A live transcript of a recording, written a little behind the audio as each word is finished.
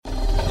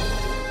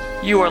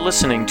You are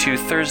listening to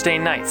Thursday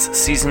Nights,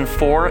 Season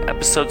 4,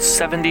 Episode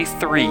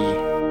 73.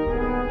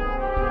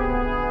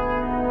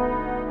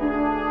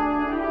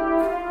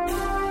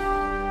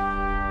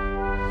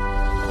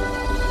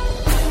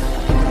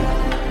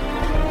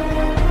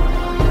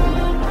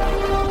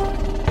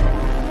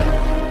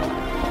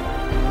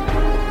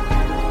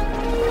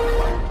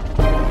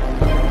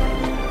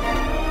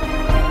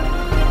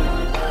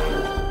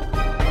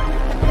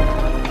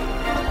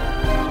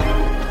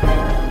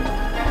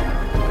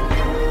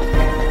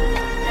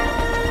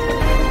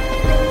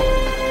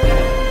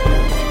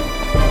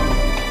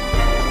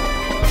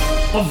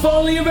 A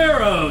volley of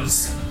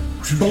arrows,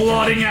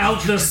 blotting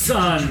out the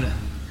sun,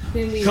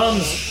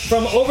 comes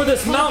from over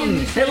this mountain.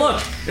 Hey,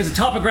 look, it's a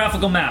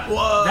topographical map.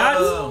 Whoa. That's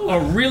a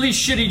really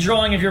shitty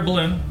drawing of your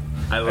balloon.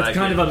 I like It's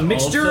kind it. of a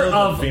mixture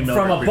Also, of female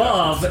from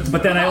above, reproductive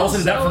but then I also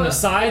did that from the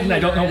side, and I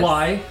don't know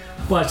why.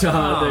 But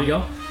there you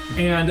go.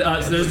 And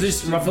so there's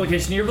this rough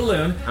location of your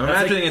balloon. I'm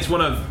That's imagining it's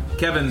one of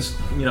Kevin's,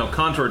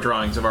 contour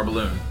drawings of our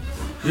balloon.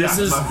 This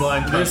is my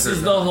blind this concert.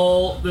 is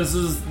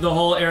the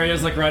whole area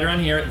is like right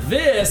around here.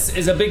 This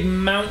is a big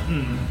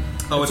mountain.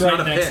 Oh, it's right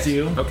not a next pit. to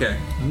you. Okay.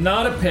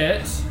 Not a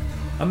pit,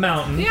 a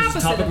mountain. The It's opposite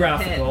of a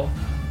topographical.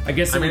 I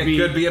guess it I mean, would it be.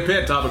 could be a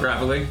pit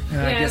topographically. I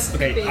Yeah, guess. it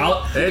could Okay, be.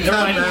 I'll. It's Never a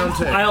mind.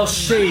 mountain. I'll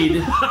shade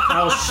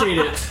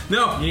it.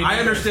 No, I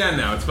understand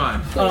now. It's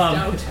fine.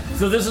 Don't.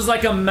 So this is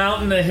like a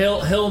mountain, a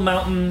hill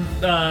mountain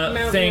thing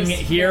Mountainous.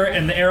 here,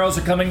 and the arrows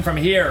are coming from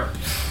here.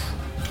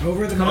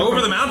 Over the mountain.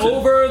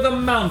 Over the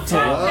mountain.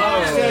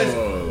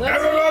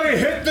 Everybody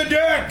hit the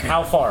deck!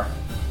 How far?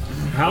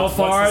 How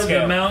far? What's the The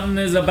scale? mountain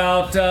is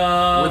about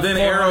Within 400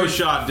 arrow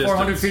shot distance.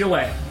 400 feet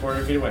away.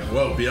 400 feet away.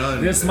 Whoa,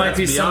 beyond. This might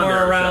be That's beyond somewhere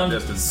arrow shot around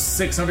distance.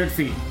 600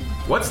 feet.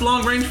 What's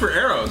long range for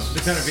arrows?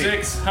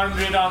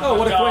 600 on Oh, the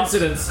what a dot.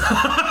 coincidence.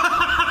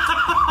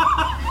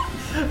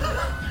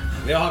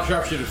 They all have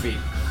sharpshooter feet.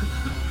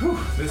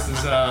 This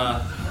is,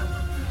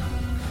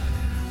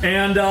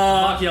 And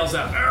Hawk yells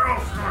out,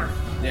 arrows!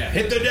 Yeah,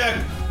 hit the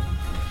deck.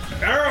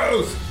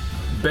 Arrows.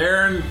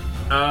 Baron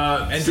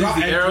sees drop-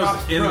 the and arrows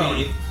drops in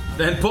prone.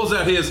 then pulls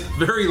out his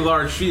very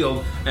large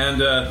shield and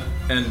ducks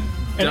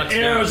arrows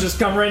down. just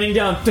come raining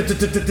down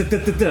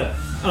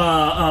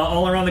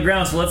all around the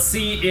ground. So let's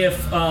see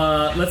if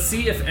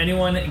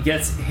anyone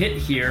gets hit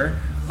here.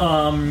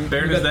 Baron we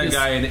is got that this-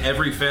 guy in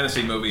every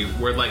fantasy movie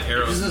where like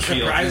arrows Is and this a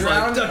shields. surprise He's like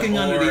round? ducking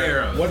under Or the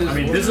arrows. What is? I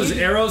mean, what this is is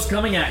he? arrows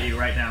coming at you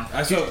right now.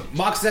 So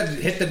Mock said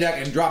hit the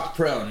deck and drop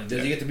prone.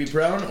 Does he get to be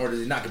prone or does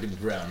he not get to be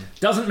prone?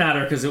 Doesn't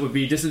matter because it would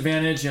be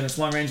disadvantage and it's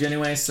long range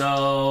anyway.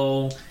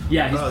 So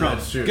yeah, he's Oh, prone.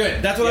 that's true.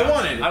 Good. That's what I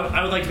wanted.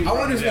 I would like to be I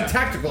wanted to do yeah.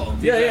 something tactical.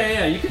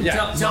 Yeah. You can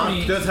Yeah. tell Mock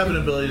me. does have an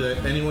ability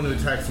that anyone who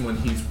attacks him when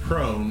he's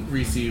prone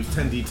receives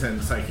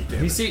 10d10 psychic He,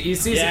 damage. he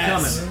sees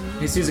Yes. it coming.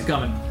 He sees it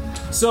coming.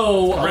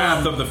 So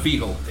Wrath of the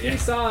Fetal. You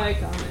saw it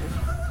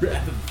coming.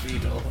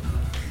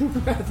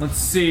 let's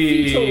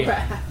see. Fetal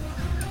wrath.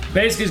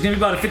 Basically, it's going to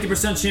be about a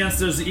 50% chance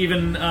there's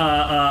even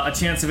a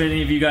chance of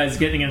any of you guys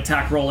getting an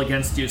attack roll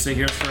against you. So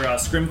here's for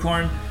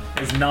Scrimcorn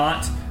is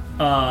not,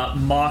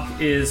 Mock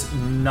is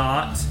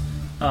not,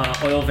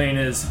 Oilvein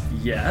is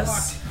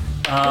yes,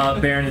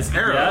 Baron is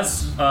Arrows.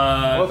 yes,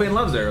 Oilvein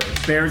loves arrows.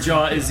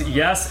 Bearjaw is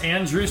yes,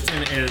 and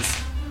Drewston is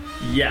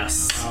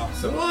yes.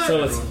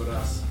 So it's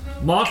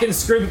Mock and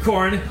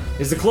Scrimcorn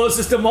is the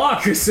closest to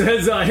Mock, who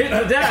says hit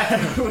the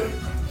deck.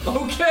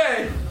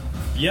 Okay!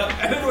 Yep.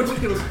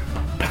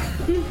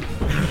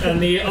 And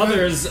the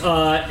others,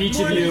 each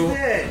of you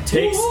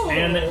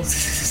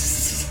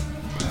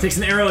takes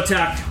an arrow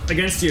attack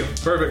against you.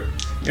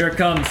 Perfect. Here it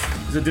comes.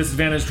 It's a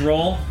disadvantaged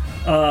roll.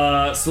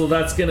 So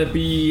that's gonna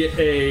be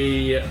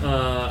a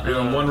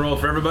Doing one roll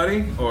for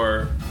everybody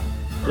or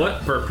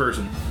what? per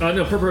person?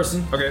 No, per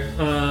person. Okay.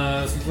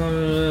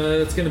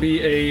 It's gonna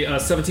be a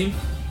 17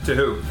 To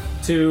who?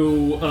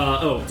 to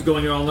to go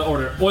in your own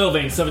order. Oil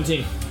vein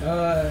 17.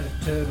 To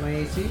my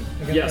AC?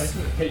 Against Yes.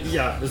 my AC.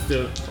 Yeah. This is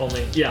the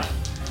only. Yeah.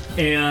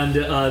 And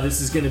this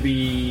is gonna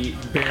be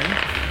Baron.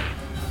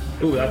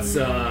 Ooh,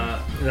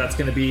 that's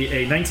gonna be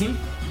a 19.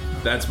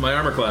 That's my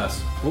armor class.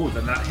 Ooh,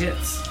 then that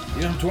hits.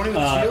 You know, 20 with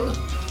the shield.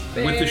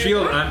 With the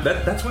shield,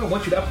 that's why I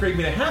want you to upgrade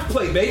me to half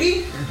plate,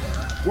 baby.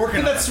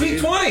 Working Get that sweet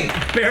 20. I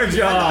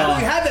Bearjaw.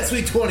 only had that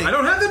sweet 20. I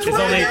don't have the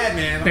 20. only- bad,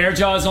 man.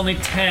 Bearjaw is only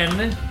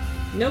 10.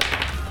 Nope.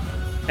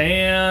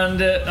 And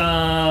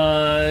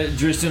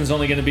Drewston's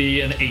only going to be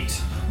an 8.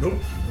 Nope.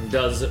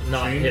 Does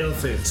not Same hit. deal,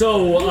 same.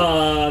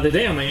 So the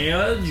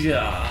damage.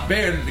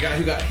 Baron, the guy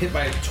who got hit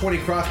by 20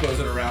 crossbows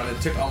in a round and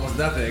took almost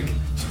nothing,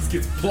 just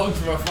gets plugged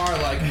from afar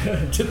like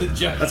to the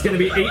judge. That's going to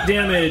be 8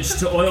 damage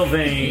to Oil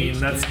Vein.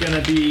 That's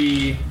going to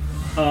be.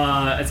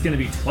 It's going to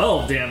be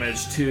 12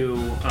 damage to.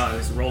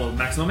 This is a roll of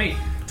maximum 8.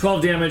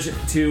 12 damage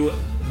to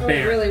Oh, it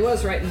Bear. really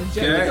was right in the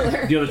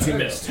jugular. The other two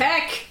missed.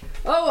 Heck.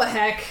 Oh,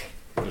 heck.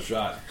 Good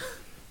shot.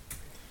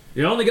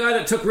 The only guy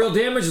that took real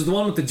damage is the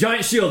one with the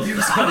giant shield. He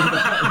was fighting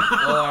about.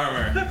 Full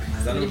armor.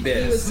 Son of a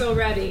He was bitch. so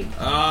ready.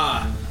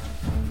 Ah.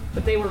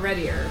 but they were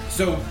readier.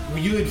 So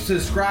you had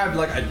described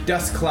like a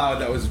dust cloud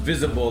that was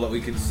visible that we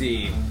could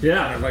see. Yeah.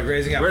 Kind of like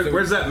raising up.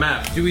 Where's that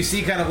map? Do we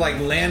see kind of like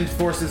land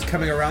forces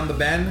coming around the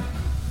bend?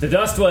 The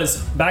dust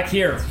was back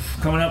here,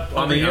 coming up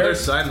On over the here. other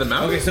side of the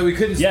mountain? Okay, so we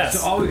couldn't. Yes.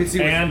 So all we could see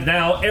was. and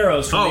now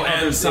arrows from Oh, the and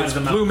other it's side of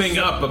the mountain. pluming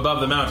up above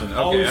the mountain.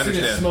 all Okay, we've I seen is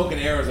understand. smoke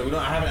and arrows.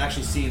 I haven't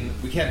actually seen.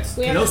 We can't.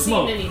 We No haven't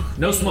smoke. seen any.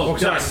 No smoke. Oh,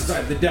 sorry, Dust.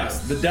 sorry, the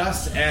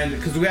dust, and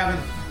because we haven't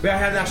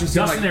actually seen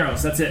Dust like. and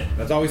arrows. That's it.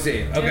 That's all we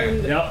see. Okay.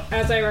 And Yep.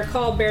 as I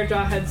recall,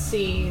 Bearjaw had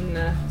seen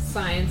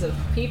signs of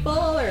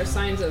people or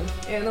signs of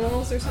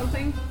animals or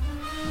something.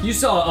 You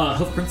saw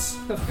hoof prints.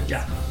 Hoofprints.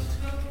 Yeah.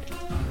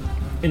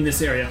 In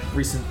this area,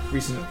 recent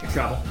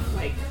travel.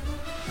 Like,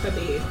 could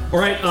be All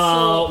right.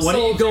 Why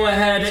don't you go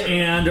ahead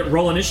and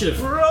roll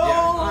initiative?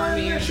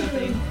 army or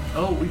something.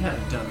 Oh, we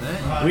hadn't done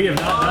that. We have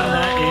not done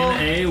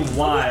that in a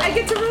while. I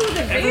get to roll with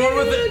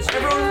advantage.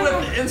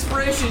 Everyone with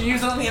inspiration,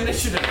 use on the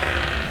initiative.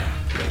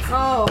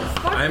 Oh,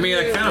 fuck I mean,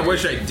 I you. kind of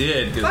wish I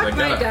did, because I Fuck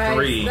my got a dice.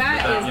 3.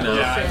 That but, is you know.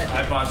 bullshit.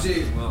 I botched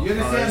it. Well, You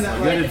understand that,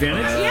 You had right?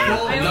 advantage?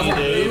 Yeah, I have Double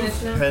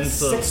advantage now.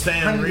 Pencil.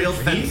 Stand real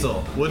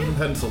pencil. Wooden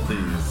pencil,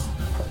 please.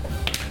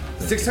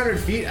 600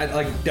 feet at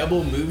like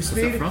double move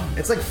speed. that from?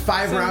 It's like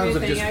 5 Some rounds new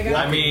of thing just I got.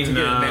 walking I mean, to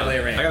get in melee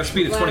range. I got a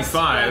speed of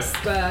 25, so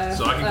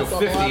I can go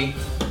 50.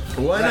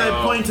 When I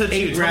So, point at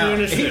you, 8 tell me your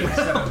rounds.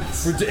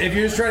 initiative. If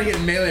you're just trying to get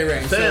in melee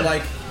range, so Sam.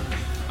 like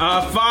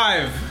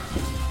 5.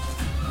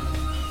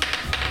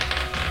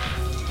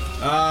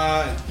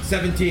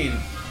 17.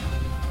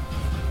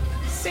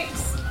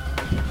 6.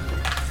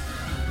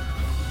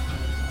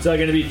 So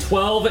going to be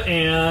 12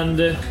 and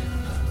it's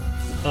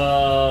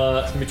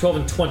going to be 12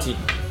 and 20.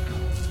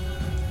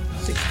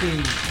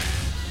 16.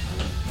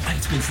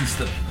 It's been since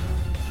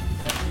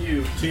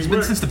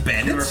the Whoever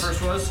bandits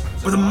first was.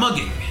 or the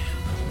mugging.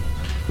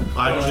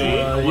 Actually,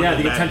 Yeah,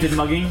 the attempted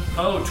mugging.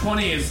 Oh,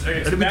 20 is.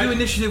 Okay, Or so did we do bad,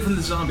 initiative when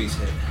the zombies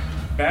hit?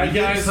 bad We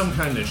get guys. some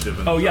kind of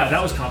initiative. Oh yeah,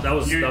 that was comp. That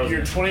was.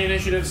 Your 20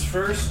 initiatives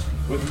first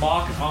with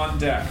Mock on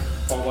deck.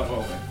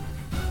 Oh,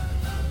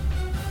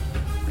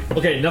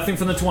 Okay, nothing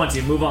from the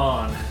 20. Move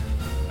on.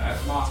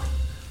 that's Mock.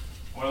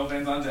 Oil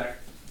veins on deck.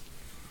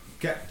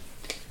 Okay.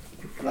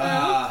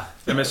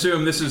 I'm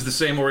assuming this is the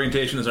same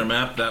orientation as our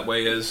map. That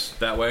way is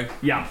that way.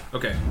 Yeah.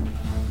 Okay.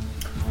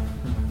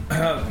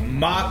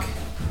 Mock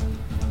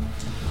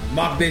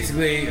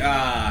basically,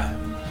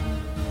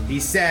 he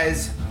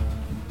says,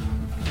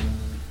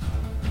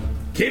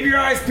 keep your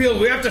eyes peeled.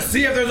 We have to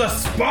see if there's a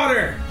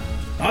spotter.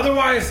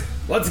 Otherwise,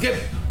 let's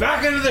get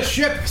back into the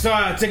ship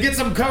to get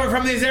some cover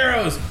from these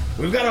arrows.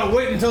 We've got to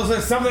wait until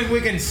there's something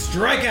we can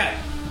strike at.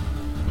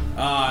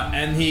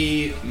 And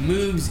he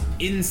moves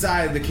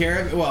inside the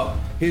caravan. Well,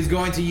 he's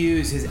going to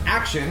use his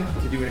action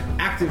to do an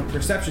active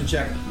perception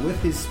check with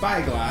his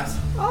spyglass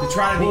to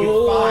try to be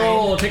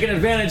Oh, fine. taking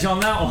advantage on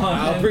that one.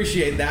 I'll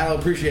appreciate that.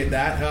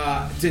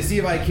 To see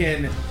if I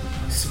can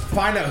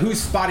find out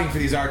who's spotting for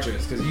these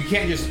archers, because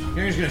you're just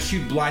gonna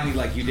shoot blindly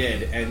like you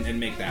did and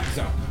make that.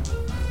 So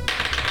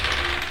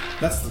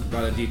that's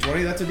not a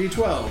D20. That's a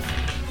D12.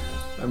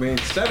 I mean,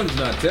 7's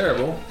not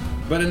terrible.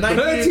 But a But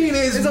 19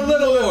 is a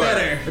little bit more.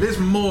 better. It is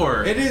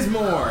more. It is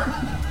more.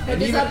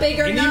 It is a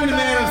bigger and number. even a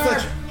man of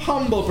such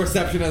humble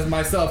perception as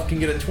myself can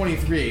get a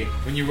 23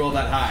 when you roll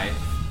that high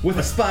with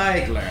a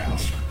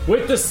spyglass.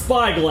 With the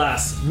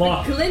spyglass,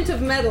 Mock, Glint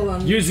of metal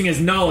on using his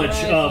knowledge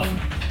of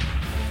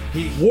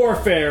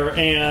warfare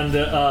and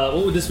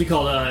what would this be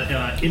called?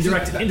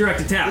 Indirect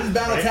attack. This is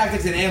battle right?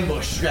 tactics and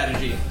ambush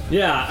strategy.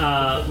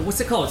 Yeah.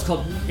 What's it called? It's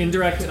called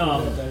indirect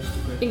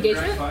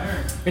engagement.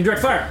 Fire.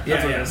 indirect fire. That's Yeah,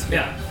 what yeah. it is.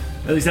 Yeah.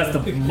 At least that's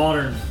the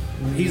modern.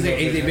 He's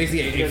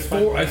basically a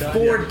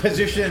forward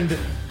positioned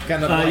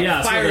kind of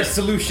yeah, so fire that-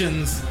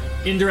 solutions.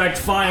 Indirect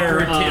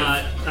fire,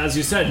 Operative. as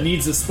you said,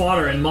 needs a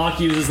spotter, and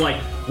Mock uses like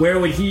where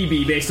would he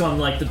be based on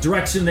like the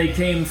direction they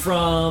came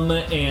from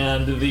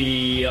and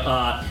the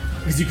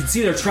because you can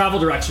see their travel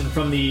direction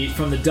from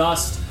the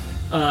dust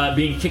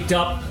being kicked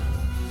up,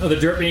 or the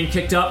dirt being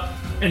kicked up,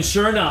 and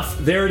sure enough,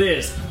 there it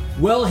is,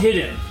 well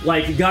hidden.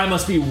 Like a guy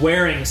must be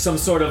wearing some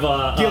sort of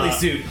a Ghillie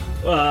suit.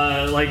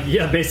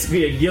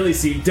 Basically a ghillie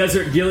suit,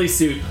 desert ghillie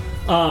suit.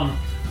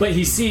 But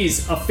he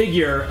sees a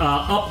figure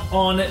up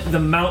on the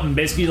mountain,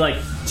 basically like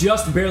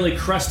just barely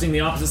cresting the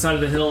opposite side of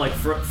the hill, like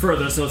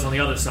further, so it's on the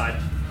other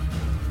side.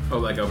 Oh,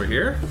 like over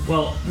here?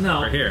 Well,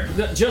 no, Right here.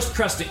 Just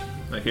cresting.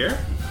 Like here?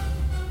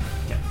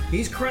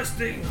 He's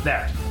cresting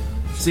there.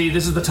 See,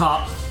 this is the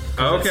top.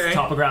 'cause Okay. it's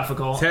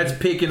topographical. His head's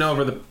peeking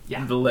over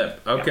the lip.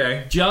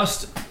 Okay.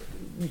 Just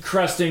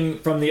cresting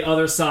from the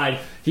other side,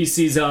 he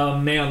sees a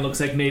man, looks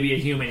like maybe a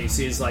human. He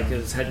sees like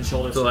his head and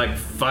shoulders. So like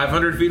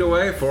 500 feet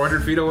away,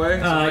 400 feet away,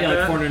 something like like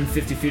that?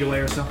 450 feet away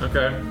or so.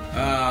 Okay.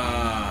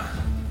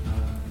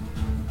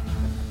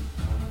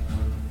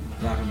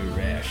 Not gonna be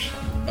rash.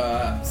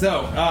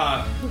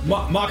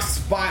 Mock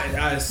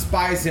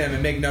spies him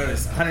and make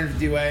notice.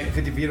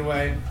 50 feet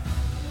away.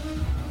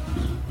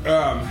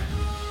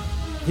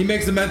 He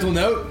makes a mental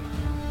note.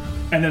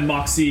 And then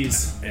Mock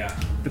sees Yeah.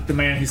 the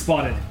man he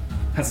spotted.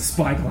 has a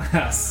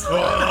spyglass.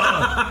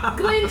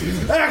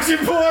 Glint. Action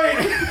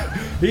point!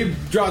 He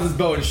draws his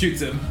bow and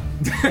shoots him.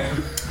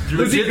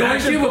 Was he going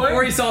to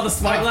before he saw the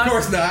spyglass? Of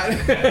course not.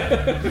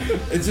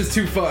 It's just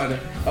too fun.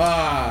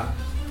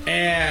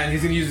 And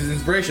he's gonna use his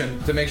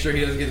inspiration to make sure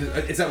he doesn't get.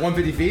 It's at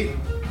 150 feet.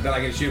 Then I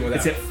can shoot him with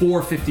that. It's at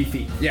 450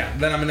 feet. Yeah.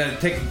 Then I'm gonna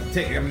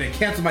I'm gonna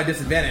cancel my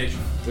disadvantage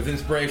with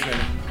inspiration.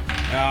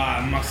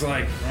 Muck's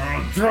like,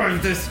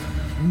 drive this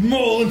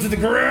mole into the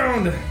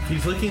ground.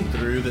 He's looking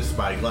through the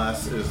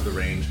spyglass. Is the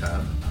range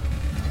half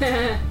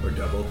or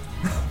double?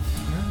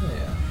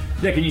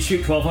 Yeah, can you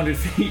shoot 1,200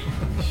 feet?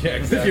 Yeah,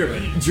 If exactly. you're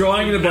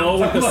drawing the bow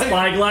with the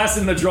spyglass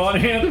in the drawn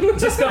hand,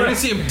 just We're gotta gonna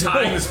see him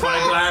tying the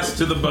spyglass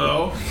to the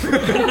bow.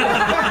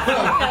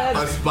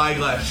 A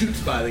spyglass shoots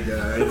by the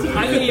guy.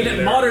 I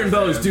mean, modern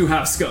bows do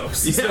have scopes,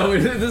 so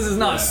this is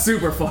not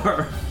super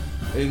far.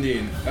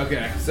 Indeed.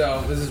 Okay,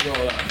 so this is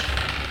roll up.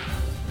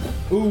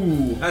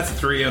 Ooh, That's a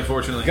 3,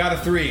 unfortunately. got a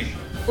 3.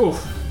 Oof.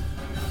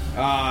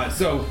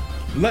 So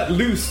let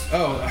loose.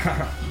 Oh,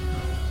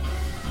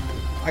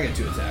 I get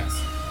 2 attacks.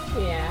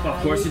 Yeah.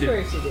 Of course you do.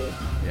 Of course you do.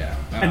 Yeah.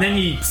 And then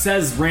he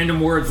says random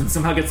words and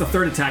somehow gets a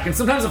 3rd attack and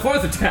sometimes a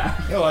 4th attack.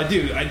 Oh, I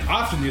do. I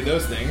often do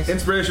those things.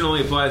 Inspiration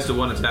only applies to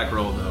 1 attack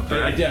roll, though.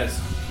 It does.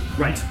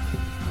 Right.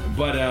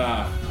 But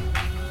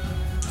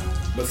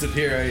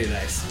superiority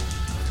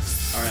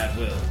dice are at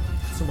will.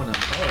 Someone else.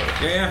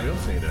 Yeah. We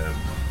also need to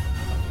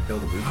kill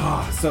the boost.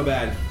 Oh, so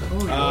bad. Here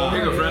you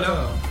go,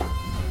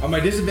 friendo. On my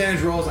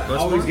disadvantage rolls, I Plus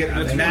always one? get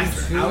a That's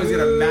massive. I always get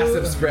a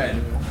massive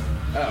spread.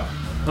 Oh.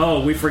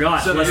 Oh, we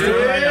forgot. So Let's do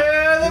it right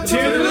now. To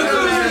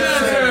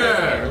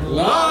the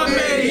long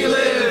may he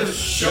live,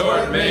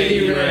 short may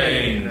he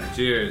reign.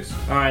 Cheers.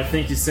 All right,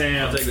 thank you,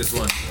 Sam. I'll take this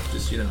one.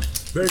 Just,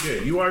 Very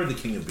good. You are the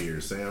king of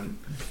beers, Sam.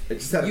 I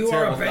just had a You are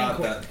terrible a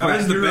thought banquet. that.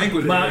 This is the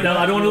banquet. No,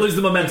 I don't want to lose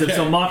the momentum,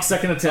 so Okay. mock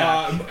 2nd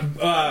attack.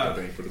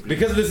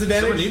 Because of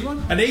disadvantage, Someone need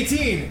one? an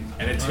 18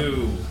 and a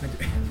 2.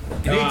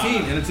 An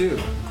 18 and a 2.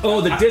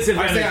 Oh, the I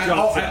disadvantage say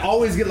drops. I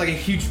always get like a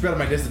huge spread on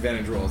my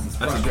disadvantage rolls. It's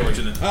That's frustrating.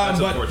 unfortunate. That's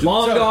But unfortunate.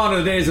 Long So- gone are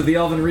the days of the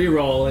Elven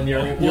reroll and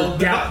your Well,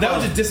 gap. that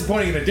was just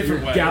disappointing in a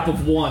different way. gap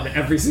of 1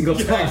 every single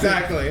time. Yeah,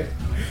 exactly.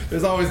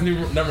 There's always new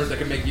numbers that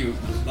can make you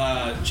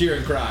cheer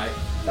and cry.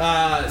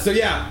 So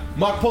yeah,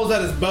 Mock pulls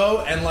out his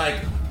bow and like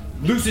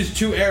looses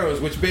 2 arrows,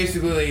 which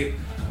basically,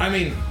 I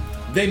mean,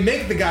 they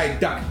make the guy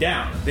duck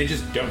down. They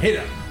just don't hit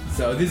him.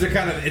 So these are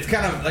it's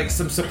kind of like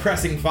some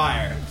suppressing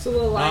fire. It's a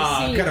little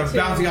icy. Kind of too.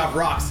 bouncing off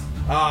rocks.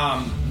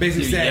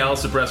 Basically You saying, yell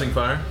suppressing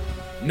fire?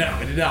 no,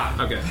 it did not.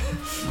 Okay.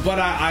 But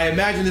I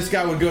imagine this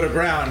guy would go to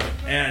ground,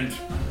 and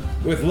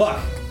with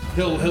luck,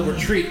 he'll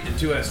retreat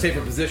into a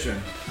safer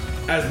position,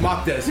 as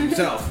Mock does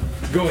himself,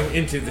 going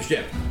into the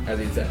ship, as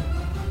he said.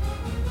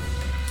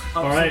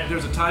 All right.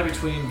 There's a tie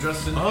between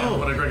Justin Oh. and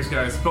one of Greg's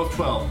guys. Both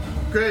 12.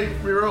 Great.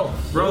 Reroll.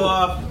 Roll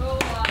off.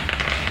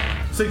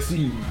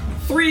 16.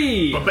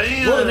 3.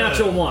 Ba-bam! Roll a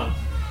natural 1.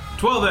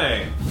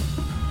 12A.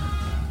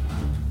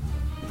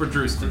 For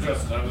Drewston.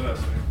 Justin, that was us.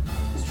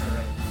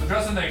 So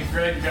Justin and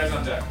Greg, you guys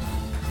on deck.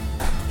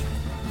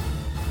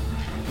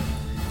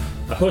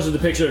 I posted the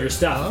picture of your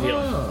staff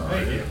field.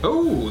 Thank you.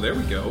 Oh, there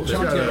we go.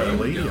 Got a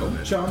lady on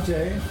it.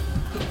 Chante.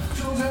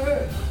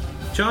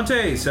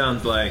 Chante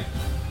sounds like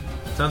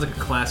a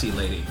classy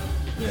lady.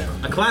 Yeah.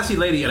 A classy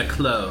lady at a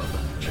club.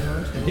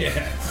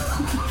 Yeah.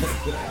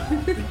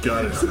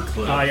 God, it's a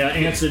club. I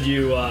answered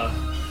you,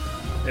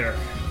 Eric.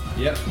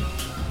 Yep.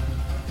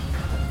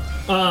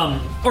 All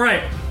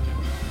right.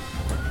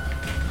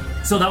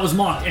 So that was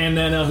Mock, and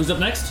then who's up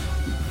next?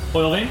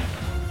 Oil Vein.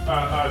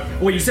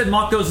 Wait, you said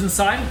Mock goes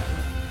inside?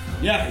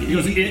 Yeah. He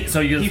goes in,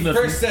 so He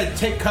first said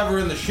take cover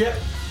in the ship,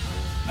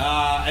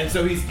 and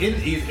so he's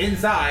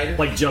inside.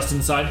 like just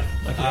inside.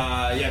 Like,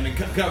 Yeah, I mean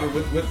cover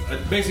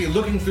with basically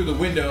looking through the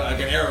window like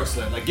an arrow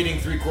slit, like getting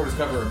 3/4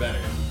 cover or better.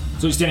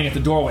 so he's standing at the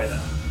doorway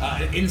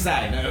then.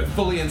 Inside,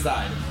 fully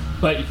inside,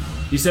 But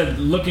you said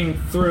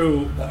looking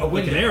through A like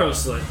window. an arrow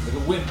slit, like a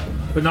window.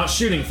 but not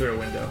shooting through a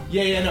window.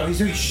 Yeah, no.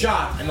 He's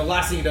shot, and the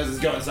last thing he does is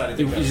go inside and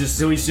take cover.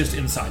 He's just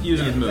inside.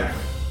 Using his move.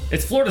 Exactly.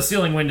 It's floor to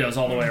ceiling windows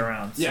all the way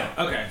around. So. Yeah.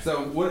 Okay.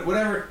 So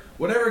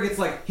whatever gets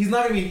like he's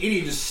not gonna be an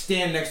idiot. Just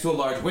stand next to a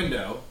large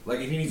window.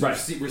 Like if he needs Right.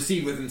 to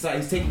receive with inside,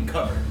 he's taking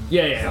cover.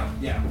 Yeah. So,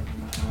 yeah.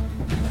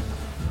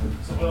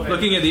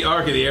 Looking at the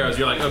arc of the arrows,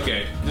 you're like,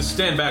 okay, just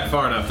stand back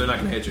far enough, they're not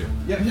gonna hit you.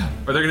 Yeah.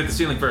 Or they're gonna hit the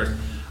ceiling first.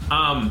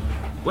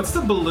 What's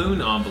the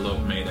balloon envelope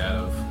made out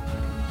of?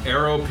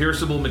 Arrow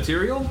pierceable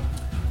material?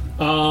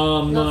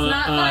 Let's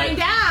not find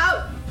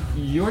out.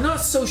 You're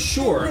not so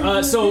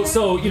sure.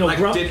 So you know,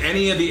 Like, did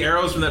any of the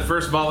arrows from that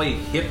first volley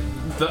hit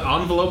the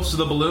envelopes of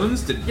the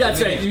balloons? Yeah,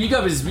 that's right. You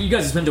guys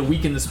have spent a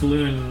week in this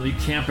balloon. You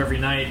camp every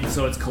night, and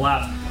so it's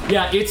collapsed.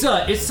 Yeah,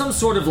 it's some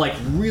sort of like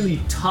really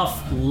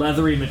tough,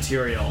 leathery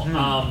material.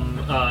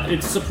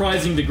 It's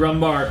surprising to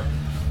Grumbar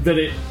that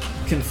it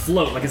can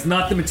float. Like it's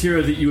not the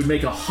material that you would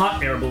make a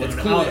hot air balloon It's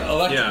out clearly of.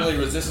 electrically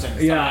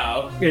resistant. Yeah,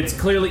 Somehow. it's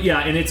clearly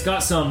and it's got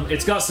some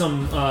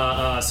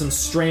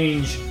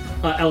strange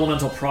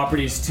elemental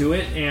properties to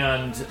it,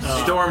 and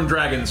Storm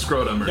dragon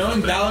scrotum or Knowing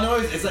something.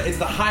 Balanoid, it's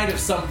the hide of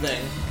something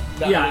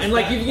and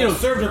like you know,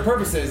 served her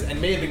purposes and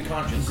may have been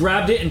conscious.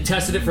 grabbed it and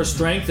tested it for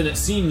strength, and it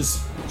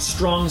seems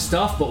strong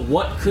stuff. But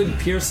what could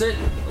pierce it?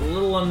 A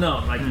little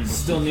unknown. Like it's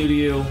still new to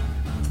you.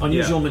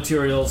 Unusual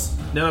materials.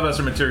 None of us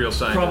are material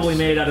scientists. Probably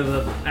made out of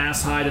the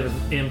ass hide of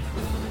an imp.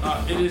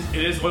 It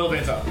is oil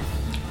veins up.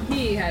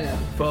 He had a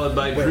Followed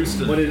by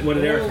Kristen. What did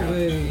Eric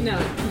have? no.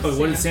 Oh,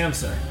 what did Sam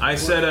say? I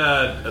said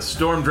a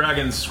storm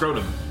dragon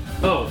scrotum.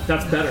 Oh,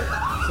 that's better.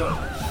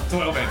 So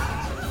oil veins.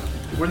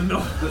 We're in the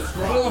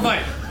middle. Oil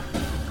vein.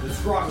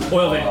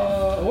 Oil vein.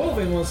 Oil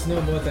vein wants to know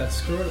about that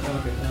scrotum.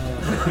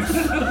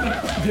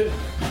 Okay.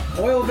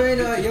 Oil vein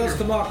yells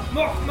to Mock.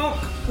 Mock,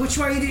 which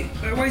way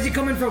where is he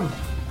coming from?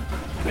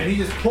 And he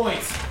just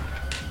points.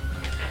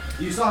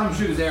 You saw him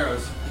shoot his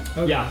arrows.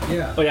 Okay,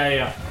 Yeah. Oh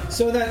yeah.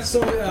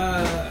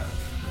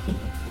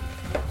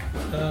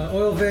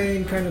 Oil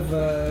vein kind of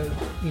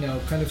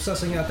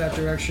sussing out that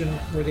direction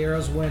where the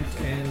arrows went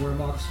and where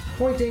Mock's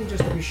pointing,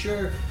 just to be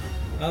sure.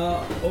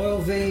 Oil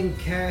vein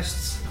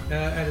casts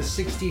at a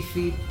 60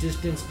 feet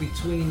distance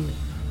between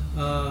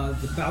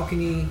the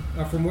balcony,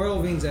 from where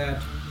Oil vein's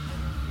at,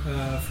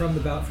 from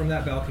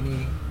that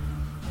balcony,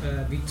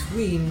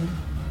 between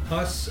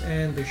us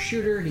and the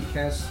shooter. He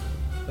casts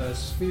a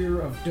sphere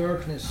of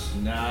darkness.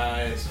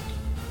 Nice.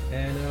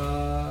 And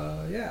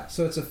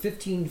so it's a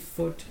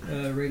 15-foot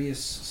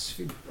radius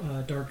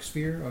dark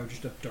sphere, or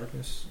just of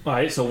darkness. All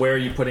right. So where are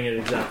you putting it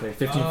exactly?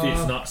 15 feet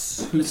is not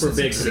super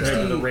big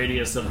compared to the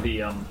radius of the.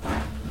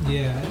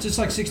 Yeah, it's just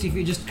like 60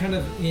 feet, just kind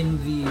of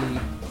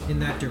in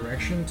that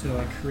direction to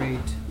like create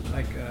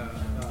like.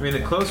 I mean,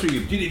 the closer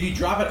you Dude, if you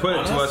drop it put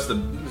on it to us, us, the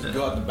just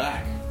go out the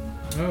back.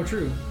 Oh,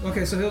 true.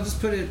 Okay, so he'll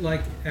just put it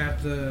like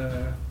at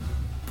the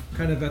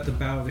kind of at the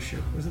bow of the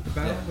ship. Was it the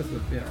bow? Yeah.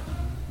 Yeah.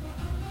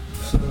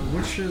 So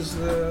which is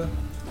the?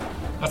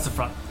 That's the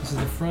front. This is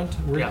the front.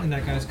 And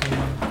that guy's coming.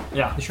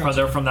 Yeah. The shots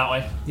They're from that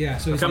way. Yeah.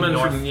 So he's coming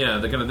north. from the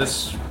kind of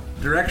this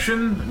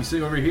direction. Let me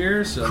see over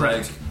here. So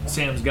Correct.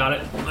 Sam's got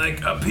it.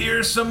 like up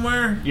here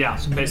somewhere. Yeah.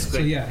 So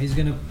Basically. yeah, he's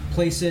gonna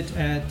place it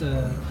at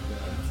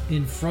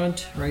in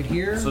front right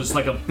here. So it's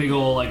like a big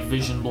old like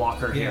vision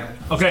blocker here.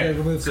 Yeah. Okay.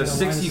 Remove So kind of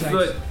line of 60 sight.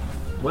 foot.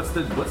 What's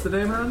the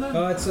diameter on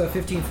that? It's a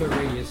 15-foot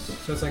radius,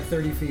 so it's like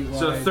 30 feet wide.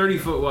 So 30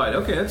 foot wide.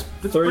 Okay, that's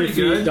 30 pretty feet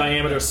good.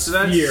 diameter So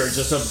that's sphere,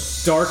 just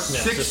of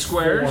darkness. 6 just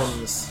squares.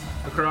 forms.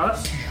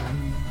 Across.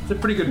 It's a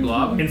pretty good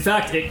blob. In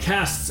fact, it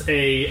casts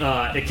a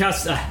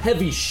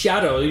heavy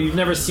shadow. You've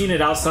never seen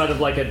it outside of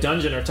like a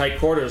dungeon or tight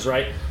quarters,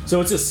 right?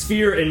 So it's a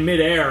sphere in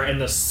midair,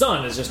 and the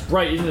sun is just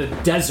bright in the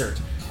desert,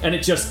 and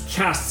it just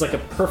casts like a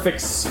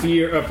perfect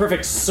sphere, a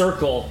perfect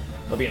circle.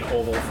 It'll be an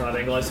oval from that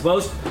angle, I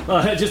suppose.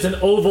 Just an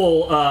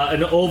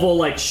oval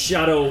like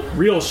shadow,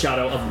 real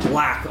shadow of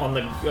black on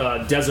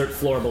the desert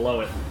floor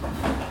below it.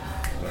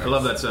 I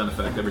love that sound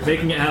effect every time.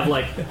 Making it have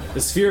like the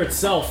sphere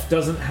itself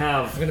doesn't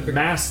have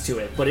mass to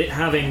it, but it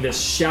having this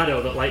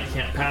shadow that light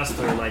can't pass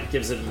through like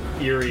gives it an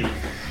eerie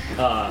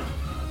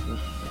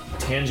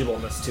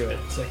tangibleness to it.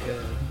 It's like a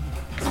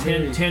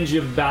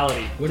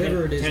Tangibility.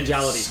 whatever it is.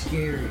 Tangibility. It's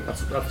scary.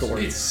 That's the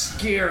word. It's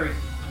scary.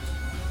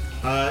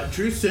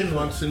 Drewston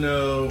wants to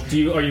know.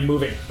 Are you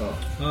moving?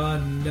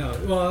 No.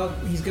 Well,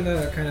 he's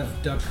gonna kind of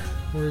duck.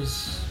 Where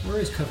is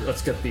cover?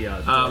 Let's get the.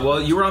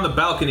 Well, you were on the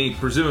balcony,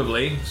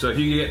 presumably, so if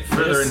you get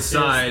further This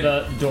inside,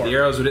 is the door.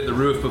 arrows would hit the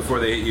roof before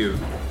they hit you.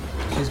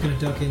 He's gonna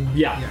duck in.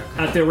 Yeah.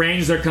 At the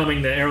range they're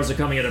coming, the arrows are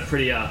coming at a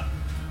pretty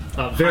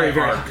very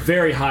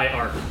very high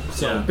arc.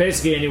 So Yeah.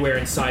 basically anywhere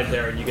inside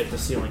there, and you get the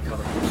ceiling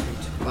cover.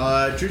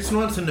 Drewston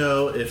wants to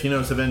know if he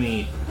knows of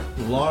any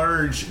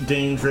large,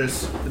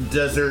 dangerous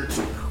desert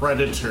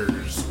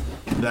predators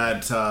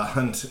that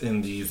hunt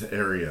in these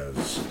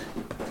areas.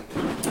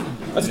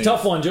 That's a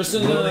tough one. Just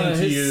in Willing to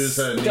his use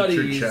a nature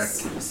studies, check.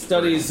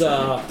 studies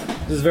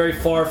this is very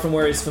far from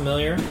where he's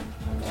familiar,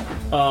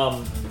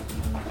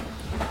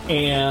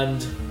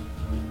 and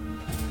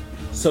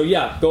so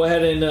yeah, go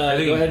ahead and I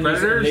think go ahead and use a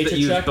predators nature that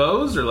use check.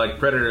 bows, or like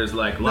predators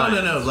like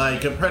lions? No,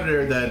 like a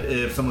predator that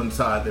if someone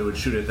saw it, they would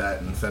shoot at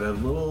that instead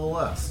of a little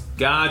less.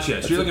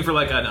 Gotcha. So you're looking for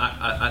like an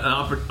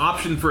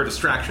option for a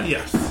distraction.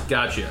 Yes.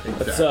 Gotcha.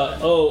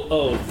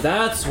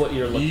 That's what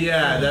you're looking.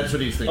 Yeah, that's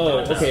what he's thinking. Oh,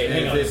 about. okay,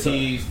 hang on.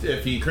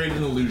 If he created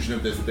an illusion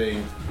of this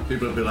thing,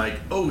 people would be like,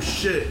 "Oh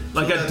shit!"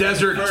 Like So a that's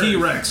desert first.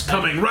 T-Rex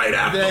coming right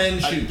after. Then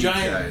A shoot these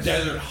giant guys.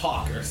 desert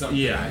hawk or something.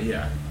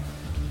 Yeah.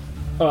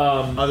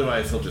 Um,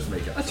 Otherwise, he'll just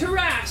make it. A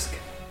Tarask.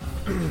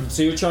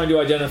 so you're trying to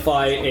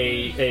identify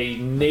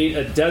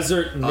a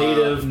desert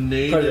native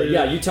native- predator.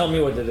 Yeah, you tell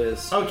me what it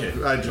is. Okay,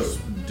 I just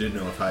didn't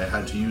know if I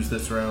had to use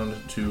this round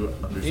to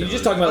understand. You're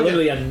just talking about Okay.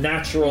 literally a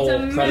natural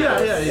It's a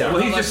predator. Yeah.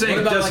 Well, he's just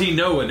saying, does he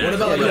know an What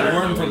about actual like the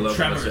predator? worm from We love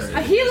Tremors? this.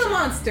 A Gila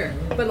monster,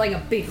 but like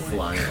a big one.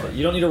 Flying.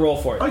 You don't need to roll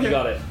for it. Okay. You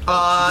got it.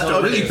 A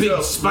really big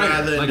so spider,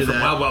 rather like than from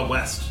that, Wild Wild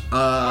West.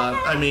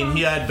 I mean,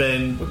 he had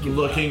been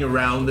looking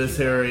around this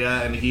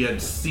area and he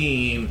had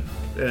seen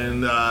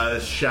in the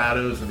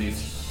shadows of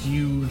these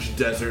huge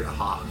desert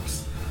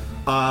hawks.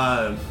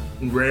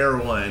 Rare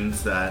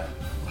ones that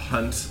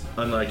hunt,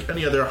 unlike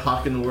any other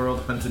hawk in the world,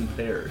 hunt in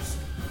pairs.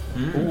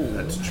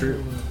 That's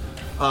true.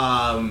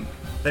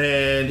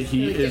 and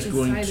he Like, is get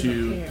going inside of a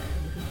to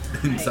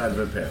pear. inside of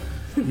a pear.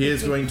 He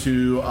is going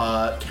to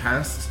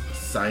cast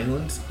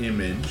Silent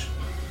Image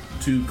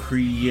to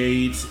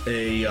create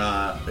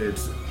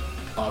it's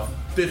a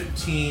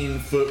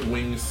 15-foot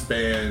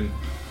wingspan,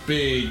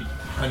 big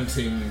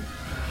hunting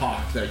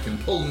hawk that can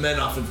pull men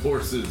off of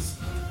horses,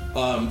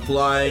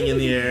 flying in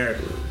the air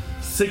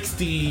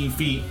 60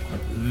 feet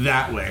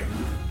that way,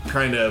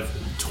 kind of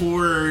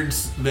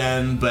towards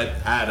them, but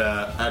at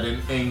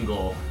an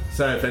angle.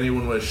 So if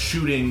anyone was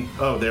shooting,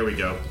 there we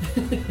go.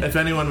 If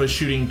anyone was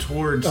shooting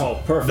towards Oh,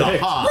 perfect. the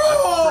hawk,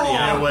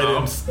 it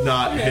would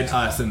not hit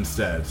us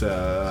instead.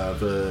 You're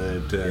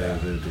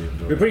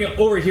putting it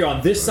over here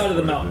on this side of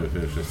the mountain.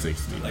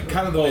 60. Like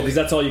kind of Oh, because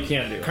that's all you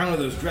can do. kind of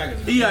those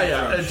dragons.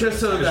 Yeah, just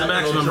so that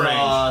maximum it'll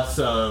draw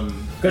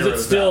some. Because arrows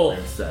it's still,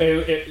 that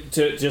way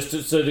instead.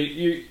 so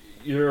that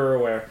you're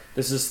aware,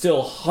 this is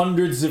still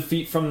hundreds of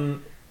feet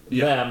from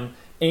them,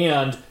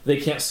 and they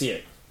can't see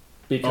it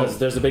because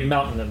there's a big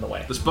mountain in the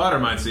way. The spotter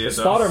might see it.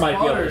 Spotter might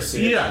be able to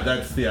see it. Yeah,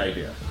 that's the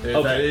idea. Is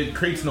Okay. that it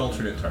creates an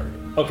alternate target.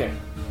 Okay.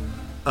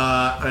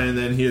 And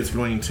then he is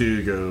going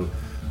to go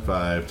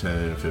 5,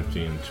 10,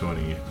 15,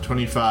 20,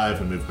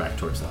 25 and move back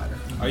towards the ladder.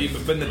 Are you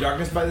in the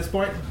darkness by this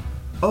point?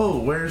 Oh,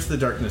 where's the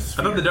darkness?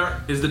 I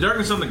thought is the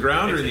darkness on the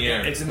ground or in the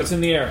air? It's in It's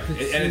in the air.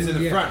 and it's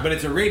in the front, but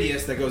it's a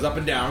radius that goes up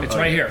and down. It's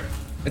right here.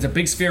 It's a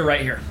big sphere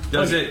right here.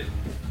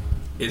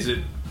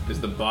 Is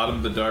the bottom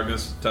of the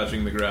darkness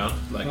touching the ground,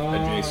 like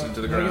adjacent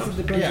to the I guess ground?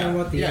 it depends Yeah, on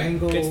what the yeah.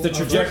 angle. It's the of-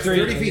 trajectory.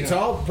 30 feet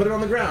tall, put it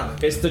on the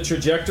ground. It's the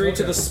trajectory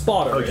to the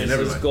spotter Okay, is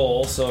never his mind.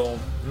 goal, so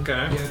Okay.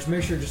 Yeah, to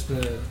make sure just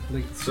the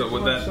like. So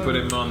would that put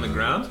him on the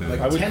ground? Like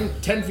I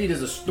would- 10 feet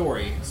is a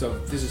story, so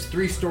this is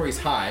 3 stories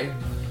high.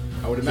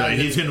 I would No,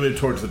 imagine. he's going to move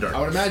towards the darkness.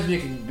 I would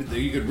imagine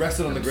you could rest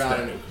it on the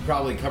ground and it would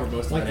probably cover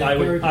most of Like that. I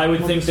would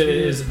Bird, think that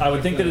it sphere, is. I would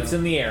like think that that. it's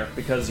in the air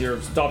because you're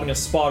stopping a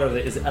spotter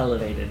that is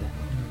elevated.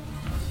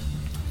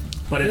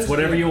 But it's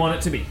whatever you want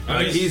it to be.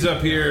 Like he's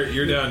up here,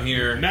 you're down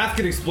here. Math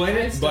could explain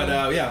it, but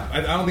yeah, I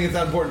don't think it's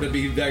that important to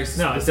be very No,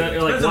 specific. it's not,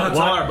 like Depends on how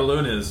tall our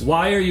balloon is.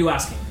 why are you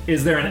asking?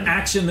 Is there an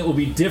action that will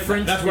be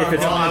different That's what if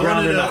it's I'm- on I the ground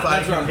wanted or to know not? if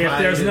I can If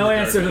hide there's in no the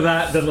answer to darkness.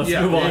 that, then let's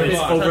Yeah, move on. yeah, It's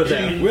yeah. over Touching-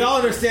 there. We all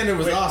understand it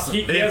was awesome.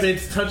 If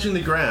it's touching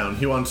the ground,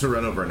 he wants to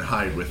run over and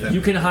hide with it.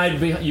 You can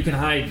hide. You can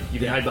hide. You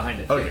can hide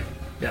behind it. Okay.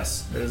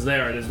 Yes, it is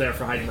there. It is there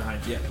for hiding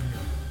behind. Yeah.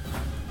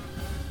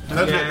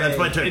 That's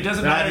my turn. It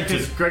doesn't That matter is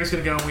because Greg's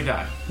gonna go and we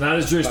die. That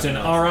is Drustin.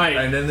 All right.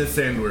 And then the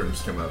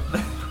sandworms come up.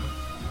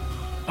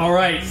 All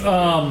right.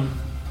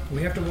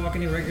 We have to walk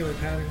in irregular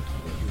pattern.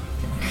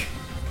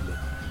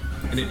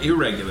 In an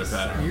irregular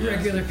pattern.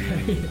 Irregular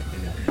pattern.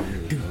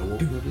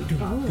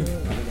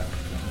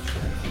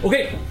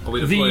 Okay. Oh,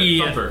 we deploy a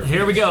thumper.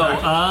 Here we go.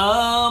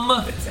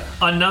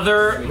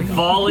 Another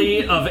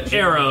volley of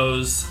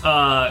arrows.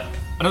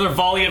 Another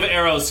volley of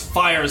arrows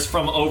fires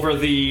from over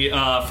the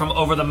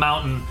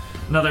mountain.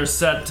 Another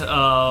set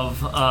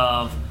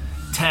of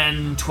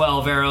 10,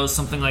 12 arrows,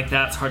 something like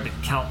that. It's hard to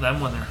count them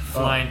when they're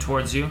flying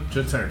towards you.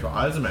 Just 10 or 12.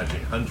 I was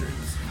imagining hundreds.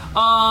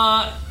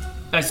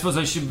 I suppose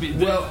I should be.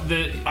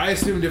 I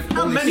assumed if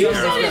How only many some You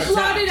arrows said got it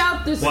blotted attacked.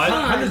 out the What?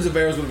 sun. Hundreds of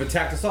arrows would have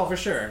attacked us all for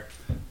sure.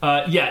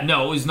 Yeah,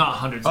 no, it was not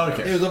hundreds. Of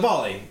Okay. It was a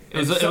volley.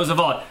 It was a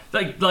volley.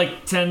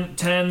 Like 10,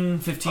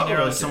 15 Oh,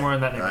 arrows, okay. somewhere in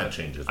that That neighborhood.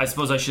 changes. I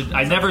suppose I should.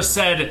 I never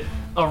said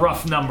a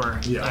rough number.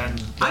 Yeah.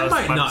 And I that was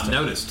might my not mistake.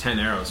 notice 10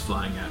 arrows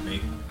flying at me.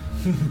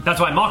 That's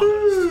why Mock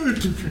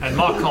noticed. And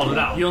Mock called it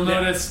out. You'll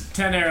notice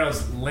 10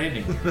 arrows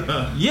landing.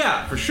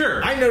 Yeah, for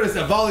sure. I noticed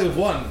a volley of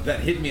one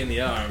that hit me in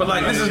the arm. But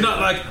like, this is not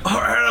like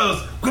our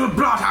arrows gonna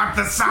blot out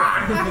the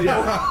sun.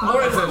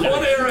 Or is it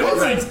one arrow?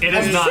 Right. It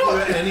is not. Do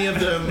any of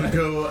them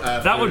go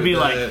after That would be the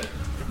like-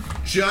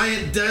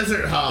 giant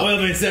desert hawk?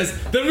 Oilman says,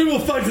 then we will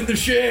fight in the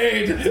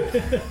shade.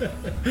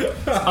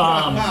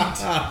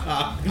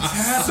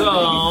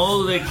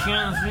 So they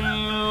can't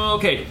see.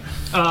 Okay.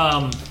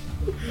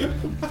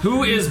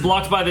 Who is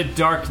blocked by the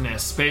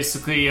darkness?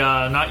 Basically,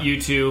 not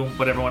you two,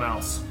 but everyone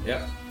else.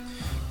 Yep.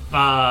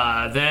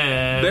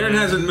 Then Baron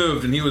hasn't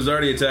moved, and he was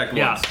already attacked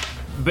Yeah. once.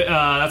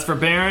 That's for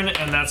Baron,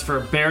 and that's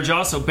for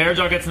Bearjaw. So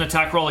Bearjaw gets an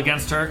attack roll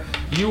against her.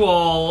 You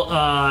all,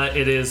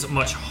 it is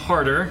much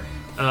harder.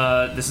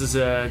 This is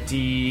a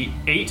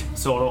D8,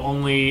 so it'll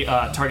only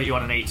target you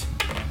on an 8.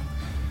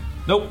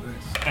 Nope.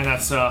 And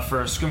that's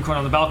for Scrimcorn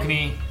on the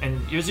balcony.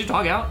 And is your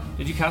dog out?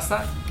 Did you cast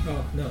that?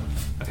 Oh no.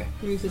 Okay.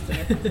 He's just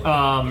there.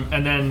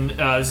 And then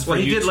this is for Well,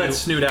 he you did two. let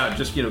Snoot out,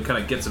 just kind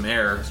of get some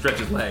air, stretch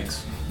his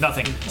legs.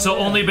 Nothing. So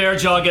only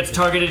Bearjaw gets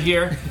targeted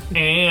here,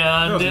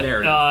 and was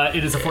narrative.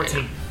 it is a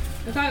 14.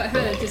 I thought it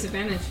had a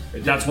disadvantage.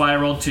 That's why I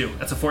rolled 2.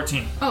 That's a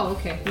 14. Oh,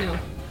 okay. No.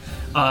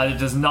 It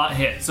does not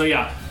hit. So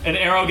yeah, an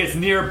arrow gets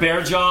near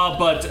Bearjaw,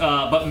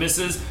 but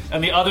misses,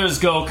 and the others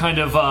go kind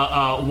of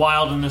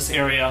wild in this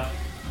area.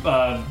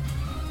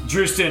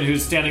 Drustin,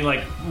 who's standing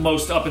like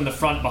most up in the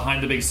front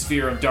behind the big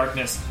sphere of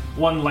darkness,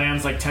 one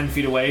lands like 10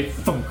 feet away.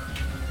 Thunk.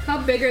 How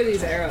big are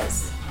these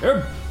arrows?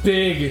 They're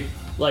big,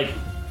 like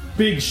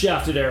big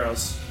shafted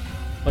arrows,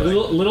 like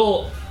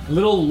little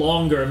little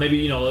longer,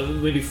 maybe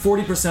maybe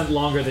 40%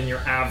 longer than your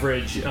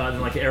average,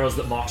 than like arrows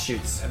that Mock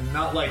shoots. And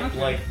not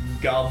like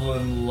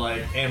goblin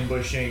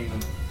ambushing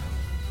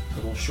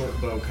little short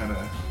bow kind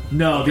of.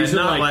 No, these And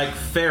are not like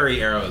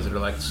fairy arrows that are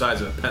like the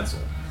size of a pencil.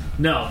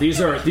 No, these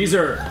are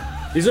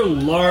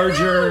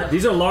larger.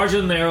 These are larger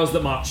than the arrows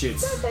that Mock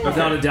shoots,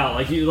 without a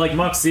doubt. Like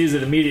Mock sees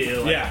it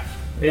immediately. Like, Yeah.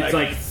 it's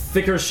like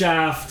thicker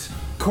shaft.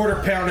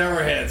 Quarter-pound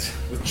arrowheads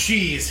with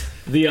cheese.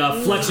 The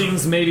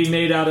fletchings may be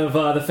made out of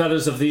the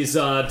feathers of these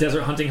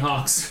desert hunting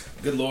hawks.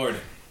 Good lord.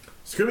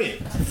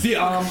 Scrimmy.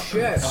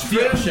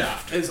 Scrim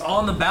is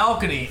on the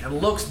balcony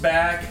and looks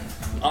back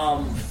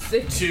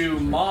to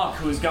Mock,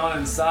 who has gone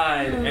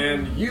inside,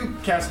 and you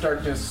cast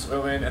darkness,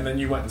 Owen, and then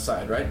you went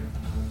inside, right?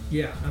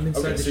 Yeah, I'm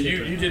inside Okay, the so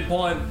ship. you did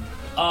pull in,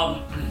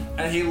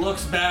 and he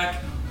looks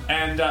back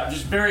and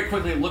just very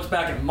quickly looks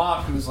back at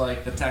Mock, who's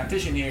like the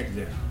tactician here,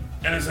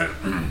 and is like,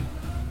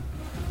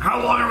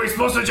 "How long are we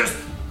supposed to just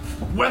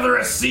weather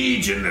a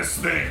siege in this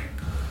thing?"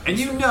 And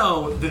you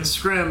know that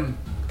Scrim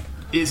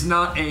is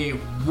not a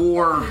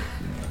war,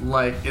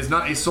 is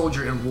not a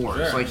soldier in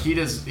wars. Sure. Like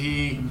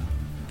he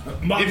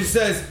Mock just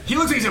says, he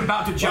looks like he's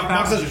about to jump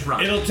out and just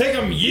run. it'll take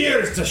them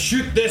years to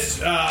shoot this,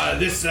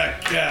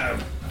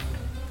 whatever.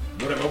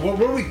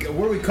 What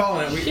are we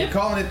calling it? We're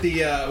calling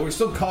it we're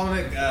still calling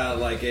it,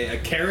 like a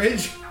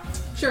carriage?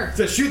 Sure.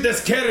 To shoot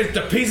this carriage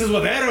to pieces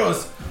with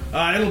arrows.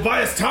 It'll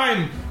buy us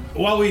time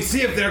while we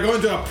see if they're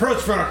going to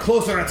approach for a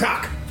closer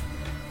attack.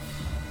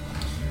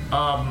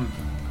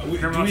 We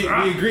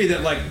agree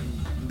that, like,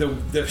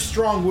 the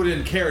strong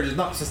wooden carriage is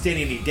not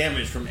sustaining any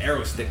damage from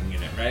arrows sticking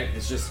in it, right?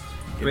 It's just...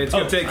 I mean, it's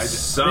gonna take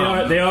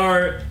some.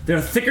 They're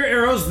thicker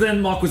arrows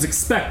than Mock was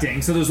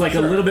expecting. So there's like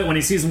a little bit when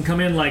he sees them come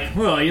in, like,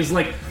 well, he's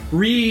like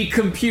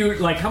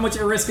recompute like how much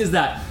a risk is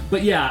that.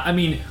 But yeah, I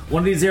mean,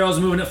 one of these arrows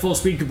moving at full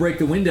speed could break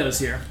the windows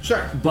here.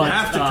 Sure. But You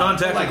have to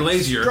contact the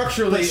glazier.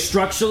 structurally,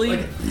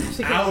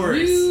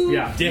 Hours.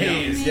 yeah.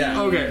 Days,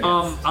 yeah. Okay.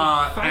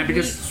 And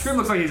because Scrim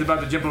looks like he's about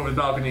to jump over the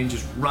balcony and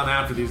just run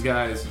after these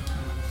guys,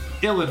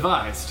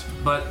 ill-advised.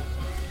 But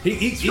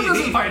He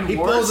doesn't fight in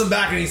wars. pulls them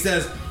back and he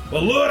says,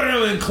 "Well, lure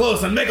them in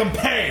close and make them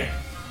pay."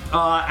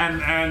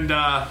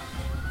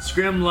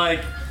 Scrim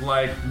like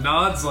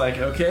nods, like,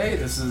 okay,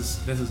 this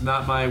is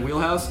not my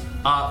wheelhouse.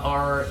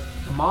 Are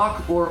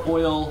Mock or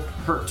Oil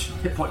hurt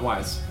hit point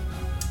wise?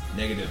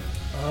 Negative.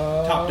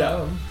 Topped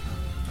up.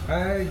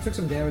 I took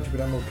some damage,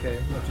 but I'm okay.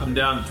 I'm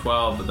down to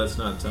 12, but that's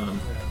not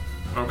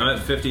I'm at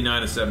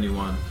 59 to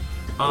 71.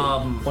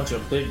 Bunch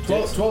of big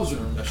 12's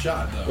a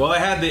shot, though. Well, I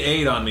had the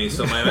 8 on me,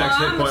 so my max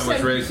hit point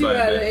was raised by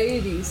a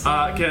bit.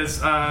 80s.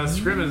 Because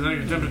Scrim is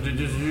tempted to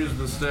just use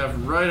the staff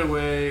right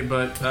away,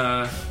 but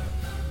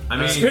I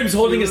mean, Scrim's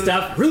holding his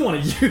staff. Really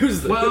want to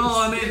use this. well,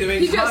 I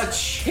mean, he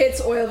just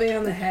hits Oil Vein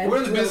on the head. We're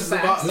in the real business of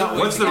fast. not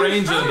what's the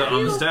range on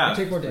the I staff?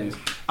 take more damage.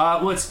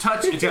 well, it's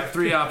touch. It's got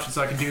 3 options,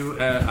 so I can do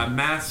a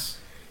mass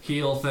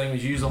heal thing,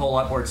 which you use a whole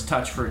lot, or it's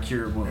touch for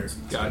cure wounds.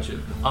 Gotcha.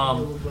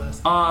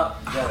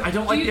 I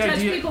don't like you the touch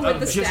idea people of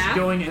with the just staff?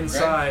 going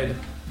inside.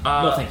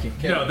 No, thank you.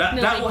 No, that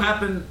No, that thank will you.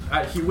 happen.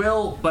 He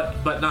will,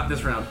 but not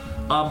this round.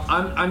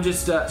 I'm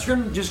just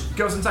Scrim just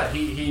goes inside.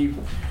 He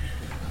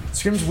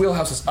Scrim's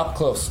wheelhouse is up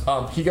close.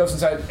 He goes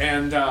inside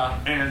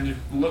and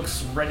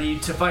looks ready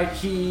to fight.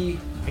 I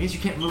guess you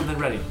can't move then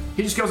ready.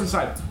 He just goes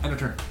inside and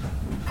return.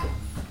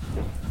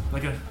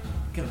 Like a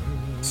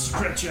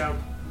stretch out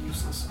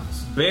useless.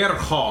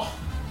 Berho.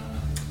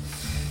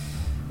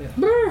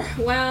 Brr.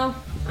 Well,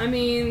 I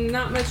mean,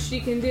 not much she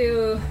can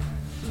do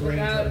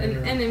without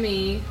an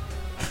enemy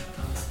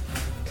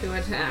to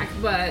attack,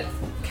 but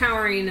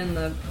cowering in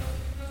the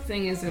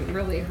thing isn't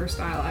really her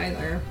style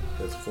either.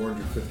 That's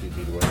 450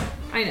 feet away.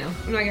 I know.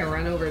 I'm not gonna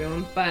run over to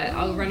him, but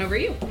I'll run over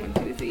you. 1,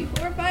 2, 3,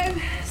 4,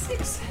 5,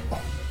 6.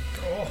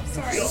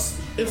 Sorry.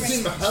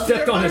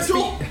 Stepped on his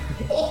feet.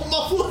 Oh,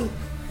 my foot!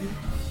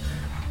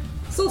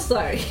 So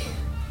sorry.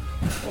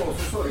 Oh,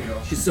 sorry,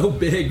 yo. She's so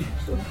big.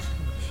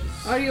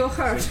 Are you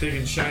hurt? Big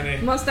and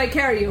shiny. Must I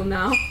carry you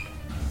now?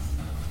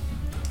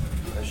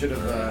 I should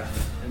have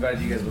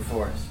invited you guys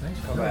before.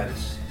 How bad?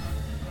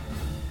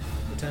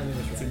 The timing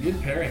is It's a right.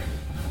 good pairing.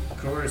 Of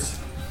course.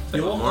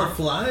 You want more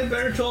fly,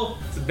 Bertel?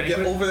 It's a Get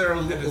banquet. over there a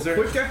little Dessert.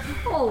 quicker.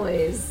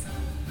 Always.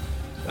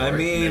 I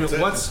mean, That's it.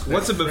 what's a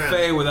Next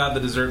buffet round. without the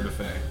dessert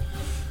buffet?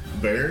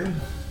 Baron?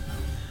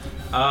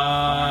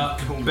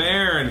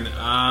 Baron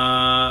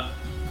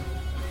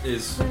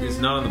is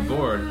not on the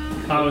board.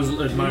 I was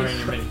admiring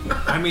your mini.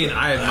 I mean,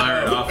 I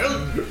admire it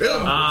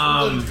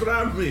often.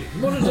 Grab me.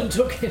 Morden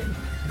took him.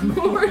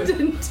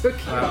 Morden took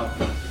him.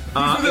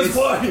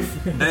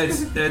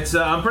 It's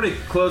I'm pretty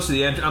close to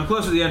the entrance. I'm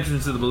closer to the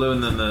entrance of the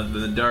balloon than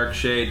the dark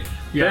shade.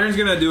 Yeah. Baron's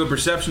gonna do a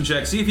perception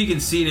check, see if he can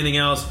see anything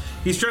else.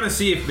 He's trying to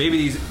see if maybe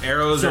these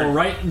arrows So are.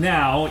 right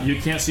now you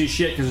can't see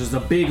shit because there's a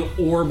big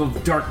orb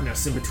of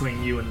darkness in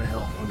between you and the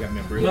hill. Don't get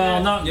me a breathe.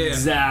 Well, not Yeah.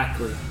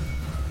 exactly.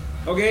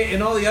 Okay,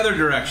 in all the other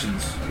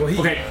directions. Well,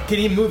 Okay. Can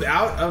he move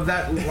out of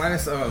that line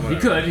of He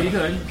could.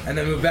 and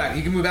then move back?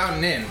 You can move out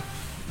and in.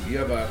 You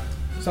have a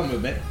Some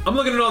movement. I'm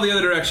looking at all the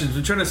other directions.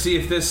 I'm trying to see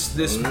if this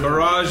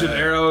barrage of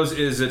arrows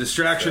is a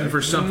distraction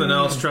for something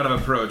else trying to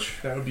approach.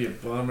 That would be a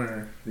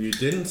bummer. You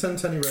didn't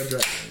sense any red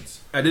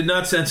dragons. I did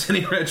not sense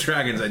any red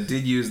dragons. I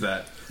did use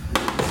that.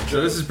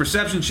 So this is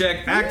perception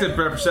check, active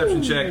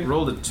perception check.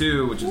 Rolled a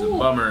 2, which is a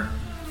bummer.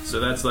 So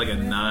that's like a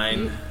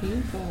 9.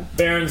 Painful.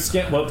 Baron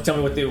scan. Well, tell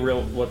me what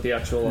the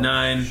actual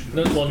 9.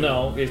 No, well,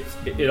 no.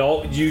 It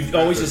all. You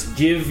always just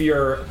give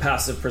your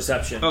passive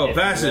perception. Oh,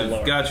 passive.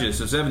 Gotcha.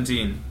 So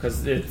 17.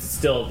 Because it's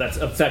still that's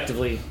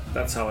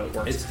how it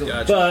works. It's still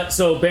Gotcha. But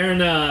so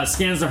Baron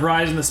scans the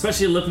horizon,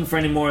 especially looking for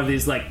any more of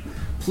these like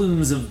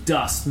plumes of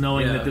dust,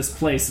 knowing Yeah. that this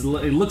place it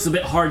looks a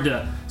bit hard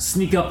to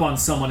sneak up on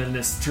someone in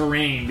this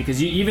terrain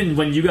because even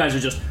when you guys are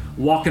just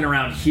walking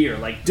around here,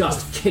 like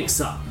dust kicks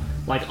up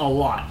like a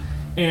lot,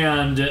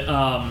 and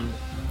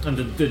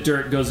the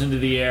dirt goes into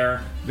the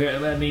air.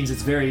 That means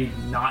it's very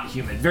not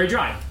humid, very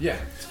dry. Yeah.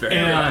 It's very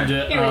And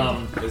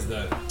dry. Is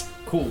the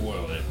cool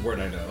word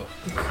I know.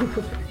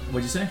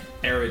 what'd you say?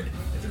 Arid.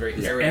 It's a very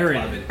arid.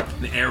 Arid. climate.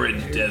 An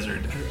arid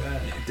desert.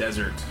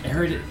 Desert.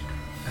 Arid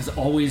has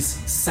always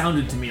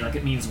sounded to me like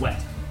it means wet.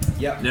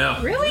 Yep. No.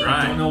 Really?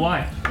 I don't Right. know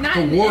why. Not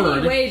the in word.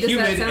 any way does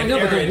Humid that sound and No,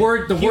 but the arid.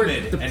 word-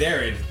 Humid the- and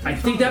arid. I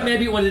think that may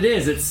be what it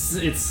is.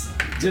 It's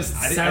just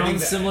I think sounds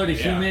that- similar to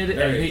yeah, humid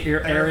very. and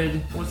you're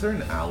arid. Was there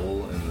an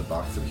owl in the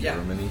box of Yeah.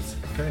 hero minis?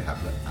 Can I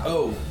have that owl?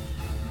 Oh.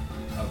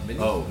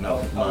 Oh,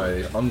 no.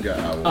 My Unga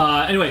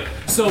owl. Anyway,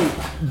 so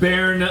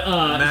Baron.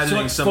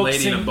 Imagining so some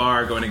lady in a focusing-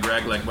 bar going to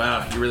Greg like,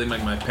 "Wow, you really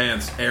make my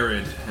pants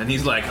arid," and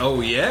he's like, "Oh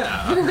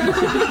yeah."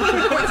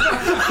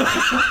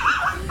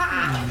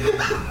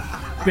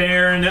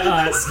 Baron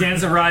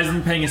scans the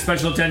horizon, paying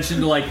special attention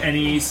to like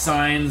any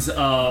signs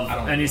of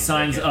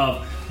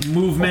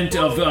movement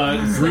of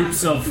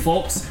groups of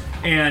folks,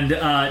 and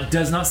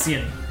does not see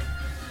any.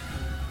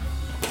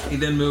 He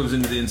then moves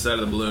into the inside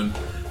of the balloon.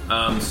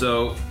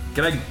 So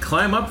can I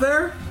climb up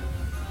there?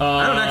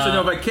 I don't actually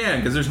know if I can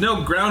because there's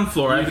no ground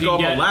floor. I have to go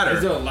up a ladder.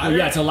 Is there a ladder?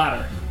 Yeah, it's a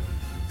ladder.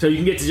 So you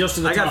can get to just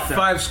to the I top got there.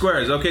 5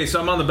 squares. Okay, so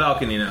I'm on the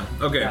balcony now.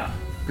 Okay. Yeah,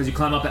 because you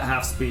climb up at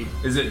half speed.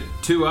 Is it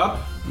 2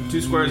 up?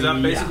 2 squares up,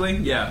 Yeah. basically?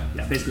 Yeah.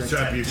 Yeah, basically.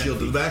 Strap like your 10 shield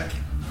to the back.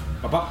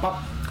 Up, up,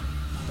 up.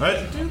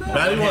 Alright. Batty You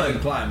can one.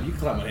 climb. You can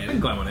climb one I can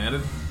handed. climb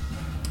one-handed.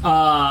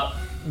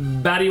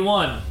 Batty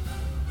 1.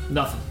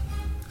 Nothing.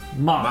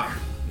 Mock.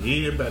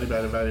 Here, batty.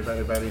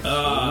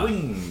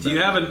 Do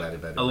you have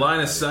a line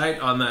of sight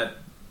on that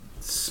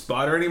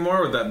spotter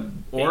anymore with that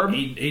orb?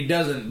 He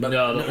doesn't, but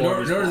No, the nor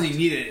orb is does he blocked.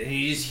 need it.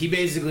 He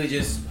basically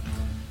just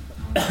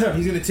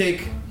he's gonna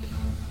take.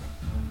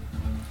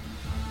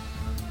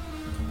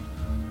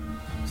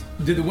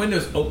 Did the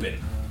windows open?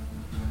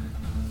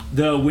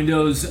 The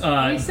windows We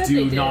said do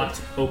they did. not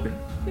open.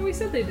 Yeah, we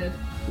said they did.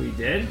 We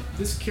did?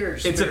 This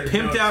carriage. It's a spared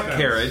pimped no out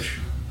expense. carriage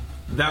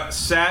that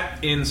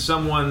sat in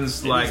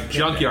someone's like pimped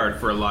junkyard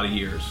for a lot of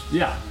years.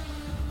 Yeah.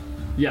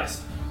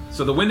 Yes.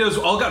 So the windows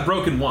all got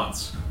broken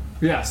once.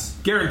 Yes.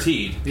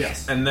 Guaranteed.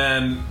 Yes. And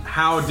then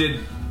how did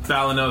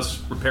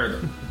Thalanos repair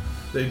them?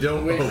 They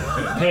don't open.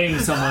 Paying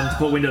someone to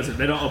put windows in.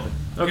 They don't open.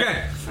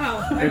 Okay.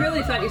 Oh, I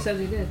really thought you said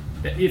they did.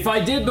 If I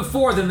did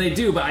before, then they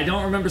do, but I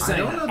don't remember I saying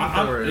don't know that.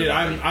 that they were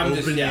I'm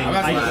just opening yeah. I'm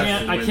I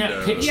asking- can't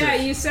windows. picture. Yeah,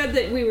 you said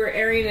that we were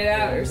airing it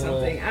out or well-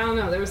 something. I don't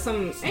know. There was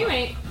some.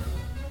 Anyway,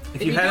 If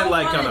If you you had it don't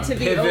like want on it a to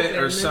be pivot open, or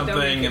then don't something,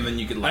 make it- and then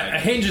you could like A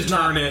hinge is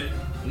turn not it.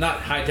 not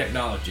high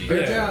technology.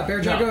 Bear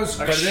Jaw goes.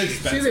 But it is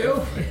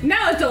expensive.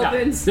 now it Yeah.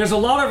 opens. There's a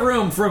lot of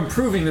room for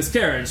improving this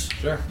carriage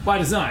Sure. by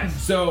design.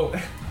 So,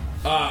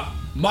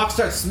 Mock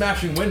starts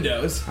smashing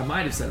windows, I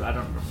might have said it, I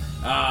don't remember.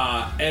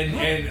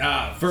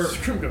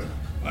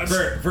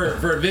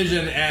 for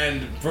vision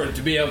and for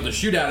to be able to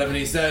shoot at him, and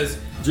he says,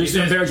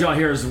 Jason Bearjaw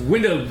here is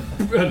window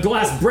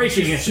glass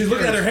breaking. she's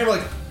looking at her hammer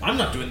like, I'm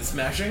not doing the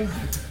smashing.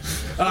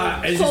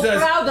 And she So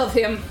says, proud of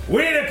him.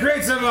 we need to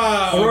create some.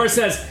 Aurora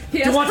says, "Do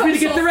you has want me to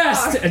come get so the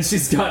rest?" far. And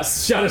she's got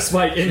Shadow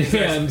Smite in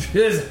hand. She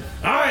says,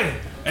 alright,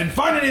 and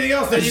find anything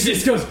else that And you she can.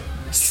 just goes,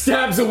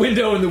 stabs a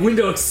window, and the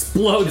window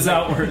explodes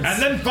outwards.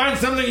 And then find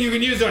something you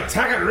can use to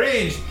attack at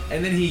range.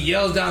 And then he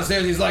yells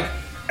downstairs. He's like,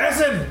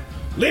 Essen,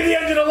 leave the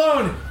engine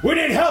alone. We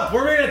need help.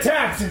 We're being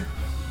attacked.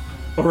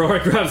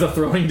 Aurora grabs a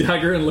throwing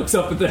dagger and looks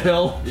up at the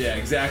hill. Yeah,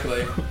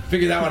 exactly.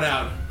 Figure that one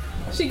out.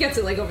 She gets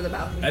it like over the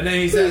balcony. And then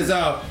he says,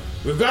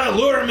 we've got to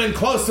lure him in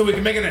close so we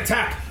can make an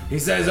attack. He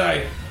says,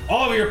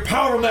 all of your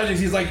powerful magics.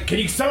 He's like, can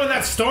you summon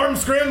that storm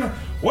scrim?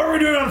 What are we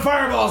doing on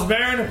fireballs,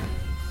 Baron?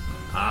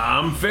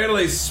 I'm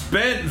fairly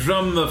spent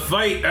from the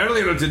fight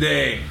earlier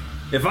today.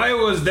 If I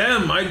was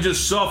them, I'd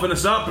just soften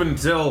us up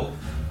until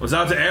I was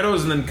out to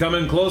arrows and then come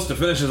in close to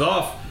finish us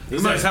off. We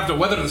might just have to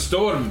weather the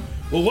storm.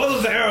 We'll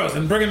weather the arrows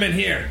and bring him in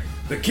here.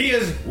 The key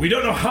is, we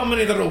don't know how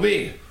many there will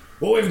be.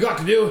 What we've got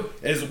to do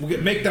is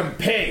make them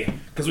pay,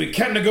 because we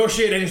can't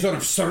negotiate any sort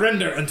of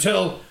surrender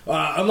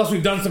unless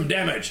we've done some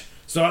damage.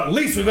 So at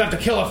least we've got to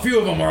kill a few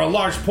of them or a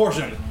large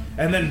portion.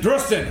 And then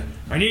Drustin,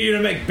 I need you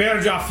to make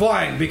Bearjaw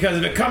flying, because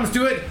if it comes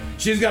to it,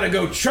 she's got to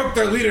go choke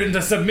their leader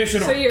into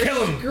submission So or you're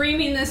kill him.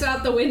 screaming this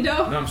out the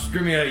window? And I'm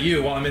screaming at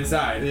you while I'm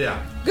inside.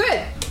 Yeah.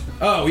 Good.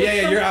 Oh,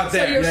 yeah, you're out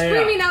there. So you're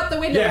Yeah, screaming out the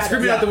window. Yeah, at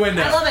screaming us. out the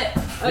window. I love it.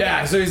 Okay.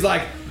 Yeah, so he's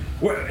like,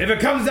 if it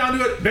comes down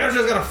to it,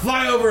 Berger's gonna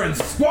fly over and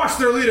squash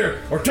their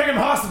leader or take him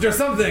hostage or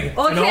something.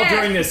 Okay. And all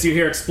during this, you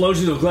hear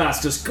explosions of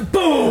glass, just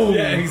kaboom!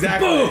 Yeah,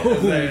 exactly.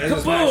 Kaboom!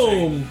 That's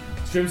Kaboom!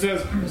 Scrim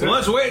says, Well,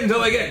 let's wait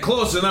until I get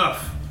close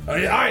enough.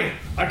 I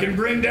can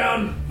bring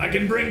down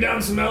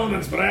some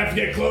elements, but I have to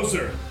get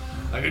closer.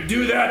 I could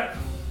do that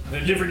in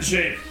a different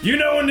shape. You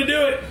know when to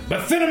do it,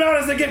 but thin them out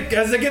as they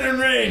get in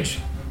range.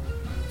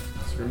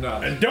 Scrim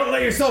nods. And don't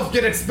let yourself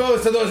get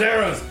exposed to those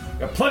arrows.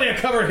 Got plenty of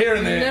cover here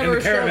in the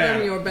Never show them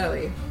caravan. your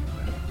belly.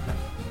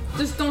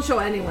 Just don't show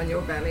anyone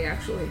your belly,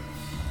 actually.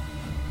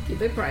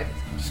 Keep it private.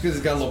 Just because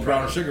it's got a little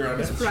brown sugar on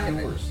it. It's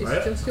private. It's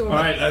right? just your All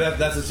right,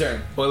 That's his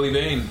turn. Oily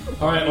vein.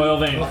 all right, oil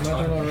vein. Not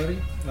done already.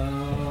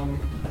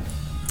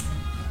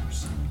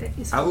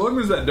 How long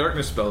does that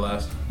darkness spell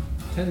last?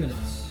 10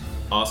 minutes.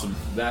 Awesome.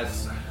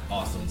 That's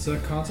awesome. It's a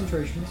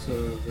concentration, so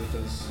it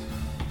does.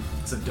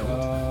 So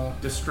don't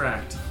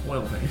distract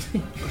oil vein.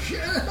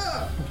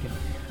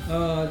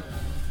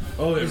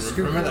 Oh,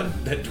 remember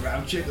that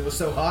drow chick that was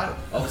so hot?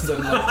 All of a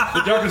sudden, like,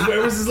 the darkness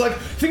waves is like,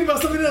 think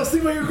about something else.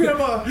 Think about your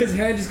grandma. His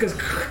hand just goes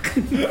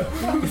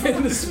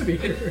in the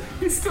spear.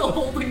 He's still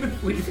holding the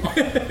fleet.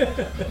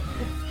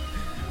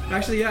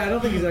 Actually, yeah, I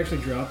don't think he's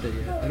actually dropped it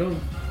yet. I don't.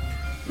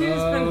 He's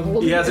been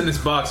holding He has it. in his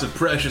box of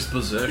precious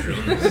possessions.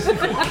 He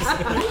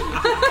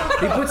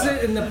puts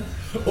it in the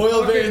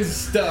Oil vein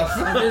stuff.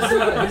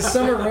 his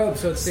summer robe,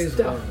 so it stays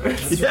warm.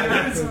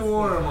 It's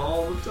warm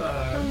all the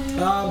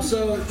time.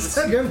 So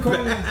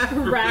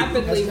Grimcorn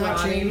rapidly has not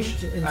rotting.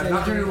 changed. I've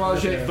not turned into wild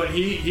shape, but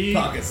he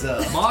Pockets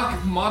up.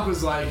 Mock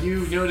was like,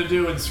 you know what to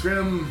do, and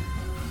Scrim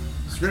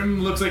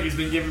looks like he's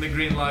been given the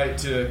green light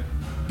to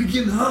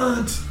begin the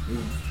hunt.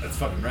 That's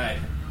fucking right.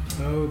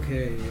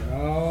 Okay.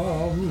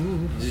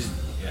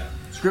 Yeah.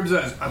 Scrim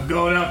says, I'm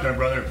going out there,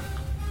 brother.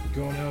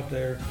 Going out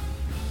there.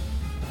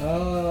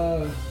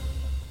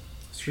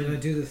 Should I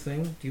do the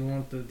thing? Do you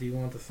want the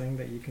thing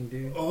that you can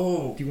do?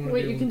 Oh, Do you want to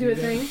Wait, be you able can to do a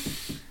that? thing?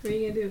 What are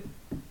you gonna do?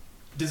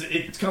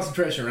 it's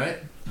concentration, right?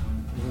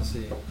 Let's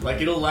see. Like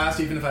it'll last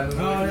even if I move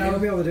Oh, away yeah, I'll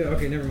from be you. able to do it.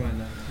 Okay, never mind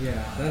then.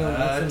 Yeah,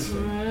 that's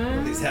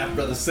interesting. These half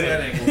brothers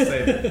Save sweating. it.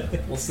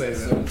 We'll save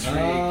it. We'll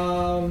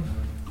save it.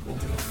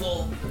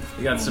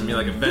 You got some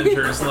like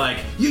Avengers like,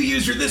 you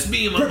use your this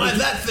beam on my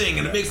that thing,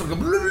 and it makes like a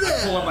blah, blah, blah.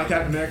 Pull up my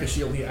Captain America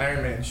shield, the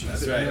Iron Man shield.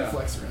 That's right.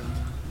 Flex around.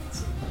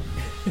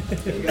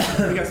 You got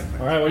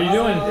something. All right, what are you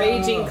doing?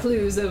 Raging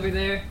clues over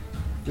there.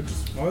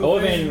 Oil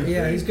vein.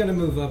 Yeah, he's gonna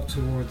move up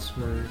towards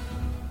where.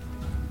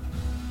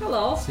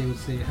 Hello. See.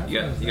 You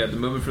got the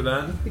movement for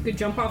that? You could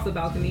jump off the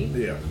balcony,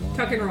 Yeah.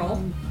 tuck and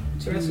roll,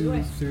 it's the rest of the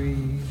way. 3.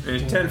 And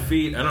it's 10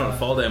 feet. I don't know what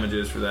fall damage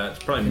is for that.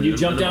 It's probably Can you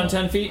jump minimal. down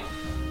 10 feet?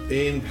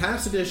 In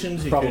past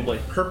editions, you Probably.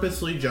 could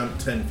purposely jump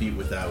 10 feet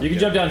without. You can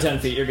jump down 10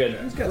 feet. You're good.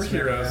 He's got We're some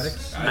heroes.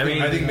 acrobatics. I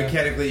mean, I think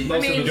mechanically, I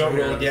mean- you don't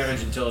roll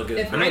damage until it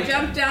gets. If I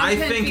jumped down 10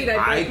 think feet, I'd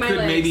I break my could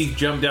legs. maybe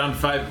jump down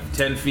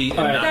 10 feet and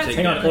All right, not take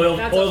hang on. damage.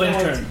 Oil okay.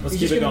 Vein's turn. Let's He's keep it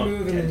just gonna going.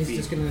 move and then he's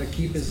just gonna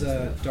keep his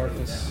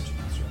darkness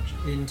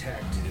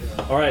intact.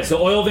 All right,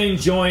 so Oil Vein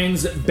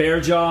joins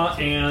Bearjaw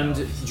and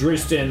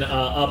Drustin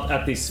up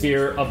at the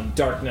Sphere of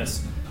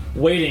Darkness,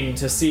 waiting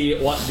to see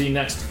what the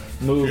next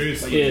move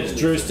is.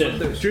 Drustin.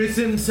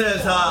 Drustin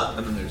says,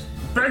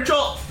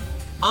 Virgil,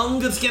 I'm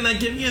just gonna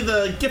give you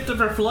the gift of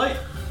her flight,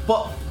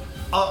 but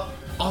I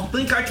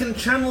think I can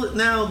channel it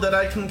now that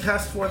I can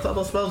cast forth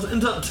other spells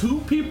into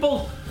 2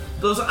 people.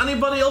 Does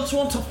anybody else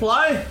want to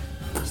fly?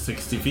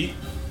 60 feet.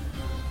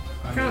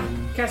 Come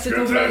on, cast it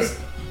Scrim over says,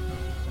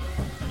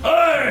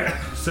 hey!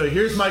 So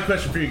here's my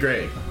question for you,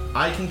 Greg.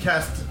 I can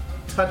cast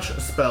touch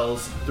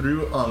spells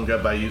through Anga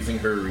by using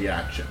her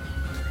reaction.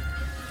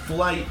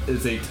 Flight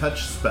is a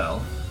touch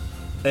spell,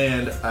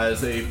 and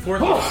as a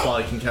 4th level spell,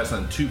 I can cast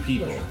on 2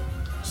 people.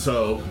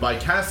 So by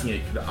casting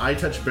it, could I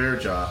touch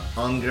Bearjaw,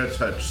 Anga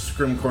touch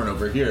Scrimcorn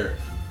over here,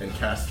 and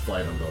cast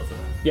flight on both of them?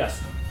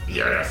 Yes.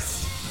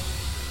 Yes.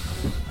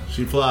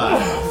 She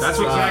flies. That's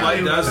what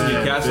flight does. When you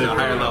 10, cast it at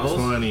higher 15, levels.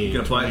 20, You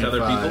can apply it to other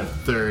 25,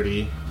 people.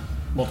 30,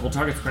 Multiple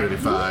targets.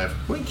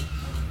 35. Wink.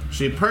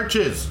 She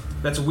perches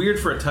That's weird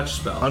for a touch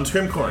spell. on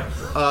Scrimcorn.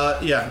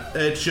 Yeah,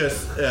 it's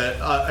just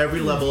every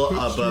level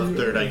above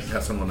 3rd I can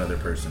cast on one other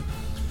person.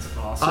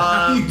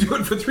 How do you do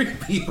it for 3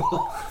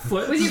 people?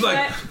 With This is your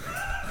like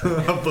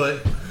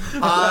foot.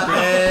 But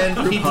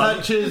and he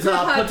touches,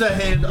 puts a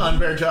hand on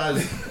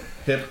Bearjaw's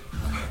hip,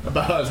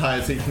 about as high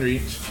as he can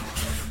reach,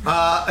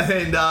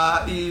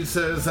 and he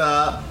says,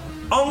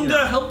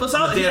 "Anga, help us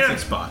out here!" dancing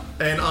spot.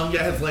 And Anga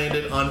has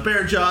landed on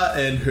Bearjaw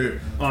and her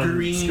On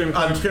green Scrimcorn.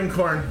 on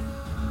Scrimcorn,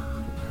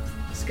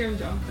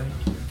 Scrimjaw.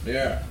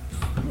 Yeah.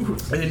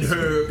 and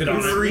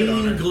her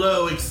green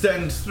glow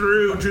extends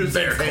through Drew's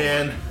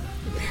hand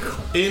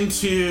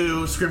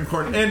into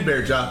Scrimcorn and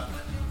Bearjaw.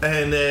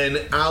 And then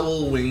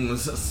owl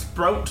wings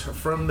sprout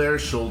from their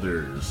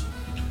shoulders.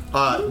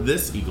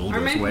 This eagle Are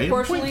goes men away.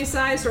 proportionally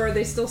sized, or are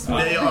they still small?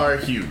 They are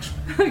huge.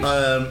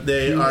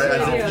 They are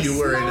as if you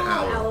were an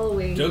owl. Owl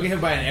wing. Don't get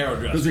hit by an arrow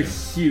dress. Those are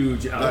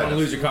huge. I don't want to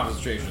lose your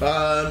concentration.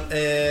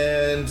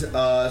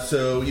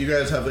 So you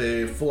guys have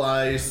a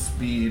fly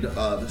speed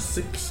of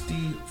 60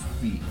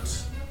 feet.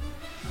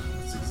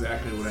 That's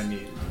exactly what I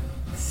needed.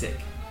 Sick.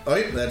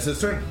 Okay, that's his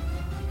turn.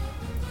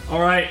 All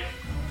right.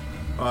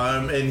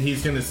 And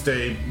he's gonna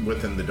stay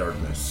within the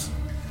darkness.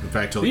 In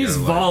fact, he'll These get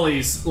alive.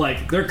 volleys,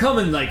 like, they're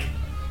coming, like,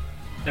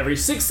 every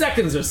 6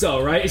 seconds or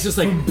so, right? It's just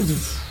like... and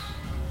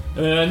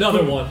then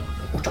another one.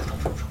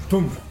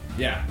 Boom.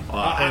 Yeah.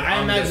 I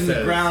and imagine this the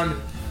is-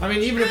 ground, I mean,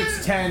 even if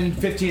it's 10,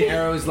 15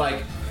 arrows,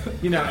 like,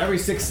 every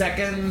 6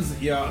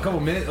 seconds, a couple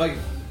minutes, like,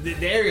 the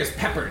area is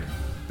peppered.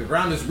 The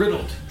ground is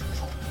riddled.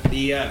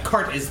 The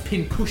cart is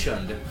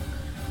pincushioned.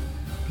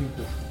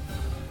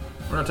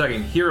 We're not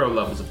talking hero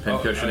levels of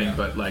pincushioning, yeah.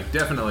 but like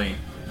definitely.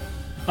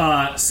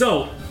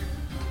 So,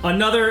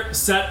 another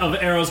set of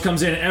arrows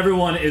comes in.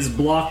 Everyone is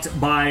blocked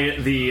by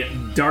the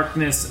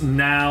darkness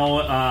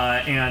now,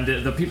 and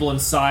the people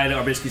inside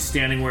are basically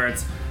standing where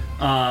it's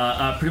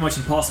pretty much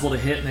impossible to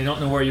hit, and they don't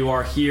know where you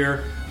are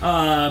here.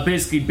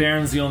 Basically,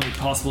 Baron's the only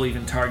possible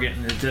even target,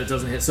 and it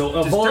doesn't hit. So,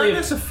 a Does volley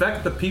darkness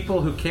affect the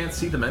people who can't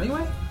see them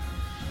anyway?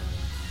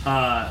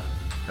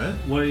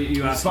 what are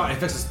you It asking?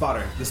 affects the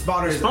spotter. The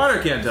spotter is...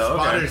 Spotter can't tell.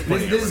 Okay. Spotter's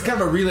pointing This is at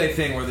kind of a relay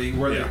thing where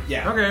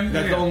Yeah. Okay, That's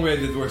okay. the only way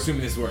that we're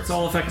assuming this works. It's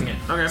all affecting it.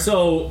 Okay.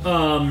 So,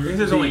 I think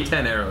there's only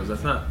 10 arrows.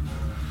 That's not.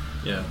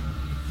 Yeah.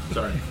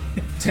 Sorry.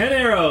 10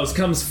 arrows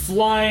comes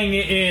flying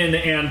in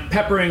and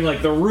peppering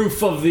like the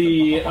roof of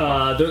the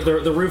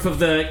roof of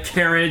the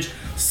carriage.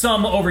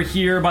 Some over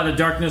here by the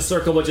darkness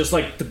circle, but just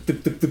like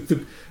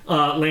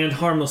land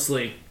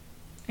harmlessly.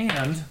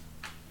 And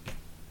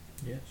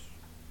yes.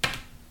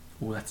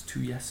 Oh, that's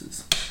 2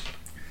 yeses.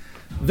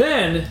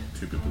 Then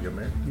 2 people get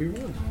married.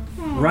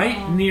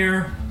 right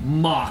near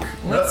Mock.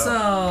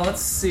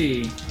 Let's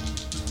see.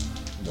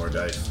 More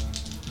dice.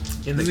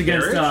 In This the is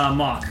against carriage?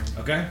 Mock.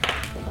 Okay.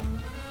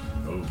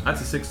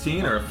 That's a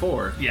 16 or a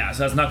 4. Yeah,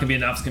 so that's not gonna be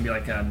enough. It's gonna be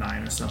like a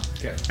 9 or so.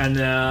 Okay. And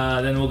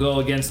then we'll go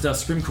against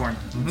Scrimcorn.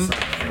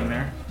 Thing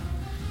there.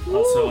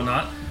 Also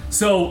not.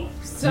 So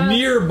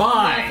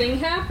nearby, Nothing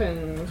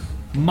happened.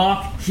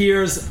 Mock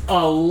hears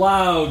a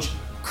loud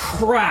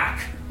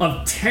crack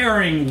of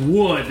tearing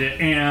wood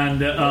and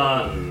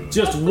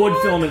just wood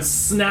filament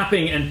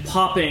snapping and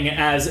popping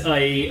as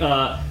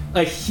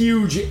a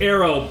huge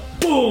arrow,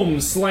 boom,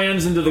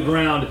 slams into the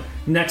ground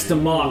next to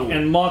Mock,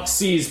 and Mock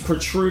sees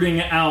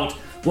protruding out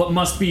what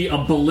must be a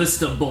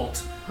ballista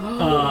bolt.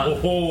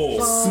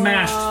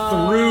 Smashed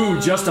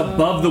through just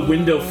above the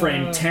window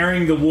frame,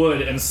 tearing the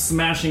wood and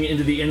smashing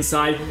into the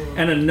inside,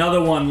 and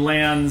another one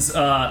lands.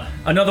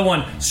 Another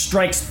one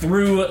strikes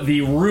through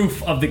the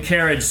roof of the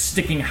carriage,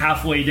 sticking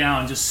halfway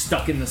down, just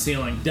stuck in the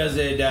ceiling. Does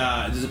it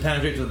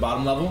penetrate to the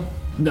bottom level?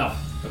 No.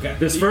 Okay.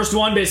 This first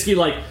one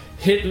basically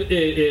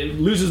it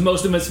loses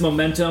most of its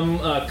momentum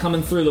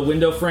coming through the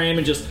window frame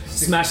and just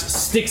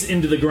sticks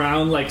into the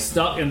ground like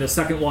stuck, and the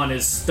second one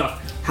is stuck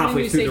When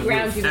halfway you through say the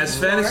ground, roof. you mean As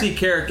floor? fantasy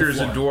characters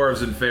and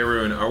dwarves in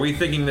Faerun, are we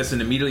thinking this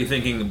and immediately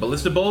thinking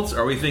ballista bolts?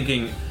 Are we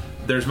thinking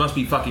there must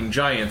be fucking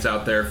giants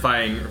out there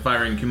firing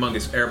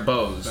humongous air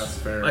bows? That's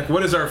fair. Like,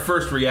 what is our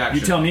first reaction?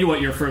 You tell me what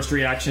your first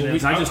reaction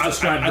is. I just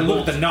described I the look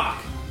bolt. at the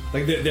knock.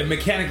 Like they're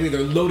mechanically,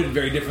 they're loaded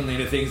very differently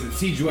into things that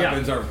siege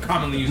weapons are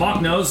commonly used.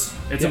 Mock knows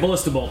it's a Yeah.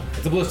 ballista bolt.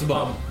 It's a ballista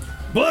bomb.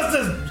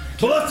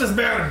 Ballistas,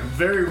 Baron!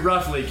 Very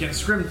roughly, can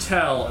Scrim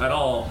tell at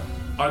all?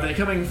 Are they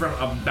coming from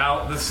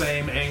about the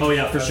same angle? Oh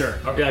yeah, for as- sure.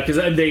 Okay. Yeah, because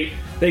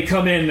they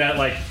come in at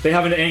like they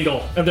have an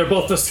angle and they're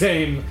both the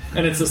same,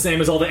 and it's the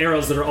same as all the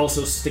arrows that are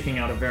also sticking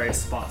out of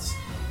various spots.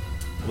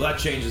 Well, that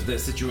changes the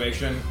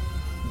situation.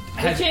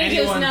 It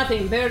changes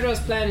nothing. Bearjaw's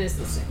plan is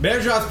the same.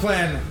 Bearjaw's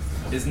plan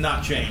is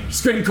not changed.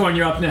 Scrimcorn,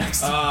 you're up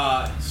next.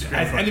 Has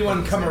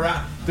anyone come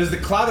around? Does the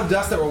cloud of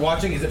dust that we're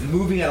watching, is it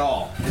moving at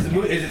all?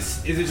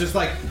 Is it just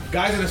like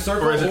guys in a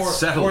circle, Or is it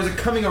settled? or is it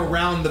coming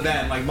around the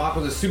bend? Like Mock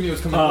was assuming it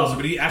was coming closer,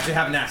 but he actually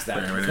haven't asked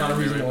that. It's not a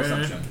reasonable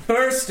assumption.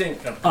 Bursting.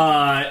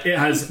 It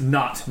has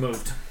not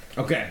moved.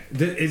 Okay,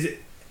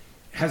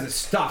 has it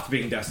stopped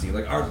being dusty?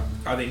 Like are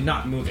they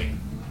not moving?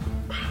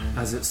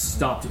 Has it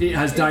stopped? It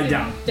has died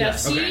down.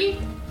 Yes. Dusty?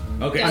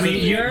 Okay, I mean,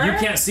 you Here?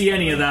 can't see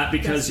any of that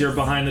because you're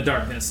behind the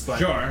darkness. But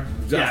sure,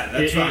 yeah,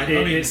 that's fine.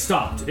 I mean, it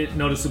stopped. It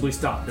noticeably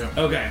stopped.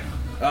 okay.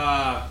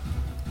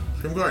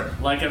 Grimgard.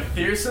 Like a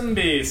fearsome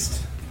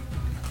beast.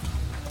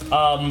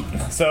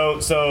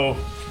 So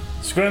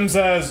Scrim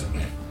says,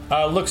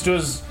 looks to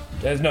his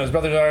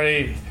brother's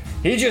already.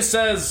 He just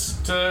says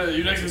to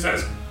Unix, he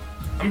says,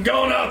 I'm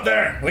going out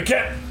there.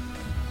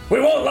 We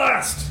won't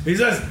last. He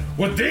says,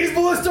 with these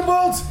ballista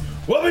bolts,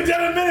 we'll be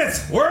dead in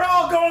minutes. We're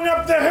all going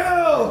up the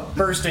hill.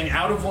 Bursting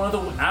out of one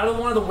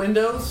of the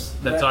windows.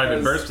 That's already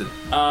been bursted.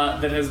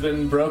 That has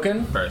been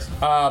broken. Burst.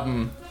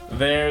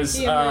 There's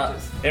He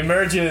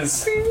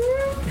emerges.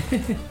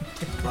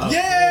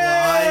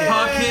 Yeah!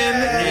 Fucking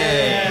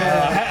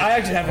I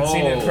actually haven't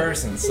seen it in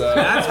person, so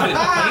That's been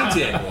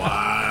painted.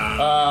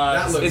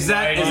 That looks Is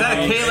that a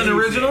Kalen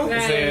original?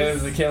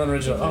 It's a Kalen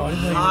original. Oh, I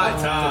didn't know you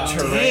Hot liked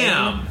the terrain.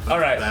 damn! All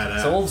right,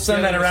 Badass. so we'll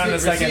send that around in a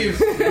second.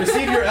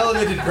 Receive your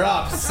elemented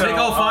drops. Take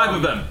all 5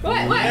 of them. What?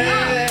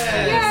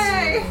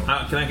 Yay!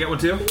 Can I get one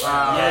too?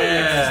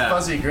 Yeah.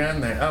 Fuzzy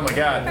grin there. Oh my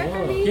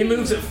god. He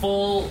moves at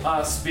full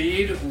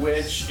speed,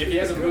 which if he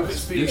has a movement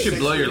speed, You of should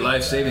blow 60, your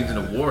life savings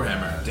into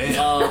Warhammer. Damn.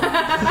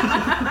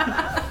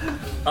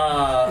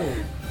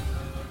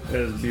 That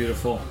is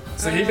beautiful.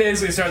 So he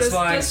basically starts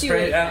flying just you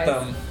straight wait, at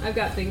guys. them I've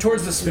got things.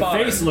 towards the The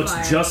spotter. face looks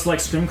Fire. just like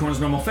Scrimcorn's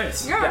normal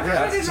face.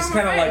 Yeah, it's just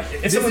kind of like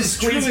if This someone is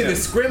squeezed truly him. the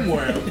Scrim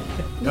worm.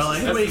 No,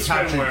 anybody That's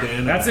captured the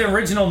Dan. That's the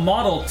original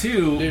model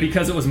too,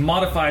 because it was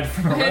modified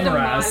from a I had to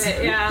mod Remoraz.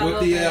 it, yeah. a With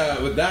little the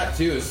bit. with that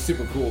too is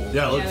super cool. Yeah, it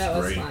Yeah, looks that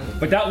was great. fun.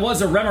 But that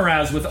was a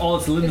Remoraz with all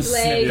its limbs His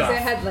legs, snipped it off.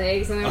 had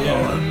legs and everything.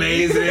 Oh,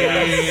 amazing!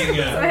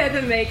 So I had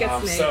to make a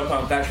I'm snake. so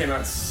pumped. That came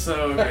out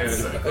so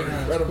good.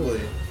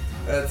 Incredibly.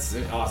 That's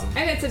awesome.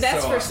 And it's a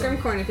desk So for awesome.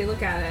 Scrimcorn if you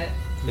look at it.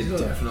 It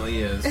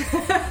definitely is.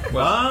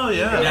 Oh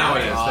yeah. Now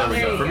it is. There we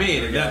There go. you For go. me,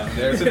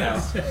 there's an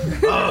S.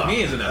 Oh,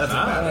 me is an S.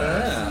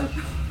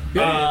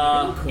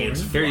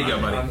 Here you go,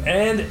 buddy.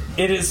 And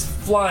it is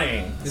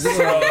flying. So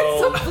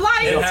So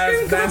flying it has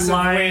Scrimcorn. massive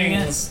Flying,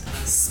 wings. And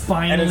it's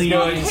spinally.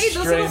 going Hey,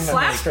 those little straight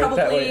flaps straight that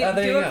probably way. Oh,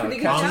 there do you a go. pretty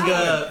good job.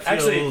 Manga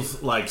Actually-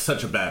 feels like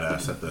such a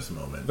badass at this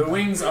moment. The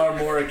wings are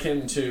more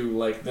akin to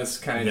like this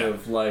kind Yeah.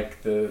 of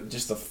like the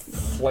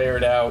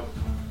flared out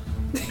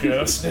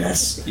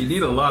grossness. You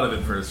need a lot of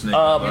it for a snake.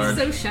 It's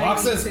so shiny.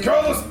 Fox says, too.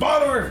 "Kill the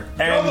spotter!"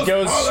 And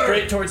goes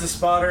straight towards the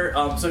spotter.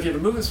 So if you have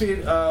a movement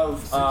speed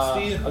of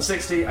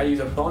 60, I use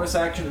a bonus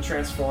action to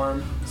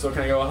transform. So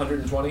can I go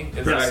 120?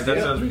 Is That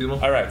sounds reasonable.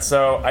 All right.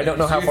 So I don't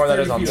know how far that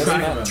is on this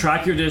map.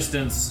 Track your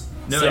distance.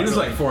 No, it was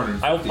like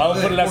 400. I'll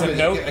put it as a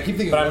note, I keep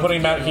thinking but I'm of putting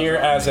him out here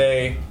as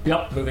a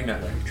Yep. moving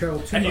that way. Travel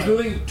 2 And he's miles.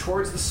 moving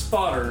towards the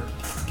spotter,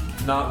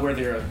 not where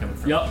the arrow is coming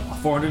from. Yep.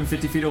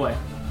 450 feet away.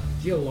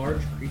 Is he a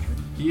large creature?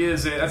 He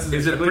is.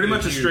 Is it pretty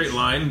much a straight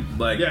line?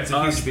 Like Yeah, it's a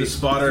us, huge the beast.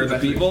 spotter, the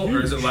It's a people?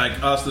 Or is it like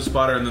us, the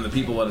spotter, and then the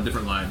people on a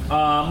different line?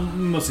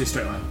 Mostly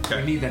straight line.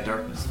 We need that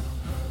darkness.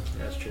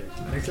 That's true.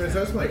 Actually,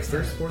 that's my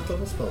first 4th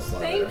level spell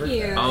slot. Thank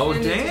you. Oh,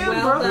 And it's damn,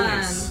 well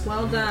brothers. done.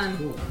 Well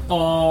done.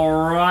 All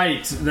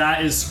right,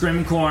 that is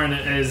Scrimcorn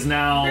is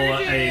now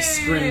a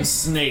Scrim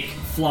snake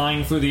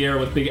flying through the air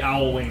with big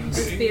owl wings.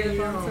 It's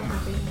beautiful. I'm so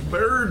happy.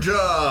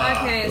 Berja!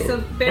 Okay, so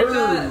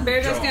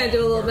Bearjaw's gonna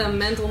do a little bit of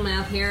mental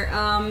math here.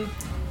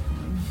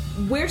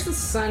 Where's the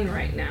sun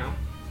right now?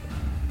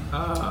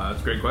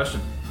 That's a great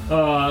question.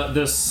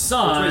 The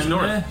sun. Which way's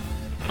north?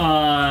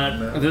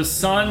 The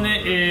sun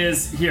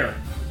is here.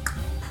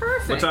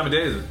 Perfect. What time of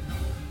day is it?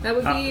 That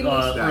would be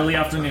most Early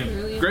afternoon.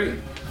 really Great.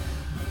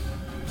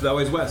 So that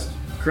way's west.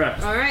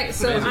 Correct. All right,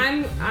 so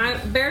Amazing.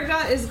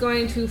 Bearjaw is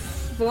going to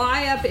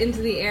fly up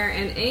into the air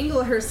and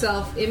angle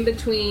herself in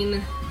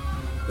between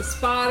the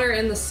spotter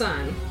and the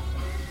sun.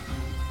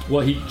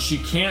 Well, she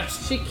can't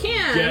She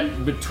can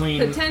get between.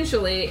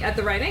 potentially at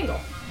the right angle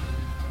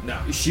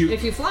She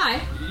if you fly.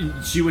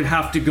 she would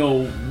have to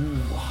go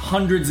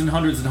hundreds and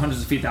hundreds and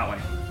hundreds of feet that way,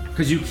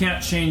 because you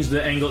can't change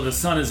the angle. The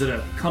sun is at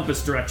a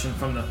compass direction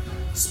from the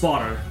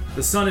spotter.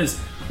 The sun is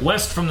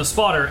west from the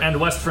spotter and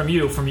west from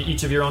you, from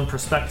each of your own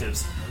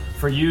perspectives.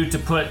 For you to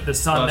put the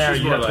sun there,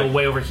 she's you more have to go like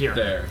way over here.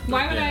 There.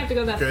 Why would I have to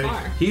go that Okay.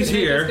 far? He's Couldn't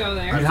I here. Just go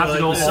there. You'd have to go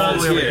the all the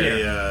sun's way over here, here.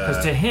 yeah.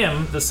 Because to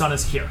him, the sun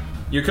is here.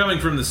 You're coming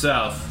from the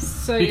south.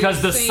 So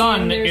Because you're the saying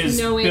sun there's is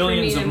no way for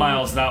billions me of to-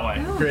 miles that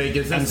way. Craig,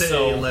 is And this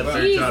so- a let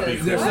Berja be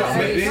Jesus, There's what no-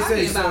 are you they talking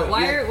say about? so,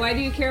 Why, yeah. why do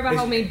you care about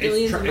how many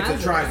billions of miles?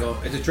 It's a triangle.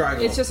 It's a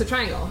triangle. It's just a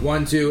triangle.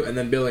 1, 2, and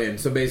then billion.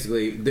 So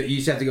basically, you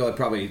just have to go like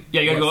probably Yeah,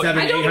 you gotta go- 7,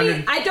 I don't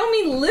 800.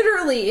 mean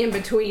literally in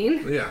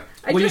between. Yeah.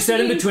 I Well, you just said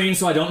in mean- between,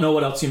 so I don't know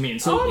what else you mean.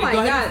 So Oh my go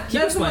ahead, god,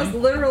 keep that's the most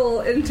explaining.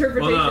 literal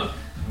interpretation. Well,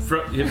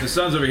 no. If the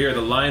sun's over here, the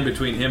line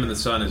between him and the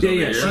sun is Yeah, over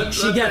yeah, here.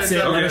 she gets it.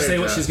 Let her Okay. say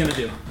what she's gonna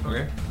do.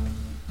 Okay.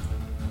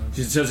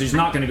 She says she's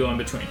not gonna go in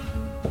between.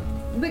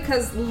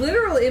 Because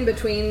literal in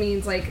between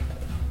means like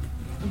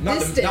Not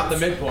distance. the, not the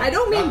midpoint. I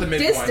don't Not mean the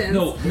midpoint. distance.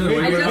 No, no, We,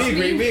 I we, just we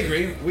agree. mean- We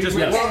agree. We, Just-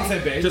 we're yes. on the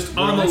same page. Just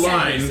We're on the the same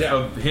line page, yeah.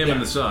 of him Yeah.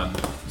 and the sun.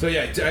 So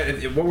yeah,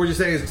 what we're just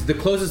saying is the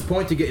closest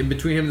point to get in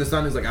between him and the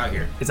sun is like out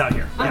here. It's out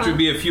here. Which would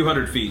be a few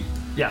hundred feet.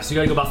 Yeah, so you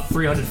gotta go about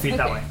 300 feet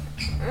that way.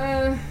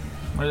 Uh,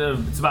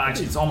 It's about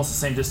actually, it's almost the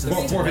same distance.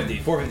 450.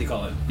 450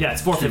 call it. Yeah,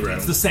 it's 450.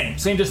 It's the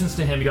same distance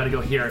to him. You gotta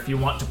go here if you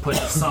want to put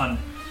the sun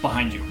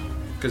behind you.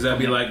 Because that'd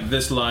be like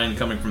this line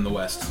coming from the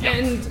west.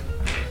 and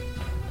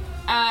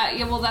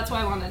yeah, well, that's what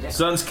I want to do.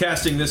 Sun's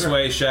casting this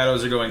way,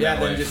 shadows are going Yeah,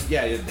 that then way. just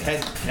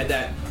head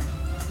that.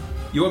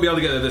 You won't be able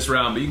to get there this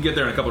round, but you can get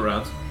there in a couple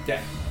rounds.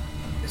 Yeah.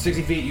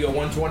 60 feet, you go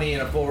 120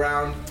 in a full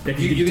round. Yeah,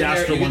 'cause you can get dash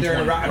there, for you get there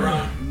in 120.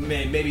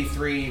 around maybe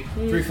three,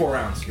 4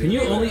 rounds.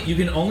 You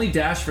can only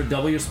dash for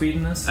double your speed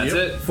in this. That's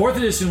it. 4th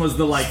edition was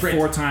the like Sprint.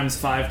 4 times,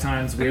 5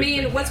 times. I Weird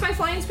mean, thing. what's my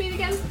flying speed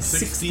again?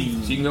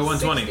 60. So you can go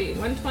 120. 60.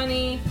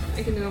 120.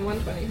 I can do a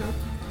 120, huh?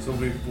 So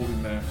we'll be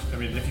matched. I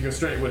mean, if you go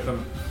straight with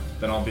them,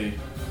 then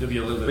you'll be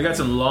a little bit. We got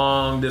some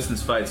long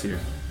distance fights here.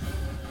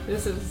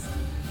 This is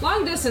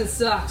long distance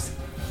sucks.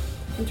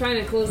 I'm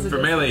trying to close the For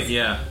distance. melee,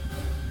 yeah.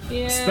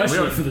 Yeah.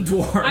 Especially for the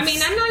dwarves. I mean,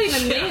 I'm not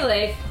even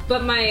melee,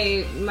 but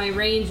my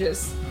range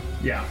is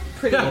yeah.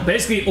 pretty. Well,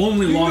 basically,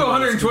 only You can long go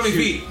bows 120 can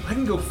shoot. feet. I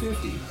can go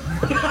 50.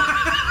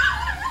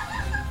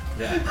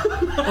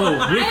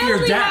 Oh, with your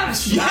only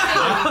dash,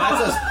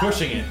 That's us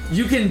pushing it.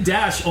 you can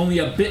dash only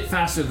a bit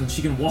faster than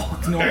she can walk.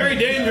 Very Normally.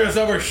 dangerous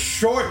over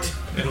short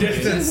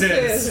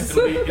distances.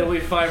 It'll be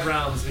 5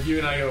 rounds if you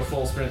and I go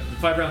full sprint.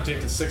 5 rounds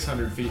take to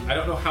 600 feet. I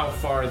don't know how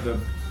far the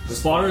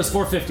Spotter is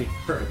 450.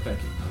 Perfect, thank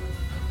you.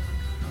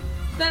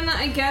 Then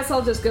I guess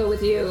I'll just go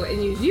with you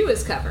and use you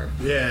as cover.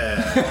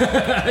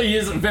 Yeah. He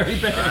is very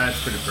big.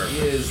 That's pretty perfect.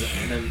 He is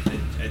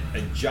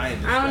a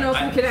giant. I don't know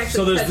if we could So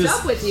actually there's catch this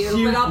up with you,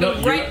 huge- but I'll no, be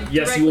you're- right.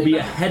 Yes, you will be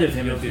directly ahead of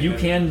him. You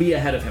can be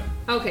ahead of him.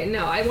 Okay,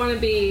 no, I want to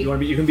be.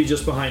 You can be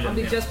just behind him. I'll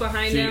be yeah. just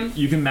behind So him.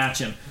 You can match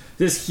him.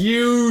 This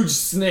huge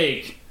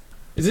snake.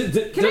 Is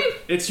it? Can I?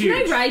 It's Can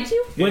huge. I ride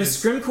you? When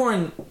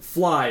Scrimcorn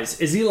flies,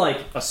 is he like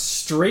a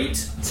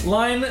straight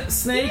line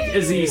snake?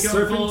 Is he He's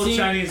going full serpentine?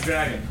 Chinese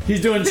dragon. He's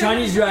doing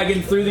Chinese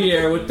dragon through the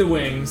air with the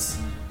wings.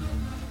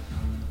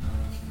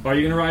 Are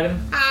you gonna ride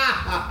him?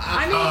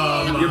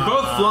 I mean, You're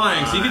both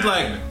flying, so you could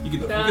like, you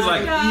could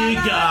like. You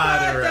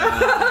got it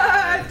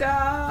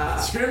right.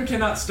 Scrim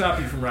cannot stop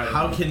you from riding.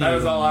 How can That you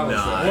is all I will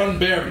not? say. One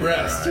bare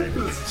breast.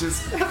 It's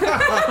just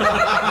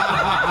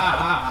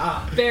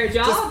bare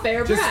jaw,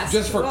 bare breast.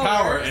 Just for Well,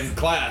 power and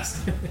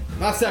class.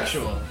 Not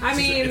sexual. I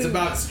mean, It's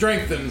about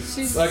strength and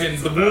she's-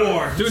 fucking the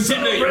war. To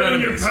intimidate your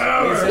enemies.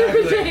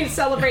 Exactly.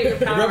 Celebrate your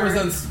It power.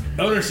 represents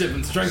ownership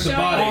and strength of Showing-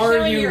 body. Are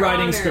showing you your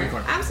riding honor.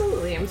 Scrimcorn?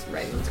 Absolutely, I'm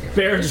riding Scrimcorn.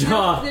 Bear There's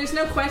jaw. No, there's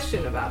no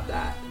question about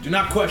that. Do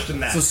not question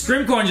that. So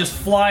Scrimcorn just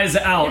flies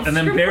out, If and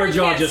then Scrimcorn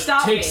Bearjaw can't just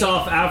stop takes me.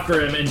 off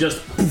after him and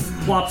just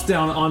plops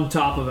down on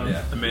top of him,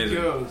 Yeah.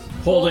 Amazing. goes.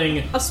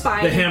 holding A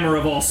spine. the hammer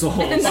of all souls.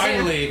 And-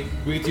 Finally,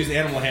 we get to use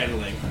animal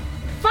handling.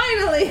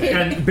 Finally.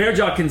 And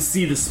Bearjaw can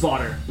see the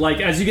spotter.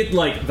 Like, as you get,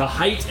 like, the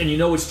height and you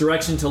know which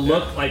direction to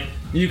look, like,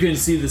 you can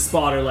see the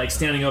spotter, like,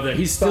 standing over there.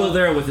 He's still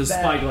there with his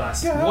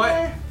spyglass.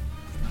 What?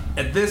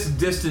 At this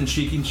distance,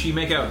 can she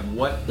make out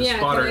what the yeah,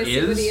 spotter can I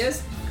see what he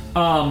is?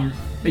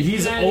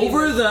 He's Can I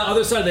over even- the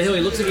other side of the hill.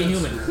 He looks like a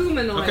human.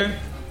 Humanoid. Okay.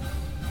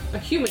 A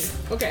human.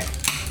 Okay.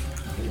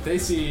 If they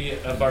see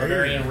a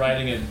barbarian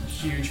riding a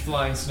huge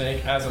flying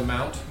snake as a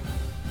mount,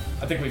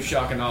 I think we've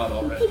shock and awed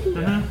already.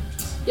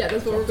 Yeah,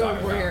 that's what we're going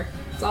for here.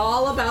 It's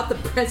all about the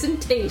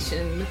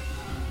presentation.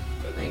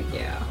 Thank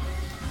you.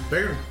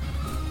 Bear.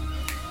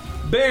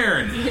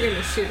 Bairn You're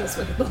gonna shoot us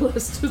with the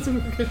ballistas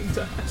and we're gonna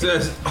die.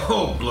 says,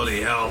 "Oh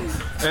bloody hell!"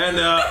 and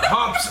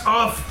hops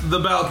off the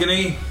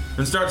balcony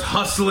and starts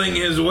hustling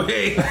his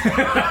way.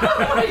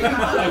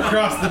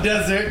 Across the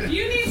desert.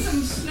 You need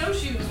some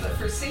snowshoes, but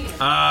for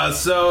sand.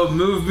 So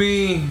move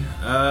me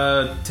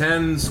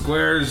 10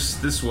 squares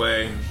this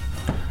way.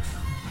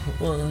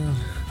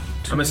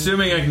 I'm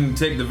assuming I can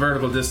take the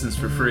vertical distance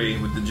for free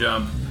with the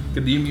jump.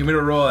 Could you want me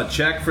to roll a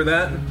check for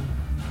that?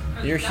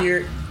 You're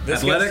here. This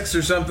Athletics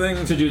or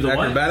something? To do the what?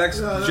 Acrobatics?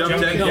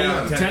 Jump 10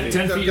 No, feet?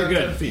 10 feet, you're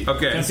good. 10 feet.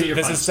 Okay. 10 feet, you're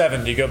This fine. is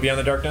 7. Do you go beyond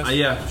the darkness?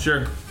 Yeah,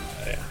 sure.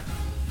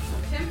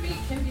 10 feet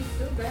can be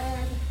so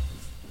bad.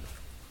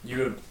 You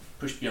would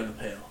push beyond the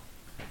pale.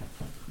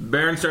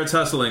 Baron starts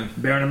hustling.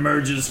 Baron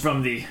emerges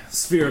from the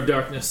sphere of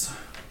darkness.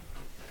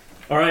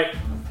 All right.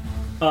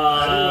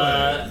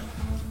 Oh,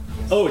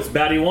 it's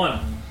Batty 1.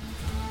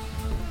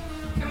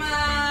 Come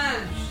on,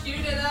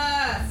 shoot at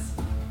us.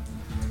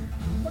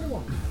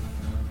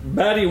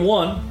 Batty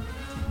 1.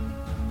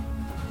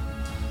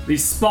 The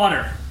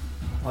spotter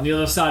on the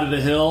other side of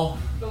the hill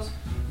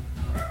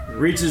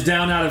reaches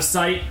down out of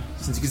sight,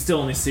 since you can still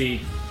only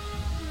see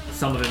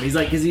some of him. He's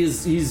like,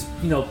 he's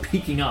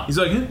peeking up. He's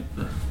like,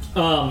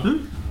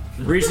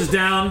 Reaches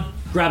down,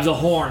 grabs a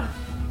horn.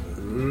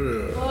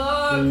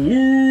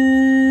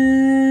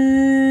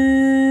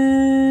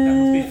 That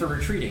must be for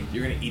retreating.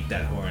 You're gonna eat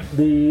that horn.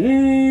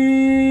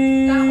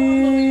 That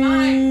one will be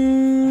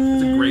mine.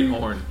 It's a great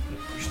horn.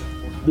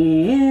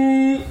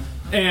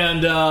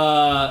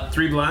 And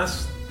 3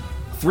 blasts?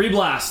 3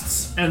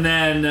 blasts, and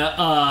then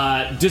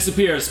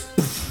disappears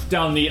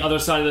down the other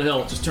side of the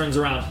hill. Just turns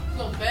around.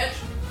 Little bitch.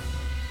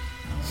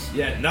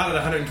 Yeah, not at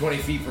 120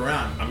 feet per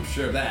round. I'm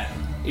sure of that.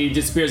 He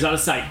disappears out of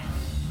sight.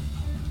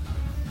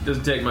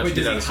 Doesn't take much Wait,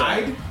 to get out does of he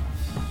sight. hide?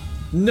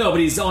 No, but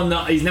he's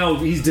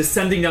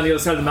descending down the other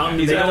side of the mountain.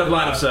 He's They out don't- of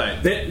line of sight.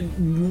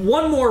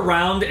 one more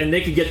round, and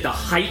they could get the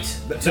height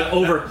to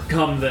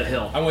overcome the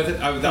hill. I'm with it.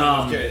 I was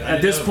curious. I At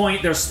didn't this know-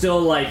 point, they're still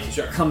like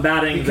Sure.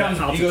 combating he the comes.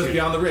 He altitude. goes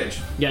beyond the ridge.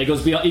 Yeah, he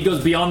goes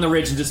beyond the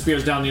ridge and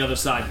disappears down the other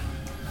side.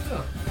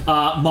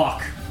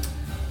 Mock.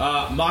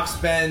 Mock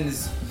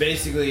spends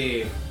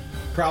basically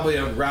probably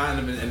a round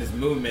in his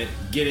movement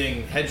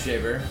getting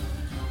Headshaver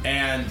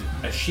and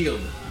a shield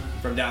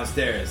from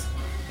downstairs.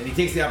 And he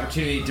takes the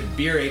opportunity to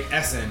berate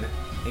Essen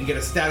and get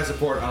a status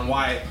report on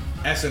why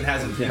Essen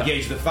hasn't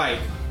engaged the fight.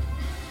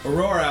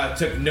 Aurora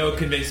took no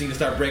convincing to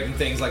start breaking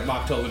things like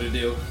Mock told her to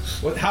do.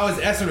 How has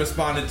Essen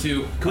responded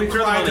to we a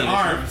throw cry them to on the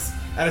arms?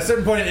 At a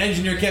certain point, an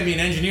engineer can't be an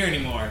engineer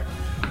anymore.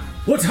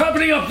 What's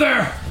happening up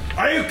there?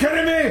 Are you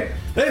kidding me?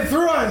 They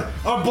threw a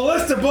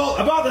ballista bolt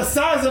about the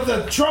size of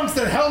the trunks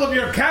that held up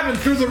your cabin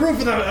through the roof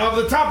of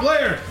the top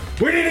layer.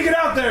 We need to get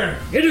out there.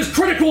 It is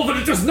critical that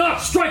it does not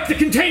strike the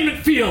containment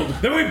field.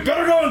 Then we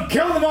better go and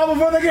kill them all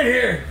before they get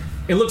here.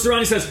 He looks around.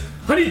 He says,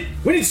 we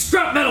need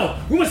scrap metal.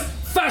 We must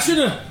fashion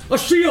a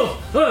shield,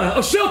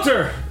 a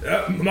shelter.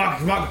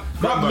 Mock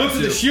looks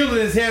at the shield in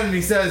his hand and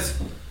he says,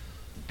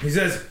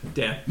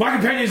 Damn. my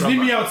companions need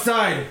me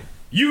outside.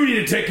 You need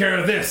to take care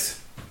of this.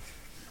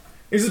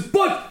 He says,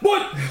 what?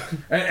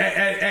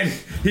 And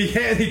he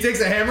takes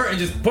a hammer and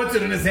just puts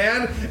it in his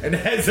hand and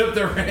heads up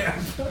the ramp.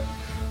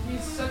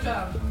 He's such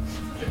a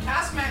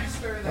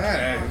taskmaster.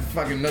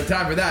 Fucking no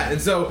time for that. And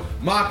so,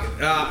 Mock,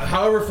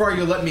 however far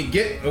you'll let me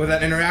get with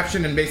that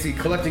interaction and basically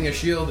collecting a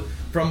shield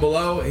from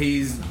below,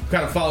 he's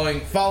kind of following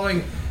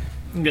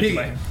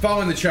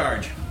the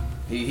charge.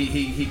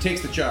 He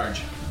takes the charge.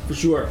 For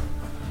sure.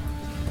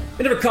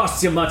 It never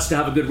costs you much to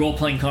have a good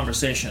role-playing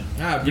conversation.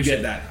 I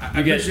appreciate that.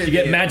 You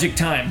get magic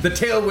time. The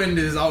tailwind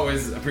is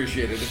always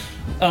appreciated.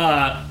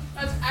 That's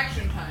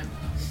action time.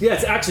 Yeah,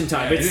 it's action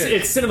time. Yeah,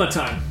 It's cinema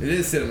time. It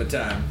is cinema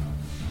time.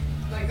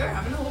 Like they're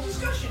having a whole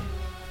discussion.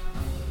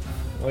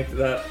 Like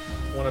that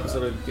one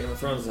episode of Game of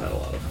Thrones had a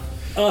lot of.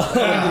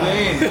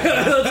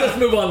 Let's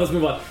move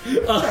on.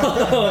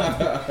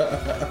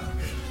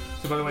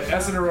 So by the way,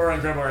 S and Aurora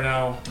and Grandma are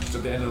now just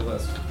at the end of the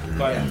list.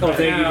 But Oh,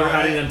 thank you for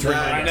adding them to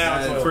right now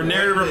it's For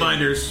narrative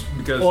reminders,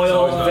 because it's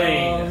Oil always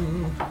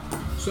vein.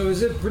 So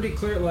is it pretty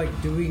clear? Like,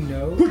 do we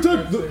know?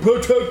 Protect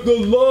the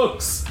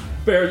looks.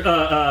 Bear,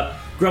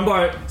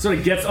 Grumbar sort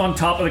of gets on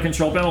top of the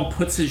control panel and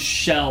puts his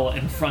shell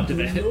in front of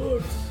it.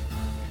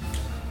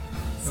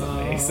 It's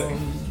amazing.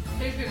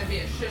 There's gonna be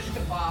a shish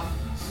kebab.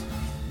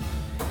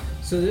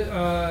 So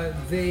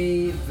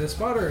the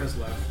spotter is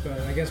left, but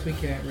I guess we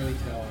can't really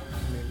tell.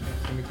 I mean,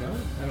 can we tell?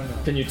 I don't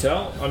know. Can you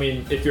tell? I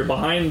mean, if you're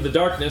behind the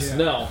darkness, Yeah.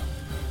 no.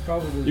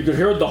 Probably. You could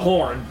hear the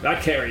horn.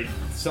 That carried.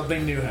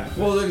 something new happened.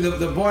 Well, look,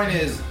 the point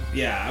is,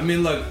 yeah, I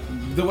mean, look,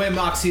 the way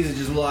Mock sees it,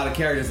 just a lot of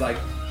characters, like,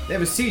 they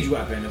have a siege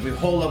weapon. If we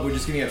hold up, we're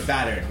just gonna get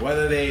battered.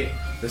 Whether they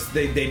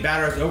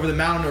batter us over the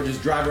mountain or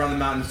just drive around the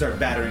mountain and start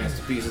battering us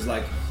to pieces.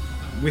 Like,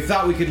 we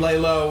thought we could lay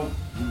low,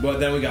 but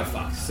then we got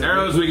fucked. So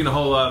Arrows we can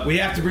hold up. we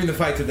have to bring the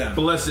fight to them.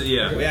 Ballista,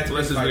 yeah. We have to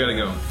Ballistas, fight we gotta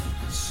them.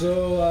 go.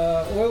 So,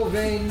 Oil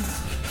Vein,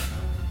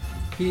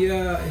 he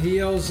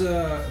yells,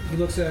 he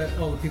looks at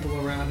all the people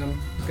around him.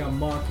 He's got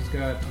Mock, he's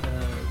got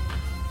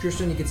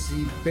Tristan, you can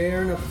see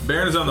Baron up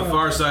Baron is on the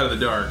far side of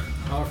the dark.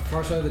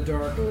 far side of the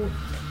dark.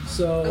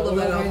 So, I love Oil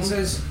that Vein album.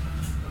 says,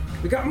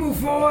 we gotta move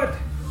forward!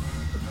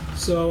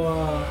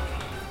 So,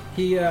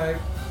 he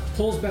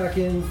pulls back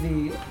in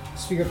the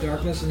Sphere of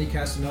Darkness and he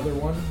casts another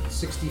one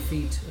 60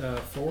 feet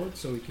forward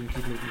so we can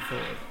keep moving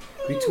forward.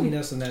 Between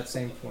us and that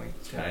same point.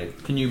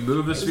 Can you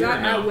move the Is sphere? that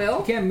or no? at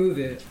will? He can't move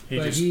it, He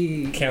but just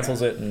he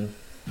cancels it and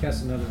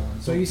casts another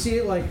one. So you see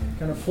it like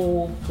kind of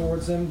pull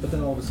towards him, but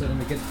then all of a sudden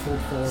it gets pulled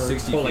forward.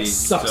 60 Well, like feet.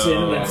 sucks so in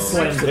and then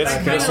slams it This-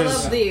 back I this out. kind of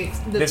is- love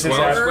the this is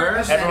horror square?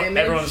 of that image.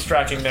 everyone's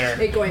tracking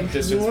their It going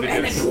distance zoom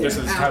and because then this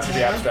is, has to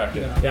be out.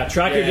 abstracted. Yeah,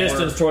 track your Yeah.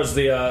 distance towards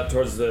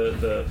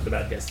the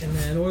bad guys. And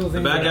then Oil The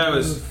Vein bad guy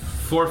was move.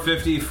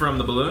 450 from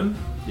the balloon.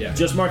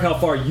 Just mark how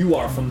far you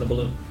are from the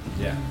balloon,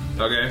 Yeah.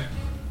 Okay.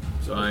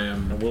 So I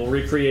am. and we'll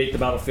recreate the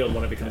battlefield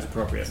when it becomes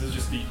appropriate. This is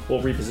just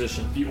We'll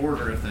reposition. the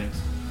order of things.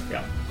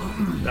 Yeah.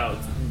 No,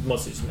 it's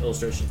mostly just an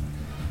illustration.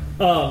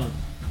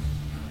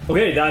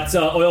 Okay, that's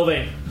Oil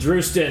Vein.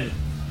 Drewston.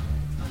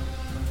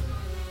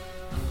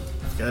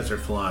 These guys are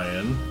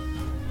flying.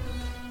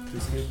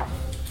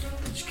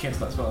 Just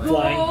cancel that spell.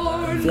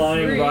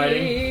 Flying,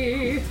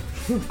 riding.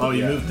 Oh,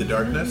 you moved the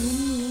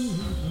darkness?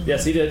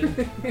 Yes, he did.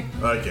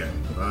 Okay.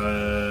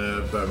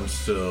 But I'm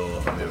still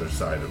on the other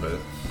side of it.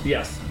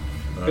 Yes.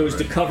 It was to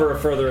Alright. cover a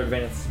further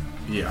advance.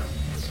 Yeah.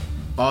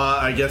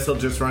 I guess I'll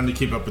just run to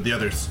keep up with the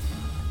others.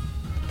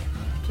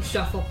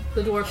 Shuffle.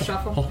 The dwarf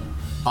shuffle.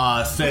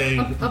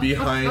 Staying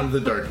behind the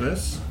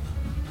darkness.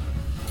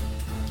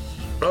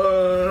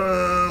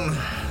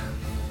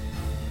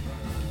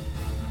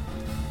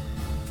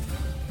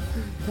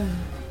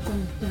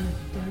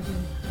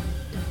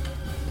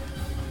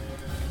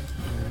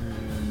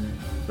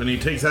 And he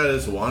takes out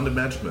his wand and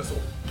magic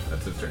missile.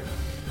 That's his turn.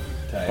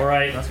 All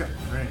right, That's good.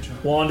 Range.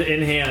 wand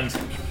in hand.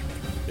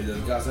 It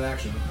doesn't cost an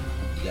action.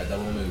 You got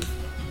double move.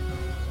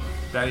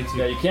 Daddy too.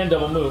 Yeah, you can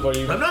double move, or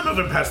you. I'm not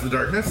moving past the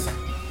darkness.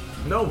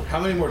 No. How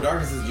many more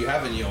darknesses do you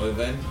have in you, Oil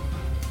Vein?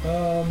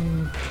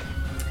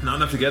 Not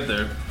enough to get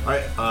there.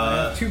 Alright, I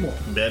have two more.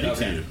 Batty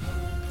Okay.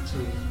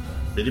 2.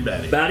 Bitty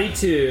batty. Batty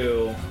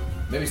 2.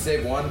 Maybe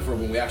save one for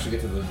when we actually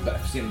get to the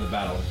scene of the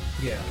battle.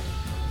 Yeah.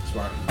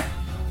 Smart.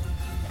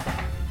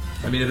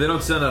 I mean, if they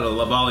don't send out a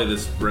La Volley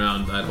this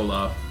round, I'd hold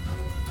off.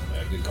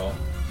 Yeah, good call.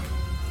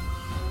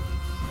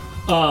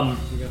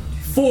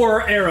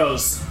 4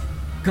 arrows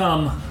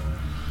come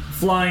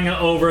flying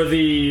over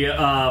the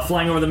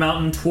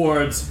mountain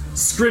towards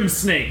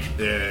Scrimsnake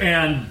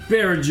Yeah. and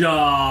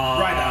Bearjaw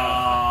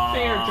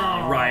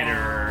Bearjaw.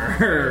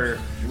 Rider.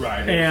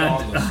 Right. And-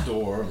 on the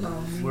store.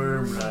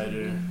 Worm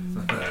Rider.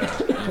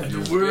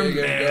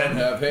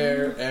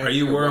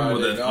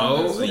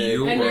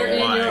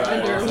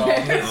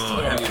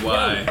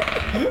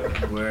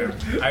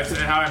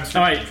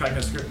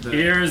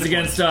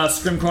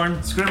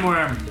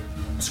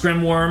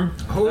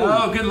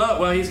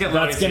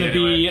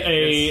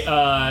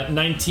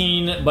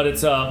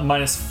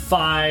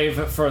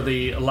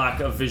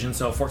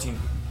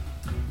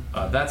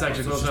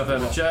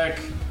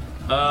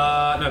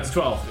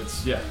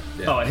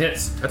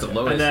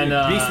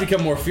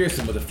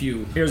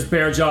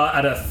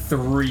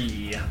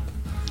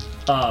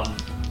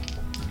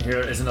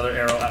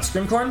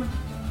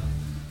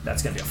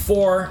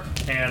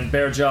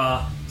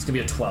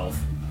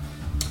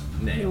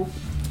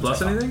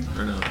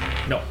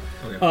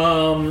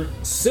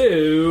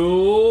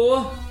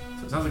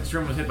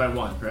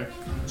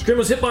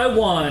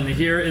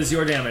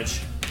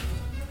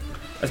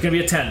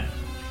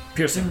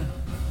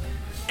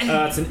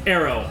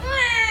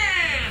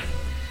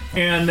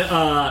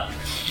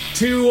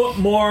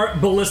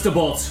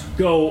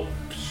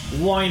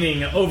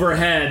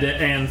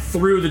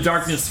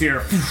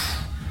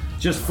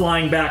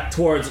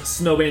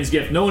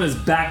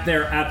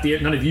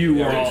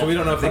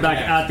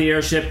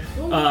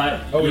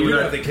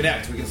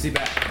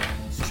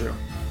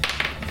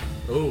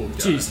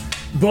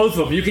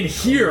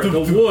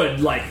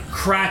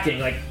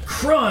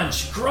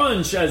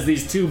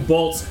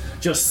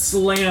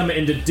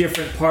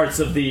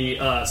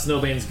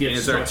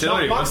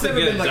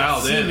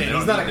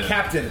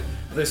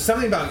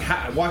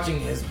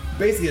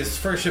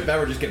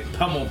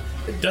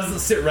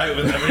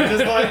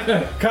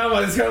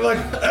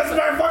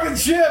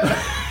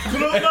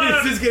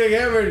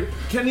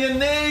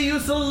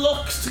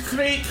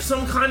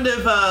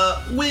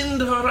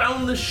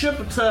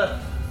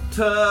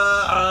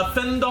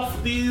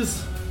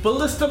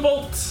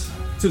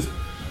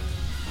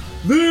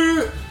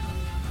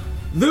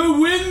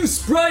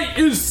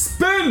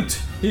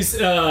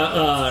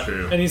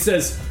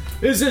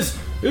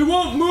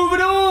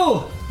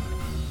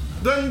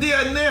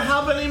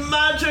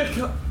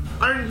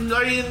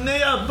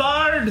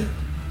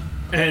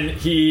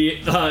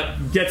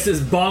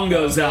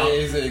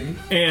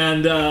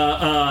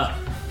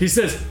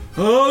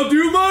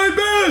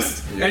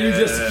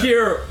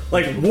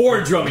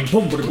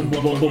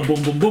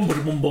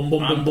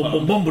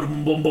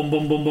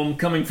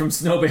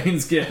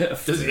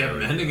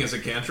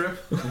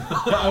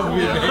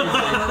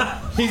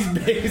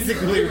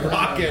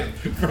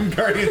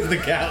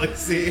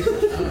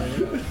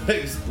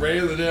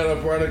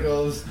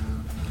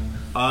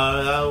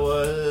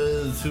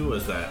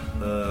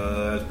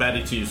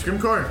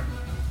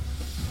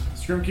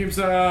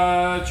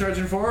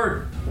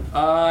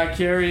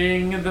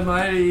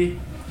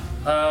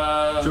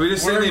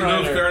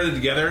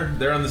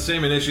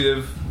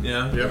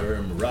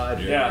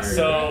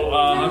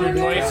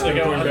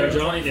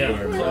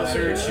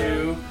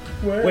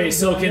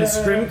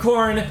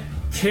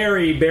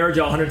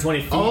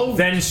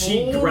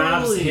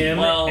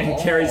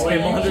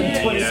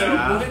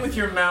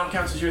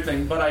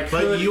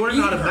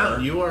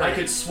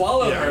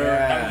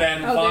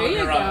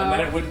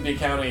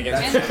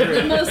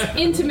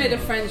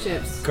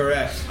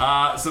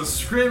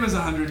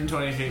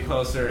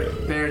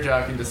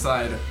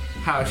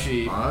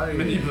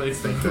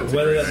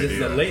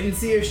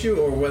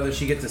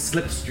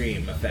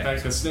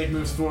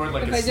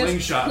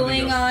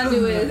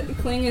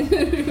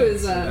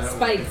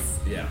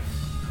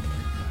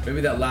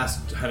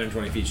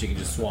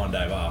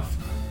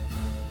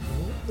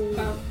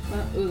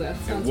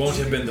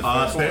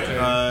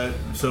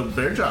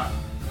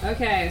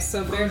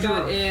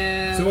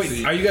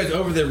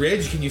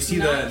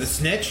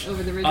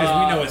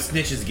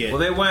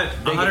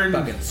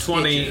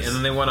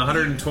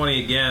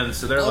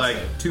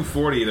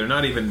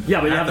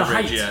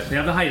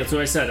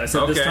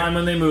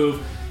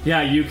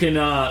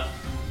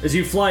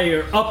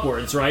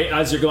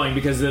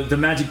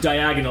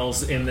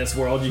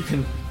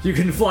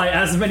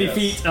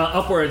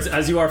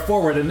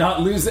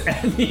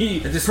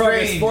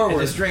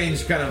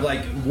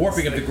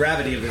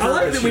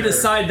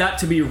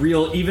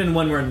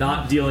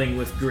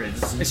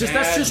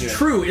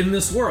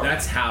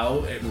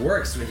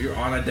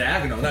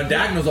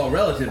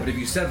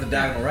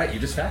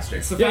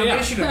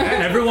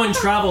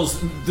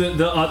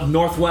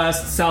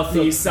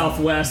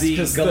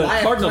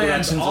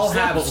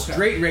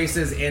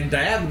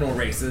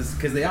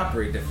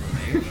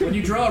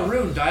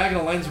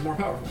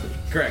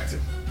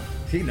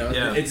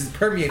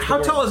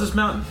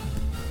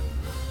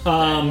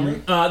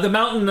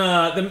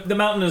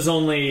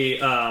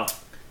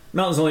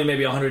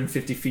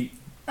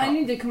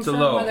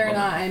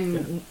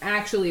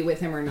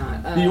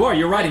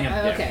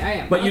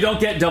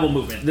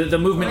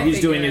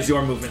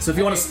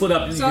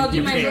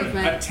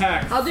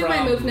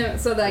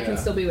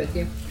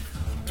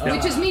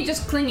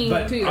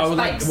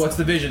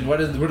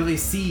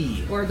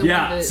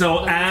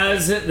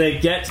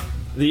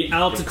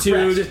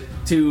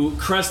 to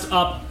crest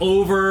up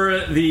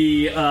over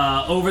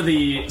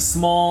the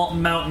small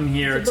mountain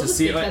here It's a to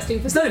see. ballistic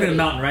testing It's not even a facility.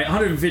 mountain, right?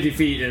 150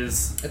 feet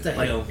is. It's a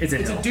like, hill. It's a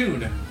It's hill. a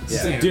dune.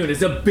 It's a dune.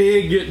 It's a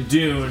big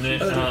dune.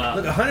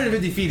 Look,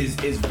 150 feet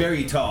is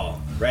very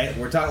tall, right?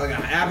 We're talking like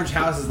an average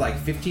house is like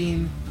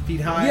 15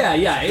 feet high.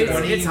 yeah, it's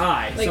 20.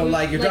 high. So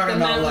like you're talking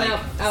the about mountain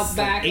like out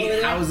back over 8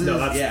 there? houses. No,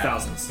 that's yeah.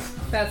 thousands.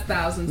 That's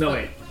thousands. No, but-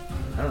 wait.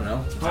 I don't know.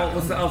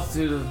 What's the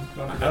altitude of?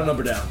 I don't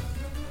number down.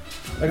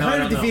 Like No, I 150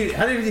 don't know. feet.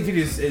 150 feet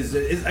is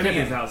I Can't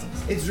mean be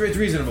thousands. it's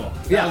reasonable.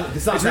 Yeah,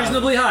 it's not it's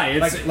reasonably high.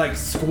 It's, like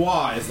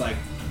Squaw is like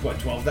what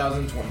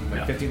 12,000, 20,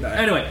 like 15,000.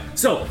 Anyway,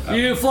 so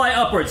you fly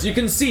upwards. You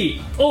can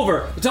see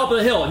over the top of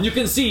the hill, and you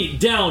can see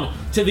down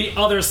to the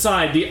other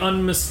side the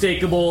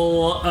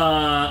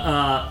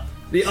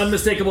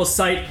unmistakable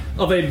sight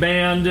of a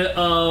band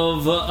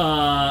of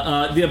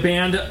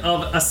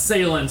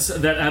assailants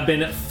that have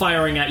been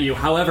firing at you.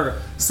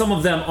 However, some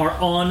of them are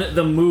on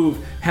the move,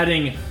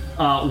 heading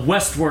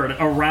westward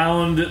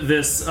around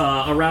this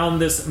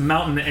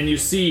mountain, and you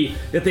see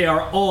that they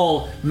are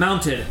all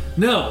mounted.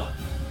 No,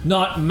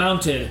 not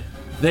mounted.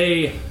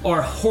 They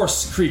are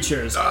horse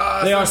creatures.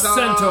 They are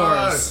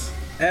centaurs.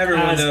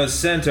 Everyone As- knows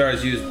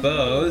centaurs use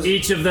bows.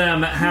 Each of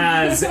them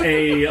has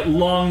a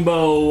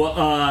longbow,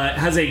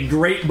 has a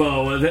great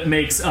bow that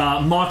makes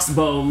Mock's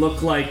bow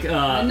look like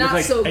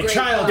Not so great.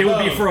 child it would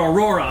be bow. for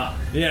Aurora.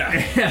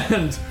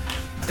 Yeah.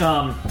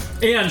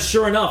 And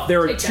sure enough,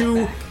 there are Take that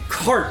two back.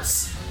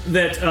 carts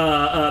that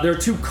there are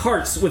two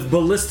carts with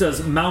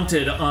ballistas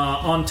mounted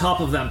on top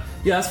of them.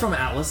 Yeah, that's from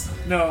Atlas.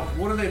 No,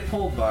 what are they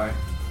pulled by?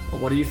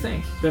 What do you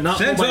think? They're not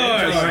pulled by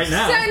Centaurs! anything right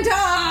now.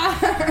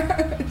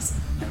 Centaurs!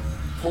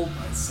 Pulled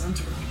by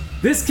centaur.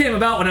 This came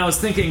about when I was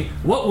thinking,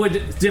 what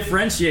would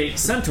differentiate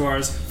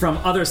centaurs from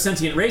other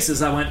sentient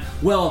races? I went,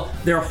 well,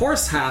 their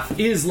horse half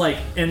is like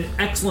an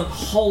excellent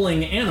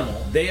hauling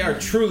animal. They are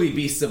truly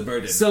beasts of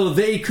burden. So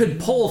they could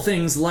pull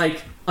things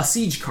like a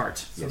siege cart.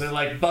 So they're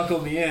like, buckle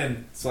me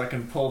in so I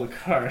can pull the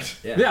cart.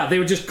 Yeah, they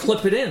would just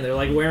clip it in. They're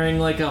like wearing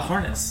like a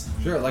harness.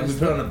 Sure, like we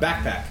put on a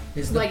backpack.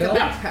 Is the Like a belt,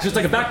 backpack. Just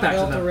like a backpack to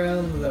belt them.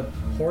 around the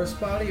horse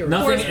body? Or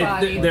Nothing. Horse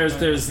body.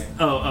 There's.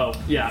 Oh,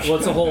 yeah. Well,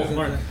 it's a whole.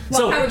 Well,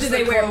 So how do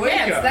they wear cloaca?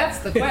 pants? That's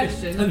the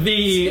question.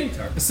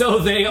 so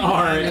they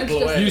are. That's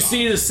just- You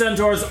see the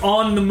centaurs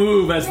on the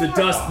move as the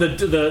dust,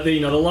 the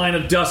line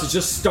of dust has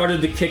just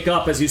started to kick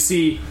up. As you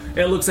see,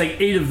 it looks like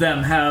 8 of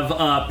them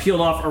have peeled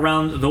off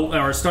around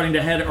are starting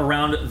to head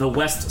around the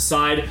west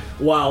side,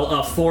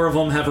 while 4 of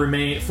them have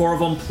remained. 4 of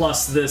them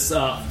plus the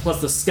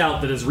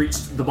scout that has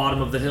reached the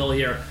bottom of the hill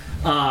here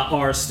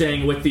are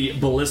staying with the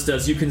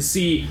ballistas. You can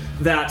see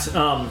that.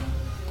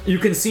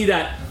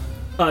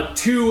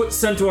 2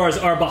 centaurs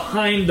are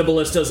behind the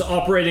ballistas,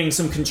 operating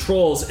some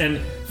controls, and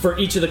for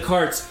each of the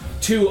carts,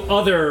 2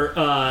 other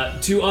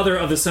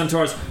of the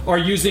centaurs are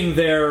using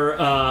their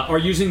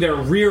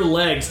rear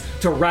legs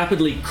to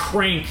rapidly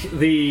crank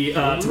the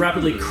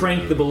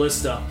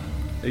ballista.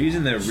 They're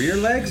using their rear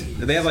legs?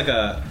 Do they have like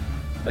a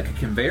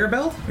conveyor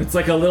belt? It's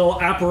like a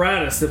little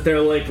apparatus that their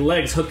like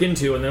legs hook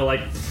into, and they're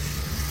like.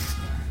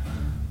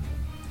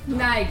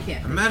 Nah, I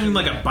can't. Imagine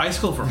like a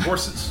bicycle for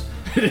horses.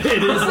 It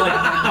is like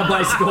a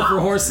bicycle for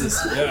horses.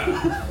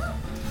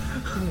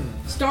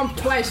 Stomp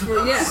twice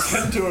for yes.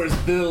 Centaurs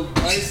build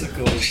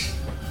bicycles.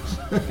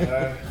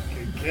 I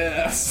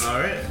guess. All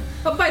right.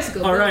 A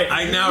bicycle. All right.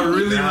 I now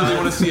really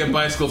want to see a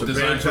bicycle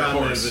designed for a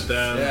horse.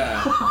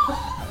 Yeah.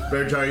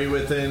 Birch, are you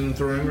within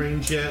throwing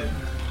range yet?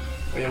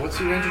 Oh, yeah, what's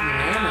your range of your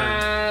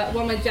hammer?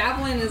 Well, my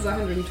javelin is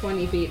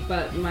 120 feet,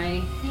 but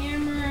my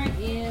hammer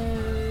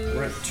is.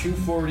 We're at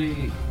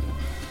 240.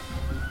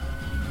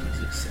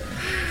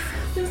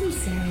 Doesn't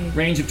say.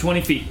 Range of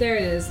 20 feet. There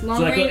it is. Long,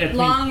 So that go- range, it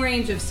long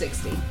range of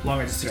 60. Long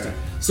range of 60.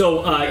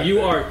 So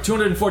you are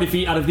 240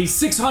 feet out of the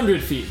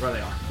 600 feet where they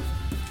are.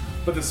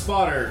 But the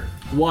spotter.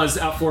 Was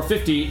at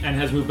 450 and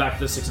has moved back to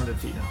the 600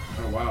 feet now.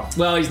 Oh, wow.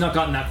 Well, he's not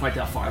gotten that quite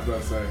that far. I was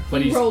about to say.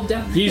 But He he's rolled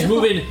down. He's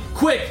moving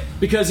quick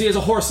because he has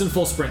a horse in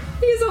full sprint.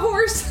 He's a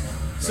horse.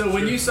 So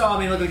when you saw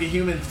me look like a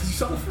human, you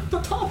saw the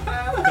top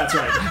hat. That's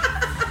right.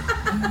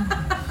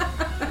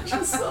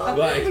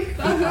 Like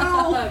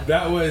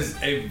that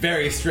was a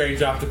very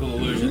strange optical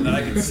illusion that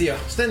I could see a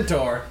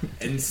centaur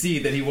and see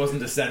that he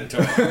wasn't a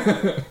centaur.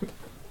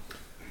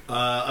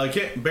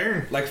 Okay,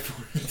 Baron. Like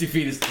 450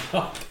 feet is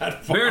not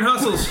that far. Baron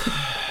hustles,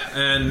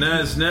 and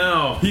is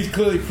now He's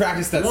clearly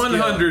practiced that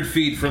 100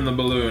 feet from the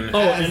balloon. Oh,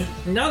 and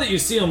now that you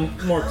see him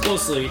more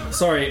closely,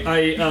 sorry,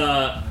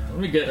 let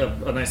me get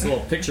a nice little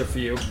picture for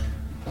you.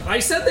 I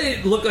said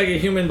they look like a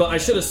human, but I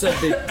should have said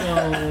they.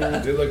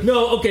 They look-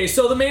 No, okay.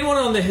 So the main one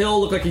on the hill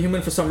looked like a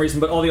human for some reason,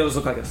 but all the others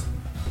look like us.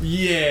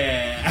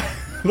 Yeah.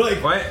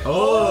 Like What?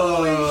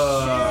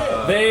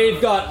 Oh,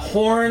 They've got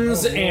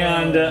horns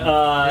and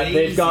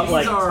they've got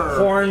like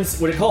horns.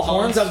 What do you call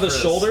horns out of the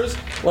shoulders?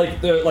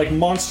 Like the like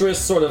monstrous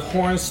sort of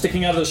horns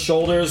sticking out of the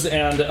shoulders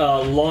and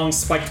long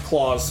spiked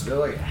claws. they're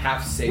like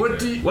half sacred. What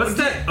do you, What's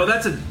that? Oh,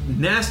 that's a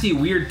nasty,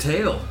 weird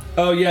tail.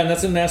 Oh yeah, and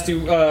that's a nasty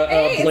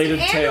Hey, bladed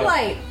it's an tail.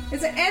 Andalite.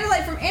 It's an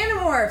Andalite from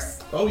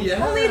Animorphs. Oh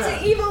yeah. Only it's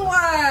an evil one.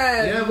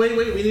 Yeah, wait.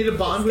 We need to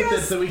bond with It's got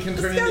it so we can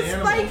turn it's got into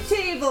animals. spike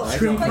table.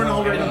 Scrimcorn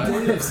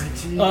already did.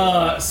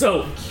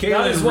 So that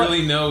Kaylin is what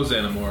really knows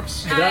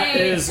Animorphs. that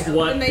is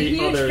what I'm a the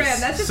huge others. fan.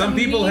 That's just Some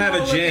people have a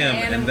mean-looking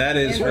jam, and that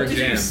is her What did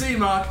you jam. see,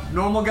 Mock?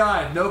 Normal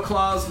guy, no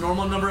claws,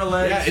 normal number of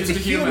legs. Yeah, it's a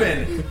just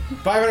human.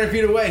 500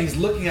 feet away, he's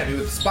looking at me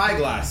with a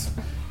spyglass.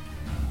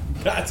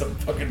 That's a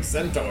fucking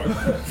centaur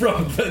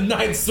from the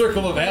ninth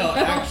circle of hell,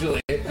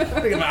 actually.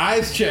 I got my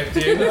eyes checked,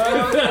 dude.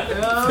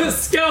 The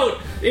scout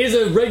is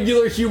a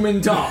regular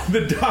human top.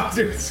 The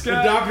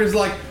doctor's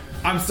like,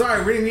 I'm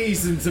sorry, we're gonna need you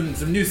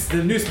some new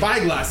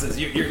spyglasses.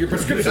 Your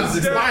prescription's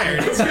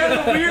expired. He's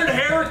got a weird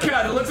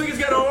haircut. It looks like he's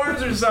got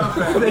horns or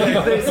something.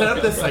 They set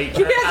up the site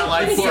chart at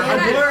like Yeah.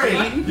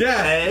 400 feet.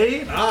 Yeah.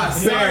 Hey.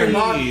 Sorry,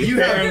 Mom. You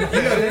have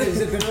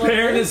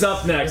Baron is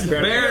up next.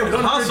 Baron. Baron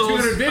 100, hustles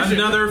 200 vision.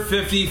 another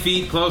 50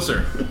 feet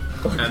closer.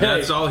 And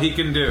that's all he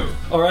can do.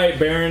 All right,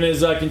 Baron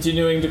is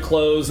continuing to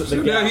close the So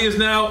now gap. he is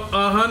now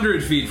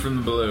 100 feet from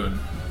the balloon.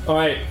 All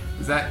right,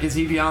 Is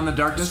he beyond the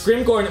darkness?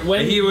 Scrimcorn.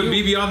 When And he would you-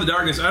 be beyond the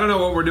darkness. I don't know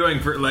what we're doing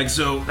for, like,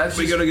 so That's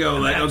we just gotta go,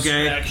 like,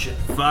 okay,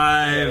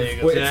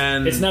 5, Wait,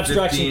 10, it's an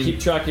abstraction. 15. Keep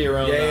track of your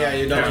own. Yeah,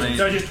 you don't. Counting.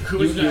 No, just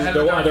who's You- ahead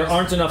of the there darkness?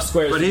 aren't enough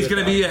squares. But to he's do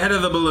gonna it. be ahead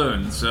of the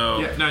balloon, so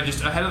Yeah, no,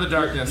 just ahead of the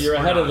darkness. You're We're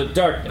ahead of not. the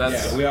darkness.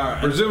 That's Yeah, we are.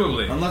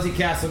 presumably. Unless he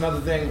casts another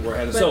thing, we're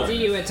ahead of So do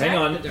you attack hang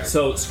on. the dark?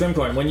 So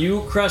Scrimcorn, when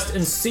you crest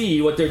and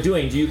see what they're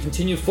doing, do you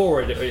continue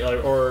forward,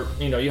 or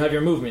you have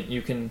your movement?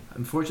 You can.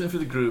 Unfortunately for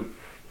the group,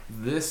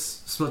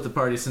 this split the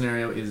party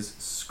scenario is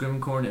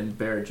Scrimcorn and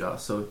Bearjaw,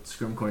 so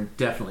Scrimcorn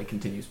definitely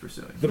continues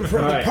pursuing. The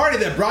Right. party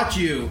that brought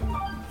you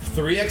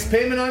 3x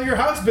payment on your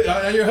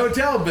on your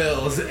hotel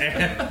bills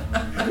and,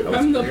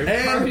 From the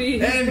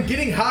party. and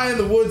getting high in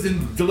the woods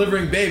and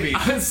delivering babies.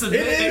 It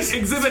is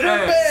Exhibit Scrim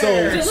A.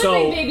 Bear.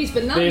 Delivering babies,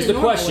 but not there's in a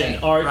the normal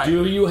question: way. Right.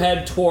 do you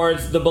head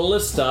towards the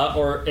ballista,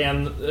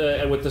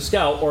 with the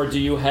scout, or do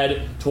you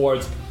head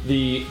towards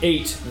the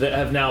 8 that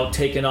have now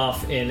taken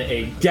off in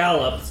a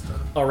gallop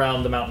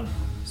around the mountain?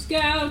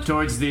 Scout.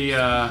 Towards the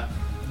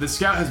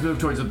scout has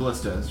moved towards the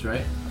ballistas,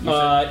 right?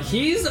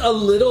 He's a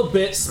little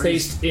bit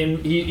spaced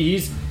in.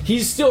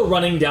 He's still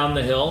running down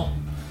the hill.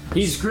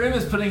 Scrim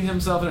is putting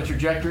himself in a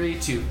trajectory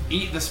to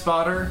eat the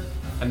spotter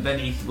and then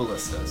eat the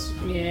ballistas.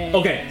 Yeah.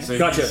 Okay, So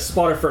gotcha. he's-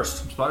 Spotter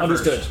first. Spotter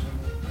Understood. first.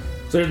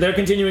 So they're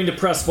continuing to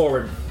press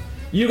forward.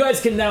 You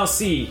guys can now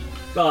see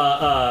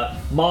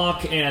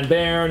Mock and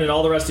Baron and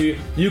all the rest of you.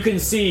 You can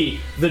see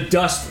the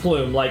dust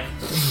plume like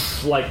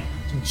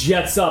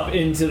jets up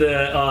into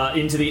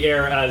the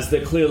air as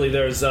clearly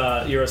there's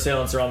your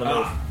assailants are on the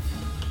move.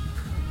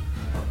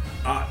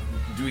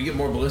 Do we get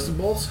more ballista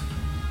bolts?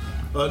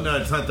 Oh no,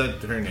 it's not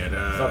that turn yet.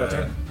 not that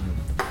turn.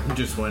 It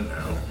just went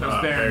now.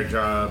 was Baron.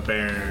 Bearjaw,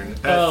 Baron,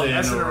 Oh, Essen,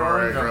 Essen,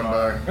 Aurora, Aurora,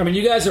 Grumbar. I mean,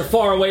 you guys are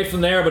far away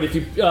from there, but if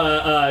you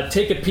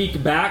take a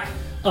peek back,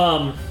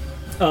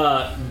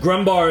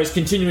 Grumbar is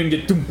continuing to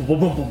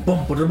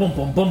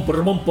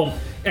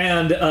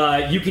and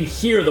you can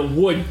hear the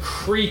wood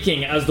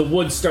creaking as the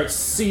wood starts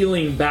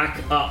sealing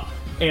back up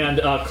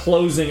and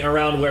closing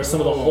around where some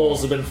of the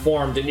holes have been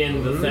formed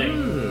in the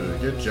thing.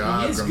 Good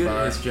job, He's good at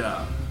Grumbar. his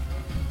job.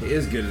 He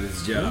is good at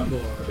his job.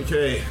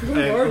 Okay,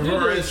 Grumbar did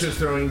Aurora it. is just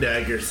throwing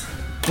daggers.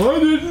 I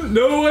didn't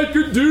know I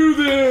could do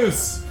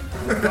this.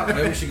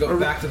 Maybe we should go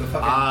back to the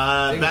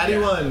fucking. thing Batty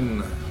again.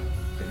 one.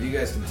 If you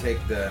guys can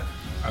take the.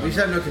 We just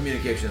have no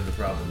communication is the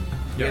problem.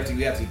 We have to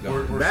keep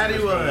going.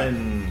 Batty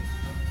one.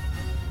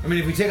 I mean,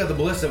 if we take out the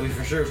ballista, we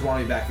for sure want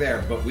to be back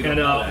there, but we don't And,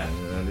 know that.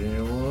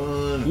 Batty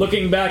one.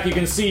 Looking back, you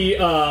can see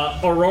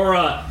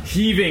Aurora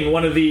heaving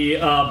one of the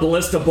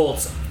ballista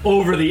bolts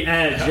over the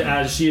edge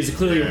as she has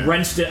clearly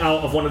wrenched it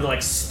out of one of the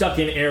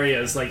stuck-in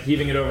areas,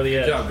 heaving it over the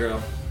edge. Good job, girl.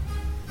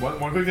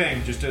 One quick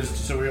thing, just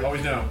so we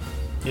always know,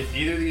 if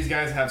either of these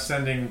guys have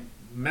sending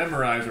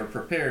memorized or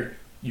prepared,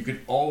 you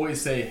could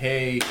always say,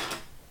 "Hey,"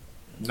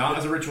 not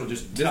as a ritual,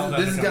 just tell them.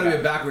 This has to got come to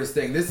be a back. backwards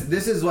thing.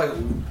 This is like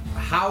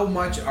how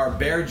much are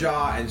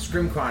Bearjaw and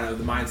Scrimcorn of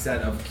the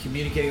mindset of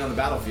communicating on the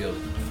battlefield?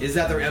 Is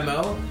that their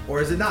MO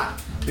or is it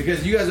not?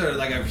 Because you guys are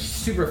like a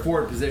super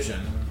forward position,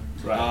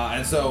 Right.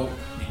 and so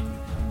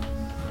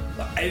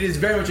it is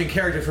very much in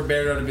character for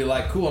Bearjaw to be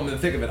like, "Cool, I'm in the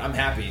thick of it. I'm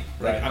happy.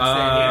 Like,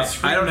 I'm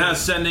staying here." I don't have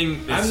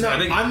sending. I'm not. I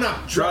think I'm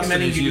not Trustin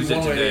recommending has you used do it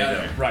one way or the today,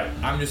 other. Right.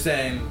 I'm just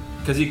saying.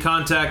 because he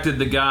contacted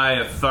the guy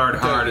at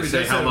Thardhar to We say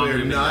just how said long we're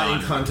we've been not in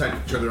gone. contact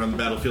with each other on the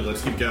battlefield.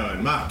 Let's keep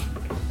going. Mock.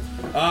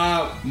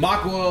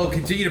 Mock will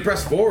continue to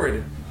press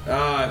forward.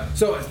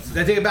 So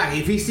I take it back.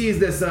 If he sees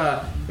this,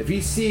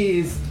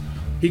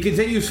 he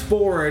continues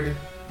forward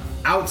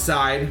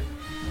outside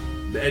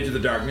the edge of the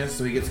darkness,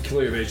 so he gets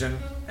clear vision.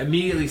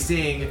 Immediately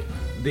seeing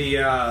the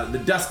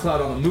dust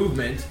cloud on the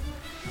movement,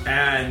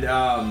 and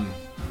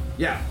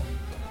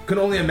can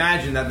only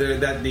imagine that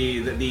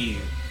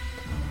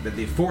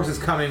the forces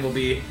coming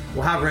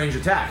will have range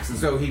attacks, and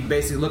so he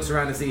basically looks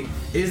around to see,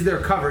 is there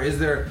cover?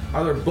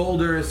 Are there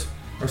boulders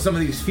or some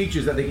of these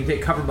features that they can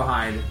take cover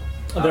behind?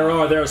 There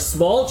are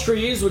small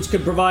trees which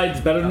could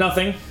provide better than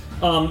nothing.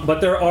 But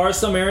there are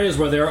some areas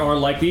where there are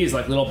like these,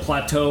 like little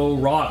plateau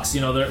rocks,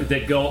 you know,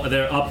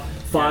 they're up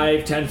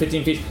 5, 10,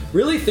 15 feet.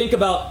 Really think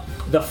about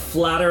the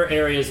flatter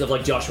areas of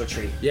like Joshua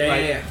Tree.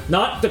 Yeah.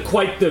 Not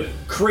quite the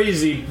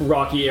crazy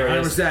rocky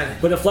areas.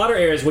 100%. But the flatter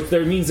areas, which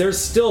there means there's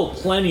still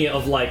plenty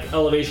of like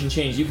elevation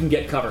change. You can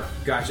get cover.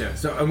 Gotcha.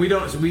 So, and we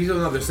don't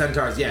know there's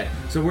centaurs yet.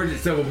 So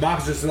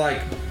Mock's just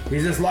like,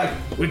 he's just like,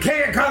 we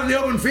can't get caught in the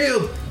open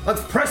field.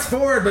 Let's press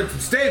forward, but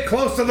stay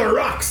close to the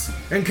rocks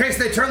in case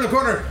they turn the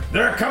corner.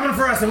 They're coming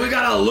for us, and we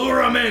gotta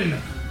lure them in.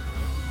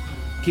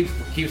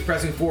 Keeps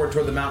pressing forward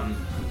toward the mountain.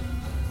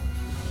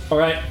 All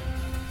right.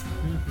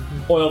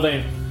 Oil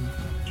vein.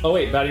 Oh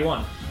wait, Batty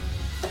 1.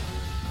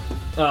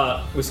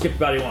 We skipped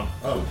Batty 1.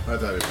 Oh, I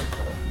thought it was.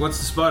 What's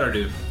the spotter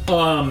do?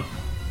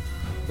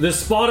 The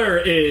spotter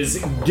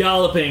is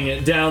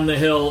galloping down the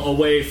hill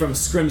away from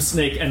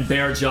Scrimsnake and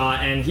Bearjaw,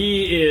 and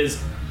he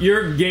is.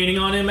 You're gaining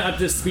on him at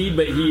this speed,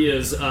 but he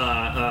is.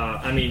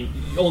 I mean,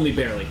 only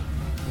barely.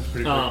 That's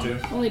pretty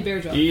quick too. Only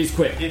Bearjaw. He's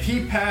quick. If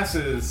he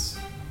passes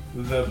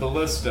the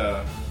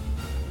ballista,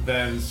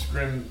 then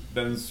Scrim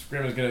is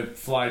gonna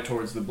fly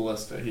towards the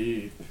ballista.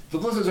 The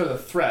ballistas are the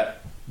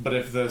threat, but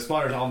if the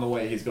spotter's on the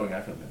way, he's going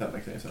after them. If that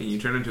makes any sense. Can you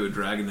turn into a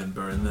dragon and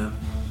burn them?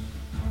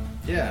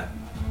 Yeah.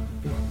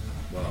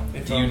 Well,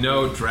 Do you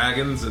know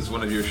dragons as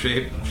one of your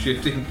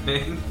shape-shifting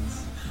things?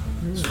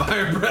 Is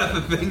fire breath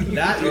a thing?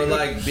 That or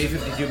like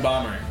B-52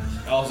 bomber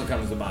also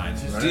comes to mind.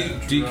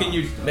 Can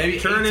you Maybe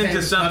turn into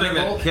 810 something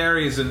that Thunderbolt?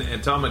 carries an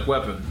atomic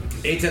weapon?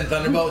 810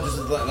 Thunderbolt, just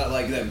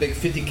like that big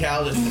 50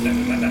 cal. Just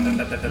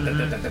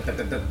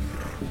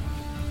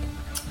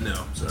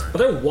No, sorry. Are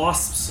there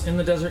wasps in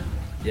the desert?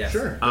 yes.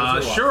 sure.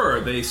 Sure,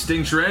 they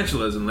sting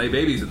tarantulas and lay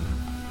babies in them.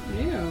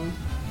 Ew.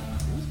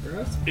 That's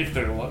gross. If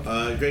they're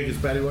lucky. Greg, is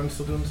Batty 1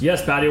 still doing something?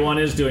 Yes, Batty 1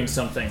 is doing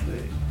something.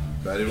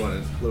 Batty 1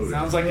 is loaded.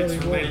 Sounds like it's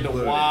related to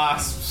Loaded.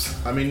 wasps.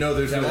 I mean, no,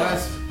 there's no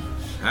wasp.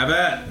 Have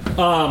at.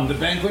 The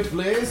banquet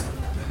blaze.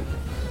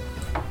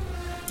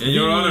 In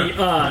your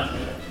honor.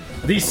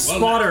 The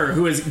spotter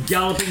who is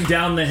galloping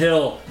down the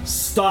hill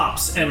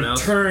stops and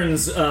else?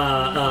 turns,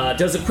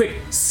 does a quick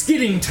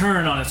skidding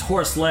turn on its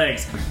horse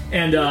legs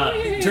and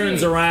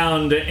turns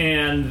around,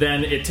 and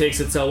then it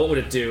takes itself. What would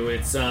it do?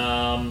 It's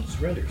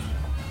Surrenders.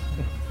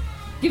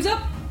 Gives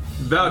up.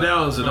 Bow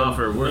down is an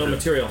offer. no Worth it.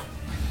 material,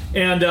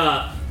 and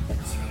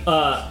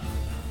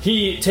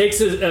he takes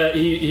his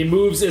he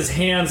moves his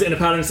hands in a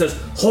pattern and says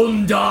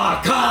Honda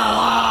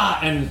Kala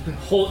and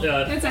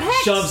It's a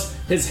hex. shoves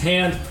his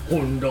hand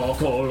Honda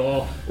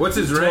Kala. What's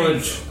his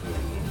range?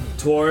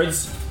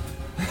 Towards.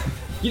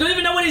 You don't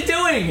even know what he's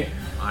doing.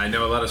 I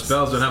know a lot of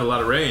spells don't have a lot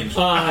of range. He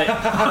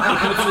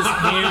puts his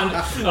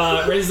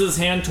hand, raises his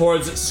hand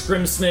towards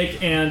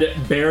Scrimsnake and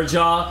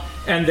Bearjaw,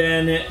 and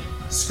then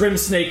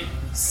Scrimsnake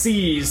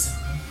sees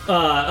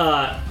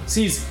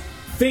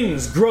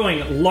things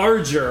growing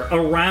larger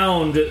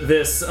around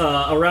this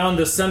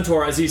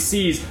centaur as he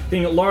sees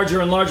being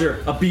larger and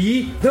larger. A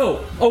bee?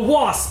 No, a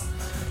wasp.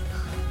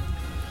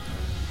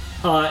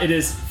 It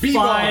is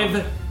Bee-bomb.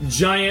 5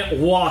 giant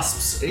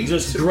wasps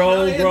just Eight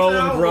grow giant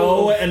and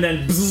grow, owls. and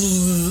then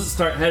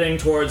start heading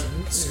towards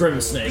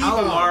Scrimsnake.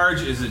 How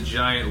large is a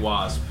giant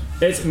wasp?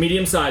 It's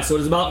medium sized, so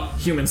it is about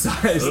human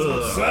sized.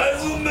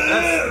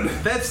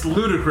 That's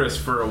ludicrous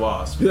for a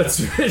wasp. That's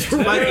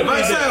Like, if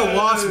I say a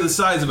wasp the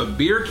size of a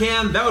beer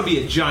can, that would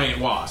be a giant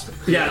wasp.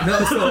 yeah. No,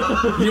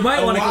 so you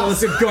might want to call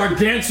this a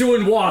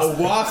gargantuan wasp.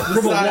 A wasp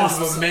the from a size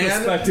of wasp's a man?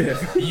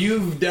 perspective.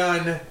 You've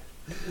done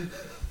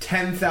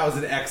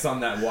 10,000x on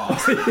that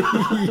wasp.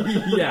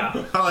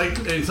 Yeah. Like,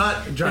 it's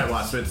not giant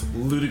wasp, it's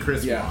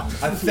ludicrous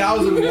wasp.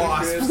 1,000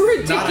 wasps.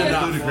 Ridiculous. Not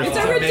enough. It's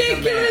a to make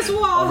ridiculous man.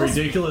 A wasp.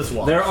 ridiculous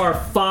wasp. There are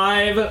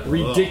 5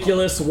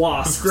 ridiculous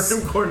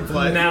wasps Graham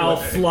flies now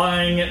away.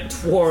 flying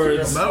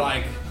towards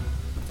Like,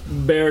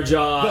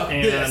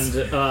 Bearjaw Yes.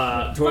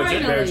 and towards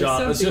Finally,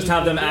 Bearjaw. Let's just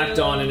have them something act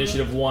to on do.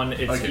 initiative 1.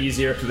 It's Okay.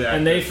 easier, Do they act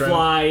and they next round?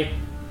 fly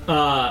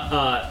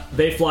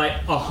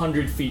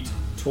 100 feet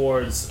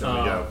towards There we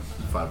go.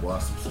 5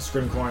 wasps.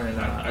 Scrimcorn and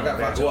I got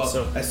Bearjaw. 5. Well,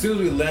 So as soon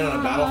as we land on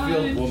a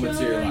battlefield, we'll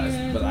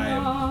materialize. But I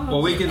am.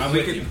 Well, we I'm can.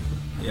 with you.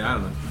 Yeah, I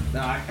don't know. No,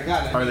 I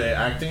got it. Are they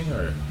acting,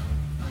 or?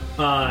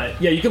 yeah,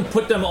 you can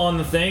put them on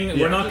the thing.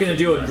 Yeah, We're not going to that's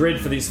do a fine.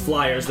 grid for these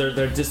flyers.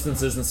 Their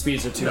distances and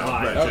speeds are too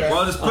high. right. Okay.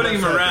 Well, just putting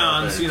him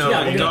around, you know, Yeah,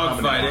 like we're dog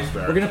gonna- fighting.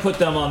 We're going to put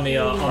them on the.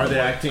 Are they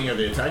acting? Are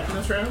they attacking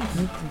this round?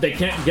 They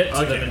can't get to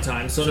Okay. them in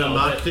time, so, So no.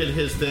 Mock But, did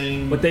his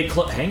thing. but they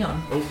hang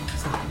on.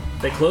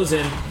 They close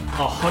in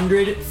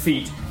 100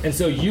 feet, and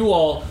so you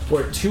all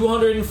were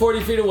 240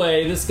 feet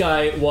away. This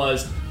guy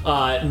was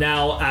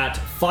now at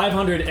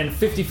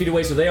 550 feet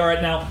away, so they are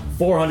at now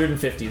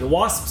 450. The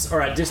wasps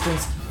are at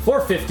distance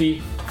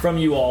 450 from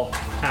you all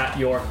at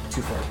your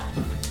 240.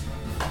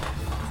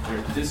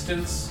 Your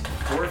distance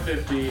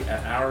 450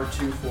 at hour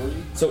 240.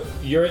 So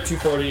you're at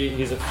 240.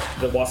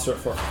 The wasps are at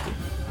 450.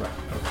 Right.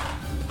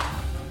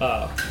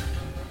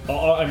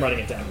 I'm writing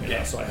it down here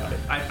now, so I have it.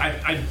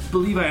 I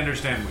believe I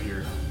understand what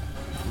you're.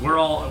 We're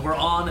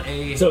on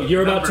a. So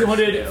you're about number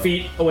 200 scale.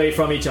 feet away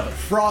from each other.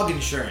 Frog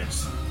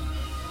insurance.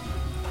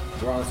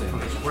 We're on the same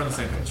page. We're on the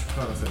same page.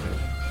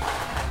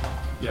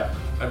 Yeah,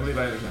 I believe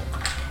I understand.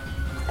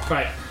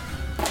 Right.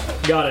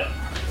 Got it.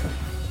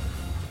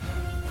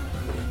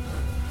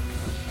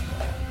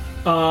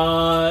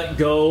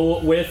 Go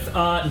with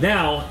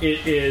now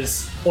it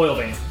is Oil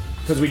Vein.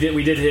 Because we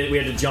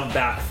had to jump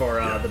back for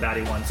the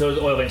baddie one. So it was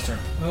Oil Vein's turn.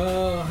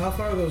 How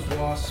far are those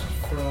wasps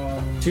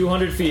from?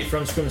 200 feet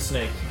from Scrim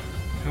Snake.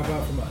 How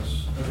about from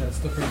us? Is that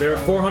still pretty They're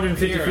far?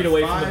 450 feet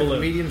away from the 5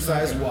 balloon.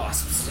 medium-sized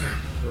wasps.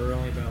 We're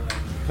only about like.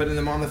 Putting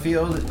them on the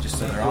field, just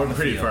so they're on the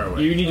Pretty field. far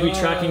away. You need to be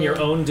tracking your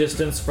own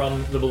distance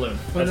from the balloon.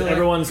 That's no,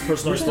 everyone's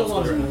personal We're still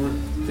on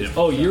responsibility. board.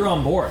 Oh, you're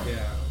on board.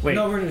 Yeah. Wait.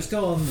 No, we're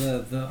still on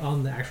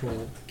the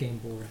actual game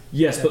board.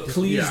 Yes, That but just-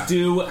 please yeah.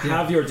 do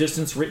have your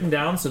distance written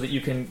down so that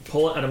you can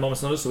pull it at a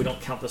moment's notice so we don't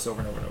count this over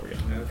and over and over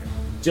again. Okay.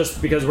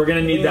 Just because we're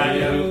going to need that.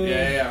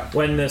 Yeah.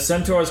 When the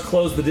centaurs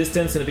close the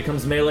distance and it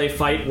becomes melee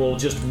fight, we'll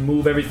just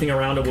move everything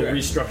around and we'll Correct.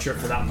 restructure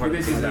for that We part.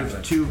 basically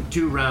moved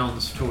two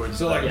rounds towards.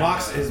 So like Yeah.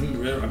 Mox is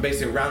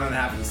basically a round and a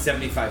half. He's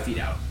 75 feet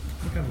out.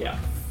 I think I'm, Yeah.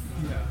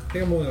 Yeah. I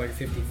think I'm only like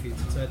 50 feet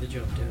since I had to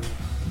jump down.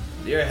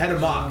 You're ahead of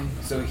Mock,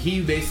 so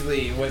he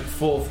basically went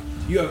full.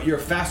 You're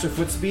faster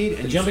foot speed,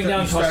 and Jumping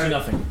down costs you started,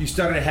 nothing. You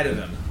started ahead of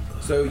him,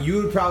 so you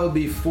would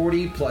probably be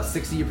 40 plus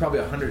 60. You're probably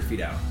 100 feet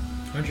out.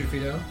 100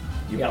 feet out?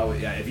 You Yeah.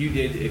 probably If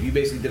you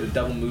basically did a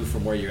double move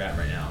from where you're at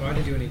right now. Oh, I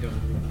didn't do any double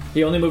move.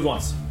 He only moved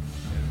once.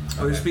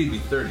 Oh, his speed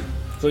would be 30.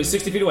 So he's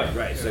 60 feet away.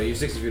 Right, so you're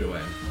 60 feet away.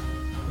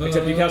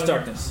 Except you cast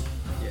darkness.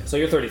 Yeah. So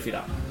you're 30 feet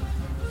out.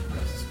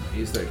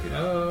 He's 30 feet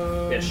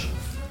out. Ish.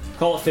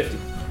 Call it 50.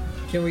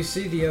 Can we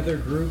see the other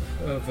group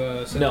of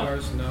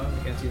centaurs? No,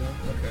 we can't see them.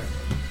 Okay.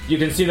 You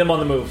can see them on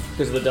the move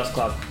because of the dust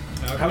cloud.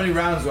 How many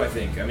rounds do I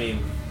think? I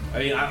mean,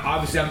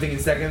 obviously I'm thinking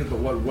seconds, but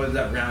what is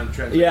that round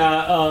trend?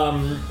 Yeah,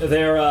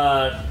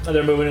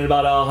 they're moving at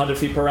about 100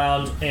 feet per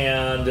round,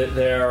 and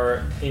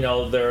they're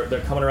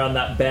coming around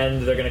that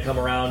bend. They're going to come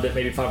around at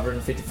maybe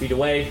 550 feet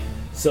away.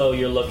 So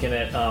you're looking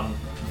at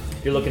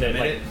like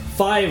minute?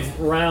 5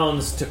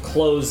 rounds to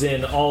close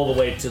in all the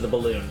way to the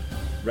balloon.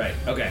 Right.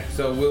 Okay.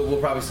 So we'll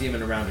probably see him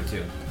in a round or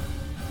two.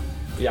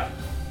 Yeah,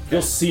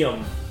 you'll see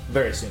them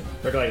very soon.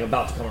 They're like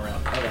about to come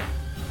around. Okay.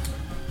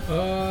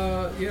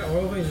 Yeah,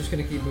 Oil Vein's just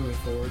gonna keep moving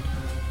forward.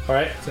 All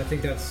right. So I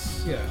think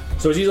that's, yeah.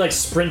 So is he like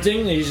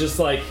sprinting? He's just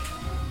like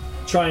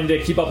trying to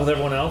keep up with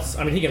everyone else.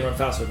 I mean, he can run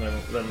faster than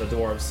the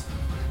dwarves.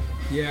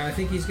 Yeah, I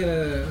think he's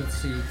gonna, let's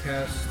see,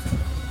 cast,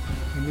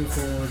 he move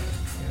forward.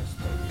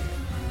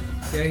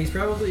 Yeah, he's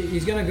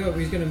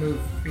gonna move,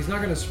 he's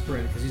not gonna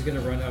sprint, because he's gonna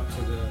run up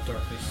to the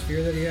darkness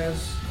sphere that he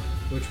has,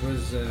 which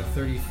was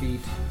 30 feet.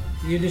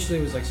 He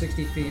initially was like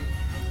 60 feet,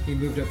 he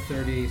moved up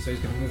 30, so he's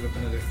gonna move up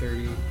another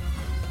 30.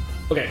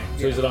 Okay,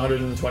 so he's at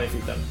 120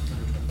 feet then.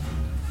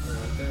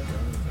 Like that.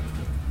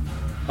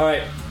 All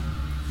right,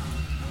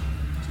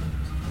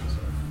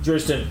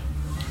 Drurston.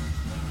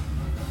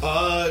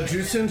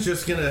 Drewston's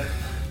just gonna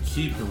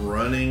keep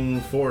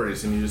running forward.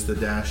 He's gonna use the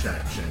dash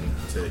action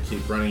to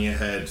keep running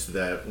ahead so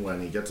that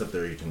when he gets up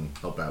there, he can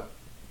help out.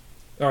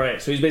 All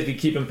right, so he's basically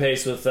keeping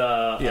pace with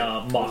Mock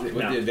With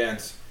now. the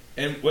advance.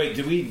 And wait,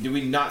 did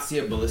we not see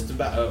a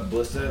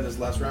ballista in this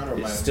last round, or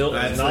am I It's still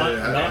That's not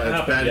that's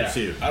happened bad yet.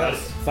 too. I don't.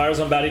 Fires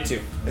on Batty 2.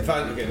 If I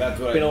okay, that's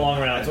what. Been I, a long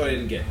round. That's what I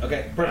didn't get.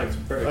 Okay,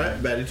 perfect. Perfect. All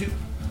right, batty 2.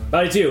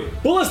 Batty 2.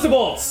 Ballista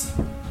bolts!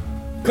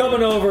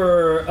 Coming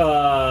over,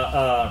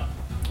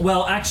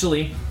 well,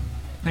 actually,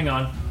 hang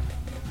on.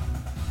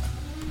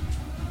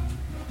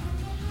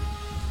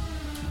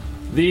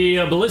 The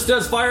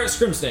ballistas fire at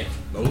Scrimsnake.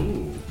 Oh.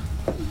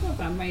 Well,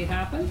 that might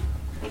happen.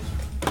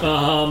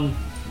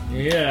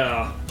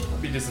 Yeah.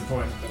 I'd be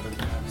disappointed.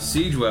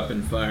 Siege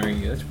weapon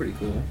firing. That's pretty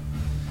cool.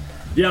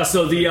 Yeah,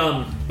 so the,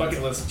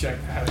 Bucket list check.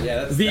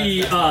 Yeah, that's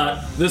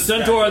the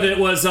centaur that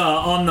was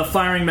on the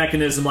firing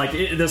mechanism, like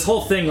this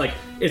whole thing, like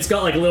it's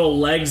got like little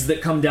legs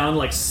that come down,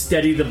 like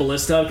steady the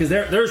ballista because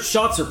their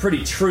shots are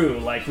pretty true,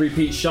 like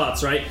repeat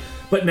shots, right?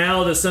 But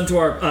now the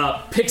centaur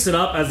picks it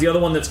up as the other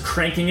one that's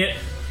cranking it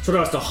sort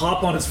of has to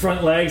hop on his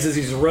front legs as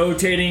he's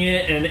rotating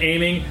it and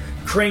aiming.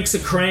 Cranks a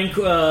crank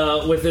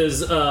with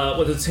his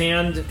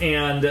hand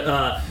and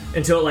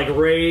until it like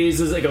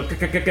raises, it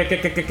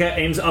goes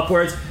aims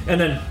upwards,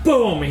 and then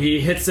boom, he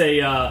hits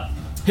a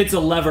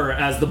lever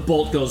as the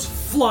bolt goes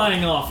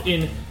flying off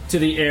into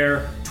the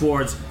air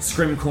towards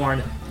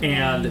Scrimcorn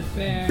and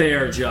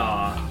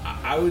Bearjaw.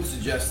 I would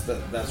suggest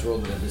that's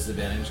rolled at a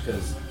disadvantage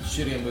because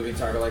shooting a moving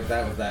target like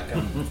that with that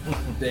kind of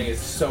thing is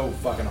so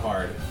fucking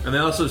hard. And they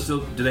also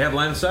do they have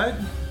line of sight?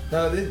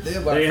 No, they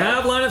have. They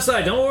have line of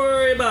sight. Don't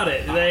worry about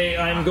it.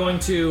 I'm going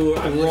to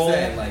I'm just roll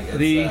saying, like, it's,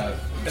 the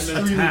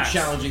extremely attacks.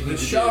 challenging thing The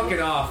to shock do.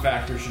 and awe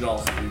factor should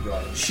also be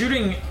brought in.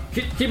 Shooting.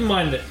 Keep in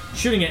mind that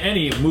shooting at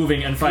any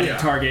moving and fighting Yeah.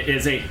 target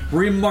is a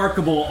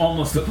remarkable,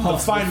 almost The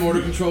impossible. fine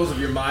motor controls of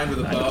your mind with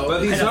a bow.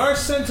 But these are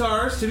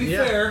centaurs, to be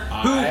Yeah. fair,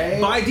 I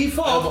who by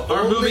default am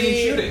are moving and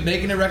only shooting.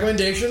 Making a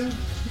recommendation.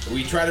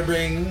 We try to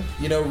bring,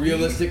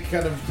 realistic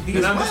kind of.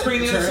 And I'm just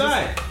bringing the other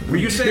side. Were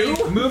you saying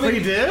moving, We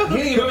do?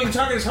 hitting a moving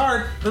target is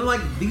hard? Then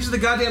like these are the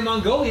goddamn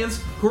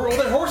Mongolians Who are all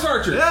that horse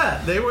archers?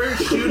 Yeah, they were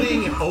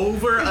shooting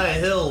over a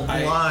hill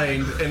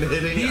blind and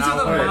hitting These are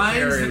the our minds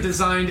that carriers.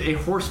 designed a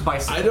horse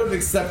bicycle. I don't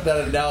accept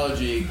that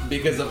analogy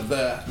because of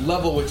the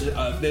level which,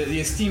 the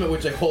esteem at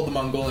which I hold the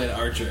Mongolian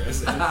archers.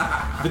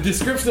 The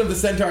description of the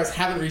centaurs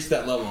haven't reached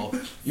that level.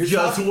 You're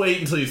Just talking- wait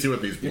until you see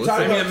what these You're I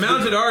talking mean, a about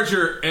mounted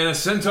archer and a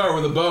centaur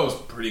with a bow is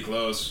pretty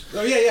close.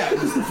 Oh yeah,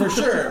 for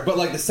sure. But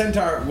like the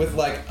centaur with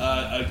like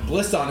a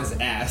bliss on his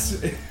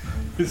ass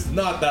is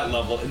not that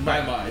level in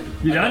my mind.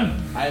 You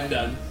done? I am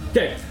done.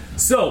 Okay,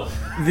 so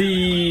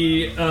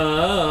the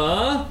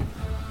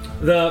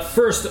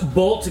first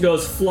bolt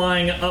goes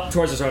flying up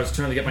towards us. Sorry, I was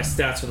trying to get my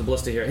stats for the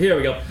ballista here. Here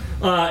we go.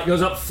 It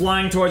goes up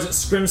flying towards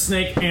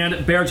Scrimsnake and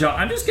Bearjaw.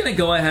 I'm just gonna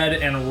go ahead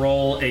and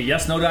roll a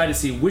yes/no die to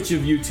see which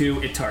of you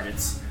two it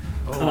targets.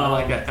 Oh, I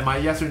like that. Am I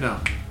yes or no?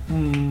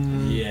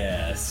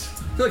 Yes.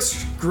 I feel like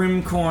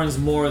Scrimcorn's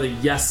more the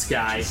yes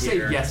guy Say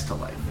here. yes to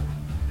life.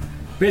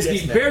 Basically,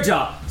 Yes, ma'am.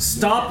 Bearjaw,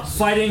 stop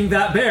fighting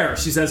that bear.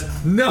 She says,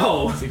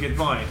 no. That's a good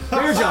point.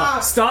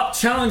 Bearjaw, stop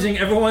challenging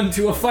everyone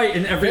to a fight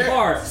in every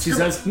bar. She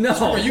says, no.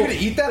 Are you gonna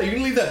eat that? Are you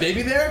gonna leave that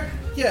baby there?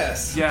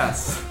 Yes.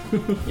 Yes.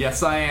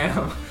 Yes, I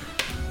am.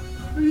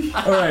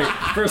 All right,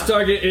 first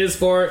target is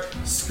for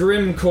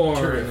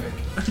Scrimcorn.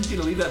 Are you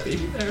gonna leave that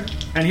baby there?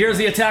 And here's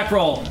the attack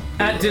roll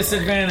at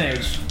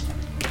disadvantage.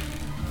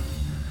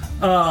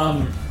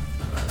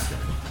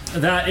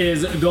 That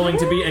is going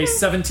to be a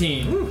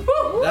 17.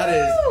 That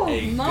is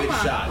a Mama. good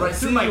shot. Right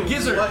through my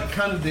gizzard. What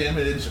kind of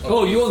damage?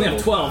 Oh, you only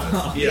have 12.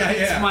 Huh.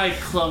 It's my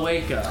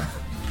cloaca.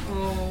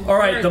 Oh, All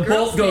right, you're the a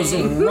girl bolt goes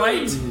snake.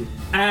 right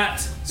at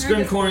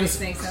Scrimcorn's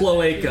snakes out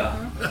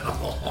cloaca.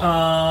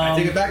 I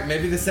take it back.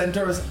 Maybe the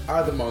centaurs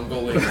are the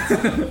Mongolians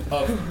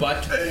of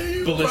butt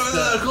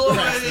ballista.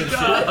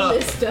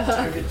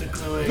 Ballista.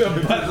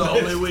 The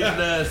only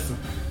weakness.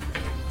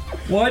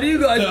 Why do you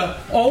guys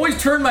always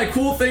turn my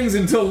cool things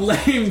into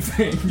lame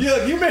things?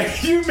 Yeah, you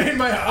made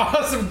my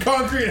awesome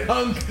concrete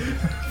hunk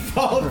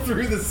fall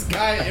through the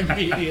sky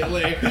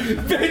immediately.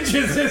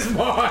 Vengeance is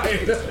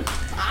mine.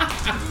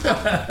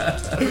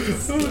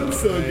 So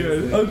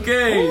good.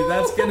 Okay,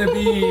 that's gonna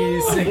be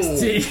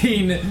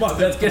 16.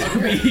 That's gonna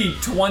be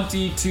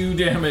 22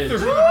 damage.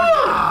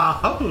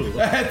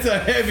 That's a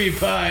heavy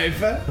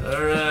pipe.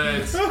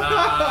 Alright.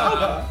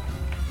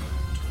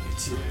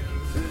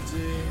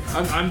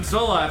 I'm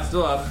still alive,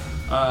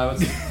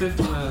 it's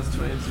 50 minus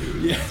 22.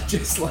 Yeah,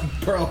 just like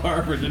Pearl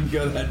Harbor didn't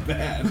go that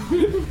bad.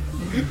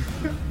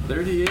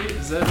 38,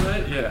 is that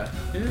right? Yeah.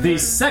 The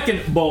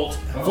second bolt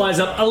flies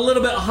up a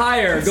little bit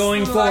higher,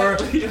 going for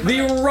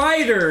the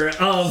rider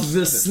of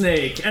the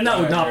snake. And that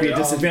would not be a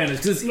disadvantage,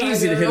 because it's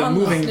easy to hit a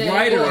moving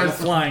rider on a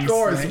flying Of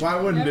course, snake. why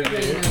wouldn't it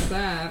Everybody be? knows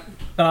that.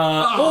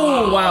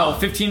 Oh, wow,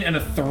 15 and a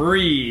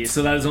 3.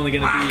 So that is only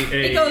going to be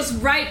It a... goes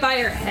right by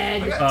her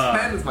head.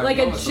 10 is my Like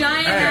a lowest.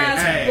 giant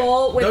ass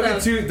bolt with a...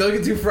 Don't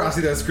get too frosty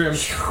though, Scrim.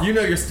 You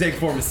know your snake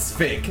form is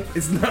fake.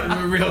 It's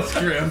not a real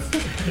Scrim.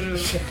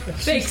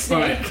 fake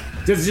snake.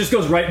 This just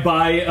goes right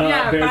by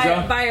Yeah,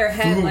 Bearjaw? by her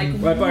head. Like,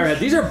 Right by her head.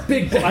 These are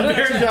big... I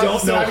actually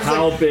don't know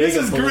how big... This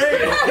is a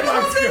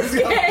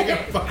ballista-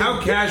 great. How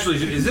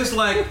casually is this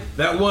like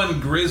that one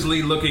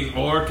grisly-looking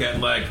orc at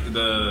like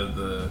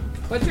the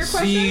what's your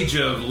question? siege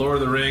of Lord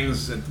of the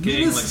Rings and King?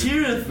 Minas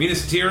Tirith.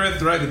 Minas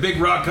Tirith, right? The big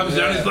rock comes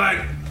down. He's like,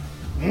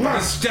 he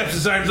steps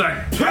aside. He's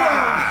like,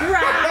 "Pah!"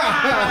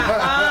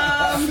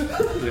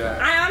 Yeah.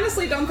 I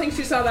honestly don't think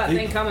she saw that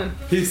thing coming.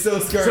 He's so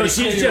scared. So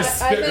she's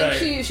just... I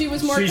think she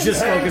was more She's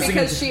just concerned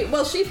focusing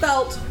because she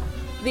felt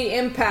the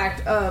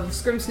impact of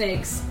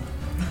Scrimsnake's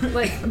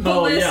like Oh,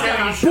 ballista.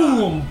 yeah.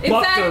 Boom! In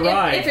Bucked fact, her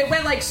right. if it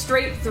went like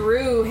straight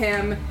through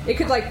him, it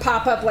could like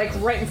pop up like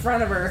right in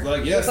front of her.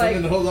 Like, yeah, It's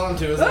something to hold on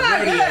to. It's ah,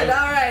 like good, rodeo.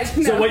 all right.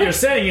 So No. what you're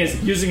saying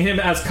is using him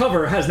as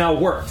cover has now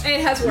worked.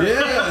 It has worked.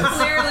 Yes.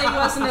 Clearly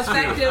was an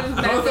effective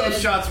Both those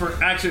method. shots were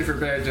actually for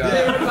Bearjaw.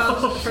 They were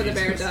both for the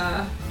bear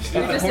jaw.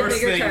 You're The just a horse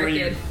bigger thing where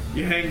target.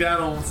 you hang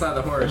down on the side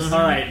of the horse. All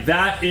right,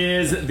 that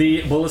is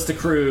the Ballista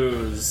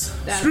Cruise.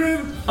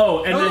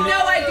 Oh, and Oh, then no,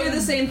 I do the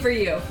same for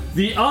you.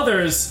 the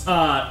others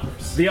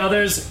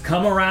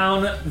come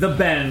around the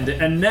bend,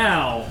 and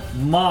now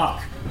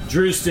Mock,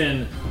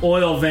 Drewston,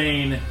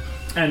 Oilvein,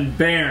 and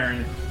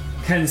Bairn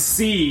can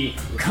see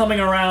coming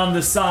around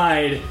the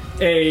side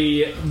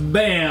a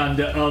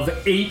band of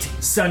 8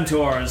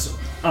 centaurs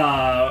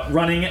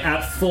running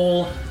at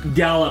full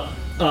gallop.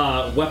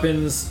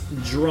 Weapons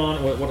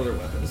drawn. What are their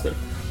weapons? Their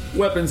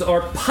weapons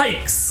are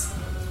pikes.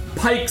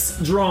 Pikes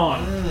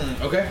drawn.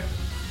 Okay.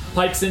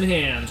 Pikes in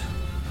hand.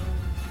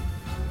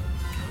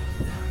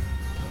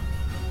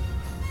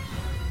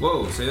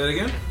 Whoa, say that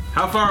again?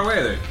 How far away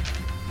are they?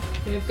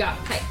 We've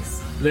got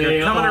pikes.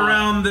 They're coming are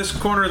around this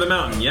corner of the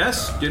mountain,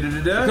 yes?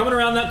 Da-da-da-da. Coming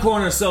around that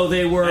corner, so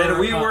they were. And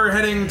we were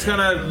heading kind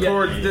of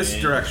toward this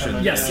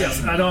direction. Yes,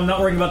 yes. I'm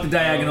not worrying about the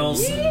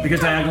diagonals because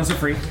diagonals are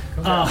free.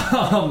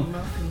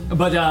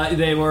 But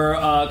they were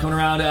coming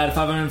around at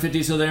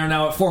 550, so they are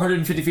now at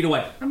 450 feet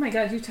away. Oh my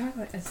god, you talk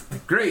like this.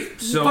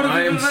 Great. So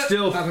I am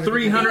still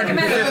 350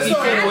 That's feet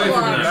away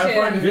from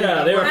them.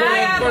 Yeah, they were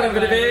I got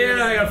 450 feet.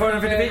 I got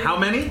 450 feet. How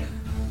many?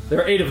 There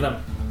are 8 of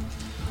them.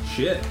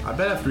 Shit. I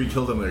bet after we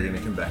kill them, they're gonna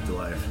come back to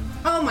life.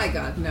 Oh my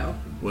god, no.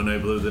 When I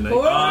blew the night.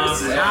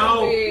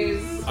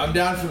 Horse I'm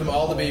down for them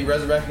all to be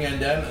resurrecting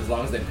undead as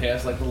long as they pay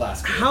us like the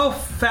last game. How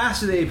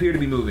fast do they appear to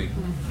be moving?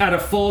 At a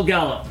full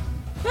gallop.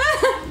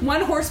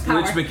 1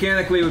 horsepower. Which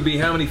mechanically would be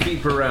how many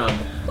feet per round?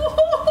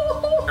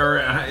 Or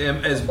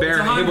is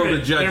Baron able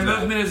to judge Their that?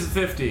 movement is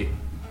 50.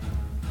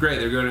 Great,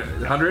 they're going to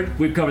 100?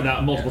 We've covered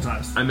that multiple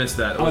times. I missed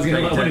that. I was going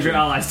to paying let one of your attention.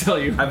 allies tell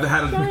you. I've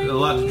had a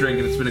lot to drink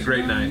and it's been a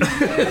great night.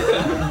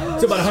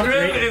 So about 100.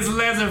 Scrim is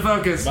laser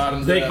focused,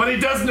 Bottoms They- up. but he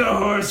does know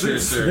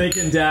horses. Sure. They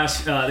can dash.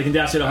 They can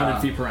dash at 100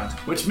 feet per round.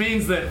 Which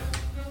means that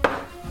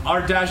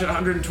our dash at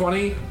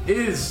 120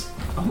 is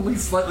only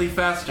slightly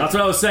faster. That's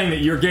what I was saying. That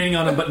you're gaining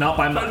on them, but not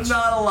by but much.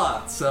 not a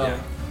lot. So, Yeah.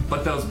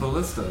 but those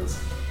ballistas.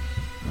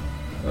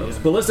 Those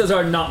ballistas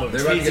are not moving.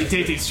 They're about to get,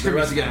 Tasty, they're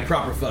about to get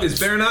proper fucked. Is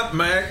Baron up?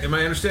 Am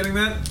I understanding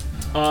that?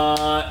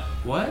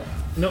 What?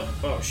 No.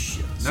 Oh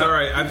shit.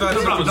 Sorry, I thought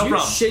No it problem, was no you.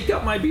 problem. Shake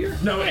up my beer.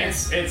 No,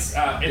 it's us.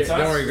 Don't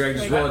worry, Greg.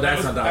 Just roll a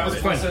dice on top That of was it.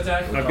 a close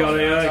attack. I've got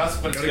a, It's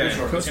us, but it's gonna be okay.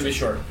 short. It's gonna be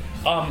short.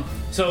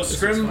 So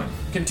Scrim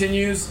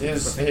continues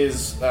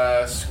his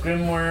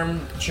Scrimworm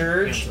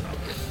charge.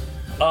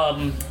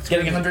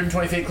 Getting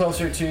 120 feet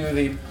closer to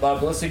the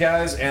Ballista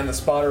guys and the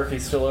spotter if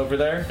he's still over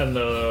there. And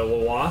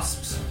the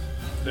wasps.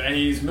 And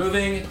he's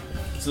moving.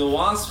 So the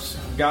wasps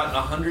got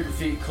 100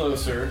 feet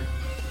closer.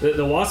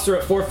 The wasps are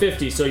at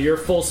 450, so your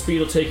full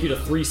speed will take you to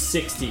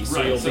 360. So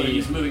Right. you'll So be.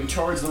 he's moving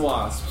towards the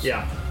wasps.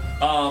 Yeah.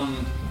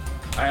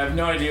 I have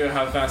no idea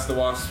how fast the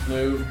wasps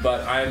move,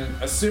 but I'm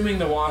assuming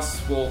the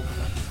wasps will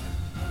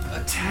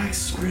attack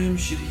Scrim.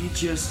 Should he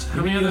just?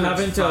 How many You of them?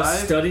 haven't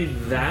studied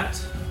that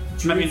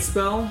druid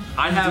spell?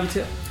 I in have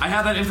detail? I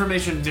have that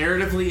information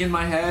narratively in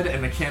my head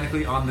and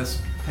mechanically on this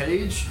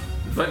page.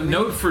 But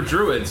note for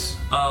druids,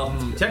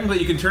 technically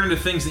you can turn into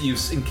things that you've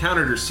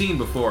encountered or seen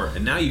before,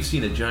 and now you've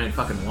seen a giant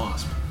fucking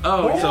wasp.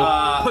 Oh,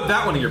 So put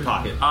that one in your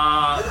pocket.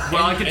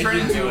 well, I could turn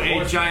into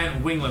a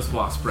giant wingless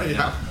wasp right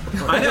now.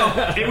 I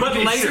know, It would but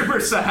be later. super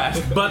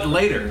sad. But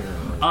later.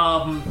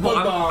 Well,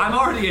 I'm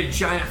already a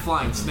giant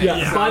flying snake.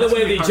 Yeah. so By the it's way,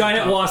 gonna be the hard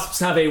giant to- wasps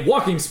have a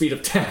walking speed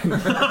of 10.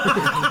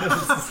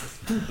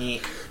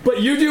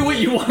 But you do what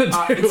you want to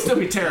do. It'd still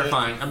be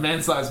terrifying. A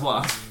man-sized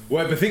wasp.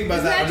 Well, but think about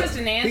Isn't that. that under- just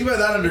an ant? Think about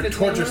that under If it's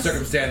torture wingless?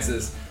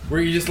 circumstances,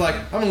 where you're just like,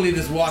 I'm gonna leave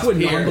this wasp It's what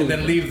here, non-believable.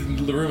 and then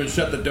leave the room and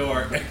shut the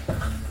door.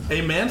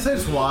 A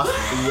man-sized wasp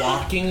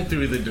walking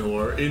through the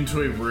door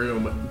into a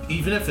room,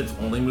 even if it's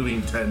only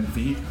moving 10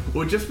 feet,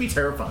 would just be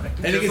terrifying.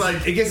 And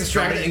it gets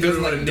distracted and goes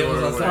and, like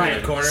nibbles on something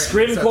in the corner. and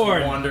starts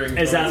Scrimcorn wandering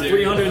is at towards you.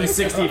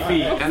 360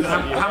 feet. And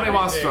how many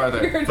wasps are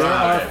there? There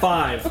are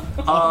 5.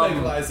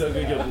 Nikolai's so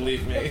good you'll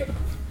believe me.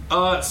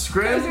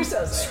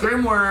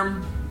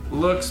 Scrimworm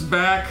looks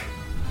back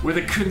with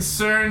a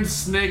concerned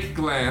snake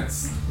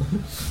glance.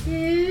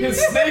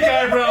 His snake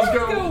eyebrows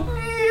go.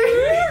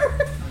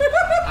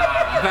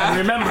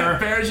 Remember,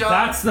 Bearjaw.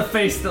 that's the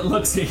face that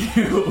looks at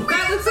you.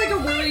 That looks like a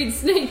worried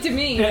snake to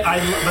me.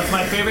 That's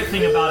my favorite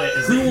thing about it.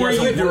 Is Who that were he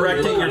has you a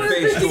directing your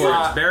face towards?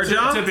 To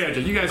Bearjaw?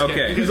 Bearjaw. You guys Okay.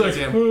 can. You guys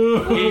can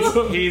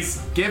see him.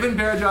 He's giving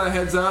Bearjaw a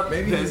heads up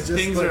Maybe that he's just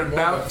things like are more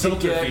about of a to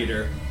filter get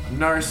feeder.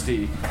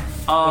 nasty.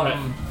 Are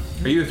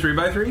you a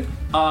 3x3?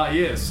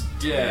 Yes.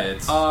 Yeah.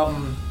 It's-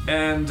 I'm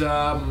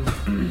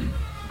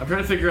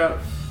trying to figure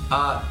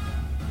out.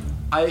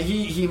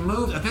 He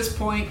moved at this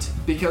point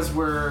because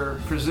we're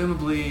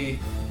presumably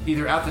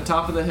either at the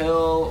top of the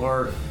hill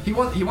or he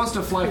wants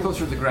to fly closer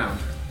to the ground.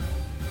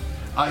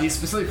 He's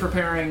specifically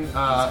preparing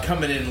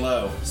Coming in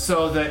low.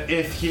 so that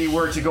if he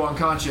were to go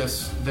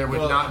unconscious, there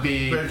would not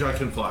be. Bearjaw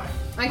can fly.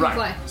 I can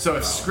fly. So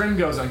if Scrim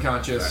goes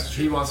unconscious,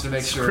 he wants to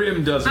make sure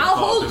Crim doesn't I'll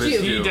fall hold to his you.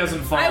 he due.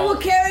 doesn't fall. I will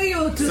carry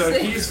you to So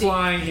safety. he's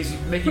flying. He's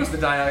making to the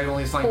diagonal.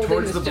 He's flying Holding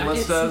towards the this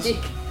giant ballistas,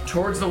 snake.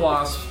 towards the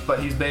wasp, but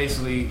he's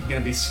basically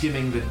going to be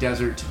skimming the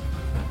desert,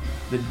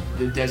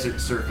 the desert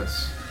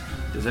surface.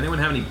 Does anyone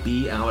have any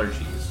bee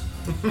allergies?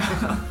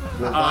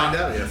 We'll find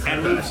out, yes.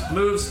 And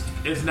moves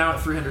is now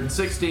at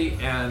 360,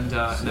 and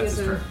that's his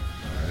turn.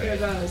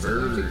 Here's us,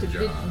 allergic to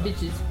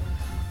bitches.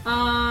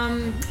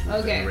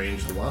 Okay.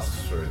 Range the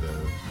wasps or the...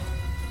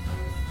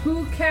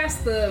 Who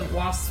cast the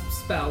wasp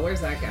spell?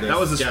 Where's that guy? That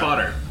was the Scout.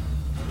 spotter.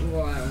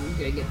 Well, I'm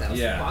gonna get that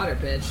Yeah. spotter,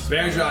 bitch.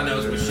 Bearjaw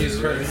knows what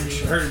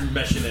her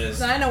mission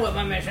is. I know what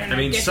my mission is. I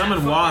mean, Get summon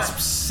that fucker.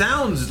 wasps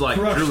sounds like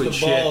Crush druid the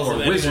shit balls or of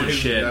wizard anyone who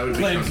shit.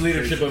 Claims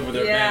leadership over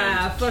their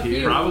Yeah, band. fuck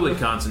you. Probably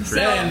concentration.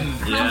 Then,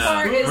 How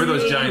far is Or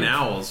those the- giant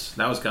owls.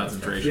 That was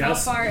concentration. How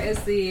Yes. far is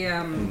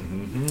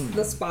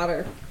the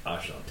spotter?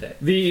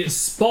 The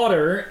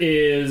spotter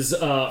is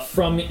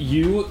from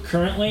you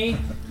currently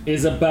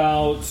is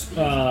about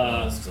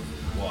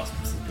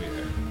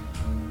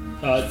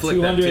Flick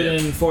that tip.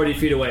 240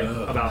 feet away.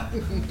 About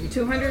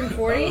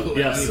 240?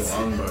 yes.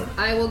 Longbow.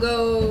 I will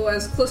go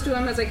as close to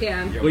him as I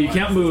can. Well, you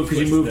can't move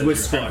because you moved with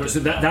Scrimcorn. So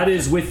that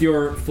is with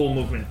your full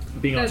movement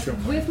being on That's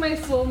Scrimcorn. with my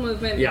full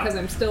movement Yeah. because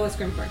I'm still a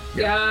Scrimcorn.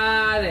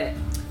 Got it.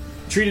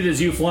 Treat it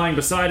as you flying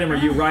beside him or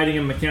you riding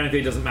him mechanically.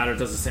 It doesn't matter. It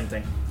does the same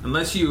thing.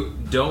 Unless you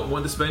don't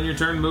want to spend your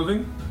turn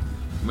moving.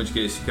 In which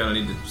case, you kind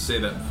of need to say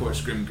that before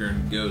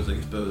Scrimkern goes, I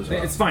suppose.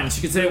 It's fine.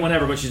 She can say it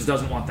whenever, but she just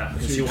doesn't want that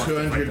because she She's wants to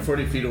fight them.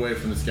 240 feet away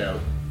from the scout.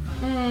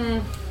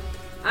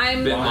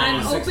 I'm Bit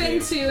long. open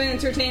to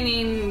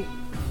entertaining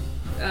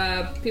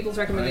people's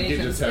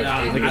recommendations. just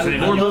have- If- think it's any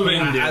More more moving.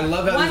 I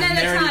love how One this at a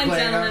narrative time,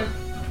 playing out. gentlemen.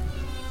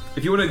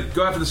 If you want to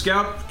go after the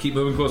scout, keep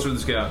moving closer to the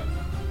scout.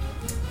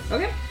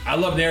 Okay, I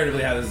love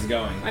narratively how this is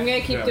going. I'm gonna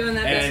keep doing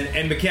that.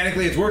 And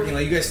mechanically it's working.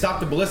 Like you guys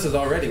stopped the ballistas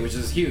already, which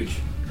is huge.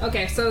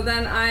 Okay, so then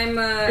In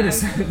a I'm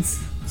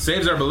sense.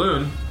 Saves our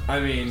balloon. I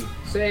mean,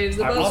 saves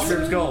the I want bus.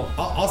 Scrim's goal.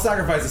 I'll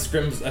sacrifice a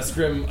scrim form,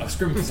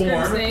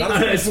 snake.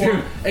 not a scrim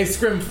form, a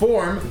scrim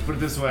form. Put it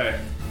this way,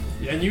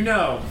 and you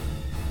know,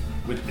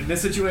 in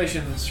this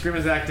situation, Scrim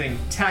is acting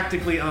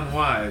tactically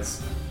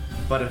unwise,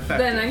 but effective.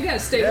 Then I'm gonna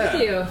stay Yeah.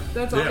 with you.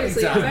 That's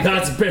obviously exactly.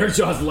 effective. That's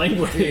Bearjaw's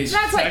language.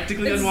 That's like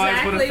Tactically unwise,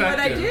 but exactly what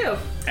I effective.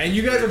 do. And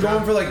you guys are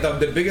going for like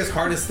the biggest,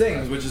 hardest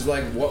things, which is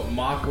like what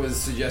Mock was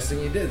suggesting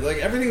you did. Like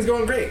everything's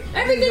going great.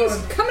 Everything's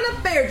coming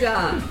up bear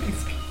job.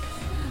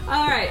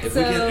 All right, If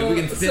so we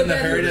can so thin the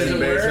then- herd as it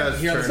were,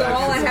 here on the So back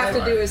all of I the have to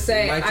survivor. do is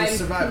say Might just I'm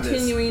survive this.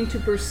 continuing to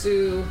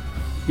pursue.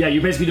 Yeah,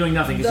 you're basically doing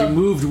nothing because The- you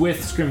moved with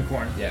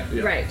Scrimcorn. Yeah.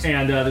 Right.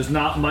 And there's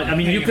not much. I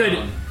mean, you Hanging could.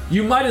 on.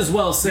 You might as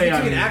well say You can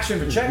I'm take an action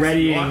for checks if you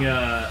readying.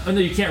 want. Oh no,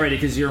 you can't ready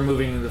because you're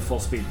moving the full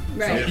speed.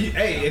 Right.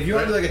 Hey, if you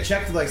want to do like a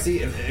check to like see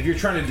if you're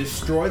trying to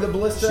destroy the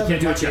ballista, She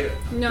can't do a it might check.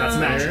 be- No. That's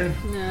an action.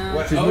 No.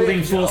 What? She's Oh, moving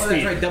yeah, full that's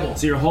speed. right, double.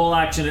 So your whole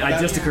action. It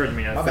just Yeah. occurred to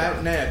me. My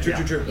bad. Nah,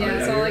 true. Yeah,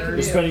 that's all I can You're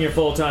do. spending your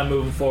full time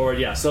moving forward.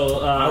 Yeah. So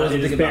wasn't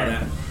it is thinking about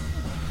Baron.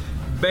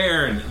 that.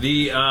 Baron,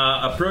 the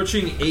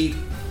approaching 8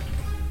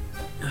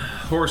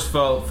 horse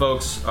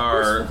folks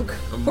are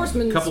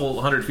Horsemen. a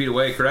couple hundred feet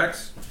away,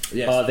 correct?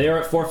 Yes. They are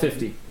at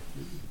 450.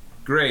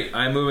 Great.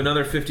 I move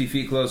another 50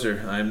 feet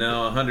closer. I am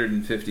now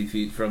 150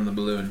 feet from the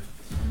balloon.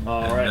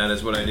 All and right. that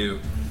is what I do.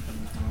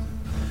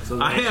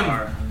 So I they am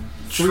are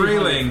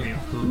trailing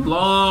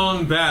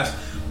long past.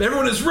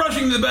 Everyone is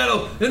rushing to the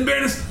battle, and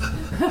Baron is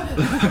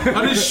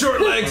on his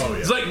short legs.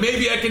 It's like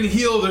maybe I can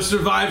heal the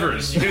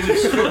survivors.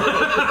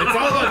 It's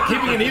all about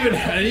keeping an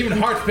even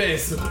heart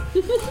pace.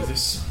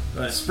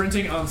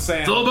 Sprinting on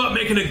sand. It's all about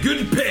making a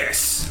good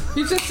pace.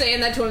 He's just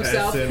saying that to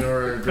himself.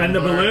 And the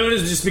balloon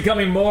is just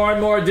becoming more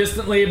and more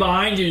distantly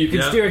behind you. You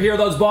can still hear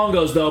those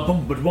bongos though.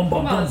 Boom, boom, boom,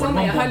 boom, Well, it's boom,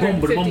 only boom, boom,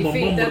 boom, 150 boom,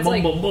 feet. boom, That's boom,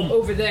 like boom, boom.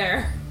 over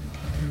there.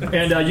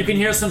 And you can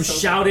hear some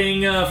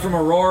shouting from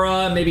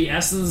Aurora, maybe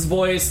Essen's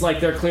voice, like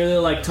they're clearly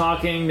like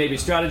talking, maybe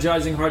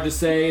strategizing. Hard to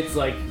say. It's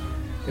like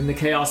in the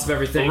chaos of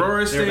everything.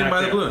 Aurora is they're staying back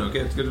by there. the balloon. Okay,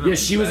 it's good enough. Yeah,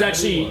 she was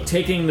actually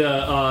taking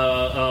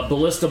the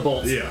ballista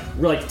bolts,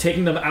 like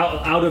taking them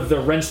out of the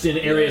wrenched-in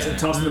areas and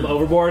tossing them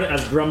overboard. As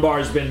Grumbar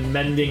has been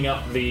mending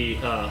up the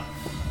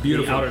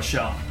outer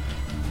shell.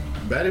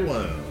 Batty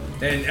one.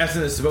 And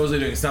Essen is supposedly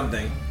doing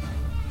something.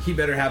 He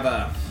better have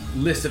a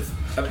list of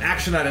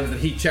action items that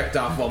he checked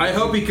off while I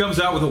hope he comes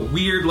out with a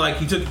weird, like,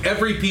 he took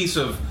every piece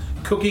of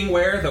cooking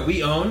ware that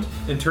we owned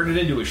and turned it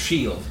into a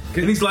shield.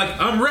 And he's like,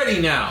 I'm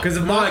ready now. 'Cause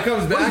if I'm Mock like,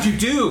 comes back- what did you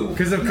do?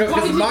 Because if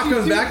Mock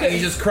comes back and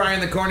he's just crying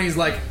in the corner, he's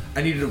like,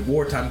 I needed a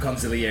wartime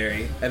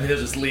consigliere. And then he'll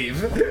just leave.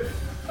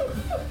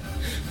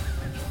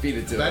 Feed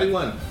it to Batty him.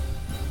 one.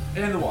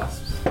 And the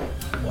wasps.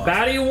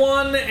 Batty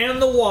One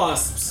and the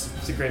Wasps.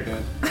 It's a great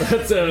band.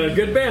 That's a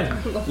good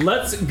band.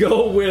 Let's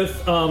go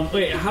with.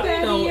 Wait, how do you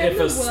know Batty and if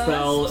the a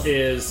spell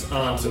is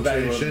So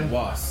Batty one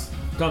was.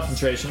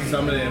 concentration?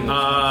 Summon him.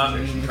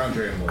 Concentration.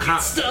 Contrary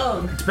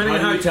and Depending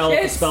on How how do you tell if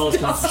the It's spell is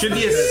stone. concentration?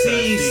 should be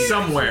a C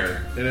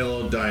somewhere. And a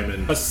little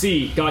diamond. A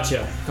C,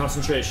 gotcha.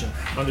 Concentration.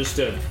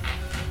 Understood.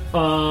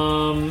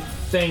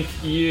 Thank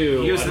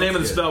you. Give us the name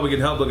of the spell. We can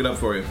help look it up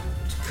for you.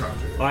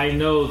 Conjurer. I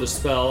know the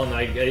spell, and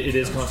it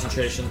is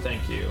concentration.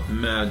 Thank you.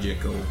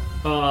 Magical.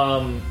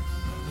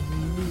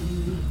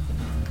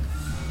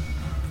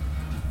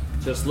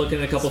 Just looking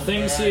at a couple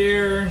things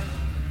here.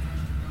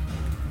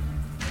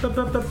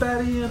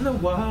 Batty and the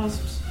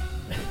Wasps.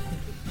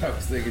 I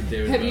was thinking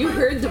David. Have you Bowie.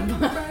 heard the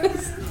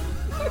buzz?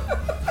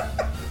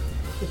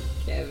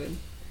 Kevin.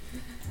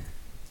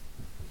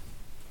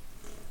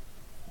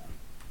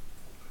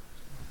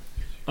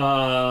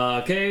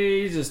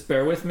 Okay, just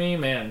bear with me,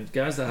 man.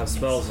 Guys that have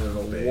spells are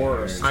the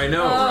worst. I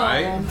know,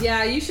 right?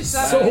 Yeah, you should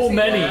stop. So using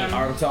many. them.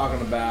 I'm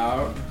talking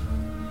about.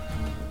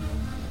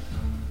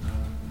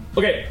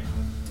 Okay.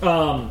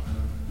 Bum, bum.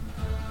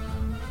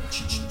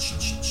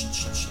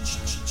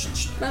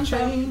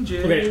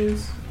 Okay.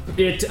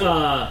 It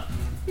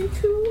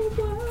Into a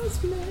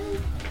wise man.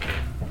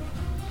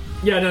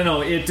 Yeah,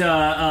 no. It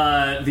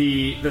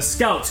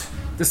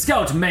the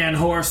scout man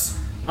horse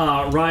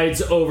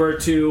rides over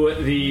to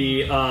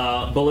the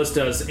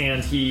ballistas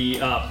and he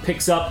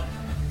picks up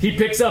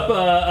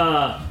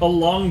a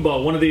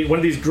longbow, one of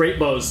these great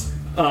bows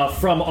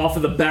from off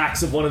of the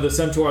backs of one of the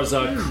centaurs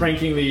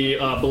cranking the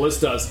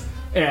ballistas,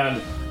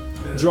 and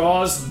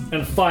draws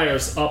and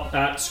fires up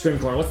at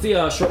Scrimcorn. What's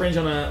the short range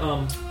on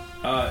a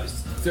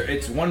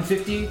It's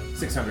 150,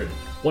 600.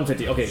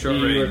 150? Okay, Short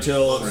you're range.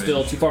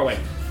 still too far away.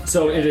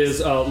 So it is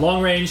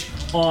long range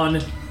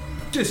on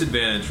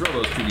Disadvantage. Roll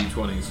those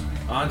 2d20s.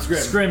 On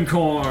Scrim.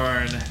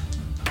 Scrimcorn.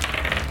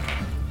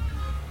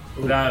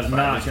 That is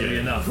not going to be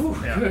enough.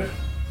 Yeah.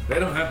 They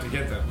don't have to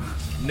get them.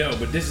 No,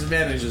 but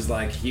disadvantage is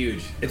like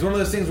huge. It's one of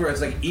those things where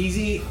it's like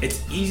easy.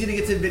 It's easy to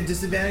get to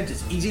disadvantage.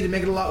 It's easy to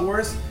make it a lot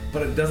worse,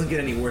 but it doesn't get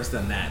any worse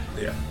than that.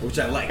 Yeah. Which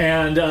I like.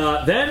 And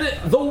then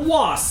the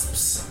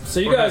wasps. So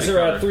you guys are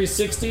at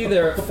 360.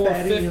 They're at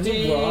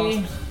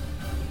 450.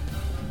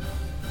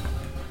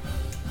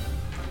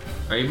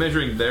 Are you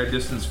measuring their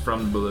distance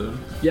from the balloon?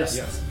 Yes.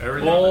 Yes.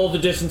 All the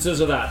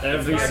distances of that.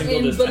 Every single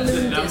in distance.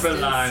 balloon Number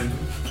distance. 9.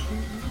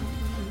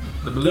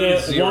 The balloon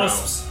is The 0.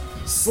 wasps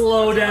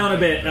slow down a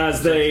bit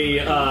as they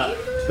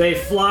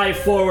fly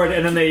forward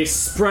and then they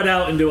spread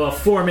out into a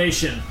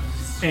formation.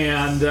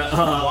 And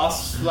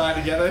Wasps fly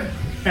together.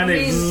 and I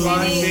they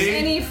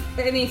mean,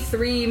 any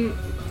three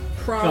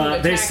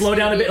pronged they attacks slow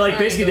down a bit. Like can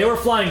be basically, they triangle.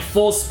 were flying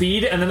full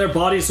speed, and then their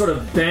bodies sort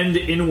of bend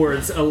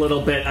inwards a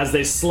little bit as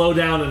they slow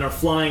down and are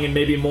flying in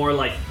maybe more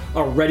like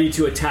a ready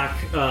to attack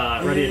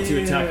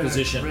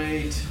position.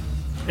 Great.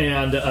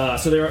 And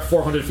so they're at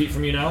 400 feet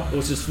from you now,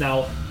 which is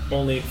now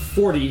only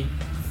 40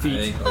 I feet.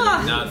 think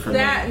Ah, not for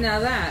that me. now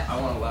that I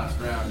want a last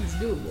round. is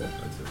doable.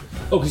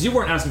 Oh, because you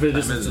weren't asking for the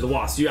distance to the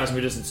wasps. You asked for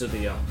the distance to the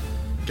yeah.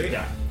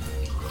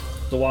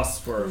 The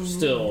wasps were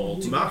still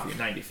 200 feet,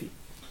 90 feet.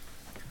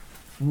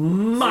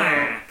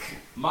 Mac.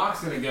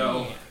 Mock's gonna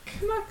go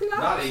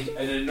not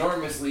an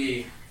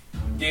enormously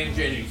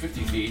game-changing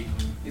 50 feet.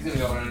 He's gonna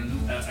go in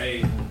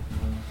a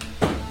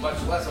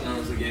much less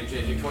enormously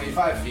game-changing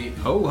 25 feet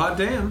Oh, hot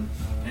damn.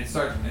 and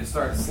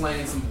start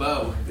slanging some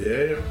bow.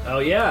 Yeah. Oh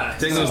yeah.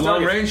 Taking those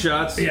long range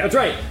shots. Yeah, that's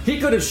right. He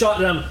could have shot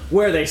them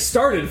where they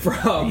started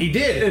from. He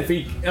did. If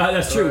he,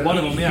 that's true. One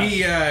of them.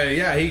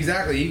 Yeah. He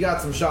exactly. He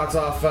got some shots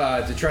off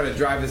to try to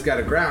drive this guy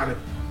to ground,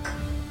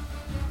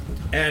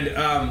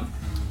 and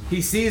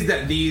he sees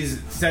that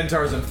these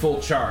centaurs in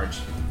full charge.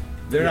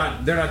 They're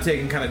not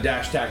taking kind of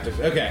dash tactics.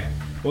 Okay.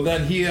 Well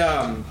then he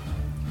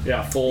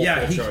Full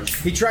he charge.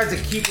 he tries to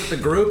keep with the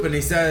group, and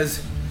he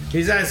says,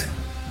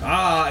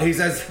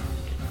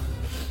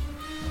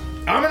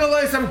 I'm gonna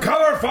lay some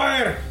cover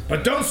fire,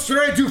 but don't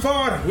stray too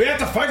far. We have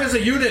to fight as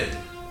a unit.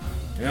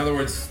 In other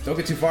words, don't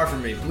get too far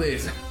from me,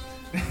 please.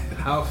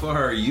 How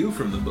far are you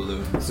from the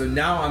balloon? So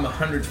now I'm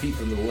 100 feet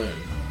from the balloon.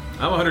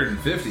 I'm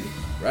 150.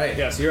 Right.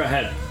 Yeah, so you're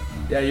ahead.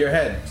 Yeah, you're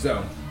ahead.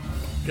 So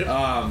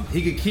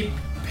he could keep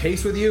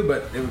pace with you,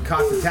 but it would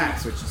cost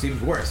attacks, which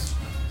seems worse.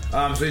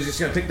 So he's just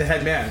gonna pick the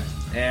head man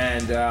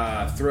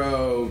and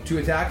throw 2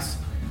 attacks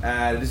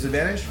at a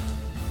disadvantage.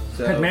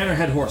 So Head man or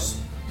head horse?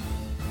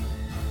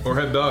 Or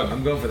head dog.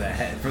 I'm going for the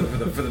head for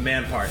the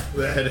man part.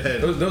 The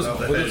head. Those Oh,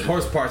 the those head.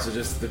 horse parts are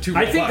just the two.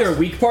 I think robust. their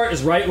weak part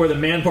is right where the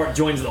man part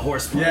joins the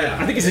horse part. Yeah,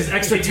 I think it's his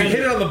extra If you hit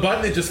it 10. on the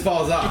button, it just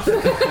falls off. We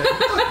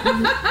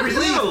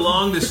had a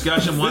long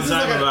discussion one This is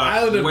time like an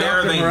island about of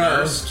where Dr. they Moreau.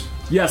 nursed.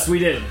 Yes, we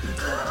did.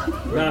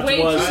 That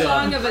Way was. too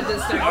long of a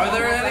discussion. Are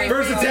there any?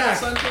 First attack.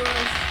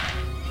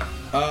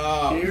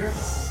 Here?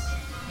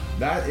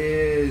 That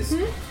is.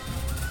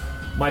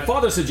 My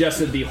father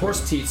suggested the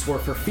horse teats were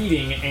for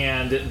feeding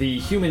and the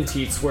human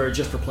teats were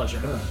just for pleasure.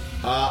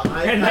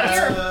 And that's-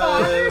 Your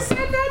father said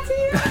that to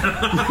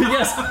you?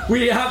 Yes,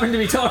 we happened to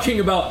be talking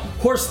about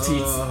horse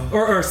teats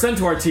or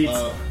centaur teats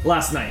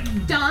last night.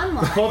 Don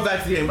Juan. Hold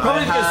back to the game.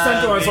 Probably because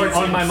centaurs are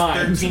on my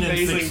mind. 13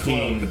 and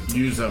 16.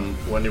 Use them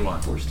when you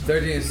want.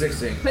 13 and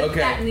 16. Put Okay.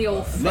 that in the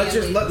old Let's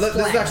just family this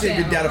is actually a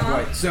good data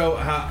flagship, point. So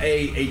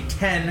a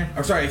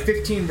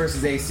 15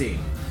 versus AC.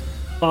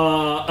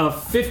 A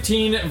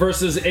 15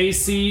 versus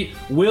AC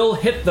will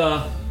hit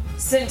the.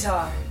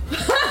 Centaur.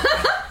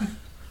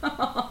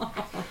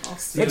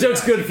 That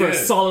joke's good for a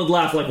solid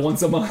laugh like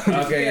once a month.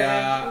 Okay,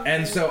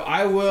 and so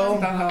I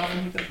will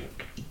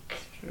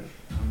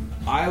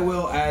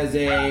as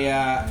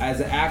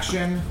an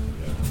action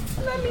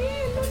Let me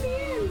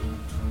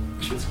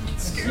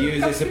in.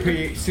 use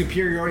a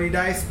superiority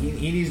dice. He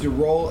needs to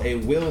roll a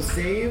will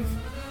save.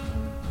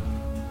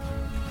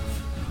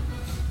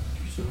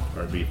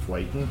 Or be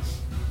frightened.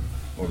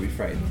 Or be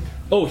frightened.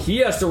 Oh, he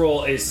has to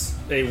roll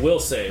a will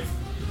save.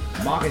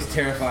 Mock is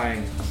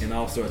terrifying in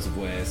all sorts of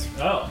ways.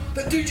 Oh.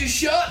 That dude just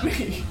shot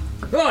me.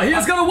 Oh, he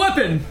has got a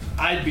weapon!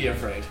 I'd be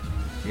afraid.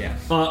 Yeah.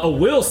 A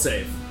will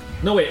save.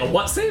 No, wait, a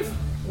what save?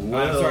 I'm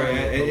sorry,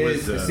 it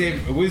is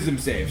a wisdom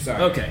save.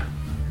 Sorry. Okay.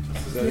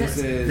 So this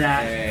is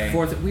That a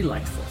fourth. We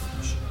liked fourth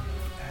edition.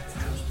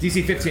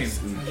 DC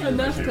 15.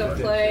 Enough to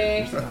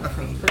play.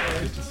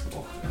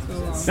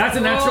 That's a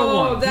natural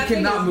one. He That thing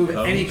cannot is move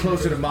any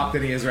closer to Mock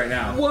than he is right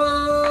now.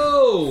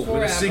 Whoa! With a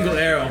forever. single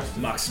arrow,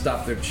 Mock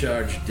stopped their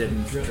charge dead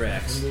in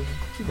tracks.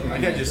 My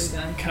guy just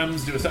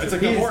comes to a stop. It's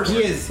like He the is- horse. he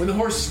is- When the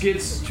horse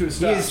skids to a He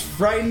stop. is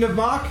frightened of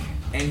Mock,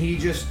 and he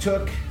just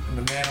took. And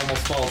the man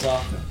almost falls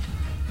off.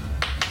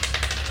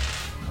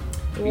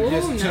 He Oh,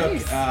 just nice.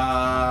 took.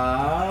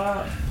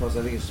 Plus,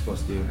 I think it's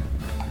supposed to do.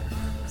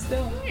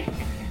 Still.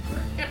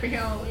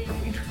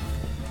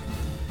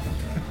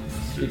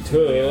 He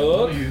took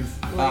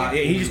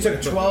He just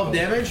took 12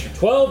 damage.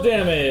 12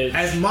 damage.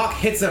 As Mock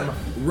hits him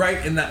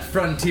right in that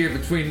frontier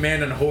between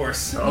man and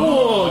horse.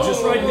 Oh,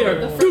 just right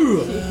there.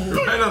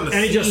 Right on the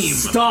And he seam.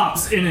 just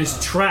stops in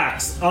his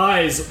tracks,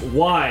 eyes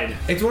wide.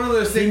 It's one of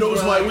those things. knows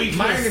where, my like, weakness.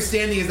 my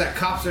understanding is that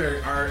cops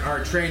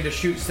are trained to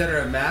shoot center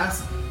of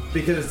mass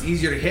because it's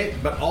easier to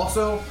hit, but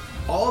also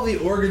all the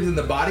organs in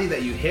the body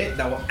that you hit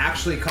that will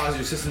actually cause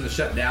your system to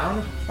shut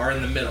down are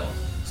in the middle.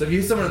 So if you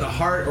hit someone in the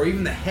heart or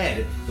even the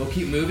head, they'll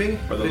keep moving.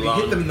 Or the But if you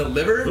lung. hit them in the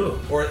liver,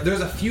 or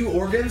there's a few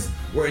organs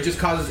where it just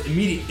causes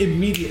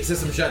immediate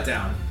system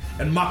shutdown.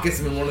 And Mock gets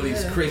him in one of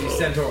these crazy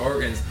centaur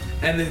organs,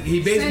 and then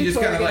he basically just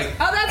kind of like.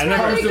 Oh, that's And then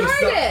why comes they to the guard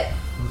stuff. it.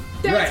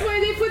 That's Right. why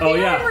they put the Oh,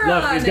 yeah. armor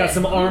Look, on he's got it.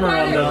 some armor You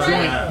got on it the right.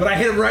 joint. But I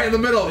hit him right in the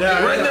middle.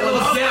 Right in that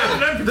little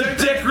gap.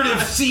 The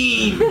decorative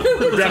seam.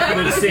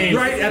 Definite scene.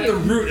 Right at the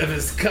root of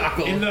his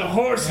cockle. In the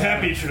horse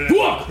happy trick.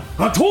 Look!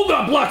 I told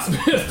that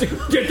blacksmith to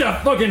get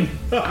that fucking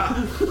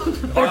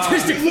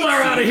artistic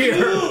flair out of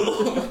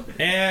here.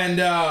 And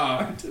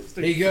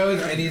he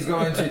goes and he's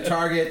going to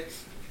target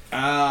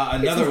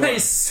another It's my one.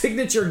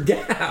 signature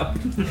gap.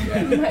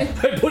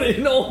 I put it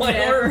in all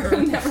my armor.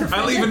 Never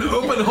I leave an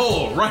open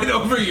hole right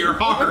over your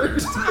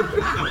heart.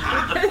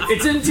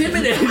 It's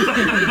intimidating.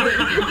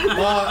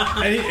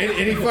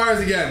 And he fires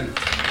again.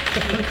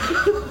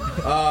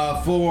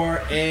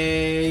 For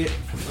a.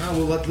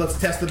 Well, let's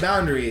test the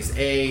boundaries.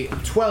 A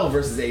 12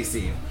 versus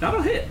AC.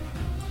 That'll hit.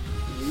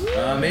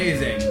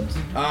 Amazing.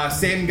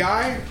 Same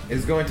guy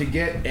is going to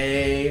get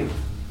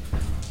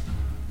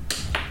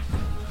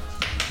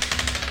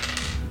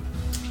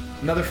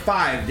another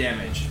 5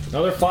 damage.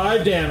 Another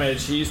 5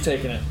 damage. He's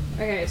taking it.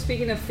 Okay,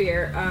 speaking of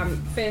fear,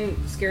 Finn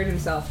scared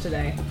himself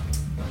today.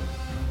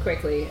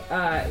 Quickly.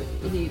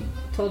 He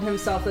told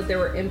himself that there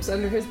were imps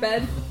under his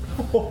bed.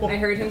 I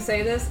heard him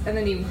say this, and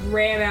then he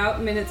ran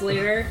out minutes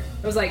later.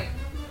 I was like,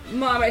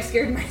 Mom, I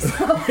scared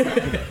myself.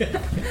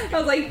 I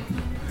was like,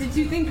 did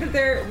you think that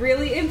there are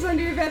really imps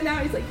under your bed now?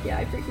 He's like, yeah,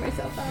 I freaked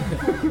myself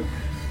out.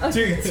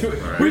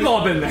 We've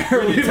all been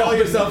there. You tell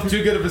yourself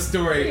too good of a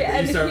story, Yeah, you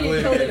and start he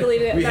believing totally it.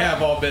 believed it. We No.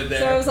 have all been there.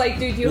 So I was like,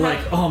 dude, you You're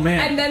have... like, oh man.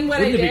 And then what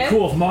wouldn't I it did... be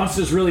cool if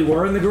monsters really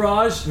were in the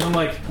garage? And I'm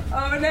like,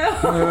 Oh, no.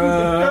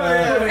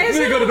 I'm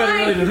gonna go to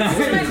bed early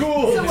tonight.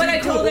 So what I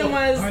told him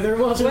Are there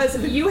was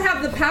monsters? you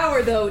have the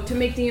power though to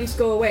make the imps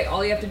go away.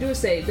 All you have to do is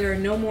say there are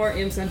no more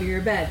imps under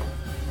your bed,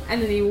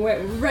 and then he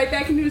went right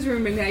back into his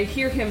room, and I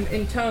hear him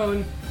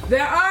intone,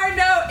 "There are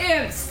no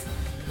imps."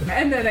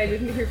 And then I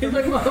didn't hear from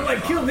him. Mom, I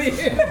killed the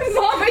imp.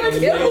 Mom, I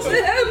killed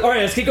him. All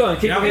right, let's keep going.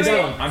 Keep Yeah, moving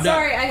okay. on. I'm done.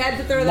 Sorry, I had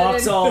to throw that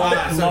Mock's in. all,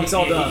 So Mock's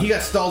all he done.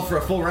 got stalled for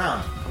a full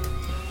round.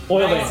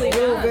 Oil Nicely vein.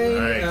 done.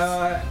 Oilvein,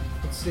 Nice.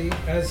 let's see,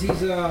 as he's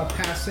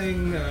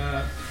passing,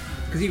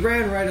 because he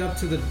ran right up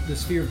to the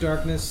sphere of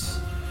darkness.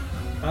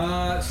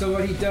 So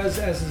what he does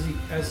as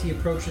he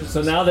approaches.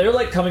 So now they're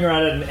like coming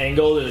around at an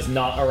angle that is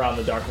not around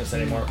the darkness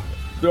anymore.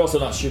 They're also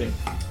not shooting.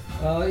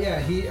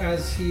 he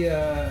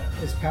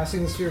is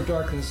passing the sphere of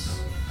darkness,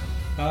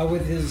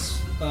 with his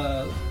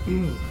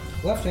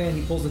left hand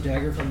he pulls the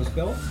dagger from his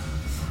belt,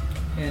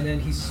 and then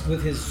he's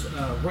with his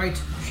right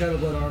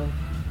Shadowblood arm,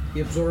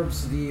 he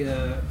absorbs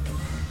the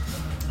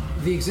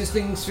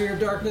existing sphere of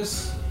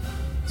darkness,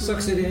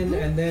 sucks it in,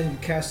 and then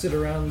casts it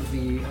around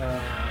the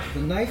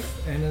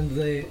knife, and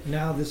then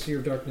now the sphere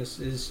of darkness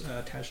is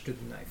attached to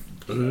the knife.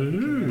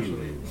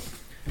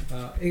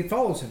 It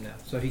follows him now,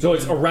 so he. So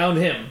it's around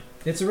him.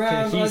 It's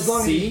around Can he as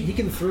long see? as he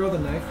can throw the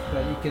knife,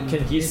 but he can.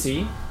 Can he it's-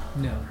 see?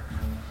 No.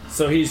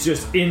 So he's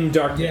just in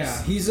darkness.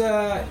 Yeah, he's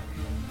so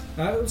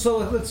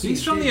let's see.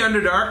 He's from the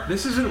Underdark.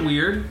 This isn't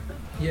weird.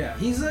 Yeah,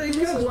 he's kind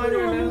of blind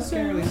right now.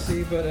 Can't really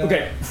see, but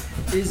Okay.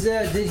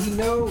 Did he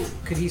know?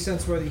 Could he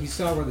sense where he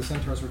saw where the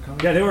centaurs were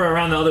coming? Yeah, they were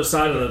around the other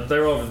side of the. They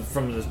were over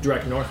from the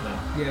direct north now.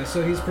 Yeah,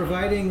 so he's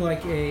providing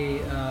like a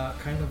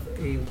kind of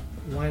a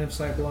line of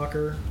sight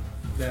blocker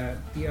that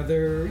the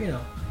other,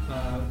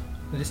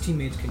 that his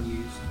teammates can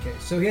use. Okay,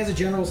 so he has a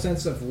general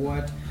sense of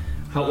what.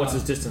 What's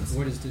his distance?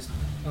 What is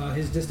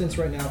his distance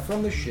right now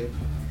from the ship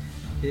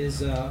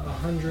is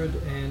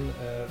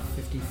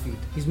 150 feet.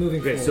 He's moving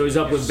Okay, forward. so he's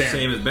up with Baron.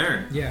 Same as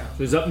Baron. Yeah, So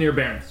he's up near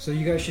Baron. so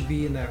you guys should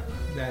be in that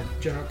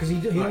general because he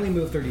only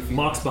moved 30 feet.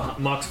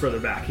 Mock's further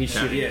back. He's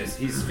shooting. He is.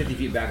 He's 50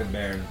 feet back of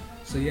Baron.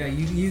 So yeah,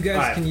 you guys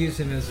Alright. can use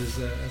him as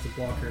a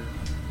blocker.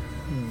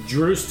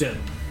 Drewston.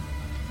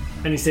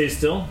 And he stays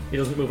still? He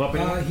doesn't move up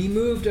anymore? He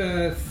moved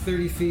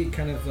 30 feet,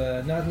 kind of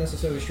not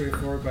necessarily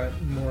straightforward, but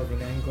more of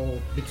an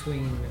angle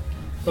between.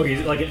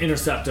 Okay, like an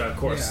intercept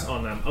course Yeah.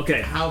 on them.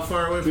 Okay, How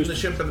far away from the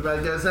ship are the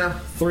bad guys now?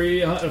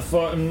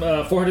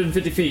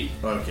 450 feet.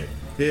 Okay.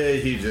 Yeah,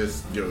 he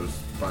just goes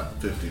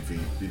 50 feet.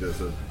 He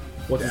does a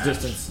What's his dash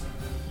distance?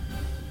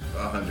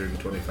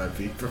 125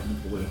 feet from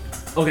the balloon.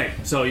 Okay,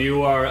 so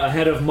you are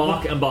ahead of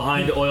Mock and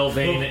behind Oil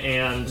Vein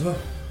and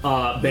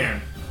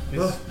Baron.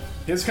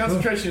 His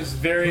concentration is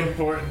very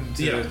important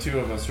to Yeah. the two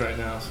of us right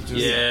now. So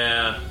just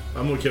Yeah.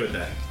 I'm okay with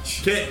that.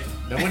 Okay.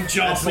 no one That's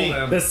jostle me.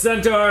 them. The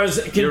Centaurs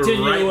You're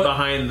continue right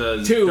behind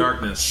the to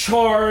darkness.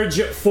 charge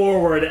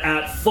forward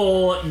at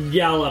full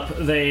gallop.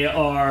 They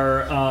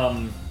are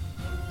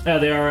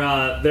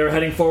they're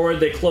heading forward.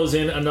 They close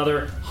in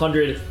another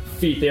 100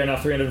 feet. They are now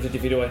 350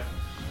 feet away.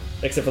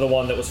 except for the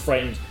one that was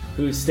frightened,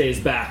 who stays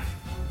back.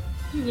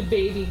 He's a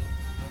baby.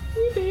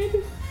 Wee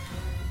baby.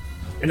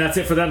 And that's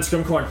it for them,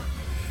 Scrimcorn.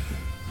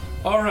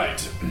 All right.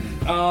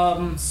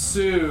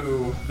 So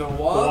the The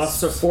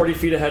wasps. wasps are 40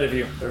 feet ahead of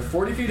you. They're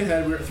 40 feet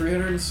ahead. We're at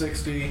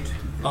 360.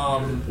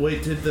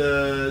 Wait, did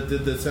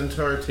the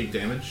centaur take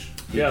damage?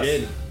 Yes.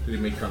 Did he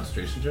make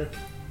concentration check?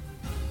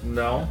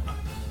 No.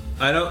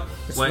 I don't.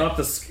 It's Wait. not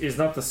the scout. it's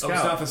not the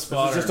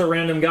spotter. It's just a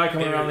random guy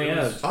coming around the It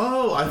was- edge.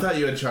 Oh, I thought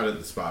you had shot at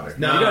the spotter.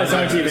 No, You guys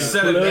aren't even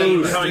Instead of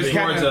being close. coming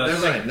towards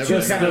us. Never mind.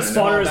 Just the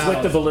spotter is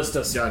with the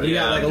ballistas. Got it. You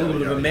got like a little Got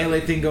bit of a it.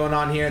 melee thing going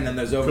on here, and then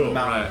there's over the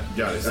mountain. Right.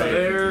 Got it. So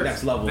they're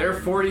Next level. They're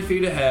 40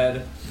 feet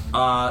ahead.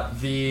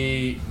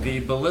 The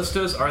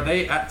ballistas, are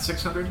they at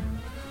 600?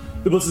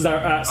 The ballistas are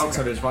at Okay,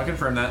 600. just want to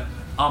confirm that.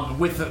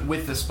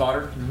 With the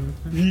spotter.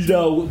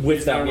 No,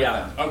 with them, With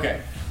yeah. them.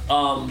 Okay.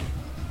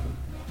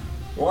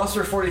 Once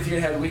we're 40 feet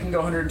ahead, we can go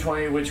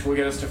 120, which will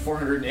get us to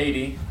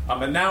 480.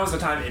 And now is the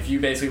time if you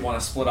basically want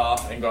to split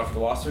off and go after the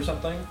wasps or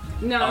something.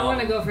 No, I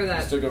want to go for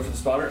that. Still go for the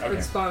spotter? For Okay.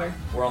 the spotter.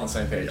 We're on the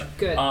same page.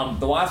 Good.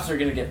 The wasps are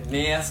going to get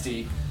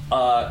nasty.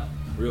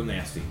 Real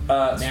nasty.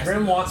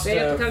 Scrim wants They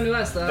have to come to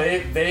us, though.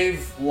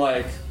 They've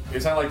like,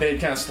 it's not like they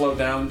kind of slowed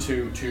down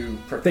to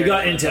prepare.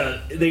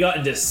 They got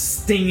into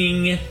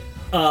stinging.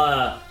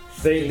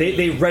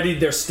 They readied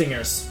their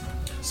stingers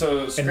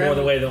so in Scrim more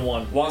the way than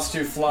one. wants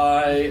to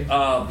fly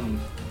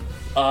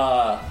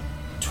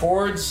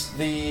towards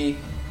the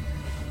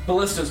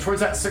ballistas,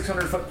 towards that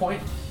 600-foot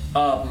point,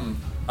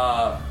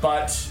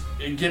 but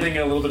giving it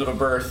a little bit of a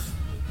berth.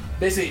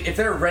 Basically, if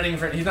they're readying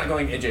for it, he's not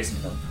going adjacent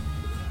to them.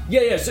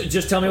 Yeah. So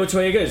just tell me which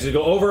way it goes. You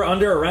go over,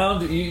 under,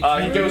 around. He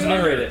goes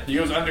narrate under. it. He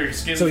goes under. He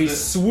skims. So he the-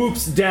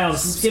 swoops down,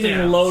 skimming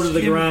down, low to the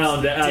skims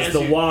ground as the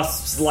desert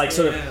wasps like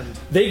sort of. sand.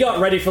 They got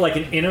ready for like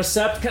an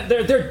intercept.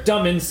 They're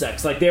dumb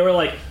insects. Like they were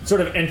like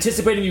sort of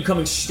anticipating you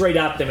coming straight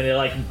at them, and they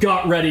like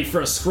got ready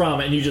for a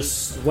scrum, and you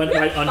just went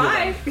right under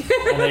them,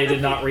 and they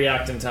did not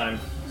react in time.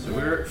 So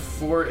we're at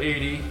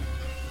 480.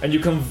 And you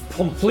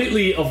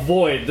completely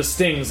avoid the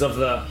stings of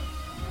the.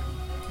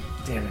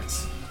 Damn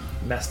it,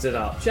 messed it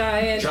up.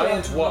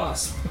 Giant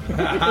wasp.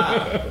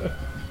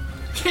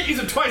 Can't use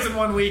it twice in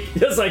 1 week.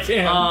 Yes, I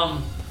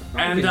can.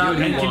 And can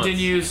do it once.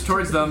 continues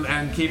towards them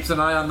and keeps an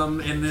eye on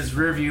them in this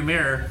rearview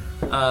mirror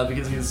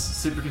because he's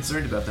super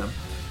concerned about them.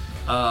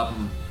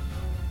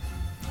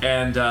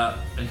 And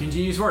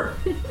continues forward.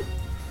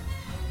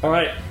 All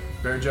right.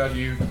 Bear Jug,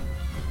 you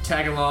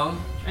tag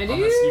along. I on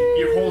do. this.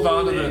 You hold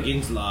on to the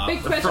Ginslav.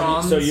 Big question.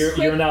 fronds. So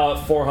you're now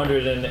at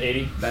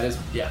 480. That is,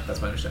 yeah, that's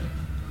my understanding.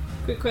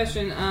 Quick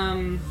question.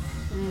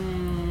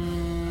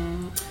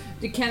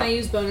 Can I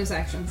use bonus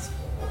actions?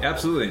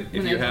 Absolutely.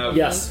 If you have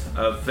Yes.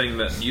 a thing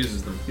that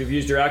uses them. You've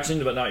used your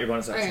action, but not your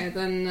bonus action. Okay,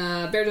 then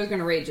Beardo's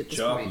gonna rage at this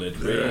point. Chocolate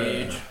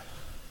rage.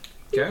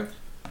 Okay.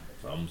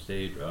 Some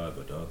stay dry,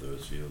 but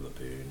others feel the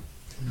pain.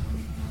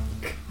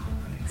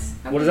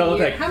 How What does that many look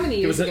year- like? How many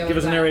years ago Give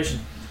us was a that? narration.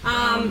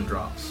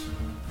 Drops.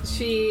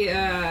 She,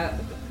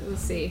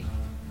 let's see.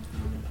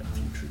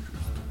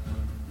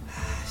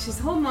 She's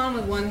holding on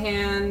with one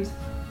hand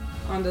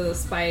onto the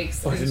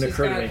spikes. Oh, it and didn't she's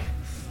occur to got- me.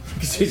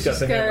 She's got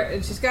the hammer.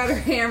 and she's got her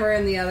hammer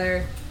in the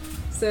other.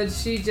 So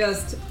she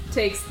just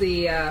takes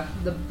the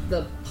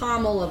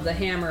pommel of the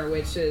hammer,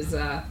 which is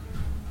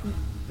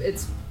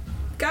it's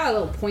got a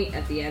little point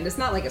at the end. It's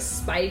not like a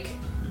spike,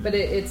 but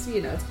it's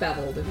it's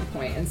beveled in a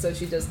point, and so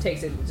she just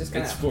takes it and just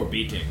kind It's of for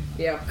beating.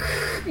 down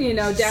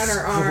her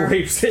arm.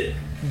 Scrapes it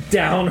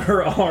down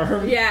her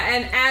arm. Yeah,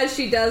 and as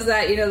she does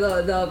that,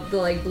 the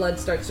like blood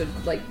starts to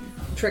like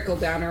trickle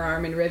down her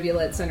arm in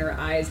rivulets, and her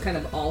eyes kind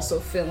of also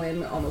fill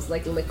in almost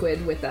like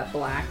liquid with that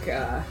black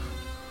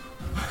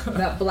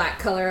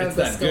color of It's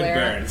the that good sclera.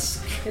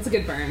 burns. It's a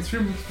good burn.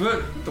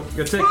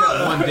 You'll take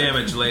that 1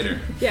 damage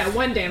later. Yeah,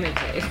 1 damage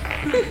made.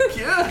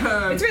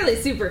 It's really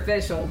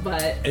superficial,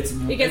 but It's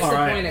it gets the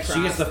alright. point across.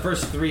 She gets the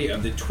first 3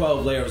 of the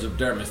 12 layers of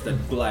dermis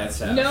that Goliaths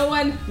have.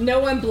 no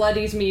one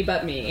bloodies me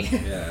but me.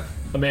 Yeah.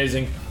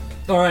 Amazing.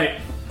 All right.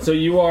 So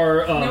you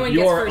are No one you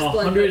gets are first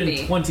blood but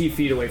me. 120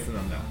 feet away from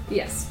them now.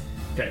 Yes.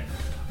 Okay.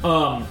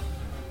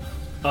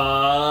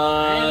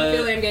 I have a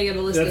feeling I'm gonna get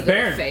a list that's of the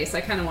Baron. face.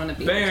 I kind of want to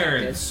be Baron,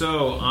 protected.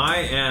 so I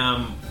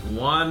am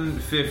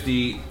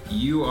 150,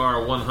 you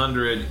are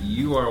 100,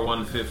 you are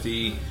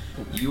 150,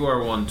 you are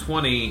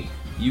 120,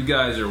 you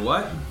guys are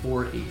what?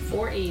 480.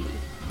 480.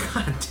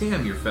 God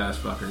damn, you're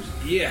fast fuckers.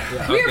 Yeah.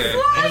 We're Okay.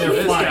 flying!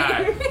 They're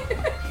flying.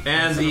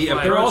 And the They're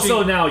approaching...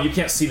 also now you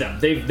can't see them.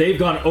 They've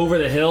gone over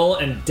the hill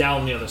and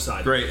down the other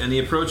side. Great, and the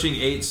approaching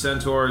 8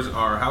 centaurs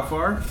are how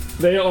far?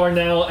 They are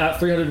now at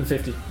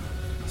 350.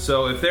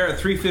 So if they're at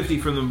 350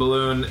 from the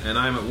balloon and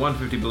I'm at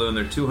 150 balloon,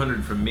 they're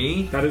 200 from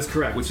me, That is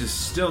correct. which is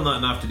still not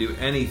enough to do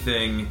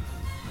anything.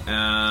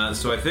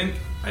 So I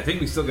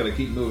think we still got to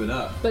keep moving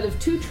up. But if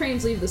 2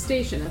 trains leave the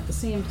station at the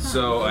same time,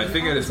 So I then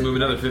think I just opposite move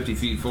another direction. 50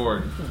 feet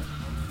forward.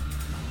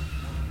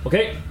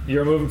 Okay,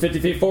 you're moving 50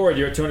 feet forward.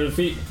 You're at 200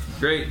 feet.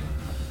 Great.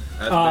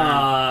 That's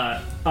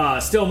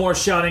Baron. Still more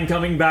shouting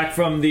coming back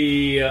from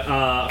the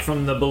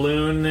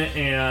balloon,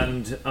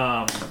 and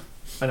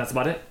that's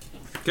about it.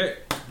 Okay.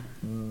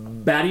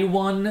 Batty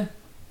One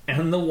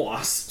and the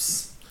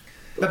Wasps.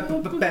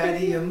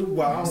 Batty and the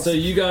Wasps. So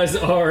you guys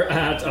are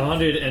at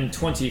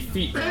 120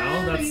 feet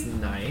now. That's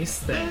nice.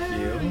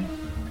 Thank you.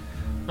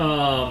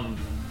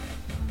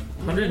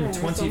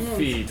 120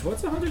 feet.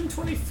 What's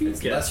 120 feet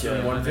get Less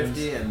than you?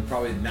 150 and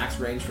probably max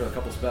range for a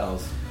couple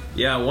spells.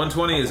 Yeah,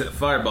 120 is at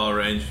fireball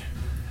range.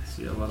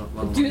 See, a lot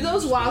of Do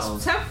those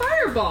wasps have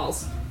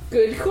fireballs?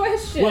 Good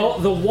question. Well,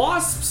 the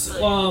Wasps,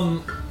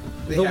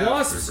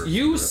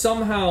 you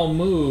somehow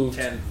moved.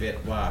 10 feet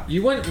wide.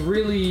 You went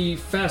really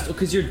fast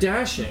because you're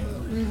dashing.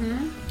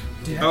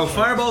 Oh,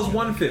 fireball's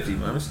 150.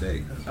 My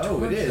mistake.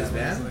 Oh, it is,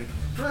 man.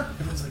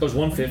 It was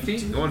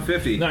 150?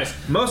 150. Nice.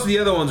 Most of the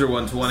other ones are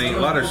 120. A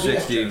lot are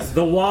 60.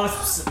 The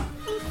Wasps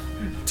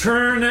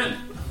turn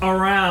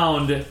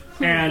around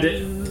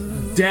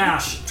and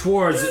dash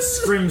towards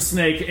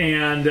Scrimsnake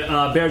and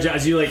Bearjaw.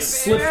 As you like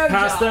slip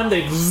past them,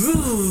 they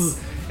zzz,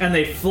 and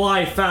they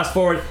fly fast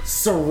forward,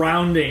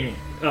 surrounding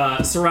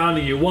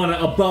you. One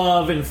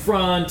above, in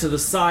front, to the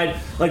side.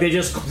 Like they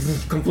just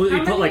completely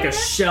How put many like are a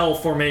there? shell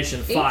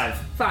formation. 8? 5.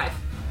 5.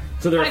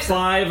 So there are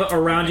Five. 5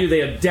 around you. They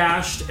have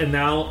dashed, and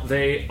now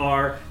they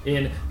are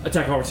in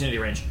attack of opportunity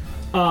range.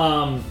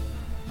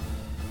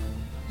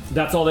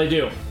 That's all they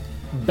do.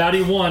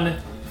 Batty 1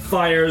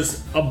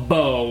 fires a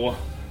bow.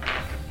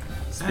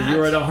 So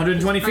you're at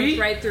 120 Punch feet.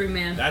 right through,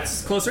 man.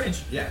 That's close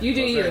range. Yeah. You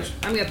do close you. range.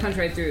 I'm gonna punch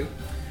right through.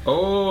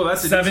 Oh,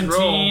 that's a decent roll.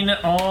 17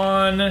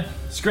 on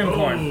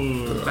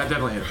Scrimcorn. That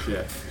definitely hits,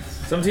 yeah.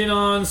 17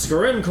 on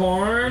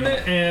Scrimcorn,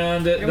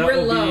 and that And we're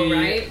will low, be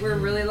right? We're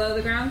really low to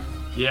the ground?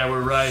 Yeah,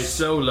 we're right.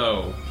 So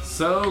low.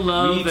 So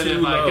low Me that too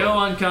if I low. go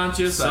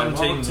unconscious, I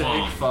Something won't take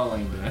wrong.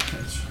 falling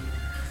damage.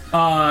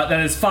 That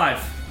is 5.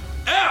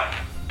 Ow!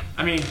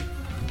 I mean,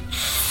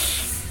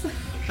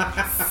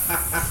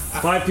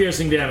 5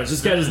 piercing damage.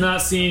 This guy does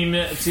not seem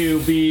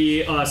to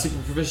be super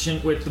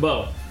proficient with the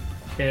bow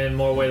in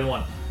more way than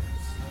one.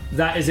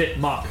 That is it,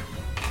 Mock.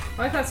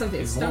 Oh, I thought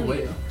something stung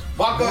weight. you.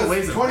 Walk What goes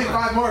weighs it?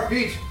 25 more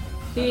feet.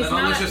 He's That's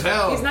malicious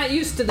hell. He's not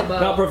used to the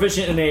bow. Not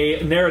proficient in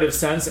a narrative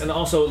sense, and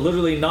also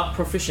literally not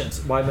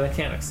proficient by the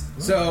mechanics.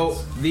 So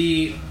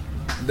the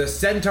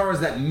centaurs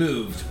that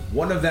moved,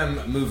 one of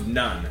them moved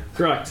none.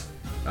 Correct.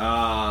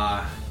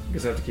 Uh,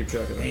 Guess I have to keep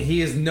track of that.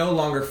 he is no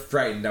longer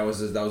frightened. That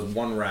was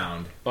one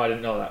round. Oh, I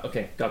didn't know that.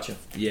 Okay, gotcha.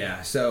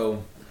 Yeah.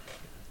 So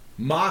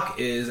Mock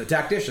is a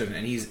tactician,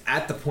 and he's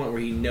at the point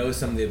where he knows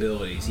some of the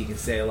abilities. He can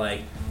say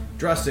like,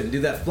 Drustin,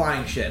 do that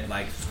flying shit.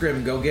 Like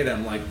Scrim, go get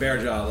him. Like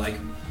Bearjaw, like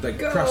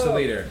crush the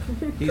leader.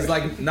 He's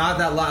like not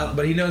that loud,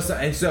 but he knows.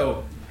 And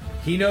so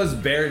he knows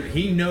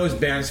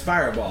Baron's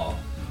fireball.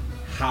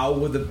 How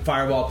would the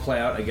fireball play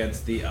out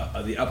against the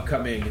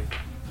upcoming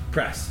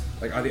press?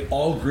 Like, are they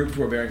all grouped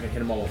where Baron can hit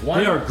them all with one?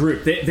 They are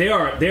grouped. They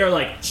are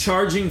like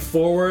charging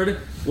forward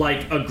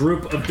like a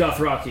group of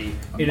Dothraki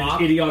in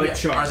Mock- an idiotic are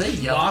charge. they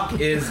yelling? Mock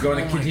is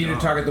going to continue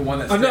to target the one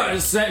that's. I'm not there.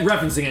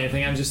 referencing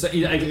anything. I'm just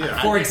saying,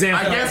 for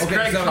example. I guess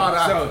Greg caught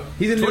up. So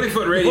he's in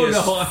 20-foot radius,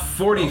 Oh, no.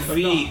 40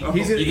 feet.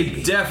 He's gonna- You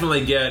could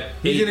definitely get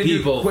He's 8 gonna do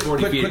people quick-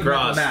 40 quick feet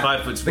across, mental math.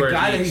 5 foot square The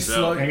guy that each. he So.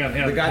 slowed, Hang on,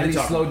 the guy that he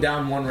talk. slowed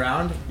down one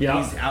round.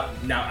 Yeah. He's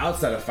now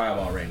outside of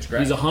fireball range.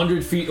 Correct. He's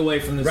 100 feet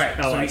away from this right.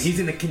 So allies. he's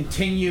going to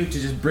continue to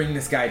just bring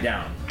this guy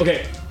down.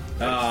 Okay.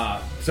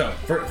 So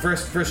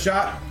first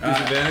shot.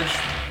 Disadvantage?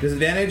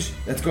 Disadvantage.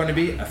 That's going to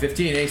be a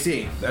 15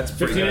 AC. That's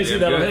pretty 15 AC, goddamn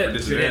that'll good hit. for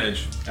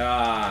disadvantage.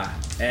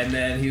 And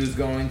then he was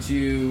going to.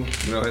 You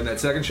know, hit that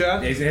second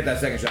shot? Yeah, he's gonna hit that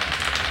second shot.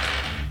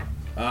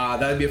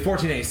 That would be a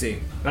 14 AC.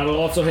 That'll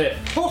also hit.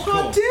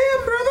 Oh,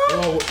 damn,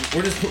 brother! Oh,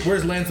 we're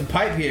just laying some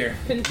pipe here.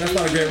 That's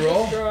not a great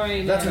roll.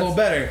 Destroying That's a us. little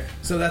better.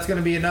 So that's going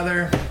to be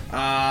another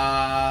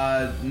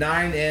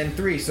 9 and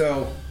 3.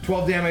 So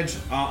 12 damage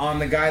on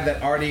the guy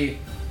that already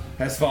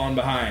has fallen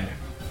behind.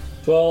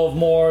 12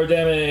 more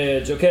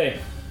damage. Okay.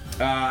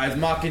 As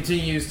Mock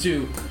continues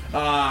to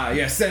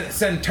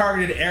send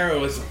targeted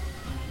arrows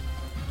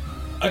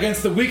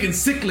against the weak and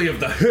sickly of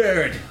the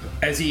herd.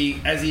 As he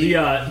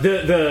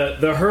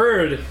The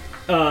herd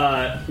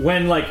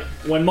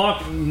when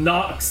Mock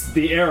knocks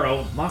the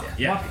arrow. Mock.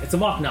 It's a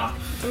Mock knock.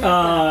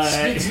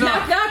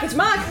 Knock, knock, it's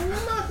Mock.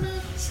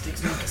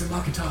 Sticks knock, it's a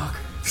mock and talk.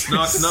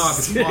 Knock, knock,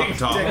 it's mock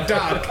talk.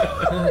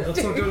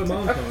 Let's not go to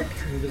mom talk.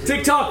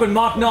 TikTok when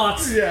Mock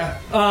knocks. Yeah.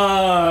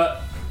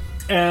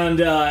 And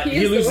He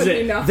he is the loses one who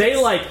it. knocks.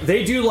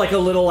 They do like a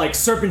little like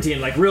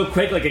serpentine, like real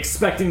quick, like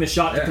expecting the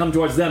shot to come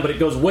towards them, but it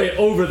goes way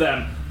over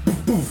them,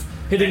 poof, poof,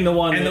 hitting the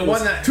one and that the was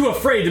one that- too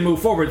afraid to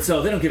move forward,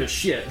 so they don't give a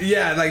shit.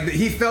 Yeah, like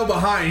he fell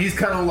behind. He's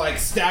kind of like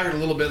staggered a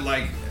little bit,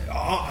 like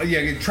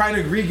trying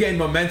to regain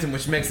momentum,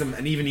 which makes him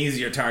an even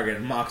easier target.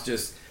 And Mox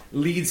just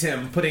leads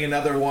him, putting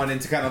another one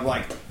into kind of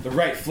like the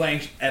right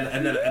flank and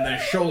then a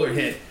shoulder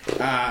hit.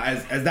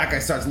 As that guy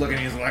starts looking,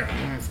 he's like,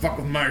 "Fuck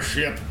with my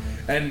ship,"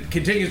 and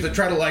continues to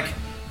try to like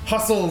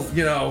hustle,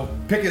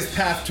 pick his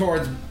path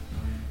towards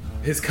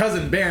his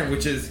cousin Baron,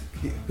 which is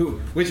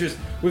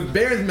with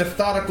Baron's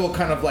methodical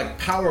kind of like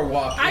power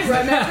walk. I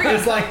remember.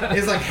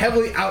 is like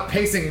heavily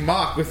outpacing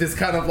Mock with this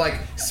kind of like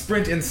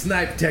sprint and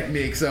snipe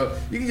technique. So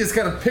you can just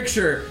kind of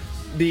picture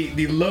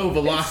the low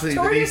velocity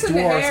that these tortoise in the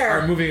dwarves hair.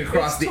 are moving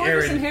across It's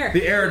tortoise in hair.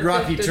 the arid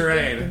rocky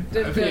terrain.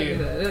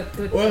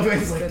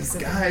 Oilvein's like, these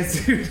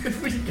guys, dude.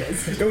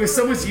 It was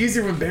so much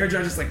easier when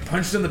Bearjaw just like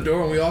punched in the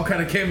door and we all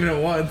kind of came in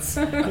at once.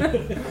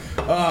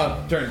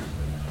 Turn.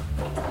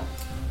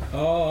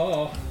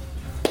 Oh.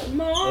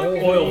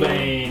 Oil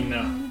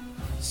vein.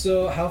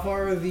 So how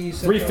far are these?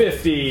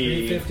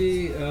 350.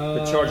 350.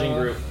 The charging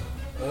group.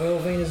 Oil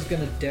Vein is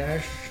gonna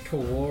dash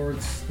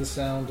towards the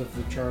sound of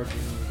the charging.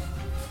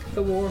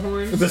 The war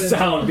horn. The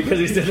sound, because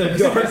he's in the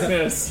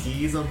darkness.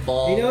 He's a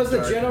ball. He knows the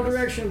of general darkness.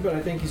 direction, but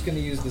I think he's going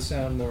to use the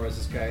sound more as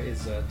this guy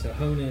is to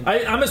hone in.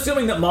 I'm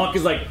assuming that Mock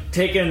is like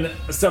taken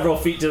several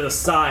feet to the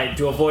side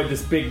to avoid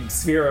this big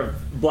sphere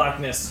of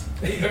blackness.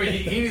 He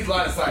needs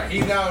line of sight. He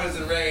now is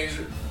in range.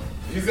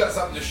 He's got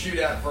something to shoot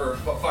at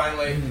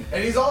finally,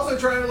 and he's also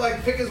trying to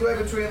like pick his way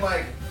between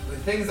like the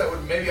things that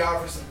would maybe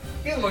offer some.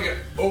 He doesn't want to get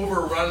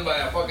overrun by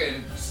a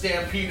fucking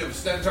stampede of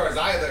centaurs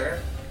either.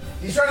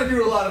 He's trying to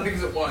do a lot of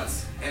things at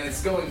once, and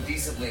it's going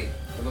decently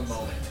for the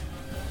moment.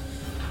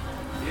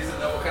 He doesn't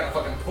know what kind of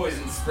fucking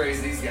poison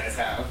sprays these guys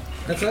have.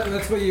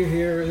 That's what you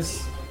hear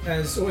is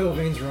as Oil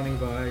Vein's running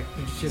by.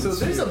 So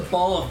there's a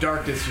ball of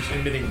darkness just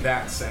emitting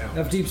that sound.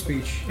 of deep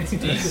speech.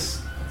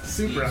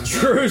 Super.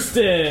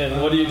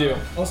 Trustin, what do you do?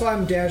 Also,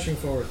 I'm dashing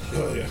forward.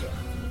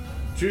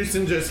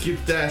 Tristan just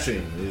keeps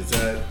dashing. He's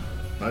at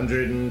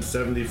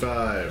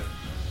 175.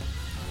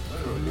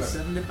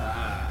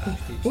 75.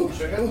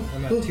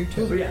 I'm at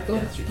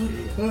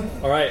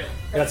 210. All right,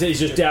 that's it. He's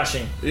just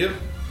dashing. Yep.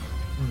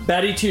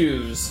 Batty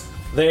twos.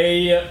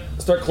 They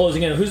start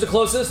closing in. Who's the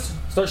closest?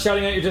 Start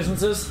shouting out your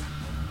distances.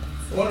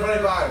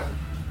 125.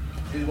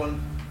 He's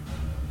one.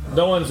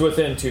 No one's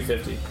within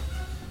 250.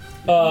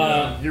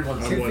 You're one.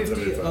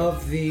 250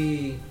 of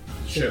the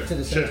Ship. to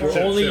the Ship. center. We're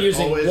only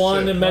using Always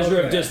one ship. measure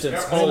of Okay.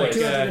 distance. Yeah, Always. like,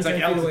 210 it's like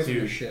feet away from altitude.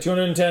 your ship.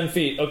 210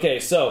 feet. Okay,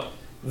 so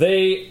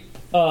they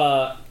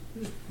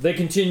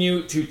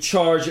continue to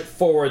charge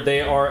forward. They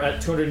are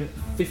at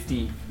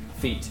 250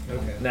 feet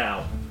Okay.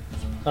 now,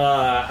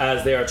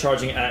 as they are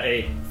charging at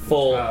a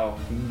full Wow.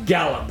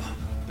 gallop.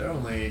 They're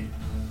only.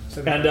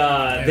 And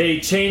they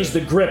change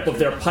the grip of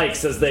their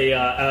pikes as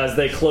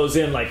they close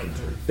in. Like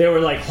they were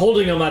like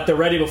holding them at the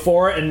ready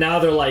before, and now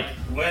they're like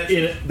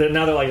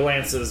now they're like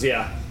lances.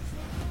 Yeah.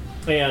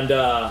 And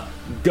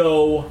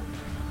go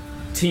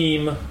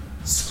team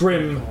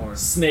Scrim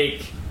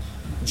Snake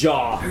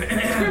Jaw.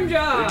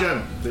 Scrimjaw.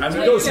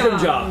 Go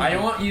Scrimjaw. I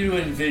want you to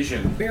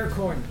envision Bear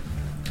corn.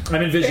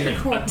 I'm envisioning.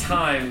 a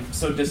time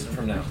so distant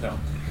from now. No.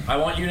 I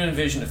want you to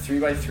envision a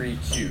 3x3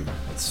 cube.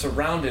 It's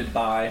surrounded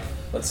by,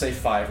 let's say,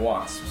 5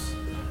 wasps.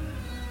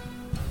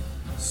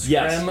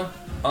 Yes. Scrim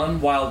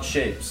unwild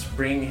shapes,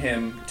 bringing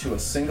him to a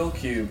single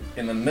cube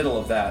in the middle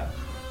of that,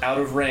 out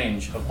of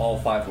range of all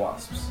 5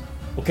 wasps.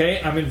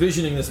 Okay, I'm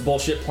envisioning this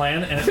bullshit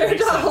plan, and it They're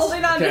makes not sense.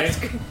 holding on okay?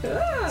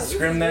 to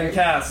Scrim then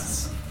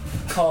casts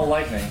Call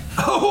Lightning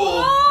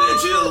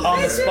Oh,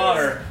 on the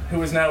spotter,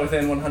 who is now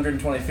within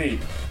 120 feet,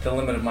 the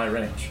limit of my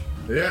range.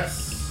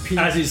 yes.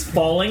 As he's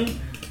falling,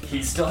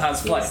 He still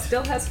has flight.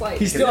 Still has flight.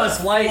 he still has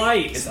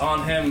flight. It's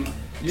on him.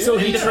 So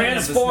he Independent of the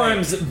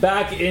transforms snake.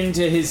 back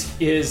into his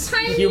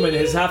Tiny. human,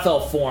 his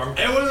half-elf form.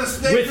 It was a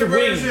snake With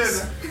diversion.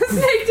 wings.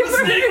 Snake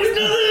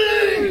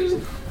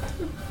diversion.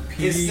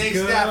 His snake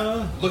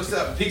staff looks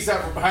up, peeks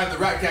out from behind the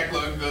rat cat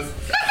glove and goes,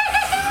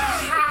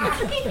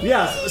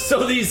 Yeah,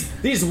 so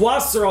these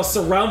wasps are all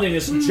surrounding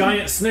this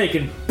giant snake,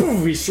 and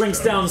boom, he shrinks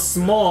down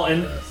small,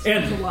 and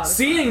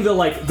seeing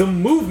the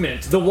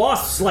movement, the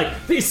wasps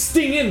they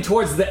sting in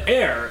towards the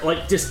air,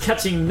 like just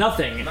catching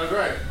nothing. "That's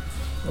right.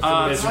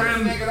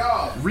 Scrim Snake at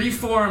all."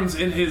 reforms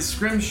in his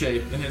Scrim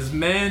shape, in his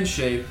man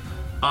shape,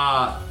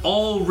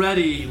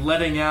 already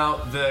letting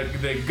out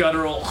the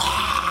guttural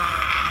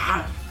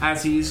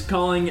as he's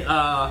calling,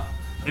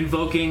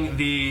 invoking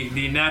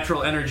the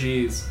natural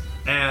energies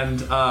and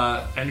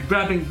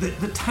grabbing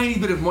the tiny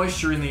bit of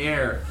moisture in the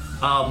air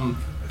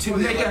to The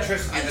make it.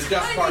 electricity, the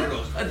dust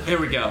particles. There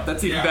we go.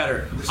 That's even Yeah.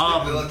 better. The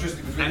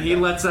electricity between And the he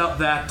dust. lets out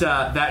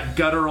that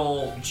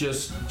guttural,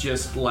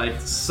 just like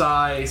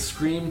sigh,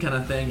 scream kind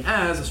of thing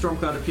as a storm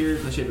cloud appears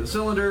in the shape of a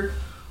cylinder.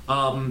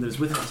 There's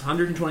within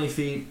 120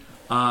 feet,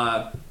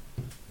 and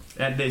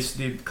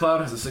the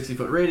cloud has a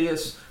 60-foot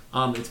radius.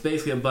 It's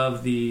basically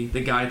above the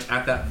guy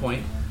at that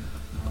point.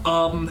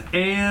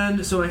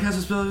 And so I cast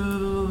a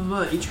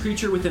spell. Each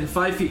creature within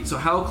 5 feet. So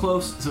how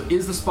close? So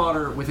is the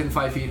spotter within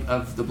 5 feet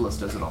of the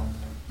ballistas at all?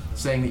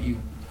 Saying that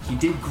he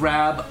did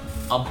grab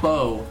a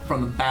bow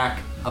from the back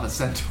of a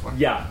centaur.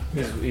 Yeah,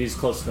 he's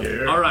close to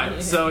them. All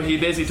right, so he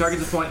basically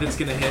targets a point that's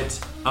going to hit.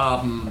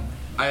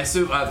 I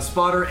assume the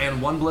spotter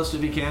and one ballista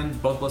if he can.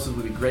 Both ballistas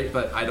would be great,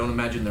 but I don't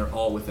imagine they're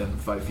all within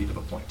 5 feet of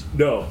a point.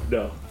 No.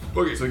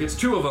 Okay, so he gets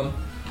 2 of them.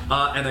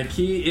 And the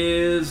key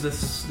is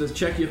the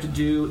check you have to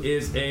do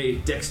is a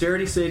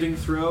dexterity saving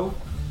throw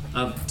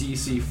of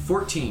DC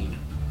 14.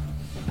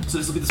 So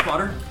this will be the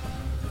spotter.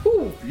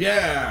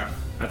 Yeah.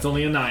 That's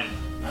only a 9.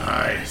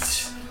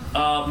 Nice.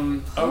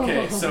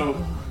 Okay, so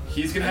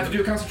he's gonna have to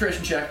do a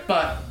concentration check.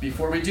 But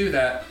before we do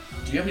that,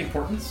 do you have any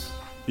portents?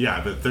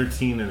 Yeah, but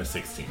 13 and a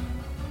 16.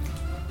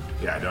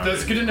 Yeah, I don't.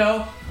 That's good to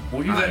know.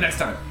 We'll use that next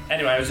time.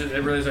 Anyway, I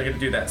realized I could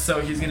do that. So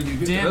he's gonna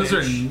do damage.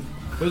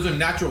 Those are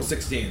natural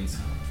 16s.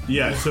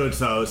 Yeah, so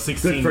it's a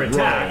 16 Good for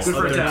attacks.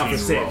 roll. Good for a 13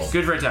 attacks. roll.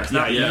 Good for attacks.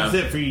 Yeah, Yeah. use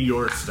it for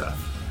your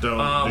stuff. Don't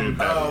do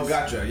that. Oh,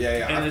 gotcha.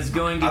 Yeah. And it's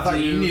going to I thought do...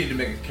 you needed to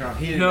make a count.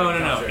 He didn't No. make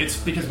a count. It's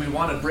because we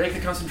want to break the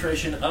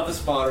concentration of the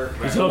spotter.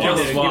 He's hoping While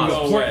to the give swamp you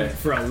go a away. point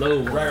for a low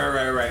one.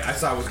 Right. I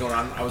saw what's going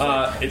on. I was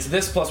like, It's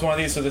this plus one of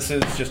these, so this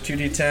is just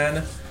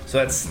 2d10. So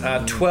that's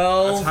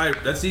 12 That's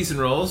high. That's decent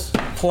rolls.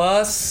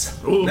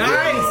 plus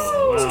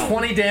Nice!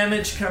 20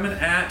 damage coming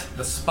at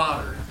the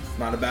spotter.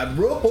 not a bad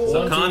roll.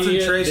 So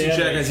concentration damage.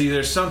 check is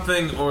either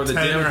something or the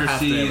 10 or damage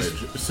half receives.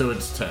 damage. So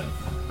it's 10.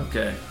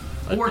 Okay.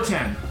 Or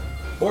 10.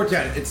 Or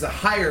 10. It's the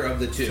higher of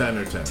the two. 10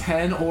 or 10.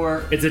 10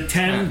 or... It's a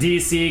 10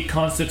 DC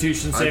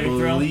Constitution I saving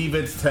throw. believe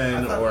it's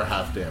 10 or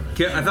half damage.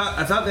 Okay, I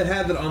thought they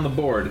had that on the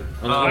board.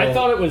 I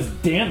thought it was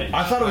damage.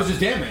 I thought it was just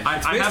damage.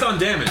 It's based on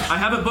damage. I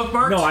have it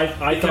bookmarked. No, I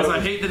because thought it I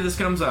was- hate that this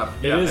comes up.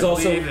 It is I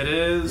also- believe it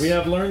is. We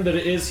have learned that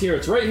it is here.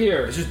 It's right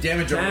here. It's just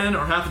damage 10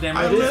 or half the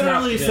damage. I is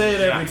literally half say it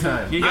damage. every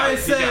time. You got I it, you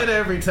say got it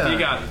every time. You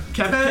got it.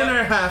 10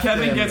 or half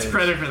Kevin damage. gets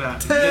credit for that.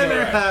 10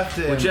 or half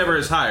damage. Whichever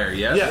is higher,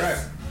 yes?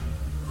 Yes.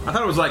 I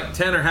thought it was like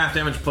 10 or half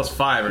damage plus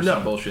 5 or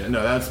some bullshit.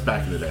 No, that's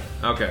back in the day.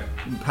 Okay.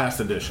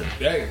 Past edition.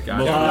 Hey,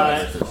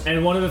 Gotcha.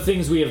 And one of the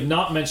things we have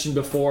not mentioned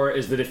before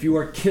is that if you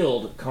are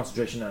killed,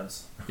 concentration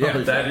ends. yeah,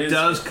 That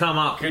does come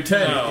up.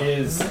 10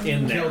 Is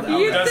in there.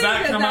 You'd Does think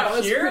that come that up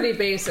was here? pretty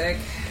basic.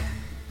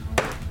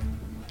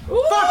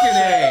 Fucking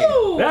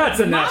A! That's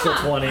a natural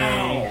Mama. 20.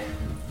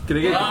 Can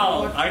I get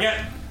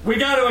Oh, we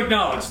got to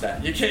acknowledge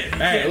that. You can't.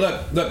 Hey,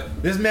 look.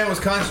 This man was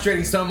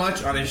concentrating so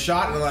much on his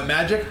shot and all that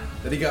magic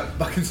that he got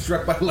fucking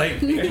struck by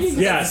lightning.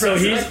 Yeah, so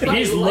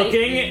he's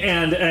looking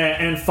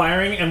and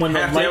firing, and when the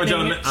Half damage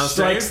lightning on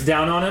strikes save?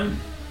 down on him,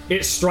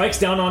 it strikes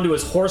down onto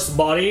his horse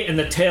body, and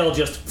the tail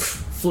just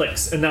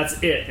flicks, and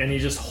that's it. And he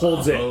just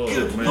holds it,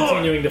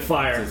 continuing to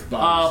fire.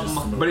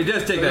 But he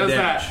does take that Does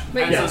damage. that.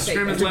 But And yeah, so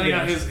Scrim is take letting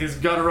out damage. his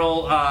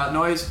guttural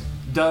noise.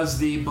 Does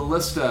the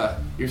ballista,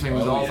 you're saying,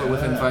 was also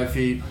within 5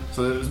 feet.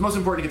 So it was most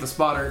important to get the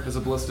spotter. Does a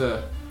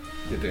ballista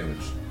Get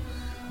damage.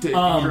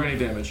 incur any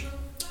damage?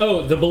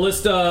 Oh, the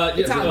ballista.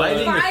 It's on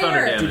lightning or thunder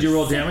fire. damage? Did you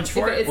roll damage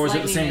for If it, it's or is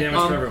it the same lightning,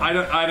 damage for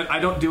everyone? I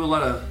don't do a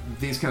lot of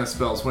these kind of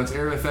spells. When it's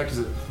area effect, is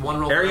it one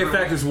roll? Area for everyone?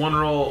 effect is one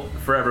roll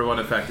for everyone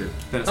affected.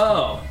 Then it's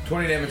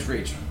 20 damage for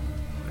each.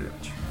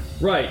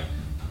 Right.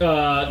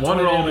 One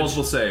 20 roll, damage.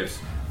 multiple saves.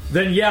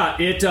 Then yeah,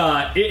 it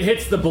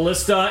hits the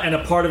ballista, and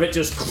a part of it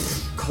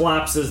just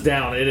collapses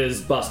down. It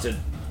is busted.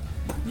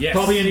 Yes.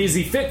 Probably an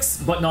easy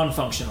fix, but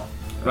non-functional.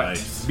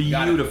 Nice.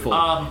 Beautiful.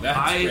 That's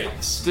I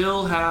great.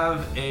 still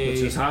have a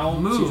Which is how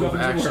move, siege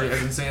weapons actually, work.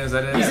 as insane as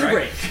that is. Easy right.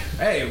 break.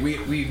 Hey,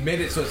 we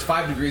made it so it's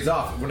 5 degrees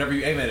off whenever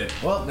you aim at it.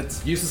 Well,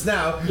 it's useless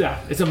now. Yeah,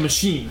 it's a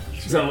machine,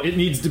 so it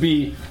needs to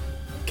be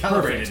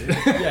Calibrated.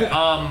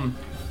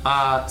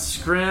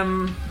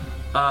 Scrim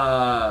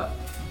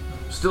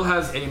still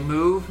has a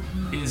move.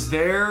 Is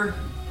there...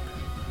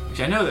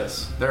 Actually, I know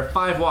this. There are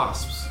 5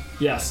 wasps.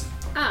 yes.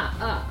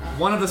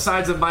 One of the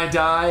sides of my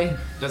die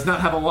does not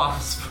have a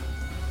wasp.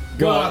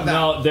 Go Well, on that.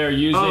 no, they're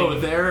using Oh,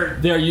 they're...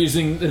 they're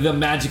using the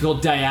magical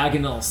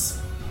diagonals.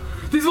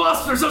 These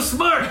wasps are so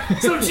smart!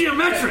 So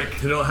geometric!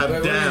 They don't have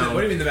What do you down.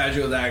 mean the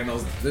magical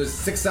diagonals? There's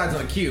 6 sides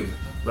on a cube.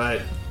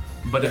 Right.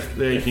 But if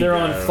If they're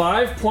on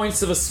 5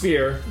 points of a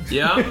sphere,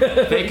 Yeah.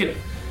 they could...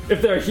 if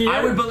they're here,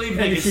 I would believe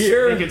they and could,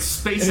 here, they could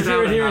space and it here,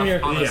 out and here, and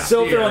enough here. on a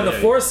So if they're on the Yeah,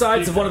 4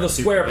 sides of one of the keep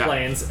square yeah.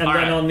 planes, and All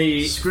then right. on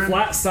the Scrim-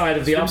 flat side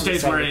of the Scrim opposite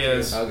stays side where of he the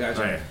is. Oh,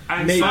 gotcha. Right.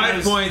 And Maybe- 5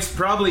 size- points,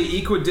 probably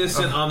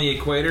equidistant on the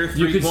equator.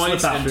 3 could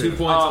points slip out. and 2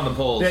 points on the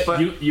poles. Yeah,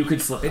 But- you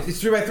could slip. It's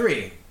 3 by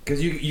 3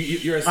 because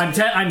you're a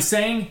I'm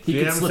saying he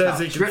could DM slip says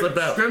out. he can slip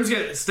out. Scrim's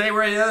gonna stay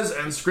where he is,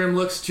 and Scrim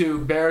looks to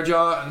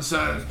Bearjaw and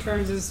says,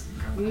 Turns his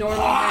normal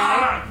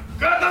head.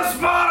 "Get the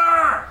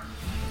spotter!"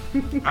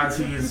 As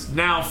he's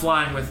now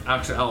flying with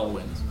actual owl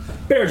wings.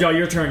 Bearjaw,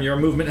 your turn. Your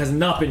movement has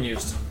not been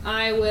used.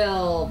 I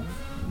will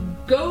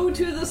go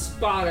to the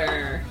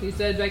spotter. He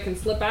said I can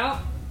slip out.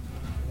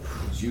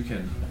 You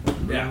can.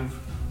 Then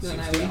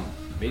I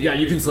will. Yeah,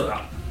 you can slip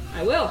out.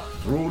 I will.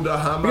 Through the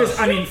hammer. Because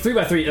I mean, 3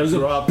 by 3. It was a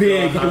Drop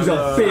big. the It was a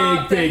hammer. big,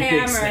 Drop the big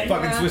hammer. snake.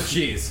 Fucking Swiss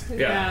cheese.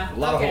 Yeah. A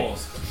lot okay. of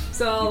holes.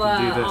 So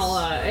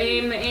I'll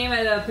aim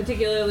at a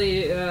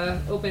particularly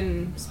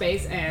open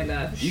space and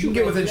You shoot can get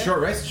right within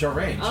through it. short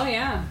range. Oh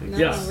yeah. No,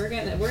 Yes. we're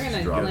gonna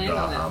Drop land the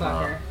on that hammer.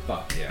 fucker.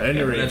 Fuck yeah.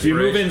 Anyway, If you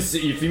move in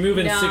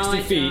No, 60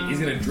 I feet, don't. He's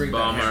gonna drink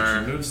Bummer.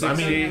 that. I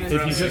mean, Sixty.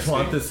 if you just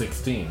want the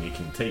 16, you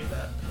can take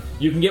that.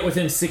 you can get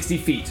within 60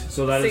 feet.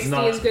 So that is 60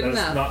 not is good that is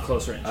enough. not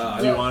close range. Do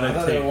you want I to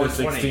thought they take were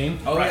the 120. 16?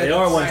 Oh, Right, yeah, they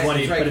are that's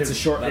 120, right, but it's a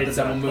short. not the It's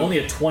double move. only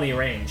a 20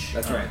 range.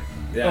 That's right.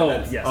 Yeah, Oh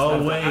that's- yes. Oh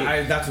that's-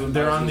 wait, that's what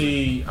they're I was on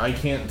the. I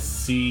can't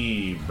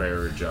see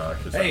Bearjaw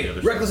because Hey,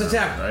 reckless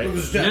attack. right?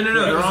 Reckless attack.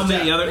 No, they're on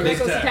the other.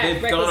 Reckless attack,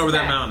 They've reckless gone over that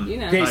attack. mountain. You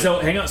know. Okay, so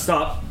hang on,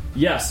 stop.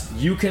 Yes,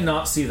 you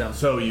cannot see them.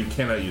 So you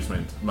cannot use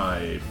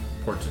my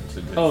portent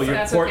to do. Oh, your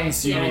That's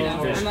portents okay. you Yeah, need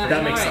no, vision. I'm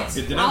That not- makes alright.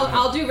 sense.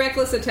 I'll do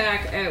reckless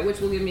attack, which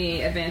will give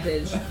me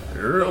advantage.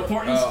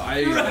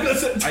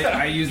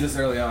 I used this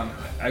early on.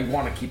 I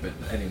want to keep it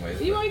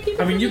anyways. You want to keep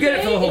it? I mean, for you the get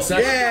it for the day? whole It's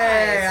session. your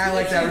Yay, prize. I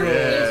like that rule.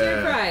 It's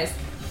your prize.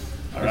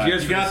 All right,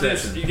 Here's you for got the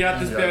this. session. You got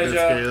this, You got this,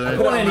 Beja. Galen. I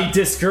don't want any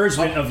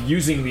discouragement of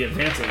using the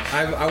advantage.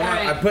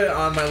 I put it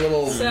on my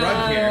little So-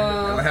 rug here,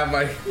 and I have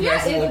my Yeah,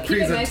 nice little it'll keep it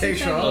nice and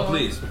presentation. shiny. Oh,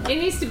 please. It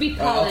needs to be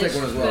I'll polished. take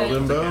one as well.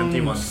 but-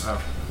 Empty one.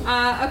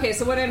 Okay,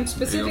 so what I'm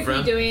specifically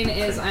friend. doing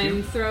is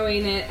I'm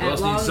throwing it Who at else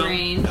needs long some?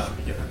 range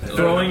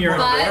Throwing your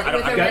But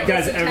with a guys,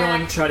 reckless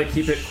everyone attack- try to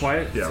keep it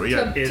quiet. Yeah, we to,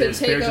 got It to is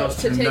take, Bearjaw's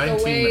to turn. take 19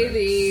 away the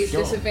minutes.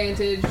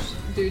 disadvantage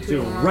due to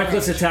Do a long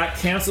reckless range. attack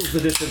cancels the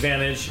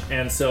disadvantage,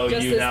 and so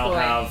Just you this now boy.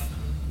 have.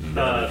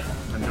 I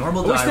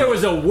Normal wish die there roll.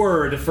 was a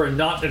word for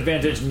not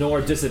advantage nor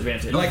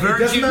disadvantage. Like, it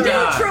doesn't matter.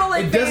 Neutral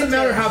It doesn't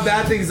matter advantage. how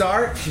bad things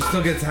are. She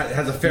still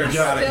has a fair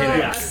shot at Still- hitting.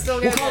 Yeah. I still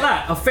We'll get call it.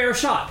 that a fair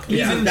shot.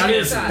 Yeah. Even that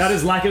is Shot. that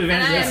is lack of And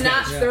advantage. I am against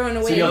not it. throwing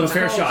away. So you have a my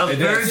fair roll. shot.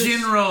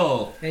 Virgin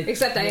roll.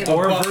 Except I am.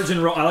 Or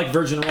virgin roll. I like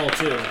virgin roll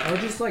too. Or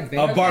just like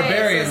A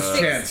barbarian's Okay,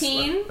 so chance.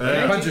 16.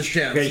 Puncher's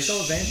chance. Okay,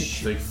 Still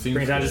advantage.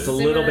 bring it down just a Simmer-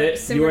 little bit.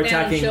 simmer You are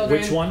down, attacking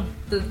children. which one?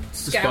 The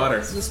scout, spotter.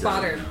 The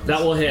spotter.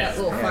 That will hit. That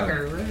little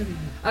fucker.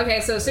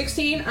 Okay, so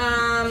 16,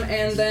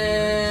 and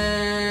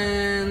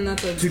then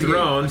that's a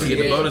Thrown, so you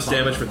get the bonus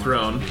damage for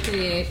thrown.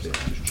 2d8.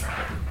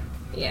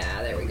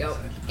 Yeah, there we go.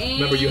 And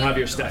Remember, you have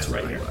your stats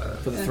right here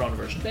for the thrown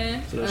version.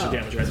 then- So there's your oh.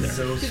 damage right there.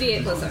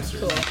 2d8 plus X.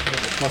 Cool.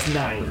 Plus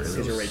 9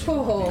 is your rage.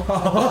 Cool.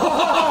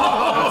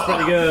 That's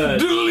pretty good.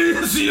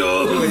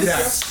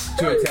 Delicious!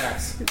 Two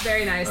attacks.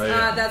 Very nice. Oh,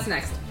 yeah. That's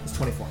next. It's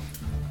 24.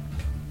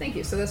 Thank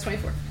you. So that's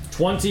 24.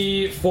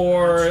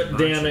 24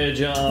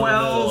 damage on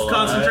 12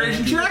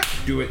 concentration check.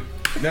 Do it.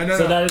 No.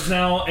 So that is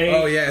now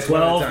a Oh, yeah, it's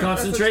one at a 12 time.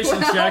 concentration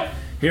That's a 12. check.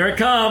 Here it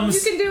comes.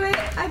 You can do it.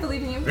 I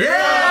believe in you.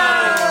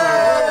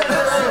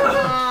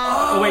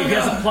 Oh wait, he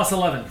has a plus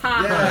 11.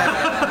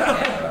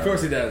 Of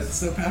course he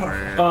does.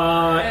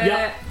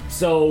 Yeah.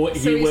 So he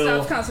So he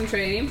will. stops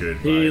concentrating.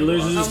 He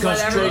loses his On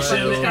whatever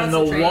concentration, he's and the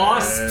concentrating.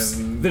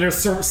 wasps that are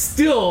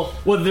still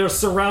with their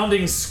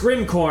surrounding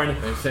Scrimcorn,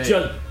 say-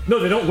 just no,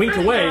 they don't wink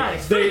away.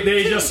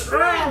 They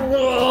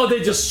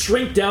just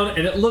shrink down,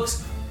 and it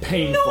looks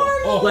painful.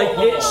 Like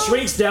it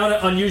shrinks down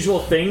at unusual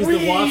things.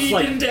 The wasps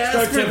like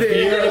start to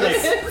veer.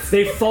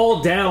 They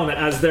fall down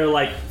as their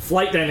like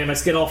flight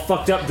dynamics get all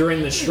fucked up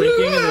during the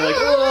shrinking, and they're like,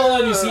 oh,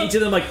 and you see each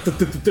of them like,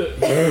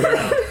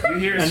 You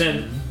hear, and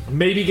then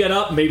maybe get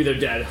up, maybe they're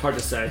dead. Hard to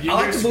say. you I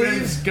like hear to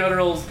believe- Scrim's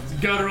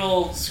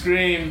guttural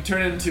scream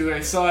turn into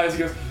a sigh as he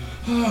goes,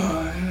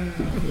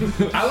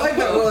 I like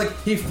that where like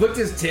he flicked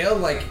his tail,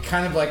 like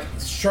kind of like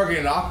shrugging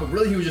it off, but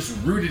really he was just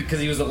rooted because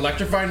he was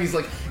electrified. And he's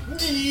like, and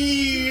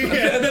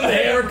then the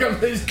hammer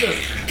comes, and he's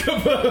just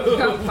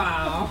kaboom.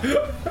 Wow.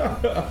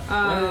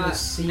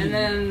 And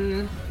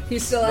then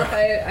he's still up.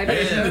 I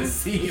And the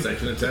seam.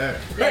 Second attack.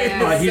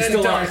 yeah. He's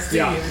still up.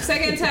 Yeah. Yeah.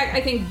 Second attack,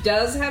 I think,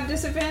 does have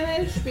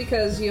disadvantage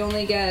because you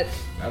only get.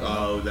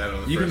 Oh, that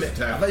on the You can. first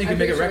I attack. thought you I'm could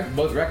make it pretty sure.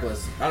 both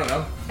reckless. I don't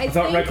know. I I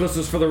thought think, reckless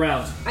was for the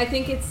round. I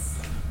think it's.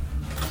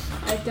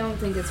 I don't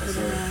think it's for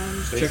the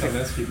round. based on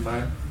this, keep in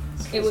mind.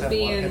 It would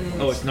be in.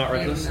 Oh, it's not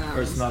reckless, in,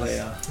 or it's not a.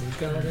 yeah,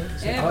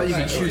 I thought you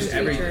could it's choose a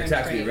every feature in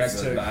attack to be traits.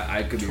 reckless, but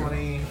I could be wrong.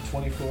 20,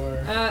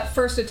 24.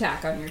 First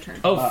attack on your turn.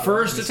 Oh,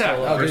 first attack.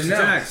 Oh, First good to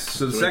know. attacks.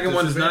 So the second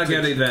one does not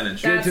get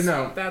advantage. Good to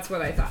know. That's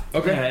what I thought.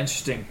 Okay. Yeah,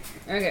 interesting.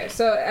 Okay,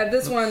 so at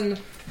this one.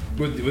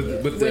 With the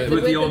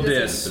With the old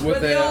dis- dis.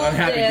 with the old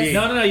unhappy dis. D.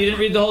 No, you didn't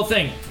read the whole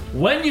thing.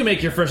 When you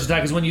make your first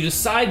attack is when you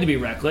decide to be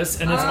reckless,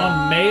 and it's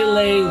on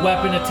melee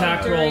weapon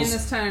attack During rolls.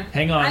 this time.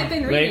 Hang on. I've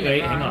been reading wait,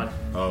 it hang wrong. on.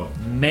 Oh.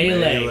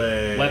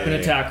 Melee weapon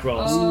attack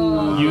rolls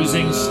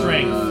using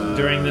strength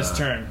during this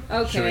turn. Should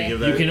we Okay. give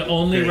You that can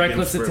only great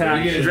reckless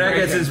attack. inspiration? Drag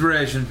gets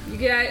inspiration. You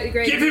get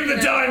great. Give him the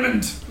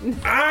diamond!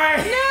 I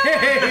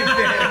hate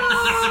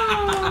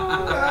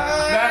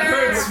That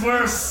hurts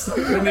worse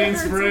than the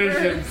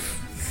inspiration.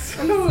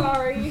 I'm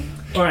sorry.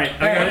 All right,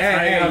 I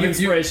have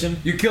inspiration.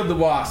 You killed the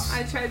wasp.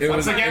 I tried. It so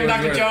was Once hard. again,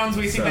 Dr. Jones,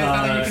 we think there's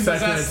nothing you can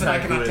Second possess that I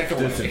attack cannot with take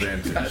away.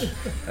 disadvantage.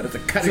 That is a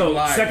cutting So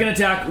line. second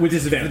attack with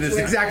disadvantage. That's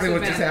exactly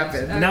what just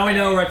happened. Now we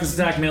know reckless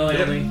attack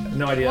melee only.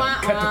 No idea. Wah,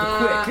 Cut to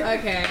the wah. quick.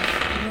 Okay.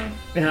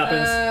 It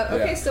happens.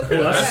 Okay, still Yeah,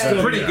 pretty that's good.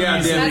 still- Pretty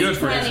goddamn That's good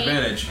for 20.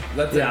 disadvantage.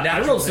 That's Yeah, I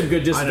natural rolled some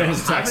good disadvantage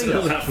I attacks think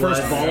for that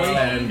first volley.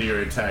 And your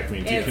attack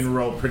means you It's- can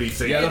roll pretty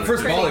safe. Yeah, the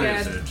first Pretty volley good.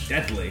 is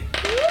deadly.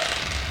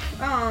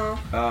 Oh,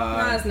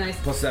 not as nice.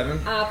 Plus 7.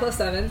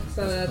 +7.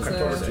 So that's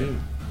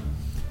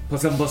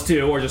Plus 7 plus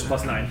 2, or just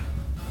plus 9.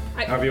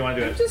 However you want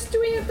to do I'm it. just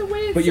doing it the way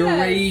it But you're says.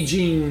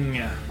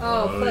 raging.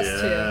 Oh,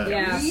 +2.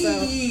 yeah.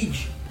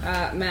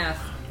 Yeah. So math.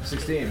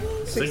 16. I'll go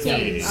with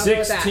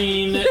that.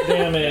 16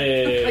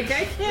 damage. Like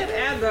I can't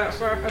add that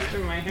fast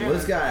in my head. Well,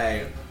 this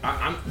guy,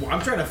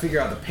 I'm trying to figure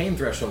out the pain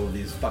threshold of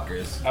these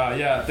fuckers.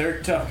 Yeah,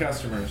 they're tough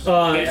customers.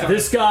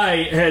 This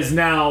guy has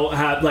now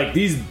had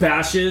these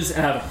bashes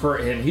have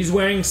hurt him. He's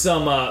wearing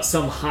some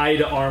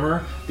hide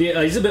armor.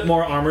 He's a bit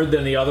more armored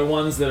than the other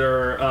ones that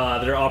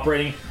are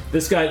operating.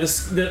 This guy,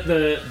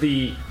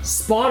 the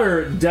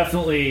spotter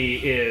definitely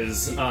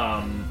is.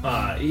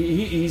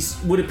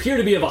 He's would appear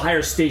to be of a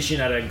higher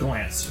station at a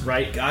glance,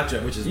 right?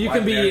 Gotcha. Which is You why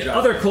can be Bear Job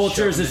other is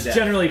cultures. showing It's the death.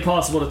 generally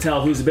possible to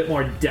tell who's a bit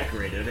more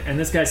decorated, and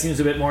this guy seems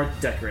a bit more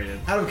decorated.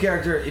 Out of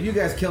character, if you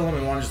guys kill him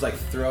and want to just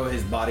throw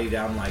his body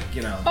down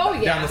Oh,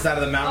 yeah. down the side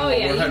of the mountain Oh, while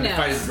yeah, we're having you to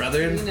fight his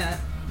brother in,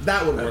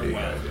 that would work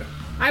well.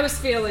 I was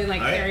feeling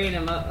like carrying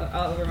him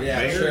over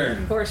my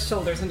horse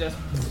shoulders and just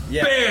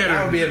Yeah,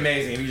 that would be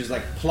amazing if you just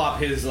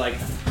plop his dead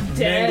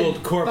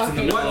mangled corpse in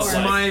the fucking What's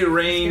horse. my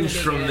range It's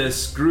gonna be from good.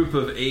 this group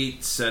of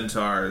 8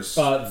 centaurs?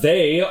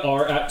 They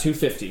are at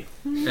 250.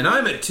 And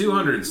I'm at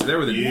 200, so they're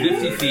within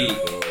 50 feet.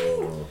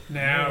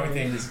 Now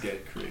things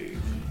get crazy.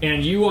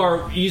 And you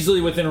are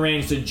easily within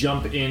range to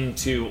jump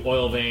into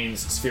Oil Vein's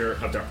Sphere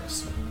of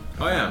Darkness.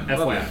 Oh yeah,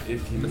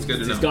 FYI. That's good to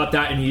He's know. got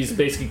that, and he's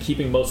basically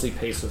keeping mostly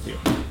pace with you.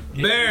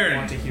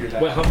 Bairn!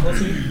 Wait, how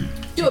close are you?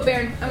 Do it,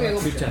 Baron. I'm gonna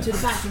go 210. to the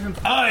bathroom.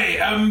 I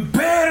am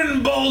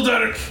Baron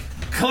Boldark,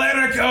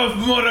 Cleric of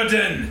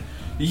Moradin.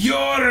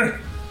 Your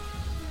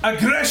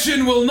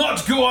aggression will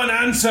not go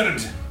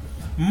unanswered.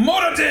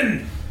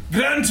 Moradin,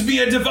 grant me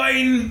a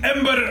divine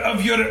ember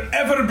of your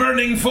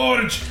ever-burning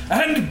forge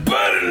and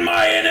burn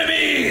my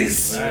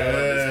enemies! It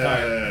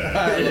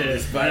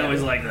is. I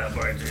always like that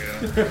part too.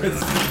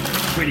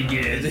 It's pretty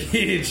good.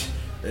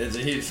 It's a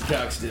huge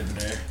cock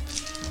stiffener.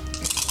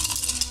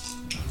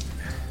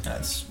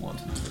 That's one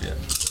to do,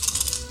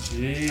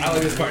 yeah. I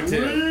like this part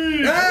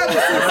too.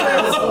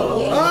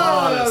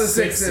 The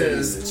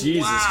sixes.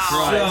 Jesus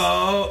Christ.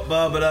 So,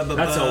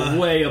 That's a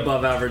way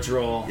above average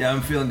roll. Yeah,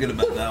 I'm feeling good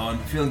about that one.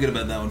 Feeling good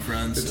about that one,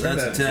 friends.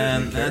 That's a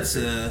 10. That's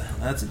a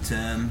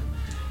 10.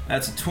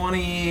 That's a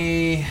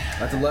 20.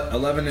 That's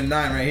 11 and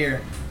 9 right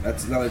here.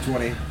 That's another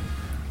 20.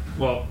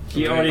 Well,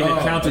 he already had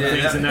counted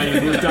things, and now you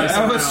moved dice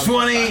That was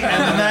around. 20, and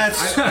then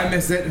that's I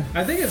missed it.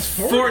 I think it's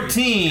 40.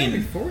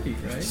 14. 40,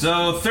 right?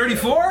 So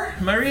 34?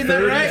 Am I reading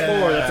that right?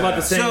 34. That's about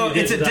the same. So you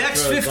did it's a to that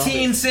Dex throw 15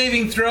 zombies.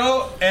 saving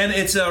throw, and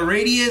it's a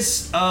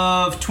radius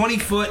of 20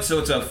 foot, so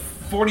it's a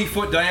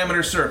 40-foot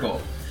diameter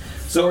circle.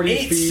 So 40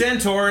 8 feet.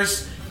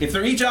 centaurs, if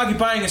they're each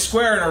occupying a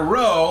square in a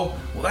row,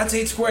 well, that's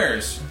 8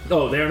 squares.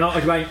 Oh, they are not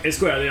occupying a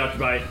square. They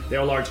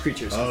are large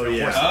creatures. Oh, They're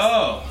yeah. Horses.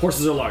 Oh.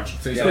 Horses are large.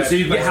 So, you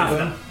you can get half of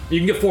them. You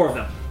can get 4 of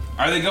them.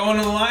 Are they going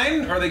in a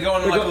line, or are they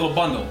going in like a little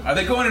bundle? Are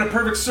they going in a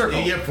perfect circle?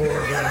 You get 4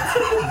 of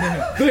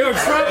them. They are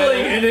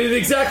traveling in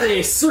exactly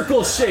a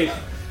circle shape.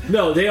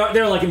 No,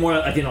 they're like more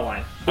like in a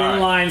line. They're in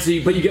a line,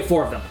 but you get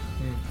 4 of them.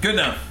 Good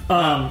enough.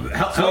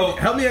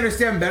 Help me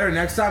understand better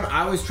next time.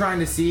 I was trying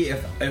to see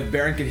if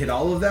Baron could hit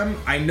all of them.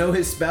 I know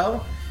his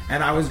spell,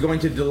 and I was going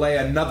to delay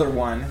another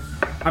one.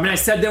 I mean, I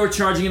said they were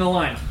charging in a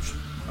line.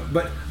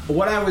 But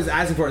what I was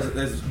asking for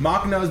is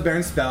Mock knows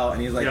Baron's spell,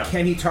 and he's like, Yeah.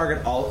 can he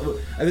target all?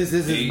 This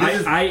is.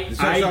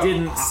 I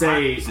didn't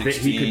say that he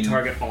 16. could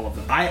target all of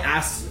them. I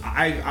asked.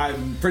 I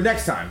for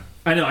next time.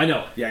 I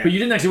know. Yeah. But you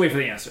didn't actually wait for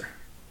the answer.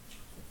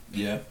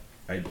 Yeah.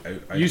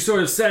 You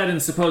sort of said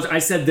and supposed. I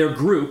said they're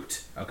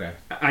grouped. Okay.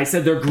 I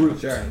said they're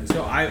grouped. Sure.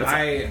 So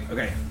okay.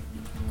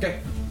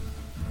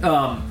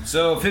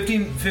 So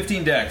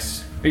 15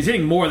 decks. He's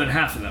hitting more than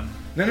half of them.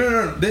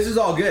 No. This is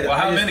all good. Well,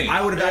 how many?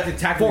 I would have acted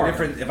tactically 4.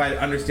 different if I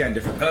understand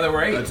differently. Oh, there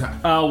were 8.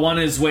 One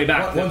is way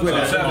back. One's way Oh,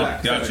 back. 7.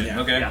 Back. Gotcha. Seven, yeah.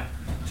 Okay. Yeah.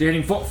 So you're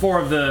hitting 4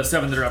 of the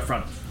 7 that are up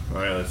front.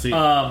 All right, let's see.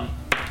 What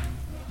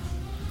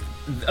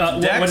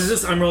Dex? is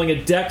this? I'm rolling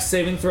a Dex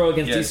saving throw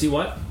against Yes. DC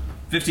what?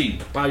 15.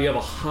 Wow, you have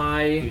a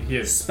high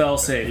is. spell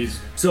save. He's-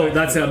 So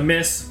that's a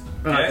miss.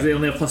 Okay. They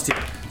only have +2.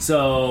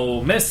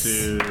 So miss.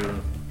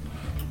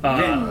 Or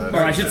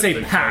I should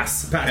say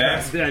pass.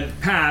 Pass.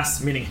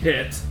 Pass meaning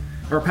hit.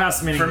 Or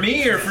pass meaning For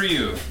me or for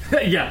you?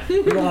 yeah.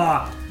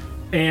 Blah.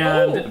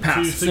 And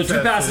pass. So 2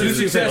 passes,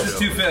 2 Successes, fails.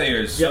 2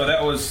 failures. So Yep.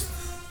 that was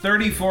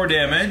 34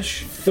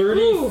 damage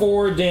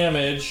 34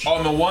 damage.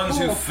 on the ones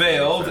who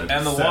failed,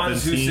 and the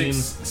ones who 17.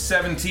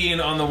 17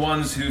 on the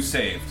ones who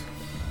saved.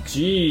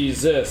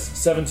 Jesus.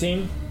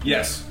 17?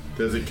 Yes.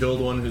 Does it kill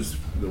the ones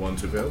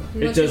who failed?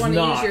 Unless does you want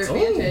not. to use your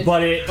advantage.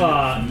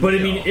 But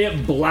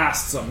it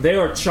blasts them. They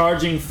are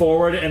charging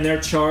forward, and their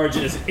charge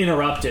is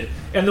interrupted.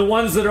 And the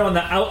ones that are on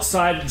the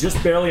outside,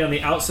 just barely on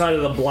the outside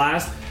of the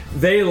blast,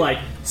 they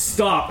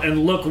stop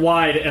and look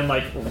wide and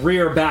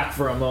rear back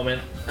for a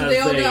moment as They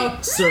all they go,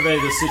 survey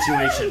the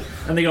situation.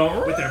 And they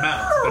go With their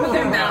mouths. with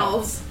their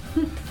mouths.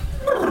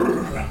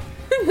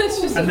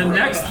 That's just And the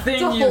next thing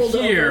It's a you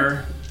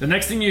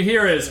holdover.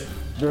 hear, is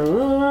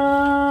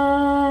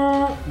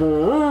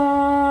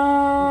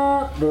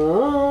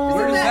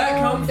Where does that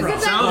come from?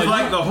 Sounds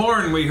like the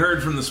horn we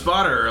heard from the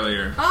spotter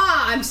earlier.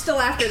 I'm still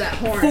after that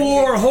horn.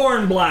 4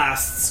 horn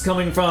blasts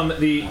coming from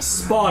the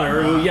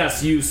spotter, who,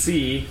 yes, you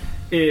see,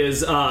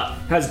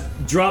 has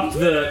dropped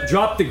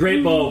the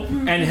great bow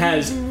and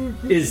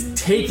is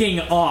taking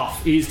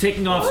off. He's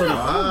taking off sort of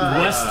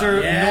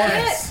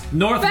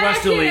northwesterly.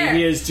 Back here.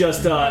 He is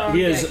just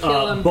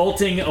kill him.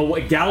 bolting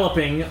away,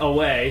 galloping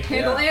away.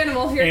 Handle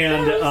animal here.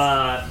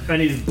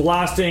 And he's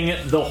blasting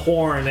the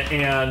horn,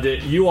 and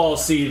you all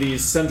see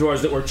these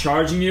centaurs that were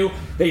charging you.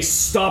 They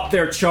stop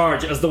their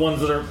charge as the ones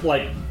that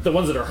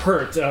are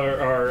hurt,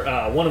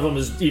 or one of them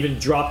has even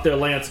dropped their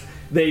lance.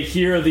 They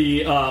hear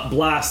the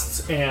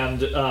blasts, and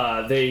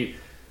they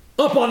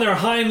up on their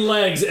hind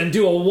legs and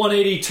do a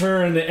 180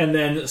 turn, and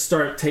then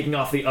start taking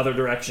off the other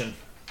direction.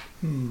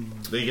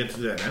 They get to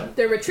do that now.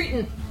 They're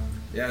retreating.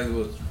 Yeah, it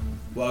was.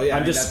 Well, yeah.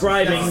 I'm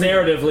describing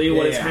narratively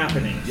what is yeah.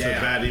 happening. So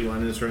Batty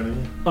 1 is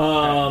running.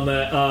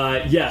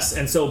 Yes,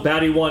 and so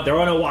Batty 1, there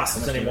are no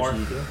wasps anymore,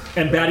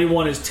 and Batty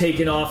 1 is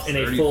taken off in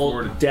a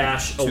full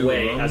dash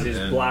away as he's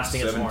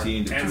blasting his horn.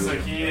 17 to And 2 so of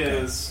them. he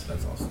is.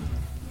 That's awesome.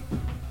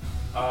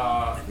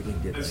 I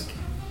think he did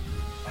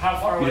how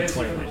far away is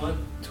he 20 from the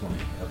balloon? 20.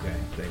 Okay,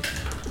 thanks.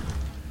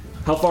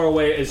 How far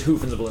away is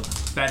Hoof in the balloon?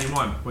 Batty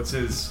 1. What's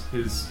his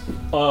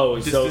Oh,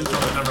 distance from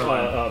the number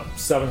line?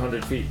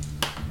 700 feet.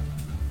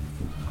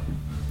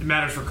 It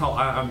matters for call.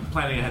 I'm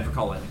planning ahead for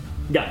call landing.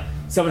 Yeah,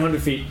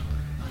 700 feet.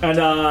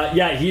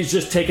 And he's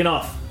just taken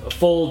off. A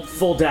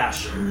full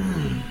dash.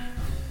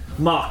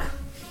 Mock.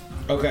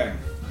 Okay.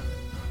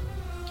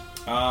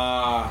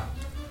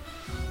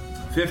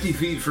 50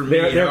 feet from me.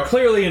 They're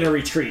clearly in a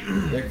retreat.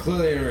 They're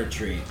clearly in a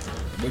retreat,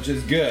 which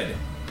is good.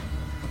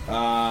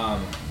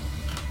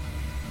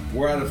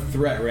 We're out of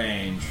threat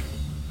range.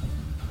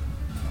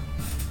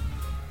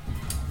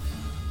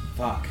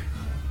 Fuck.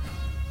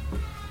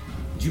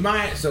 Do you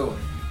mind? So,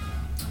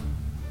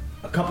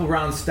 a couple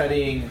rounds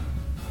studying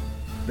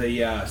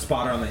the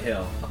spotter on the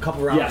hill. A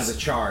couple rounds Yes. of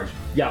the charge.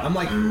 Yeah. I'm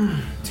like,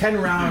 10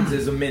 rounds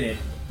is a minute.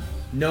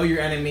 Know your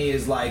enemy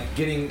is like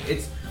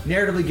it's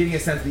narratively getting a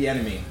sense of the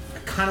enemy. I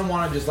kind of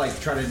want to just like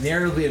try to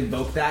narratively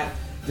invoke that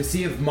to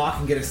see if Mock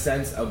can get a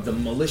sense of the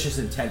malicious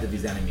intent of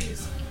these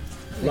enemies.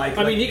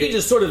 I mean, you can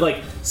just sort of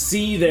like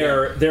see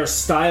their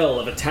style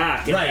of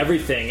attack and Right.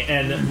 everything,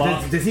 and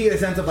Mock. Does he get a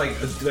sense of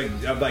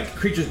like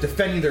creatures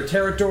defending their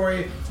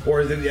territory,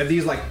 or are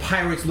these like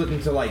pirates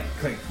looking to like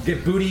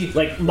get booty?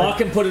 Like Mock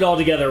can put it all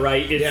together,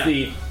 right? It's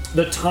Yeah.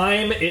 the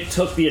time it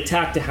took the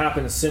attack to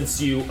happen since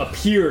you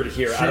appeared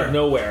here out of Sure.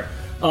 nowhere.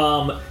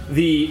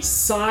 The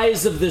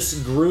size of this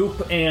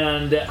group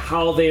and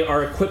how they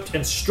are equipped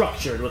and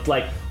structured with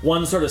like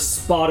one sort of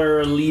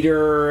spotter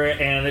leader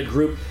and a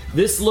group.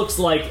 This looks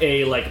like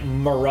a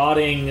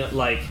marauding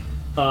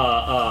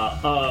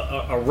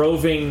a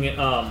roving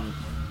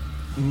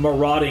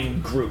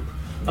marauding group.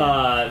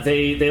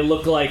 They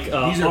look like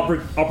These are-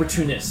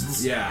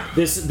 opportunists. Yeah.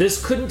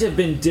 This couldn't have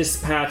been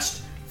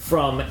dispatched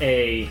from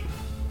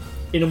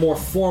in a more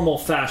formal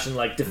fashion,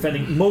 like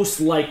defending. Most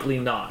likely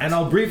not. And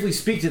I'll briefly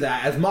speak to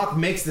that. As Mock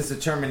makes this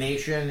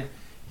determination,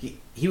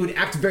 he would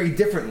act very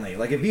differently.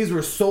 Like if these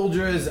were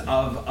soldiers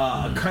of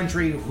a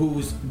country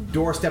whose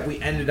doorstep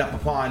we ended up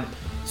upon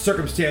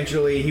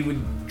circumstantially, he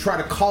would try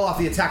to call off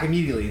the attack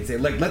immediately and say,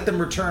 like, let them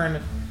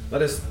return.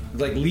 Let us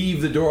like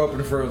leave the door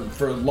open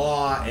for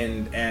law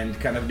and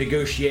kind of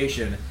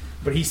negotiation.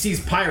 But he sees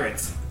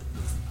pirates.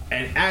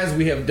 And as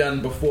we have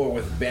done before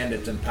with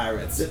bandits and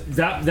pirates.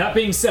 That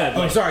being said,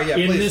 Oh, sorry, yeah,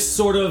 in please. this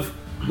sort of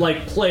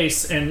like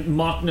place, and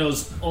Mock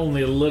knows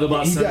only a little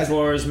about He does.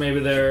 centaurs, maybe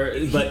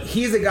they're, but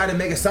he's the guy to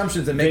make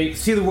assumptions and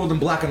see the world in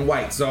black and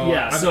white. So,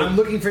 yeah, I'm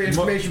looking for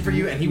information for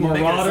you, and he will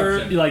make an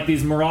assumption. like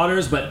these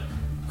marauders, but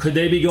could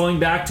they be going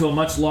back to a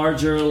much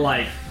larger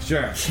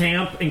Sure.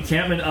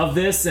 encampment of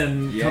this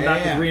and Yeah, come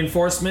back yeah. with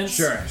reinforcements?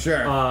 Sure.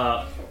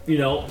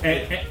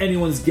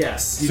 Anyone's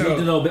guess. You So- need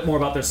to know a bit more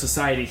about their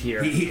society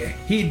here.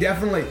 He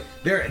definitely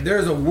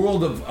there's a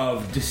world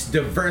of just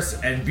diverse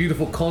and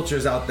beautiful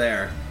cultures out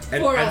there.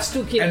 For us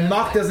to kill. And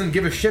Mock doesn't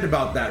give a shit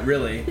about that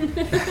really.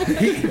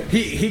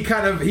 he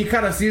kind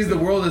of sees the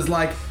world as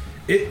like,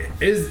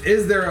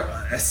 is there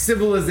a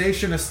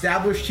civilization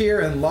established here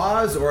and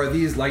laws, or are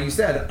these, like you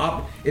said,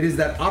 it is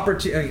that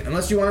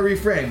unless you want to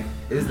reframe,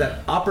 it is that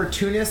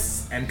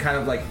opportunists and kind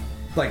of like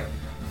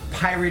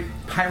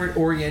pirate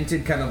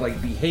oriented kind of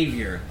like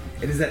behavior.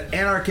 It is that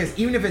anarchist,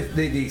 even if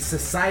the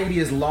society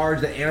is large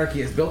that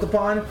anarchy is built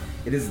upon,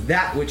 it is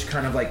that which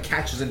kind of like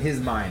catches in his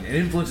mind and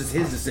influences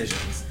his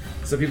decisions.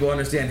 So people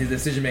understand his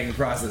decision making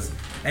process,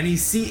 and he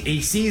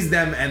sees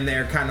them and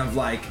they're kind of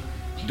like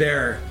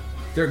they're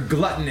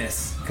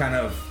gluttonous kind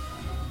of.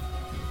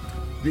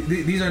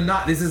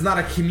 This is not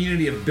a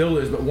community of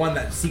builders, but one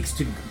that seeks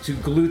to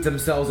glut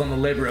themselves on the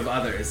labor of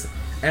others.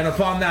 And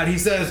upon that, he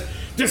says,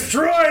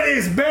 "Destroy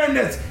these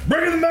bandits!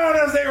 Bring them out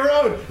as they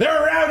rode!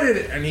 They're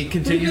routed!" And he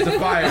continues to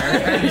fire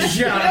and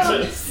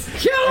shouts.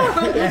 Kill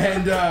him!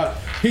 And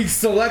he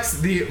selects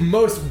the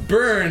most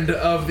burned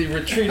of the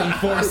retreating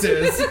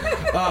forces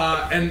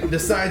and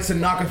decides to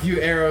knock a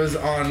few arrows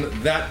on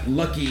that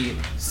lucky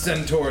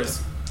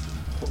centaur's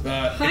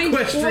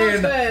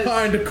equestrian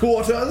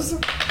hindquarters.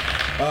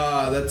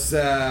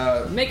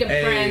 That's Make him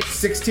a French.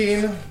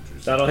 16.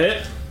 That'll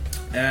hit.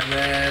 And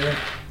then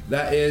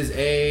That is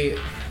a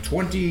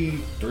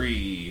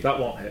 23. That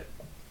won't hit.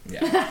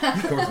 Yeah,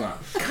 of course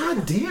not.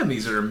 God damn,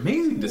 these are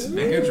amazing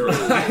disadvantage rolls.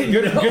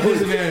 Good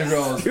disadvantage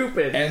rolls.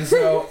 Stupid. And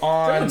so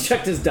Someone on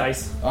checked his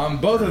dice.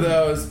 both of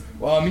those,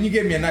 well, I mean, you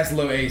gave me a nice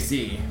low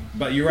AC,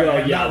 but you're right. Well,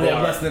 I've yeah, not they rolled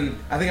are. less than.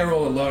 I think I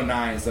rolled a low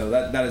 9, so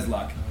that is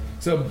luck.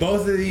 So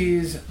both of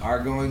these are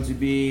going to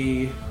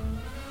be.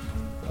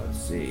 Let's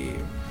see.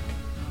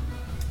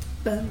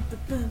 Alright.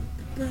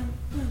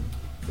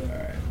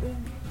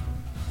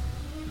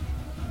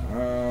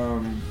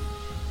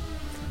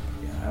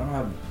 Yeah, I don't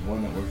have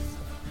one that works.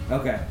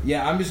 Okay,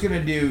 yeah, I'm just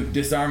gonna do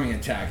disarming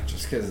attack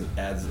just because it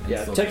adds. Yeah,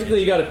 insult technically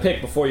you damage. got to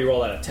pick before you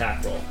roll that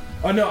attack roll.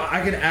 Oh no,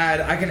 I can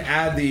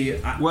add the.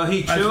 Well,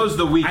 he chose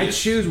the weakest. I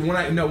choose when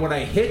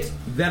I hit,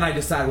 then I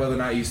decide whether or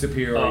not I use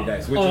superiority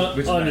dice, which is I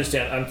nice.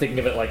 understand. I'm thinking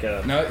of it like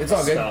a. No, it's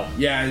all good. spell.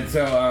 Yeah,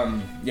 so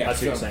yeah. That's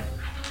what you're saying.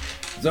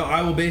 So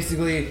I will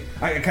basically,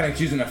 I kind of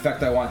choose an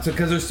effect I want. So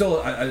because there's still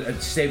a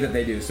save that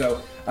they do.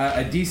 So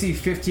a DC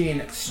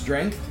 15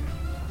 strength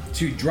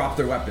to drop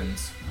their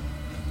weapons,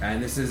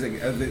 and this is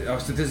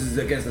so this is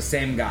against the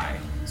same guy.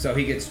 So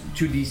he gets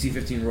 2 DC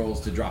 15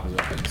 rolls to drop his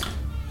weapons.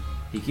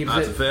 He keeps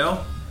That's it. a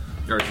fail.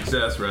 Or a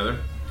success, rather.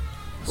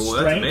 Oh, that's a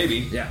Strength? maybe.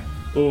 Yeah.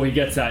 Oh, he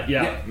gets that.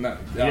 Yeah. No,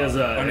 He has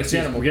a.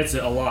 understandable. He gets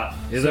it a lot.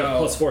 He has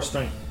a So- +4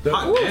 strength.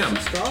 Hot damn.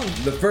 Strong.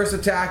 The first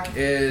attack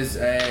is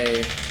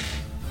a.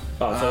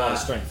 Oh, it's a lot of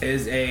strength.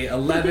 Is a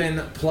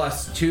 11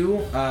 plus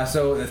 2,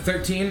 so a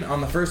 13 on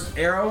the first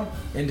arrow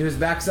into his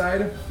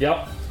backside,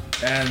 Yep.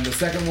 and the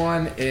second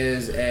one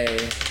is a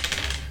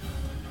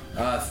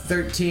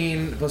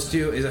 13 plus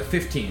 2 is a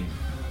 15.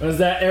 As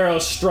that arrow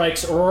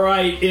strikes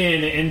right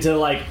into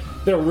like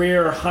the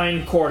rear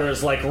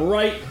hindquarters, like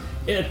right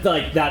at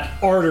like that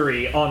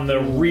artery on the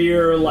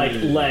rear like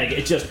leg.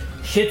 It just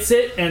hits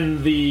it,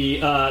 and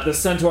the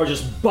centaur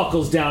just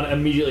buckles down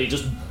immediately.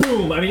 Just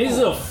boom! I mean, this is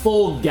a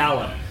full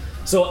gallop.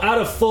 So at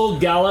a full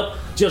gallop,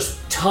 just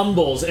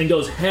tumbles and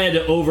goes head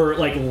over,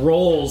 like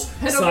rolls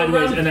Head over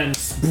sideways, rump. and then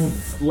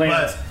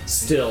lands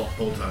still.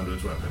 Holds onto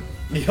his weapon.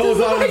 He holds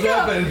on to his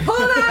God. weapon.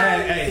 Hold on.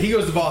 And he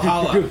goes to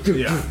Valhalla.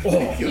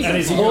 And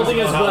he's holding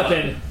his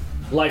weapon,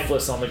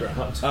 lifeless on the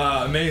ground.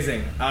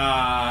 Amazing.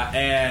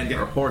 And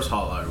Or horse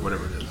hollow, or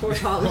whatever it is. Horse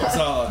hollow.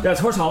 so, That's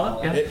horse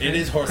hollow. Yeah. it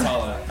is horse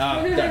hollow.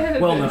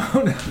 Done. Well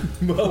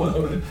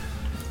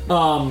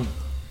known.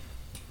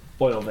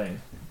 Oil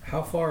vein.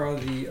 How far are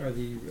the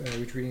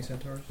retreating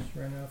centaurs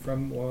right now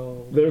from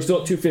oil? They're still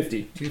at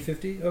 250.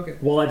 250. Okay.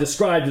 Well, I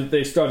described that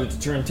they started to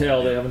turn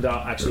tail. They haven't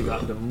actually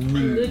gotten to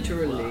move.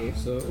 Literally.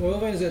 So oil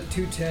vein is at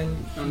 210.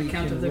 On He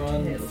account can of their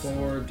run tails.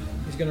 forward.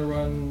 He's gonna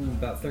run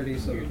about 30,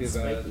 so it'll be about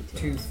spiky tails.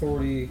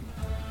 240.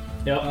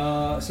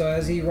 Yep. So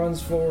as he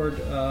runs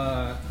forward,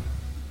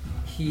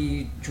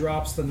 he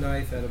drops the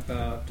knife at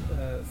about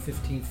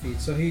 15 feet.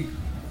 So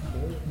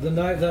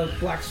the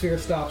black sphere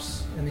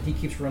stops, and then he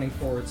keeps running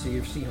forward. So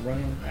you see him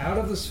running out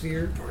of the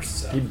sphere.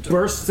 He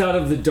bursts out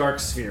of the dark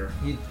sphere.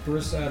 He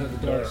bursts out of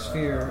the dark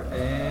sphere,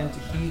 and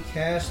he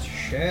casts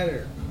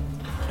Shatter.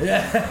 Of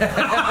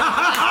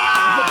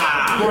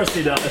course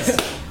he does.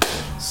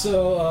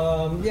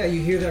 So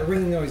you hear that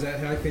ringing noise, that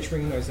high-pitched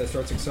ringing noise that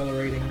starts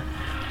accelerating,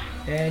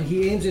 and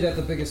he aims it at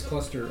the biggest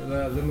cluster,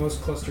 the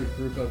most clustered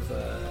group of.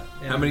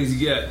 How many does he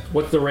get?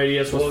 What's the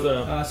radius? What's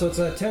the? So it's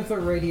a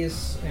 10-foot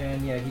radius,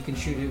 and he can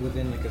shoot it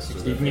within like a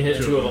 60. You can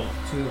hit 2 of them.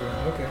 2 of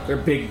them. Okay. They're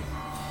big.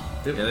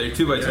 Yeah, they're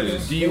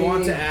 2x2s. Do you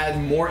want to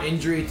add more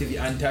injury to the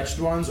untouched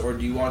ones, or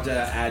do you want to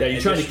add? Yeah,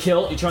 you're trying to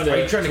kill. You're trying to. Are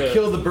you trying to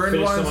kill the burned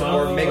finish ones, someone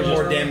or off, make or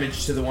more just-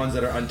 damage to the ones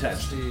that are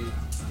untouched? See, it'd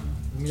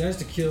be nice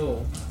to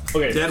kill.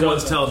 Okay, Dead so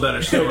ones tell a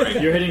better story.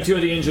 you're hitting 2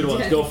 of the injured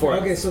ones. Go for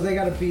it. Okay, so they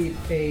got to beat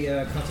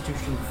a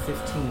Constitution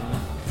 15.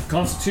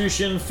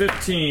 Constitution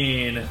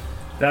 15.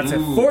 That's a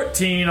Ooh.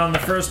 14 on the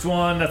first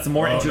one. That's the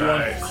more injured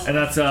nice. one, and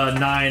that's a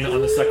 9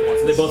 on the second one.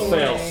 So they both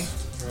fail.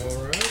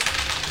 All right.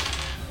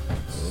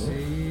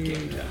 See,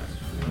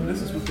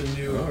 This is with the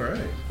new. All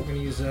right. I'm gonna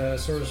use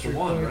sorcery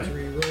wand, point right? to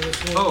reroll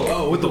this one.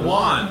 Oh, with the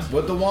wand.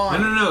 With the No,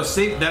 wand. no.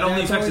 Save, that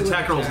only it's affects only with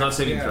attack rolls, not attacks,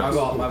 saving yeah. My throws.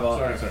 fault. My fault.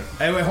 Sorry.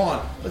 Hey, wait, hold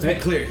on. Let's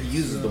make clear. He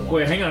uses the wand.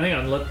 Wait, hang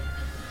on.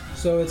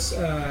 So it's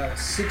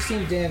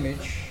 16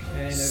 damage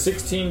and a,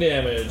 16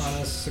 damage. on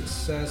a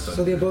success.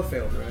 So they both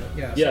failed, right?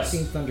 Yeah. Yes.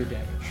 16 thunder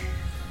damage.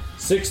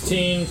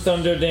 16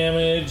 thunder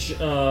damage.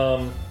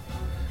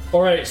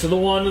 All right, so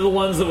one of the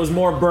ones that was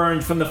more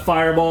burned from the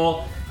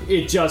fireball,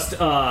 it just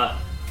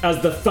as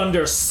the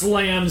thunder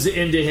slams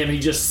into him,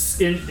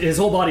 his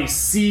whole body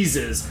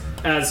seizes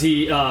as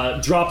he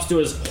drops to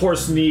his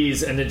horse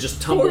knees, and it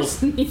just tumbles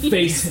Horse knees.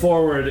 face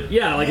forward.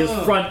 Yeah, like his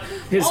front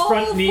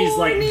All knees four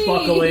like knees.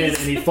 buckle in, and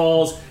he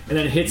falls and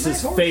then hits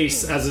his horse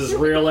face as his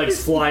rear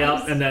legs fly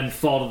up and then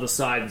fall to the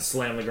side and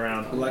slam the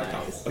ground.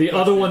 The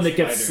other one that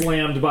gets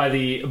slammed by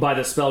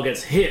the spell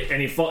gets hit, and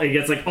he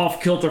gets like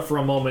off kilter for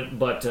a moment,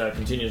 but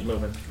continues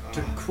moving.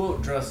 To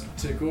quote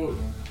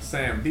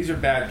Sam, these are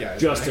bad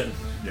guys. Justin,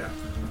 Yeah.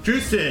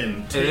 Justin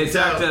And they takes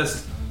attacked out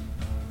us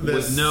the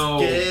with no.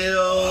 scale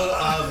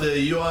of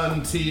the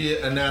UNT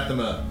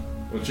anathema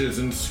which is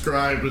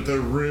inscribed with a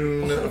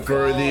rune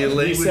for the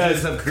languages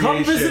says, of creation.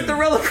 "Come visit the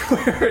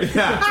reliquary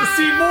to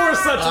see more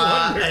such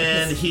wonders."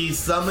 And he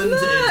summons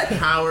its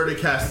power to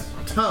cast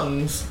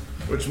tongues,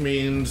 which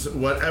means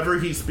whatever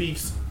he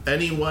speaks,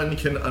 anyone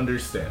can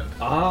understand.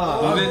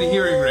 Within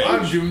hearing range.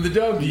 I'm Doom the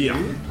Dog. Yeah.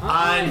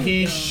 And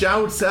he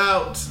shouts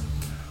out,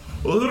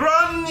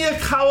 "Run, ye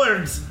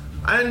cowards,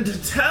 and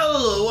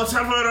tell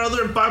whatever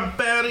other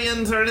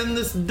barbarians are in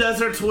this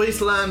desert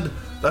wasteland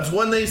that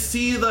when they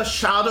see the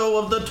shadow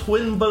of the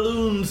twin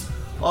balloons,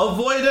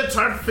 avoid it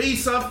or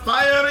face a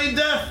fiery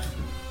death."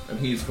 And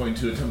he's going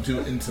to attempt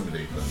to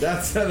intimidate them.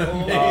 That's an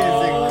amazing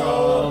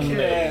call. Amazing.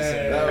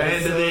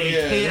 And they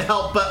can't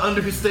help but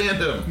understand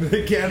him.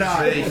 They cannot.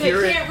 They They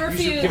hear it. can't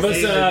refuse. Give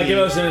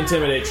us an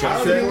intimidate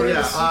check.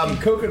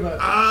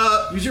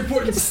 Coconut. Use your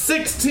point.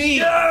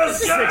 16. On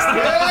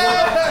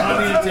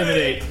the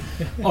intimidate.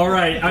 All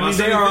right. I mean,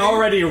 they are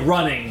already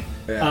running.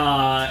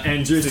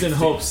 And Drewston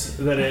hopes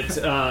that it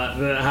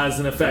has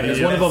an effect. As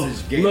one of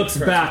them looks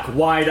back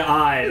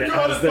wide-eyed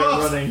as they're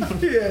running.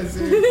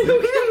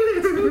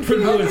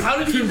 How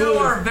did you know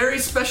our very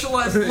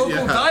specialized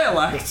local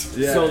dialect?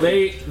 So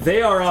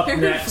they are up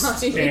Terrifying.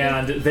 next,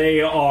 and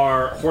they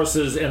are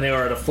horses, and they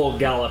are at a full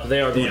gallop.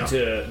 They are going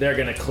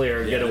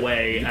to get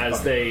away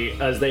as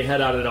they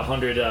head out at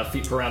 100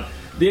 feet per round.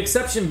 The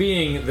exception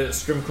being that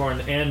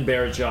Scrimcorn and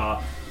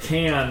Bearjaw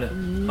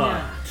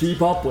can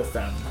keep up with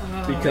them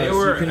because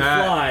you can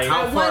fly.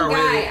 How That far one away?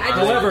 guy. I just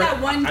However, want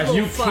that one cool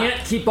you fuck.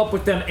 can't keep up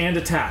with them and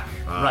attack.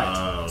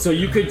 Right. So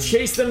you could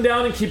chase them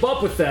down and keep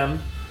up with them.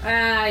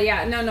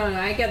 Yeah, no,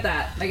 I get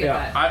that. I get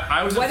Yeah. that.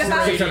 I was What at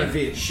about- 600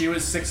 feet. She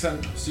was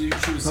 600. She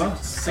was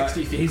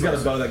 60 feet. He's got a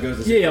closer. bow that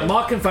goes to Yeah,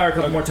 Mock can fire a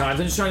couple more times.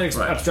 I'm just trying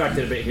to abstract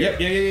it a bit here.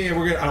 Yeah.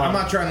 We're good. I'm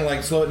not trying to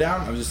like slow it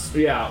down. I'm just.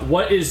 Yeah,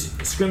 what is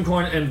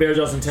Scrimcorn and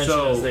Bearjaw's intention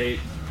So- as they...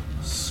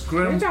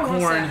 Where's that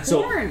Scrimcorn.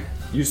 So horn?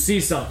 you see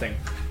something,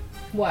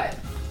 What?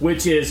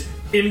 which is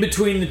in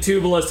between the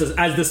two ballistas.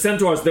 As the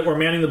centaurs that were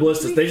manning the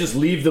ballistas, they just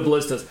leave the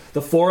ballistas.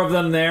 The four of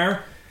them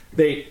there,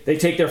 they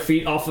take their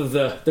feet off of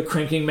the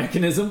cranking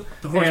mechanism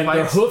horse and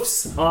their bites.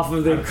 hoofs off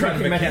of the I'm trying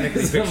to cranking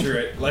mechanically mechanism. picture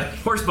it. Like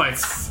Horse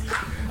bites.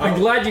 I'm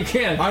glad you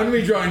can. I'm gonna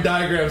be drawing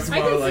diagrams I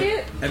tomorrow. can like, see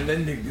it. and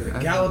then the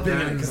galloping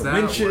and Bends the that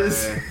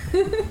winches. way.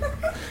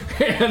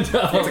 And It's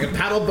like a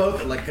paddle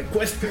boat, like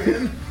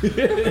equestrian.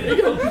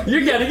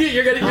 you're getting it.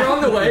 You're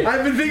on the way.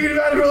 I've been thinking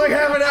about it for like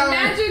half an hour.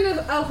 Imagine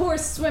a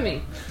horse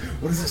swimming.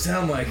 What does it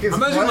sound like? It's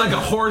Imagine fun. like a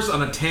horse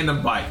on a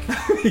tandem bike.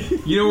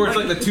 You know where it's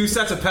like the two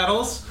sets of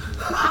pedals?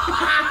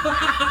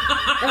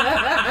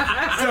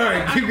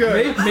 Sorry, keep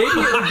going.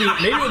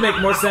 Maybe it would make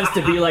more sense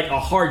to be like a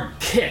hard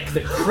kick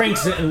that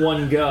cranks it in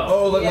one go.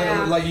 Oh, like,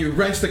 Yeah. like you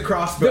wrench the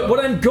crossbow. But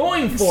what I'm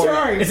going for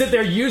Sorry. is that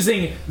they're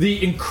using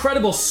the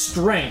incredible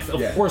strength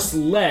of horse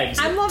legs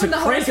I'm loving to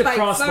the crank horse a bite.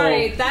 crossbow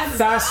Sorry, that's-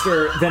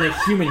 faster than a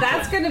human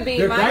That's could. gonna be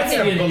They're my that's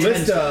a opinion.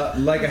 ballista,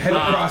 like a heavy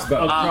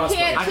crossbow. crossbow.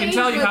 Can't I can change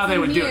tell you how what's they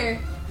in would do here.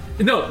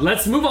 No,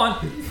 let's move on.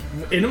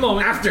 In a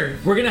moment, After.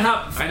 we're gonna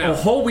have I know. a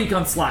whole week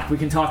on Slack. We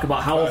can talk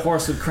about how a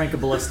horse would crank a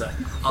ballista.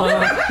 I'll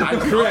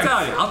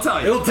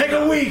tell you. It'll take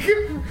a week.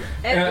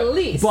 At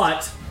least.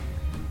 But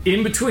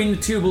in between the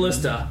two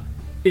ballista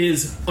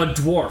is a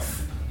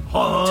dwarf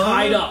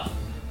tied up.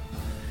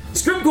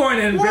 Scrimcorn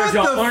and What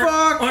Bearjaw the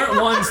fuck?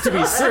 aren't ones to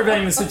be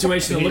surveying the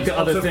situation and look at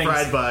other also things.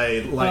 fried by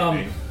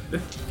lightning.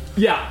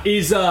 Yeah,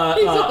 he's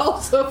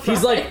also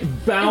he's like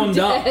bound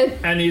up dead.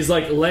 and he's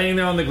like laying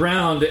there on the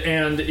ground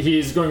and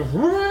he's going.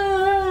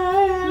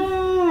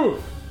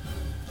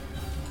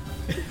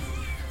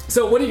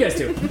 So what do you guys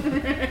do?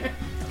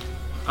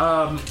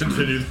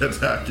 Continue the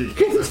attacking.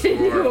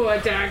 Continue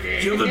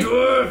attacking. The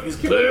dwarf is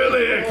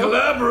clearly a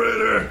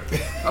collaborator.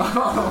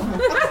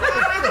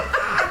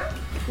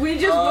 We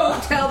just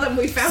won't tell them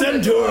we found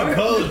the dwarf.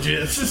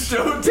 apologists. Just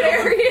don't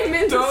Bury him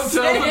in Don't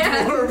the tell the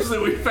sand. dwarves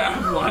that we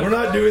found one. We're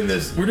not doing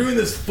this. We're doing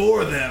this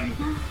for them.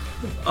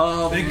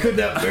 They could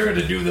not bear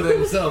to do them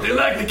themselves. They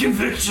lack the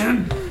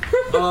conviction.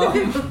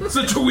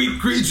 Such a weak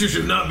creature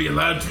should not be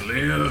allowed to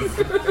live.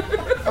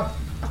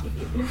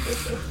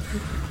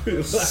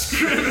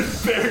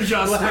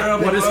 Bearjaw square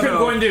up. What does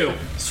Scrimcorn do?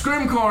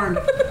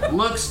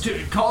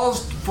 Scrimcorn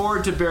calls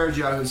forward to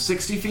Bearjaw, who's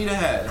 60 feet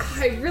ahead,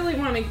 I really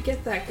want to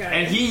get that guy.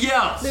 and he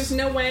yells, There's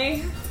no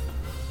way.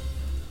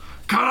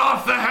 Cut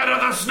off the head of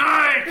the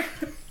snake!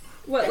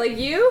 What, like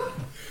you?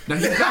 "Now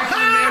he's back in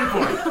man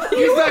form.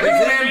 He's back in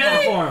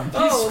man form.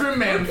 Form. He's Scrim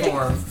man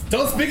form."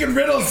 Don't speak in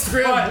riddles,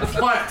 Scrim.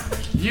 But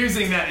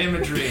using that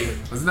imagery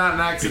was not an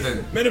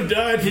accident. Men have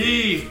died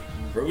He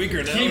for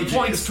weaker he analogies.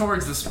 points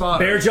towards the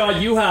spot.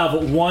 Bearjaw, you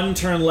have one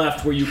turn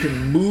left where you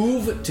can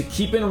move to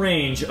keep in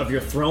range of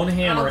your thrown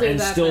hammer I'll do and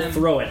that still then.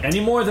 throw it. Any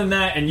more than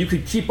that, and you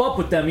could keep up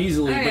with them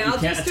easily, Okay, but you I'll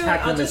can't just do it.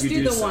 attack I'll them just as you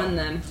do do the so. one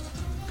then.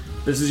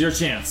 This is your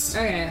chance.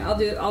 Okay, I'll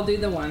do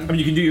the one. I mean,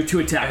 you can do your two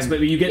attacks,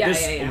 but you get Yeah,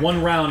 this yeah, yeah.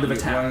 one round of One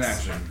attacks.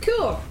 action.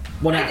 Cool.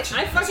 One I action.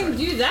 fucking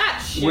do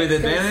that shit. With 'cause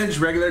advantage,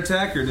 regular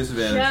attack, or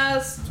disadvantage?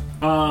 Just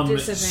It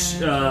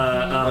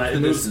disadvantage.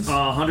 moves distance?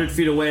 100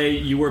 feet away.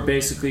 You were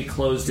basically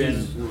closed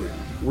in.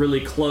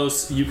 really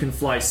close. You can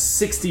fly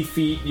 60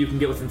 feet. You can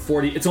get within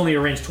 40. It's only a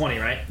range 20,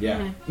 right?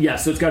 Yeah. Yeah,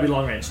 so it's got to be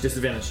long range.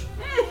 Disadvantage.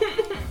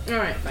 All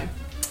right, fine.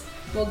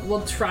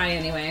 We'll try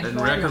anyway. And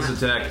Why reckless not?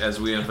 attack, as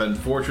we have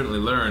unfortunately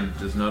learned,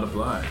 does not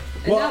apply.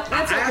 No,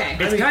 that's okay.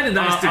 It's kind of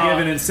nice to give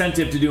an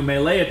incentive to do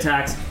melee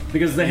attacks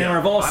because the Hammer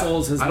of All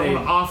Souls has I don't made.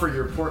 want to offer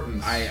your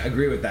portents. I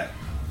agree with that.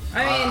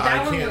 I mean, that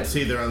I one can't was,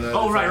 see there on the.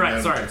 Oh,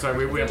 right. side.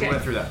 Sorry. We Okay.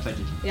 went through that. Thank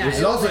you. yeah, Which is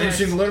it also was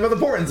interesting to learn about the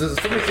portents.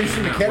 There's so many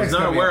interesting I mechanics. was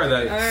not coming aware in. of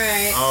that. All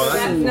right. Oh, so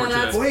that's no, unfortunate.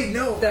 that's Wait,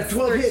 no. That's a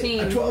 12 13.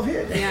 hit. A 12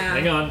 hit. yeah,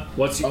 Hang on.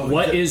 What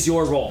is is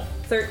your roll?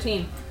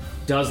 13.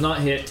 Does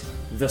not hit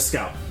the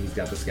scout. He's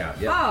got the scout.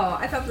 Yeah. Oh,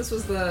 I thought this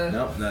was the.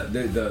 No, the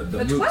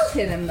The mooks. 12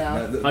 hit him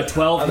though. A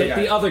 12 hit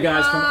the other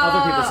guys from other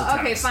people's attacks.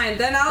 Okay, fine.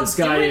 Then I'll This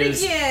do guy it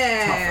is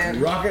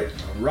again. Rocket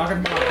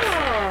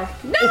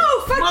Mox.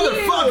 No, fuck you.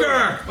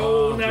 Motherfucker!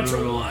 Oh,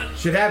 natural one.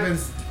 Shit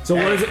happens. So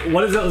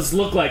what does this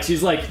look like?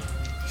 She's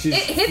It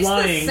hits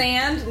flying. the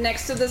sand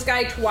next to this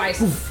guy twice,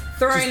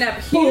 throwing up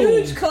boom,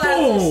 huge clouds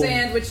boom. of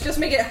sand, which just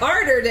make it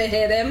harder to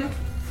hit him.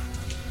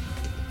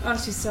 Oh,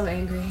 she's so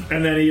angry.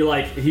 And then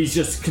he's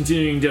just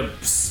continuing to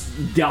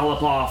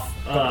gallop off.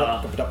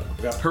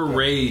 Her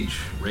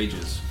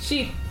rages.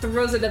 She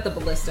throws it at the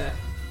ballista.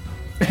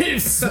 It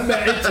just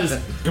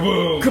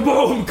kaboom,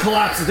 kaboom,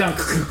 collapses down.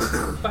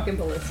 Fucking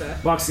ballista.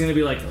 Box is gonna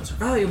be like, those are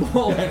valuable.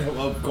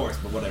 Well, of course,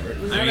 but whatever. I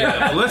mean,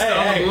 a ballista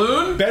on a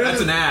balloon? better That's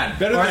than- an ad.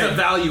 better That's than- a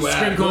value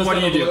add. Scrimcorn, what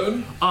do you do? Balloon?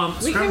 We can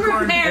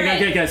Scrimcorn- repair it.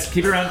 Okay, guys,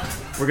 keep it around.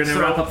 We're gonna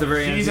wrap up the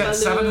very He's end. at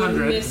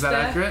 700. Is that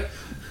Mister. accurate?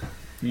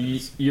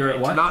 You're at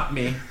what? Not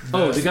me.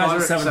 Oh, the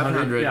guy's at scholar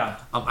 700. Yeah.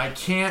 I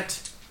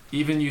can't,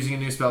 even using a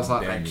new spell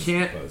slot, I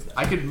can't.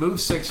 I could move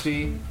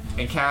 60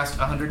 and cast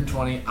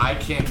 120. I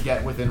can't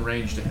get within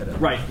range to hit him.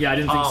 Right. Yeah, I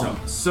didn't think so.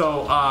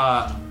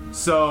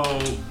 So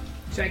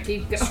Should I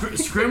keep going?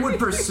 Scrim would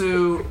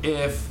pursue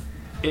if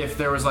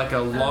there was like a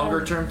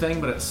longer term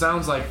thing, but it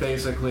sounds like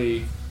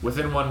basically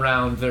within one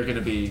round they're going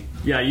to be.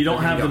 Yeah, you don't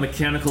There have you the go.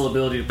 mechanical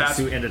ability to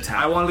pursue and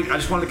attack. I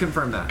just wanted to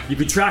confirm that. You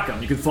could track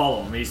them. You could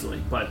follow them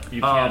easily, but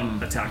you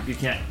can't attack. You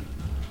can't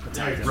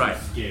attack them. Right.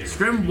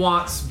 Scrim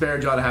wants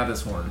Bearjaw to have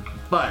this horn,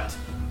 but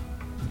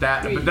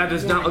that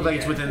does not look like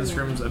it's within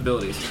Scrim's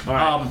abilities. All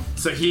right.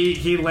 So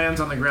he lands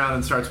on the ground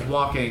and starts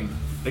walking,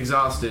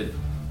 exhausted,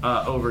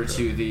 over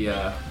to the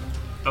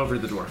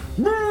dwarf.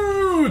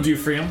 Woo! Do you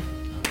free him?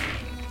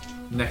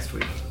 Next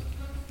week.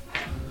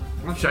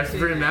 Should I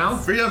free him now?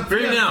 Free him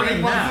now.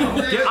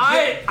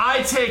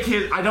 I take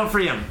his. I don't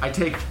free him. I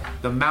take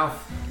the mouth.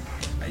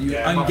 You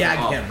off.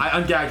 ungag him. I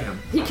ungag him.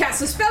 He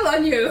casts a spell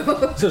on you.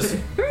 Just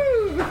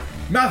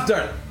Mouth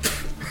dart.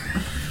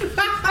 he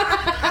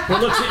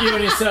looks at you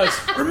and he says,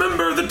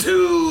 Remember the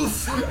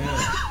tooth!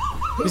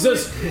 he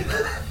says,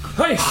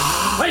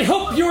 I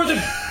hope you're the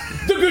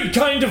good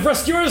kind of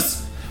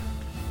rescuers.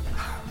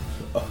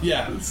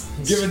 Yeah.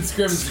 Giving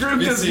Scrim. Scrim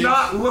does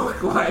not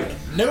look like.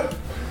 Nope.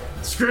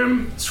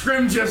 Scrim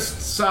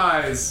just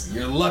sighs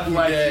You're lucky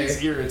like day.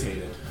 he's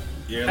irritated.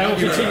 You're I will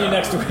lucky continue day.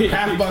 next week.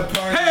 Half my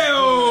party.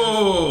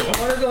 Hey-oh!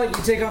 I wanted to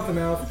you take off the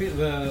mouth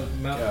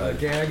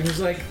gag, and he's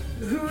like,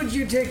 "Who would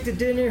you take to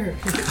dinner?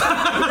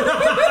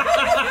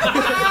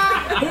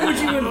 Who would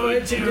you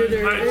invite to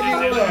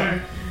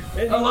dinner?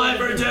 Alive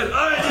or dead?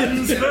 I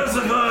didn't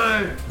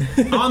specify.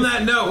 On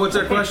that note, what's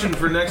our question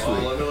for next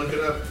week? Let me look it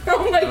up.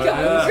 Oh my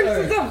god.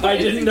 This is a I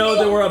didn't know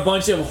there were a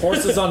bunch of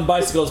horses on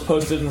bicycles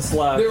posted in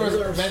Slack. There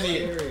was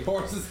many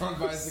horses on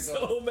bicycles.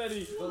 So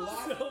many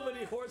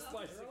horse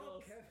bicycles.